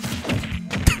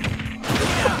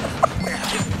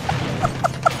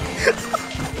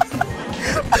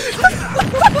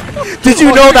 Did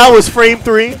you know that was frame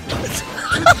 3?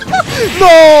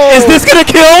 No! Is this gonna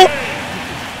kill?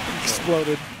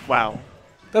 Exploded. Wow.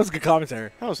 That was good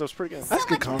commentary. That was pretty good. That's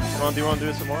good commentary. Do you want to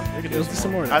do it some more? You can Let's do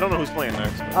some more. I don't know who's playing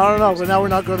next. I don't know, but now we're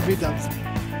not going to beat them.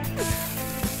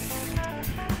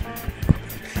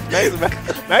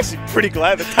 I'm actually pretty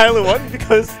glad that Tyler won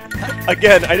because,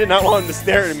 again, I did not want him to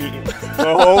stare at me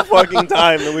the whole fucking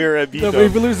time that we were at beat. No, but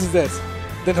if he loses this,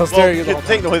 then he'll stare at you.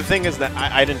 The thing is that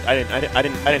I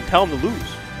didn't tell him to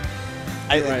lose.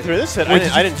 Through this set, Wait,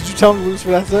 did you tell him to lose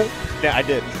for that set? Yeah, I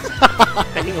did.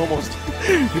 And he almost.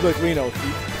 You're like, Reno, you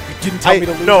didn't tell me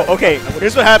to lose. No, okay.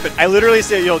 Here's what happened. I literally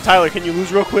said, "Yo, Tyler, can you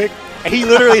lose real quick?" And he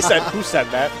literally said, "Who said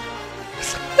that?"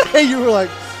 Hey, you were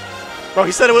like, bro.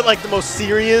 He said it with like the most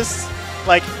serious,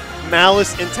 like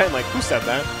malice intent. Like, who said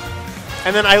that?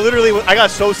 And then I got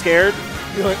so scared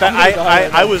like, that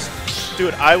I was,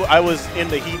 dude, I was in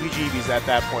the heebie-jeebies at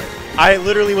that point. I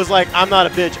literally was like, I'm not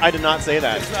a bitch. I did not say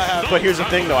that. But here's the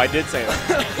thing, though. I did say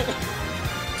that.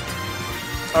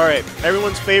 All right,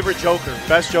 everyone's favorite Joker,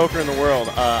 best Joker in the world.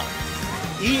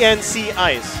 ENC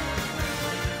Ice.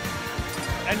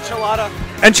 Enchilada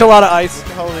ice. What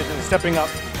the hell are they doing? Stepping up.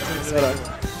 Is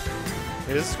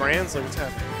this Rans? Like, what's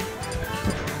happening?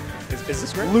 Is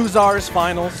this Rans? Losars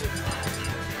finals.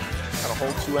 Got a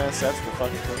whole 2 ass sets for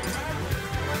fucking thing.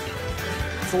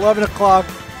 It's 11 o'clock.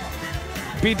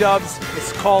 B-Dubs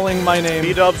is calling my name.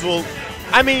 B-Dubs will...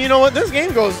 I mean, you know what? This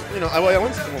game goes... You know,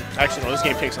 actually, no, this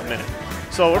game takes a minute.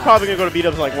 So we're probably going to go to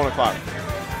B-Dubs like 1 o'clock.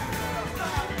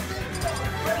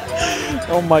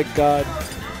 Oh my god.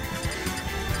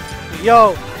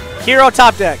 Yo, hero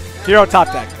top deck. Hero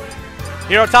top deck.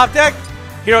 Hero top deck.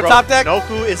 Hero Bro, top deck.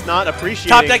 Noku is not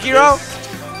appreciating Top deck hero.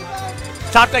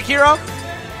 this. Top deck hero.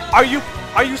 Are you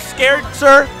scared,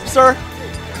 sir? Sir?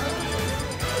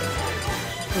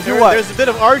 There's a bit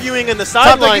of arguing in the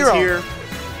sidelines hero. here.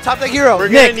 Top deck hero. We're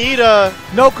Nick. gonna need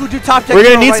Noku do top deck we're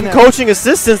hero gonna need right some now. coaching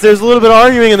assistance. There's a little bit of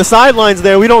arguing in the sidelines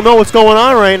there. We don't know what's going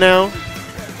on right now.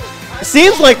 It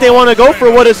seems like they want to go for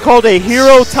what is called a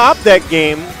hero top deck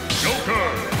game.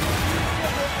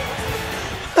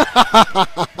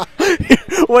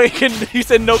 Wait, you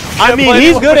said Noku? I mean,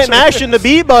 he's good at mashing the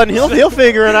B button. He'll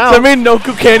figure it out. So I mean,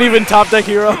 Noku can't even top deck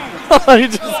hero. He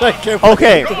just like can't.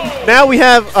 Okay, now we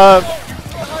have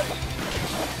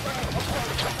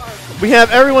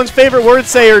everyone's favorite word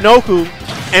sayer, Noku,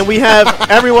 and we have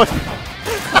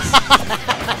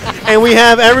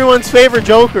everyone's favorite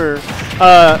Joker,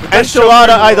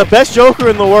 Enchilada, the best Joker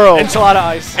in the world. Enchilada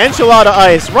ice. Enchilada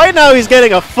Ice. Right now he's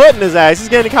getting a foot in his ass. He's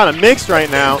getting kind of mixed right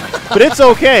now, but it's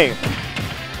okay.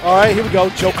 All right, here we go.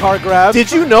 Joker grab.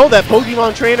 Did you know that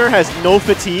Pokemon Trainer has no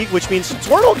fatigue, which means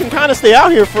Swirtle can kind of stay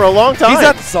out here for a long time? He's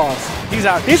got the sauce. He's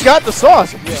out. He's got the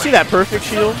sauce. Did you see that perfect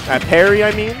shield? That parry,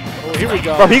 I mean. Oh, here we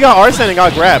go. Bro, he got Arsene and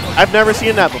got grabbed. I've never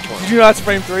seen that before. Did you know that's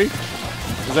frame 3? Is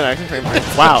that actually frame 3?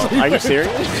 Wow, are you serious?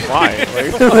 Why?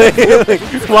 Like,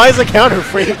 why is the counter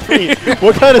frame 3?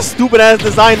 What kind of stupid ass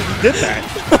design did that?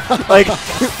 Like,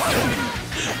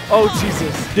 oh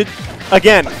Jesus!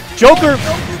 Again,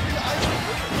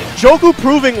 Joku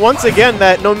proving once again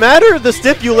that no matter the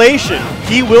stipulation,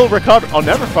 he will recover. Oh,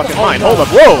 never fucking mind. Hold up.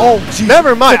 Whoa. Oh, Jesus.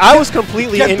 Never mind. I was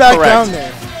completely Get incorrect. back down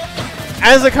there.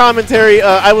 As a commentary,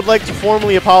 I would like to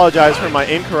formally apologize for my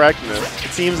incorrectness.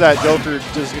 It seems that Joker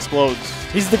just explodes.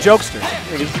 He's the jokester.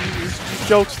 He's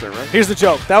jokester, right? Here's the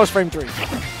joke. That was frame 3.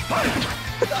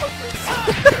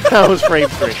 That was frame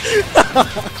 3.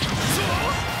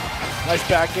 Nice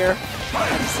back air.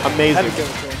 Amazing. Had to give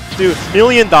it to him. Dude, $1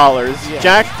 million,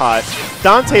 jackpot,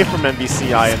 Dante from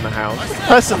MVCI in the house,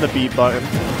 pressing the B button.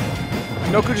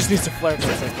 Noku just needs to flare for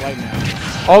a second right now.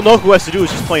 All Noku has to do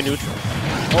is just play neutral.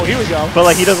 Oh, here we go. But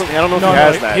like he doesn't, I don't know if he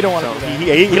has that. He don't want to so do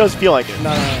that. he doesn't feel like it.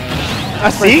 No.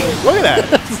 See? Look at that.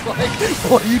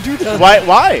 What you do that? Why?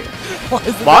 Why?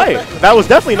 That was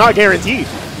definitely not guaranteed.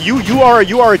 You are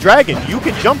a dragon. You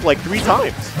can jump like 3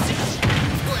 times.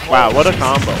 Wow, what a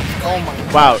combo. Oh my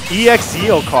god. Wow,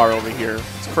 EXEO car over here.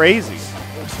 It's crazy.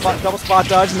 Double spot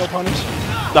dodge, no punish.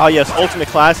 Oh yes, Ultimate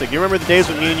Classic. You remember the days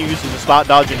when me and you used to just spot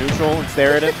dodge in neutral and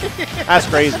stare at it? That's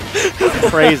crazy.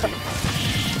 Crazy.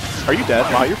 Are you dead?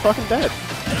 Wow, you're fucking dead.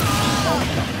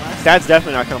 Dad's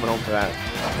definitely not coming home for that.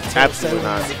 Absolutely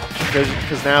not.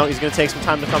 Because now he's going to take some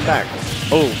time to come back.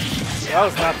 Oh. That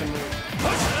was not the move.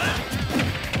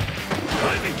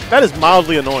 That is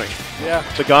mildly annoying. Yeah.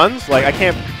 The guns? Like, I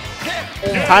can't...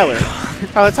 Tyler,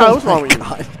 what's wrong with you?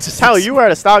 Tyler, you were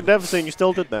at a stock deficit and you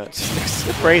still did that. It's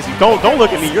crazy. Don't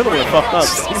look at me. You're the one that fucked up.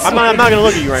 I'm not going to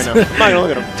look at you right now. I'm not going to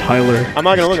look at him. Tyler. I'm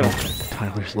not going to look at him.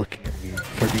 Tyler's looking at me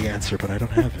for the answer, but I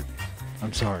don't have it.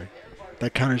 I'm sorry.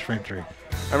 That counters frame 3. I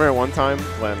remember one time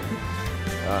when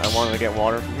I wanted to get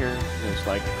water from here. It was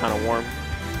like kind of warm.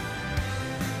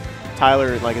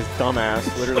 Tyler, like his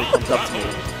dumbass, literally comes up to me.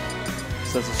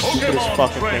 Says the stupidest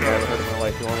fucking thing I ever heard in my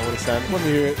life. You want to know what he said? Let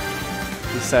me hear it.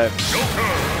 He said,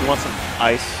 "You want some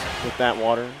ice with that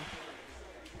water?"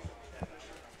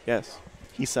 Yes,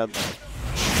 he said that.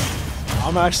 I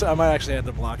might actually have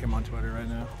to block him on Twitter right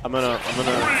now. I'm gonna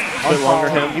quit longer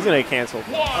him. He's gonna get canceled.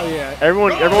 Oh yeah. Everyone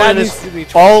That in needs this, to be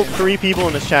Twitter all canceled. 3 people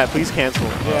in this chat, please cancel.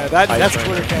 Yeah, that's Ice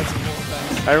Twitter right now. cancel.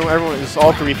 Everyone, just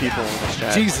all 3 people in this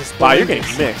chat. Jesus, Wow, you're believe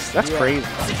getting it. mixed. That's Yeah. crazy.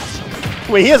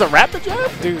 Wait, he has a rapid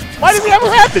jab? Dude, Why does he have a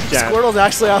rapid jab? Squirtle's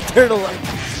actually out there to like.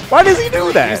 Why does he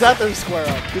do that? He's out there to square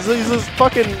up. He's this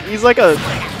fucking. He's like a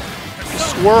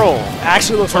squirrel.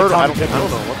 Actually looks like Turtle. I Tommy don't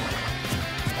Pickles. know. What?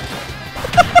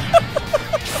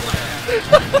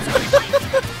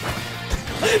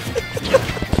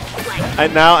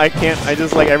 I can't. I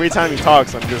just like every time he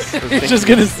talks, I'm just. He's just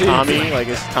gonna see Tommy. Like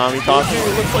is Tommy talking?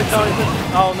 It looks like Tommy Pickles.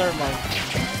 Oh, never mind.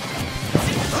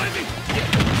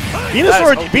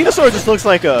 Venusaur just looks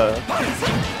like a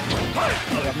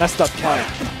messed up cat.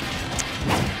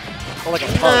 Or like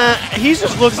a he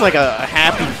just looks like a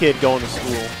happy kid going to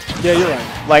school. Yeah, you're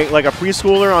right. Like a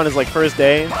preschooler on his like first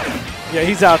day. Yeah,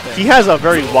 he's out there. He has a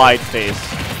very wide face.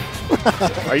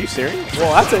 Are you serious?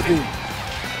 Well, that's a dude.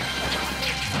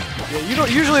 Yeah,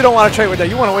 you usually don't want to trade with that.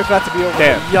 You want to wait for that to be over.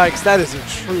 Damn. Yikes, that is a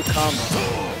true combo.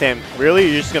 Damn, really?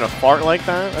 You're just gonna fart like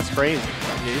that? That's crazy.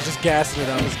 Yeah, he's just gassing it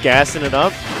up. He's gassing it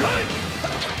up.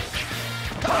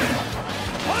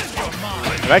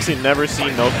 I've actually never seen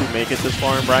Noku make it this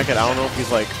far in bracket. I don't know if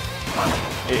he's like,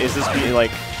 is this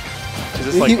like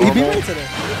He beat normal? Ray today.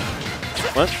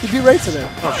 What? He beat Ray today.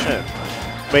 Oh shit.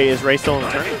 Wait, is Ray still in the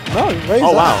tournament? No, Ray's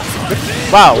Oh up. wow.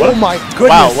 Wow. What Oh my goodness.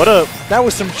 Wow. What a. That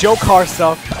was some joke car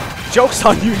stuff. Joke's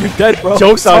on you, you're dead, bro.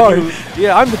 Joke's on you.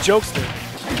 Yeah, I'm the jokester.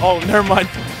 Oh, never mind.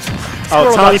 Oh,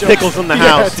 Squirrel Tommy got Pickles jokes. in the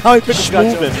Yeah, house. Tommy Pickles got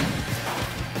Moving. jokes.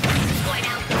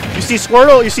 You see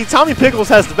Squirtle. You see Tommy Pickles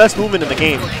has the best movement in the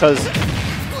game because,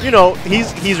 you know,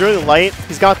 he's really light.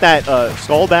 He's got that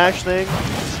skull bash thing.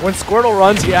 When Squirtle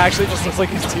runs, he actually just looks like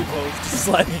his T-pose, just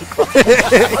sliding across.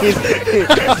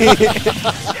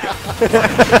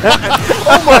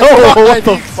 Oh my god! What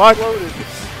the fuck?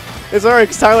 It's alright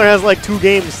because Tyler has like 2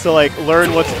 games to like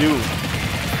learn what to do.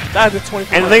 That's a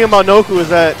 24. And the thing about Noku is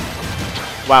that,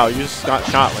 wow, you just got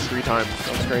shot like 3 times.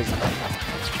 That's crazy,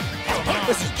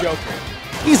 This is Joker.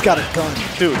 He's got a gun.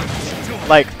 dude.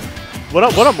 Like, what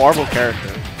a Marvel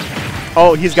character.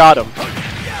 Oh, he's got him.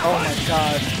 Oh my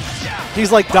god.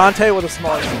 He's like Dante with a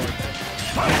smaller sword.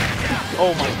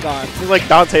 Oh my god. He's like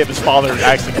Dante if his father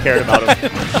actually cared about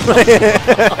him.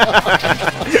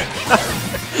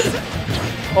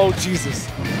 Oh Jesus.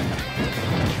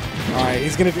 Alright,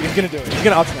 he's gonna do it. He's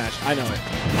gonna up smash. I know it.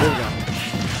 Here we go.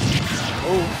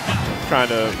 Oh. Trying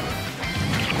to,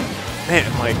 man,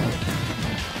 like,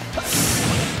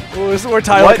 Oh, this is where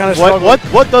Tyler kind of struggles.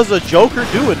 what does a Joker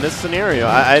do in this scenario?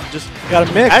 I just Got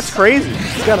a mix. That's crazy.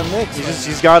 He's got a mix.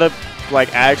 He's got to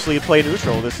like actually play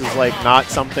neutral. This is like not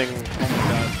something. Oh my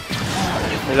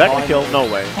god. Is that gonna kill? No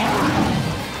way.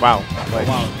 Wow. Like,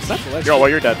 Wow. Is that the ledge? yo, well,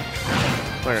 you're dead.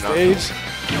 No, you're not. Stage.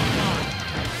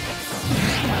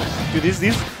 Dude,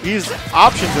 these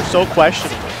options are so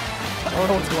questionable. I don't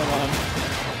know what's going on.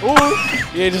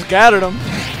 Ooh. Yeah, he just gathered him.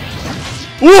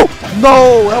 Ooh!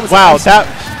 No, that was Wow, ice.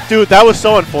 that was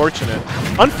so unfortunate.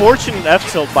 Unfortunate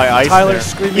F tilt by Ice. Tyler there.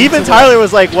 screaming Even to Tyler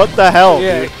was like, "What the hell?"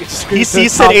 Yeah, dude? it's He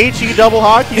said HE double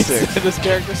hockey stick. This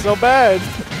character's so bad.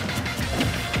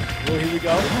 Oh, here we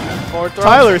go. Forward throw.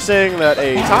 Tyler saying that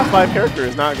a top 5 character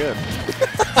is not good.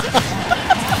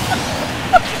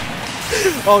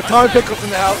 Oh, Tommy Pickles in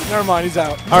the house. Never mind, he's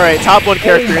out. All right, top 1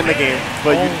 character in the game,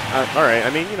 but you. All right, I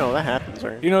mean, you know that happens,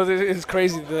 right? You know, it's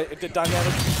crazy. The dynamic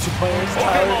of 2 players.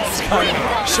 Tyler just kind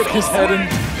of shook his head in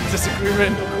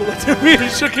disagreement. He looked at me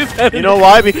and shook his head. You know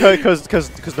why? Because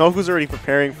Noku's already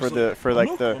preparing for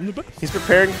he's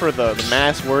preparing for the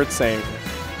mass word saying.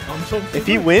 If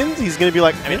he wins, he's gonna be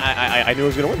like, I mean, I knew I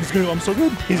was gonna win. I'm so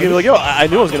good. He's gonna be like, yo, I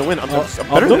knew I was gonna win. I'm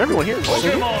better than everyone here.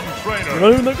 Pokemon Trainer. You're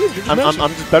not even that good. You're just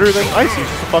I'm just better than Ice. He's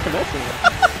just a fucking match.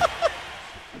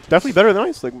 Definitely better than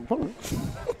Ice. Like, I don't know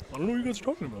what you guys are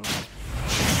talking about.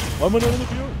 Why am I not on the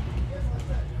PO?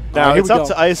 now here it's we up go.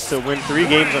 to Ice to win 3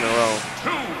 games in a row.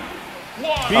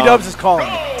 B-Dubs is calling.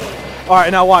 All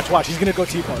right, now watch. He's gonna go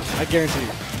T-pose. I guarantee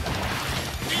you.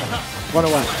 Run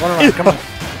around. Come on.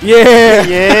 Yeah.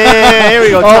 Yeah, here we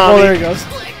go, Oh, Tommy. there he goes.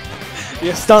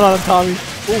 Yeah, stun on him, Tommy.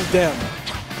 Oh, damn.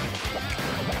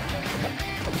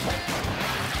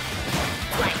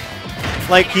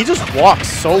 Like, he just walks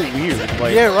so weird.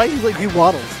 Like, Yeah, right. He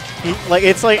waddles.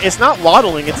 it's not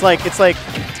waddling. It's like.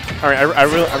 All right, I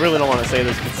really don't want to say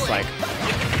this. It's like,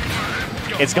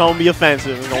 it's gonna be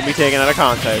offensive. It's gonna be taken out of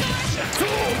context.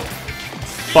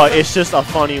 But it's just a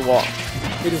funny walk.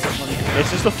 It is a funny. It's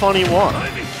just a funny walk.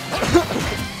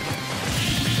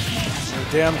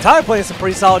 Damn, Ty playing some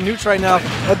pretty solid neuts right now.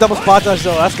 That double spot dodge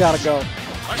though, that's gotta go.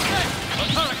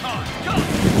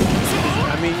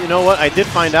 I mean, you know what? I did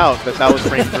find out that was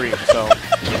frame 3, so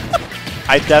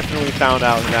I definitely found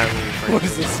out that was frame 3. What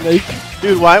is this, Snake?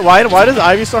 Dude, why does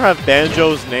Ivysaur have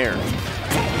Banjo's Nair?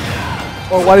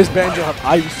 Or why does Banjo have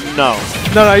Ivysaur? No.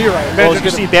 No, you're right. Well, Banjo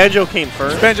you see, Banjo came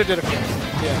first. Banjo did it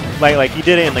first. Yeah. Like he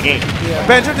did it in the game. Yeah.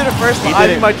 Banjo did it first, but He did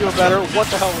Ivy it. might do it better. What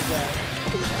the hell was that?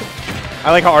 I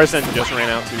like how Arsene just ran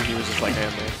out too. He was just like, damn,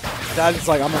 man. That is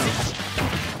like, I'm out.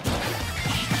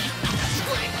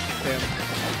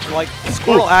 Damn. Like,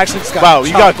 Squirtle actually just got Wow,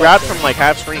 you got chopped up grabbed there. from like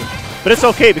half screen. But it's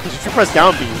okay because if you press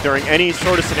down B during any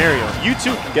sort of scenario, you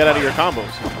too can get out of your combos.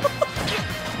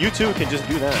 You too can just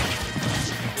do that.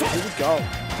 Here we go.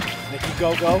 Nikki,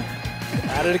 go.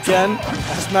 At it again.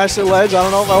 I smashed the ledge. I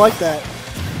don't know if I like that.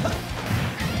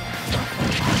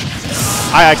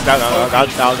 I actually, that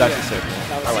was actually sick.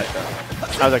 I like that.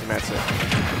 That was like mad sick.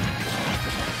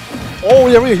 Oh,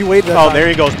 yeah, he waited. Oh, there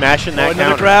he goes, mashing that another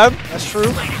counter. grab. That's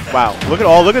true. Wow,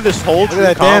 look at this whole Look at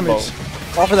that combo. damage.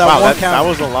 Off of that Wow, one that counter.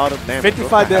 was a lot of damage.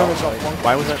 55 damage off one.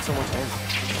 Why was that so much damage?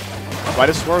 Why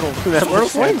does Squirtle do that? Squirtle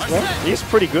swings, bro. He's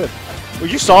pretty good. Well,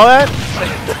 you saw that?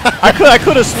 I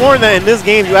could have sworn that in this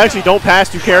game you actually don't pass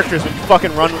 2 characters when you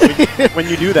fucking run when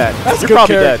you do that. That's You're good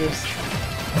probably characters. dead.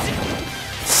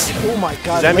 Oh my god.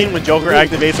 Does that mean when Joker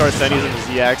activates Arsenies in the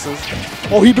Z-axis?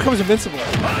 Oh, he becomes invincible.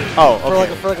 Oh,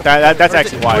 okay. That's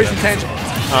actually why.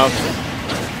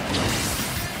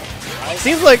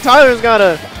 Seems like Tyler's got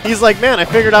a... He's like, man, I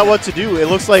figured out what to do. It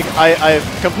looks like I've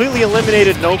completely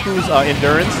eliminated Noku's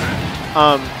endurance.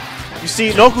 You see,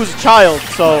 Noku's a child,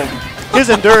 so his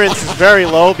endurance is very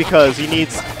low because he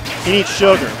needs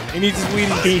sugar. He needs his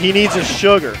Wheaties. He needs his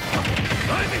sugar.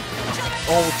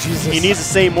 Oh, Jesus. He needs to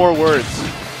say more words.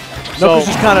 Noku's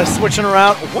just kind of switching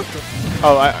around. What the?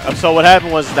 So what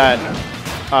happened was that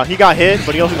he got hit,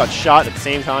 but he also got shot at the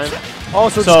same time. Oh,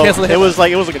 so just cancel the hit. It was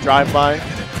like a drive-by.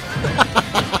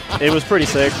 It was pretty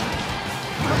sick.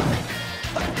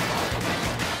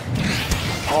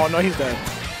 Oh no, he's dead.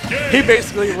 He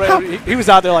basically he was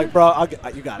out there like, bro,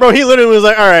 you got it. Bro, he literally was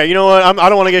like, all right, you know what? I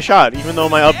don't want to get shot, even though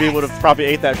my up B would have probably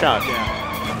ate that shot.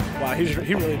 Yeah. Wow,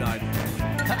 he really died.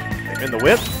 And the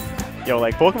whip, yo,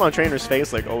 like Pokemon Trainer's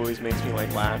face like always makes me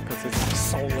like laugh because it's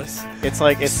soulless. It's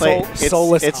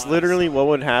soulless. It's literally what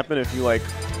would happen if you like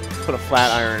put a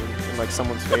flat iron in like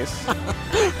someone's face.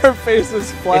 Her face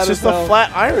is flat. It's just a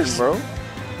flat iron, bro.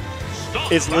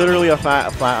 It's literally a flat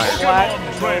iron. Flat.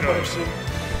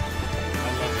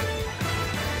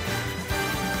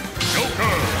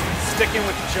 Sticking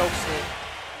with the jokes with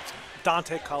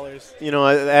Dante colors. You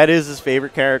know, that is his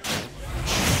favorite character.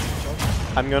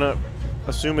 I'm gonna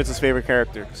assume it's his favorite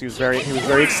character because he was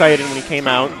very excited when he came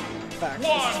out.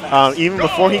 Even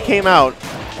before he came out,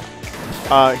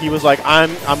 he was like,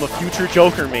 I'm a future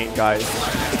Joker main, guys.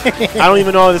 I don't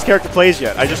even know how this character plays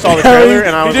yet. I just saw the trailer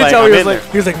and I was like,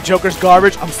 he was like, Joker's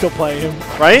garbage. I'm still playing him.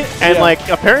 Right? And like,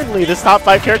 apparently this top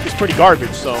 5 character is pretty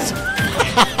garbage. So,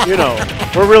 you know,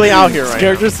 we're really out here right now.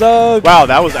 Character sucks. Wow,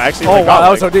 that was actually like wow, that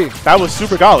was OD. That was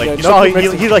super godlike. Yeah, you saw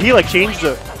he like changed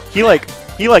the he like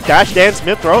dash dance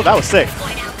mid throw. That was sick.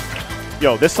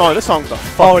 Yo, this song's a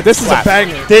fucking this slap. is a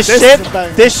banger.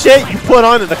 This shit you put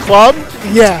on in the club.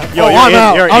 Yeah. Yo,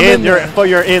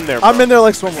 you're in there. Bro. I'm in there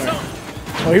like swimwear.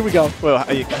 Oh, here we go. Well,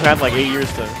 you had like 8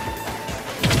 years to.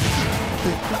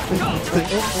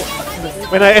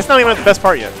 Wait, it's not even at the best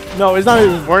part yet. No, it's not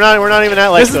even. We're not even at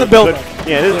like. This is the build up.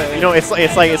 Yeah, you know, it's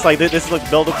like this is like the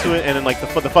build up to it, and then like the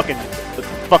fucking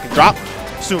drop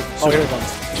soon. Oh, here it comes.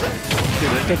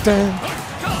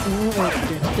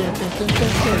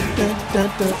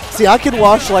 See, I could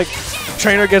watch like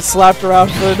Trainer get slapped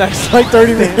around for the next like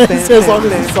 30 minutes as long as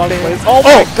the song plays. Oh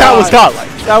my god, that was godlike.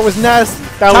 That was nasty.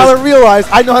 Tyler realized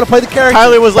I know how to play the character.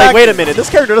 Tyler was like, wait a minute, this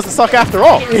character doesn't suck after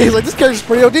all. He's like, this character's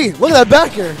pretty OD. Look at that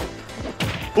back here.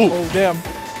 Ooh. Oh damn.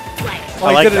 Oh,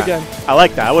 I like did it again. I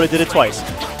like that. I would have did it twice.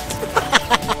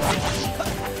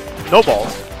 No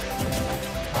balls.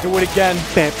 Do it again.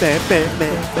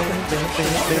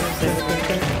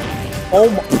 Oh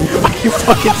my. Are you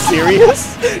fucking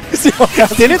serious?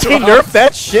 Didn't he nerf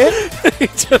that shit?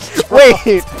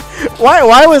 Wait.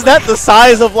 Why was that the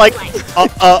size of like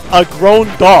a grown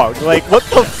dog? Like what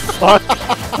the fuck?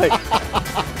 Like,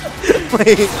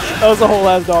 wait. That was a whole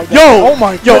ass dog. Yo, oh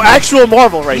my god. Yo, actual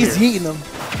Marvel right He's here. heating them.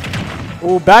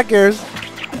 Oh, back airs.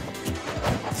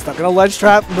 Stuck in a ledge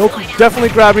trap. Noku definitely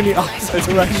grabbing the opposite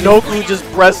direction. Noku just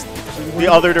pressed the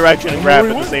other direction and grabbed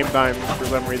at the same time for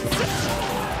some reason.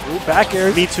 Ooh, back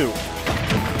airs. Me too.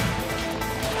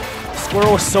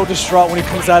 Squirrel was so distraught when he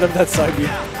comes out of that side B.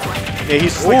 Yeah,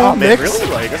 he's just like, oh man, really?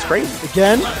 Like, that's crazy.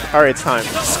 Again? Alright, it's time.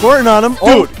 Squirting on him.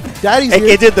 Dude, Daddy's here.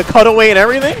 It did the cutaway and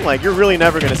everything. Like, you're really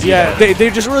never going to see that. Yeah,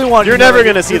 they just really want You're never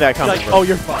going to see that coming. Like, oh,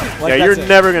 you're fine. Like, yeah, you're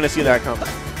never going to see that coming.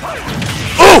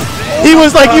 Oh! He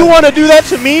was like, you want to do that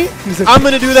to me? I'm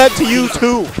going to do that to you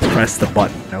too. Press the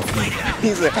button. No.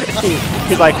 He's like,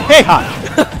 hey, hi.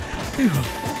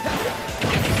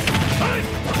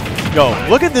 Yo,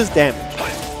 look at this damage.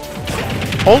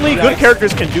 Only good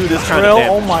characters can do this kind of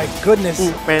damage. Oh my goodness.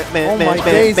 Oh my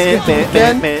days.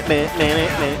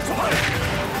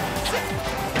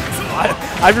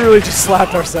 I really just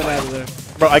slapped our son out of there.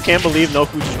 Bro, I can't believe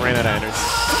Noku just ran out of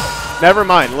energy. Never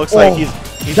mind. It looks like he's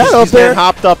getting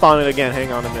hopped up on it again.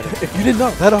 Hang on a minute. If you didn't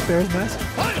know, that up air is massive.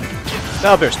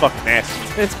 That up air's fucking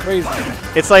nasty. It's crazy.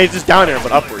 It's like just down air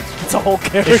but upwards. It's a whole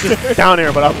character. It's just down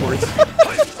air but upwards.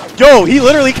 Yo, he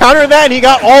literally countered that and he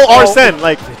got all Arsene.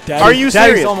 Like, are you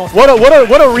serious? What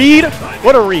a read!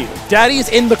 What a read! Daddy's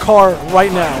in the car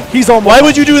right now. He's almost. Why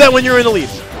would you do that when you're in the lead?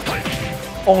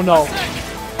 Oh no.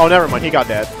 Oh, never mind. He got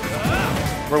dad.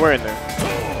 We're in there.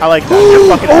 I like that. You're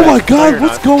fucking oh dead. my No, god, you're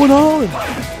what's not. going on?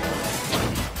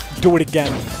 Do it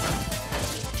again.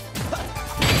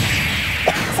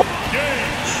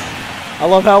 I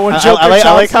love how when Joker I like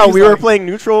how he's we were like, playing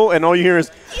neutral and all you hear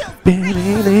is.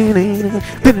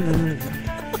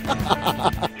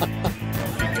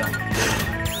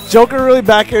 Joker really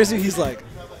back airs you. He's like,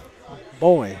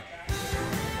 boy.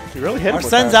 He really hit him with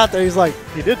Arsene's that. out there. He's like,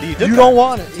 He did. you don't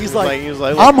want it. He's like, he was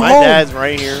like, I'm my home. dad's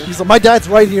right here. He's like, my dad's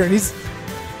right here, and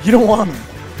you don't want him.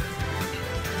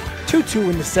 2-2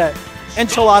 in the set.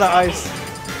 Enchilada ice.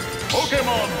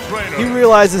 Pokemon Trainer. He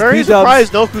realizes Very B-dubs.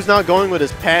 surprised Noku's not going with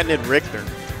his patented Richter.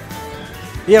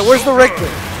 Yeah, where's the Richter?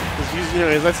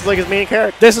 That's like his main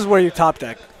character. This is where you top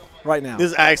deck right now.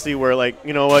 This is actually where, like,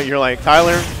 you know what? You're like,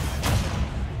 Tyler,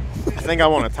 I think I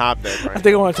want to top deck right I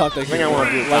think I want to top deck. I think I want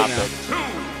to do a top deck. 2,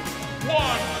 1,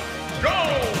 go!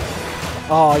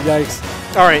 Oh, yikes.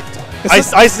 All right.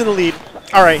 Ice is in the lead.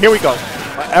 All right, here we go.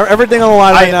 Everything on the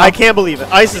line right now. I can't believe it.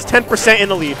 Ice is 10% in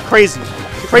the lead. Crazy.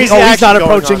 Crazy Oh, action he's not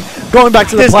going approaching. on. Going back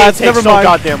to the This game plats. takes Never so mind.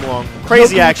 goddamn long.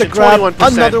 Crazy Noku with action. the grab. 21%.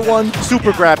 Another one.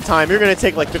 Super grab time. You're going to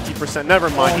take like 50%. Never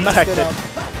mind. Oh, He messed teched it it.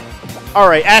 up. All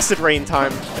right, acid rain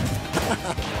time.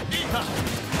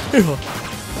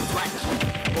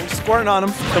 Squirting on him.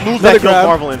 The move Another that killed grab.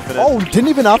 Marvel Infinite. Oh, didn't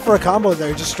even opt for a combo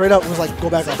there. Just straight up was like, go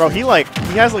back. Bro, he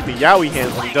has like the Yowie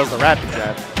hands when he does the rapid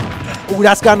jab. Ooh,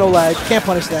 that's got no lag. Can't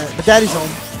punish that. But daddy's home.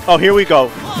 Oh, here we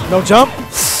go. No jump.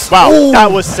 Wow, Ooh. that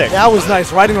was sick. That was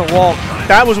nice. Riding a wall.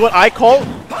 That was what I call.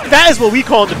 That is what we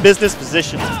call the business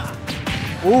position.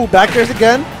 Ooh, back airs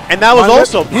again. And that was Mind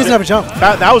also. it. He doesn't have a jump.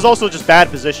 That was also just bad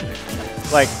positioning.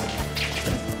 Like.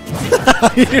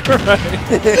 You're right.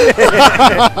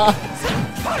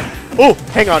 Oh,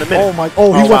 hang on a minute. Oh my!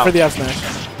 Oh, he went wow. for the F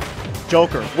smash.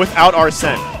 Joker without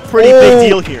Arsene. Pretty Oh. big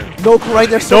deal here. Noku right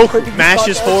there. So quick. Noku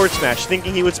mashes forward smash,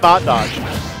 thinking he would spot dodge.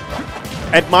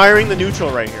 Admiring the neutral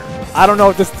right here. I don't know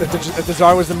if the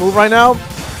Zard was the move right now.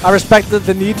 I respect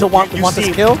the need to want You this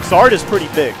see, kill. Zard is pretty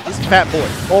big. He's a fat boy.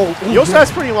 Oh, He also has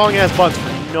pretty long ass buns for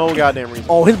no goddamn reason.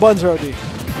 oh, his buns are OD.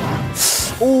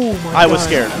 Oh my! I was God.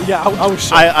 scared. Yeah, I was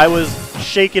shocked. I was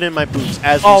shaking in my boots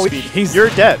as Oh, we speak. he's- You're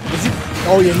dead. Is he?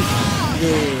 Oh yeah,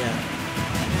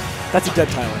 yeah. That's a dead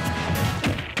Tyler.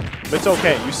 But it's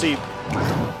okay. You see.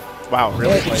 Wow,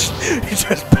 really? Like, He's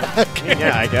just back.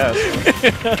 yeah, I guess.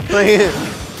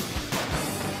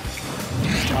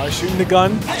 Shooting the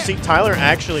gun. See, Tyler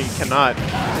actually cannot.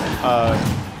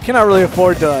 Cannot really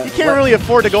afford to. He can't really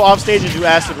afford to go off stage and do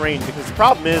acid rain because the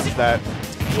problem is that,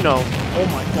 you know, Oh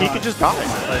my God. he could just die.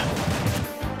 Like,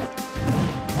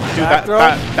 dude, Back throw?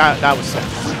 that was sick.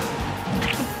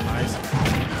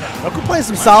 Noku playing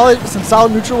some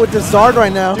solid neutral with this Zard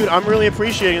right now. Dude, I'm really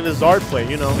appreciating the Zard play.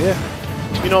 You know, Yeah,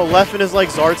 you know, Leffen is like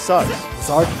Zard sucks.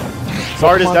 Zard.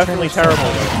 Zard is Pokemon definitely trainer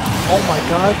terrible. Oh my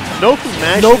God. Noku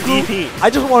mashed Noku. DP. I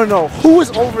just want to know who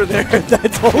is over there.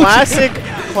 That's Classic,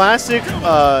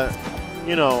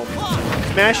 you know,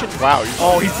 smash it. Wow.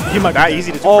 Oh, he might that be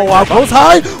easy to do. Oh wow, goes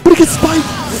high. But he gets spiked.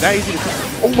 That easy to do.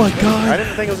 Oh my I God.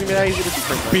 didn't think it was gonna be that easy to do.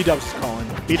 B-Dubs is calling.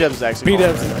 B-Dubs is actually.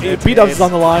 B-Dubs. B-Dubs is on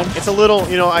the line. It's a little,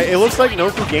 you know, it looks like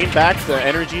Noku gained back the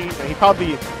energy. He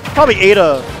probably ate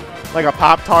a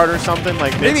Pop-Tart or something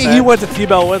like this. Maybe he went to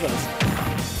T-Bell with us.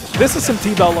 This is some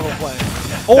T-Bell level play.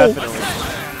 Oh, Definitely.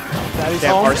 Daddy's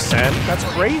Damn, home. Arsene. That's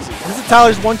crazy. This is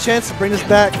Tyler's one chance to bring this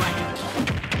back.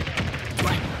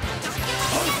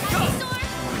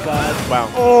 God.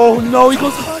 Wow. Oh no, he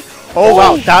goes high. Oh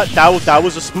wow, that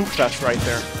was a spook fest right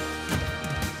there.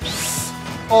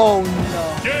 Oh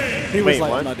no. He was Wait, like,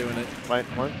 what? I'm not doing it. What?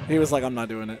 He was like, I'm not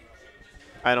doing it.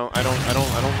 I don't think he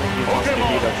wants to beat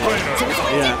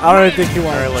up. Yeah, I don't even think he All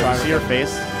wanted right, to look, try. see her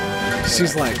face.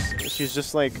 She's like, She's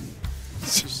just like.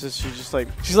 She's just like.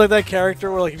 she's like that character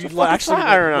where like if you fucking actually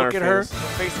fire on look her at her, face. her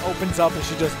face opens up and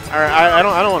she just. All right, I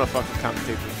don't want to fucking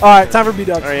commentate this. All right, time for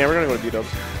B-Dubs. All right, yeah, we're gonna go to B-Dubs.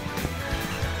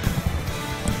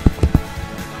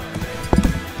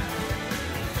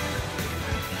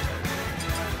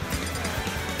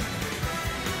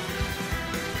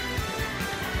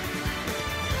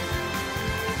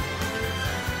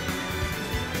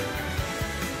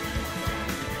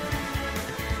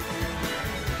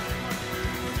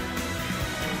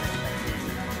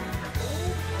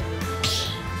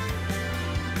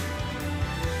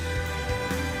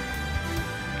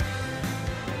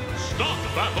 Stop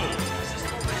battle.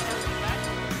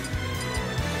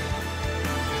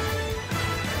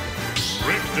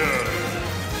 Richter.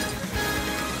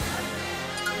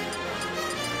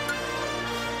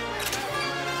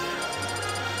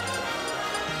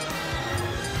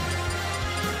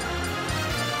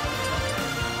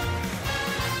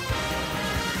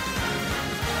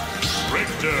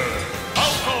 Richter.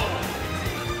 Alcohol.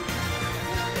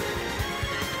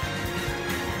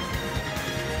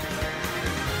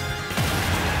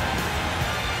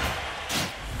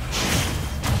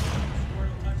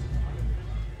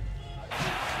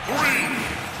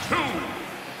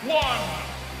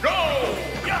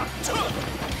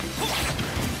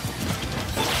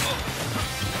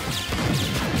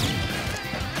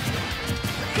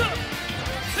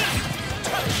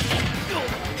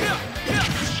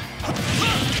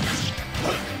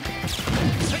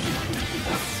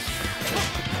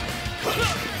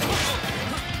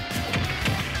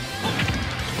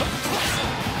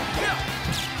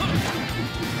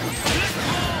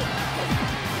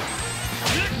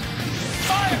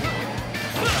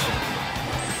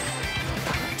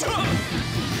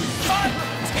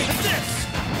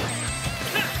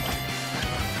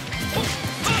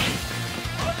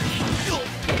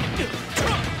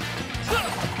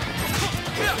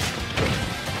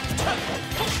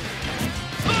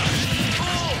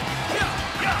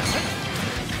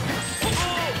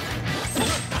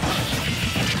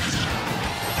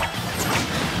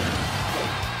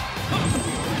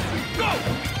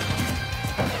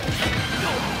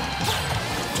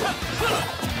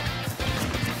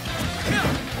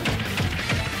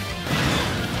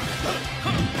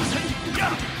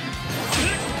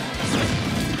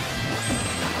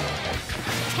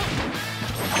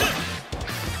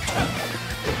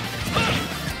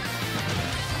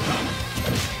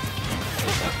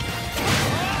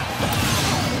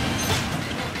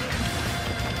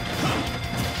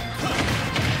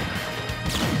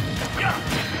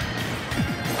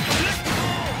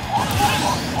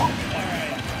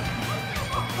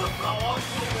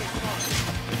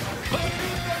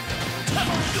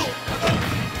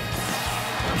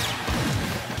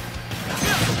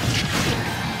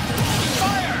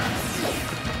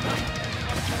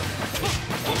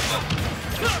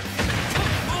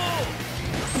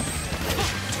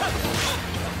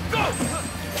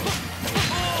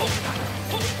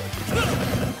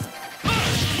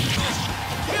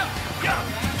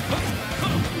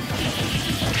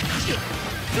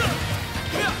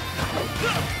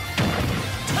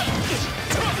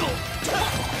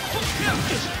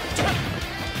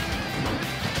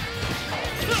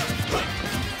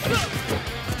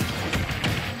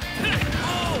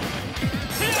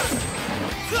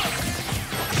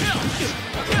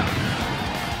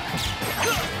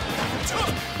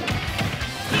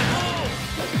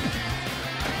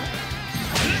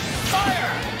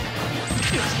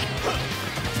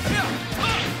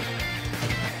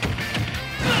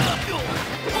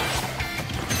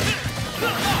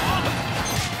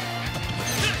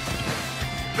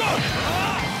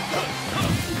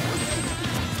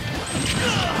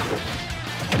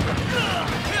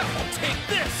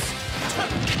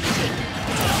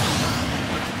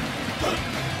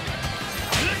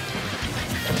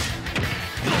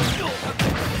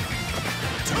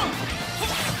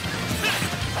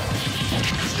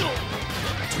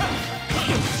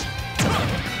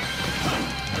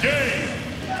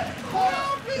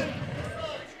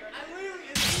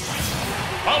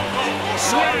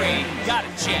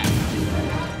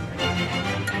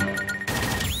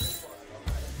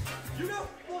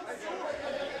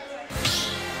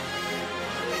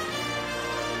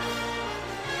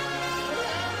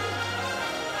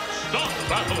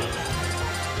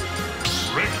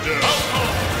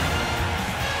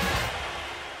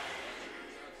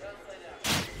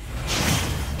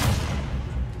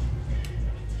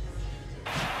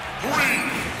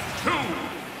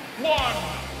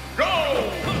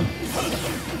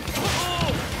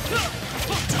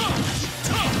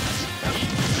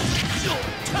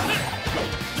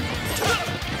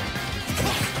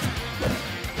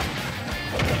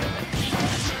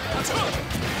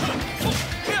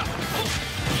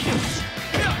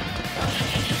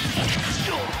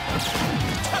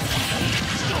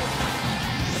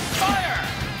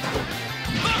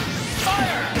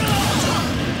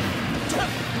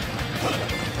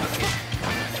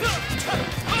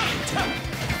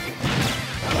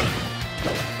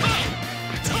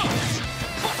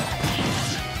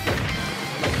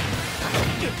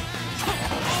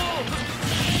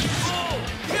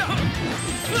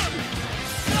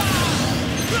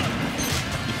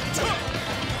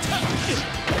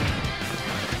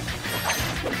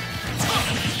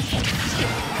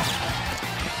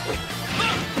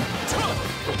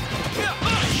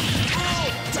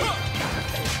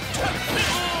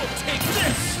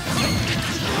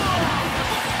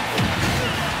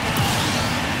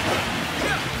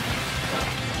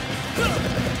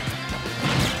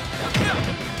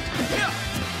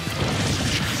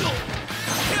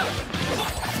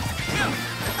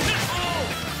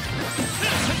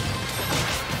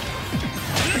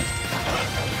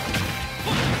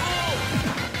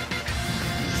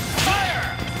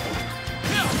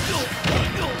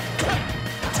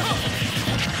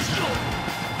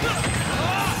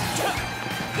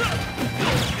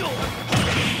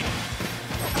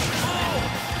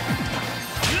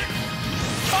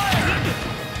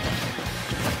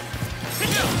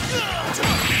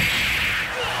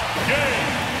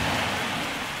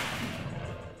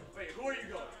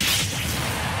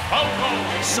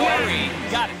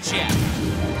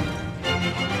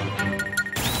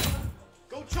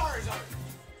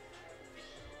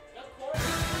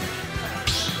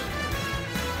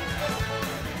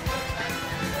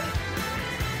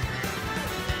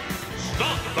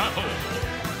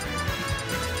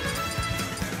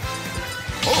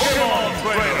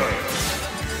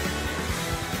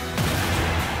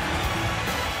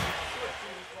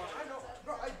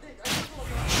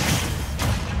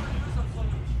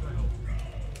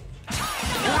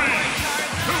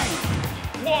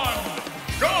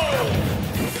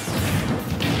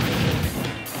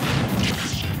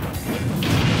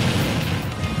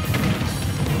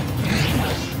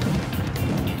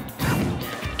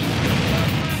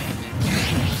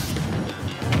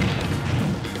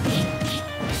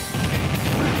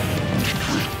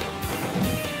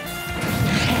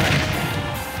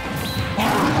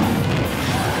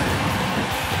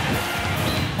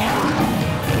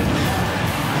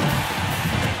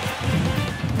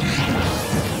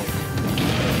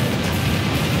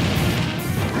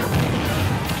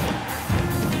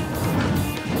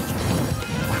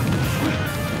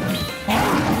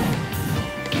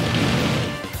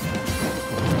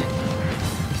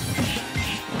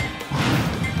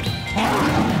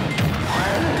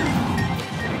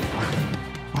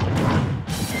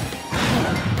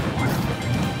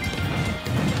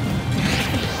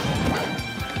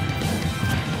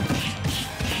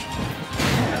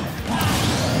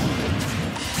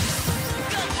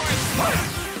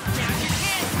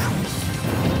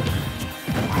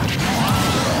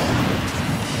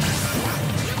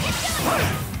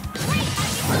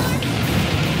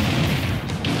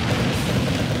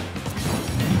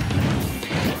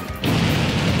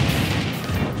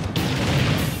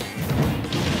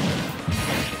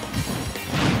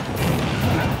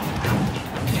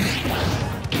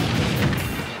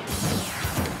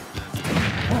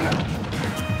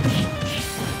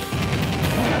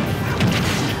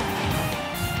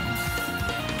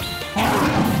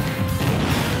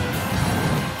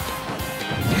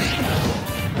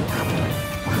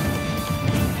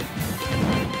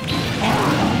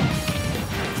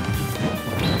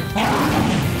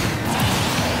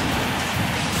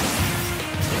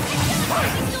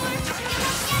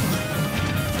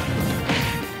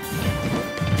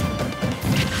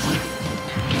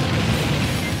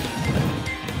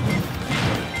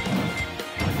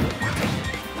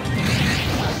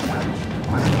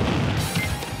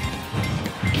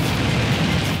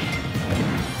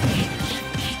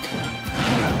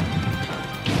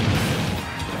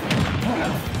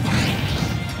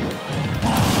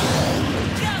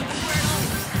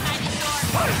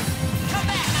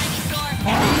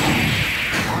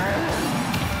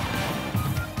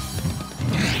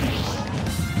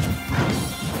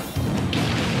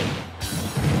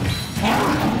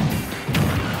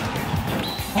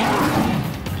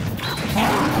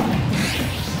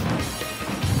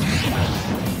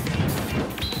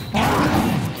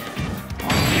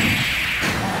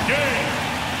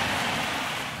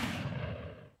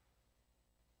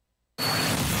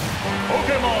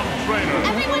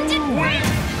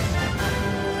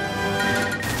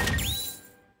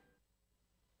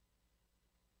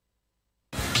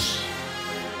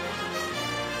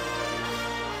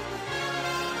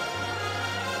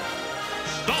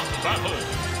 battle.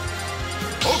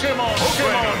 Pokemon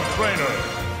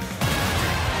Trainer.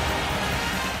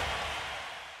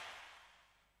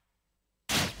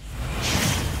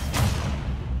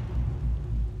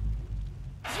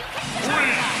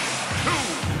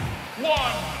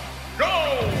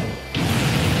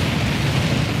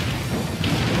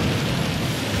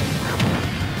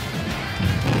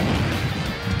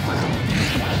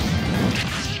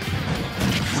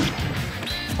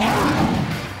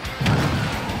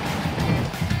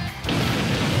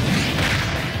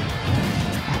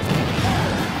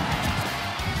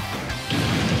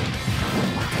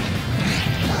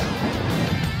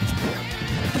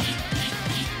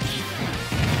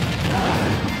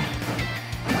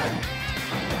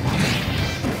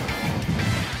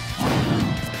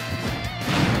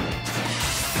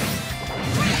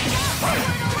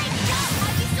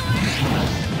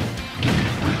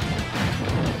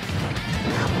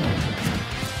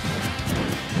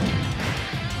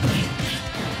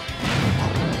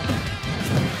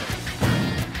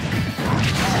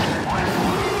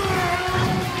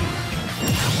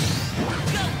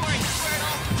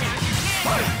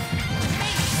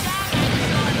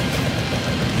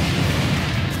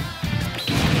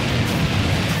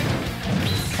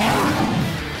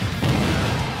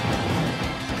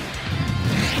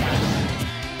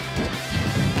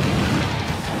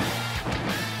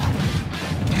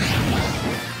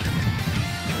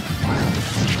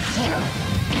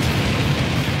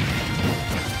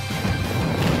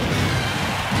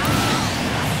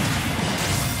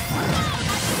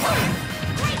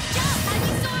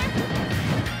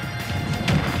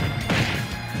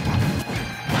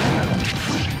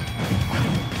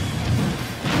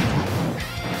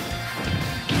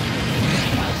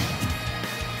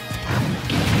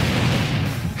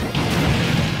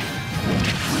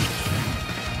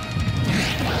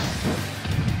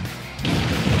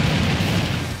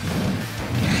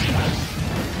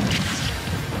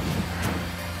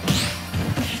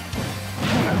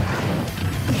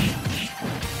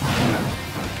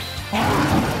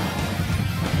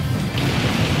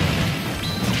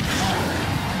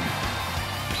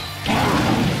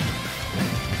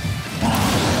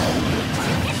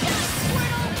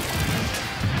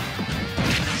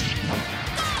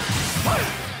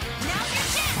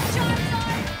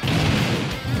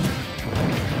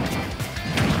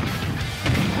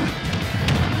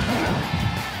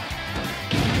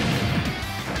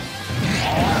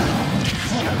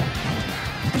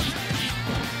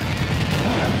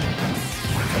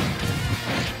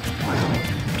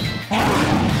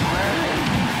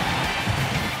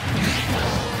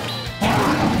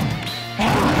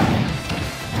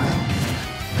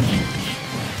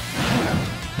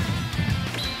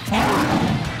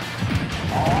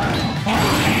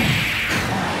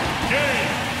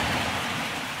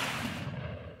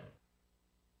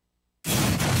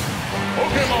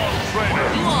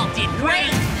 fucking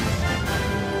great!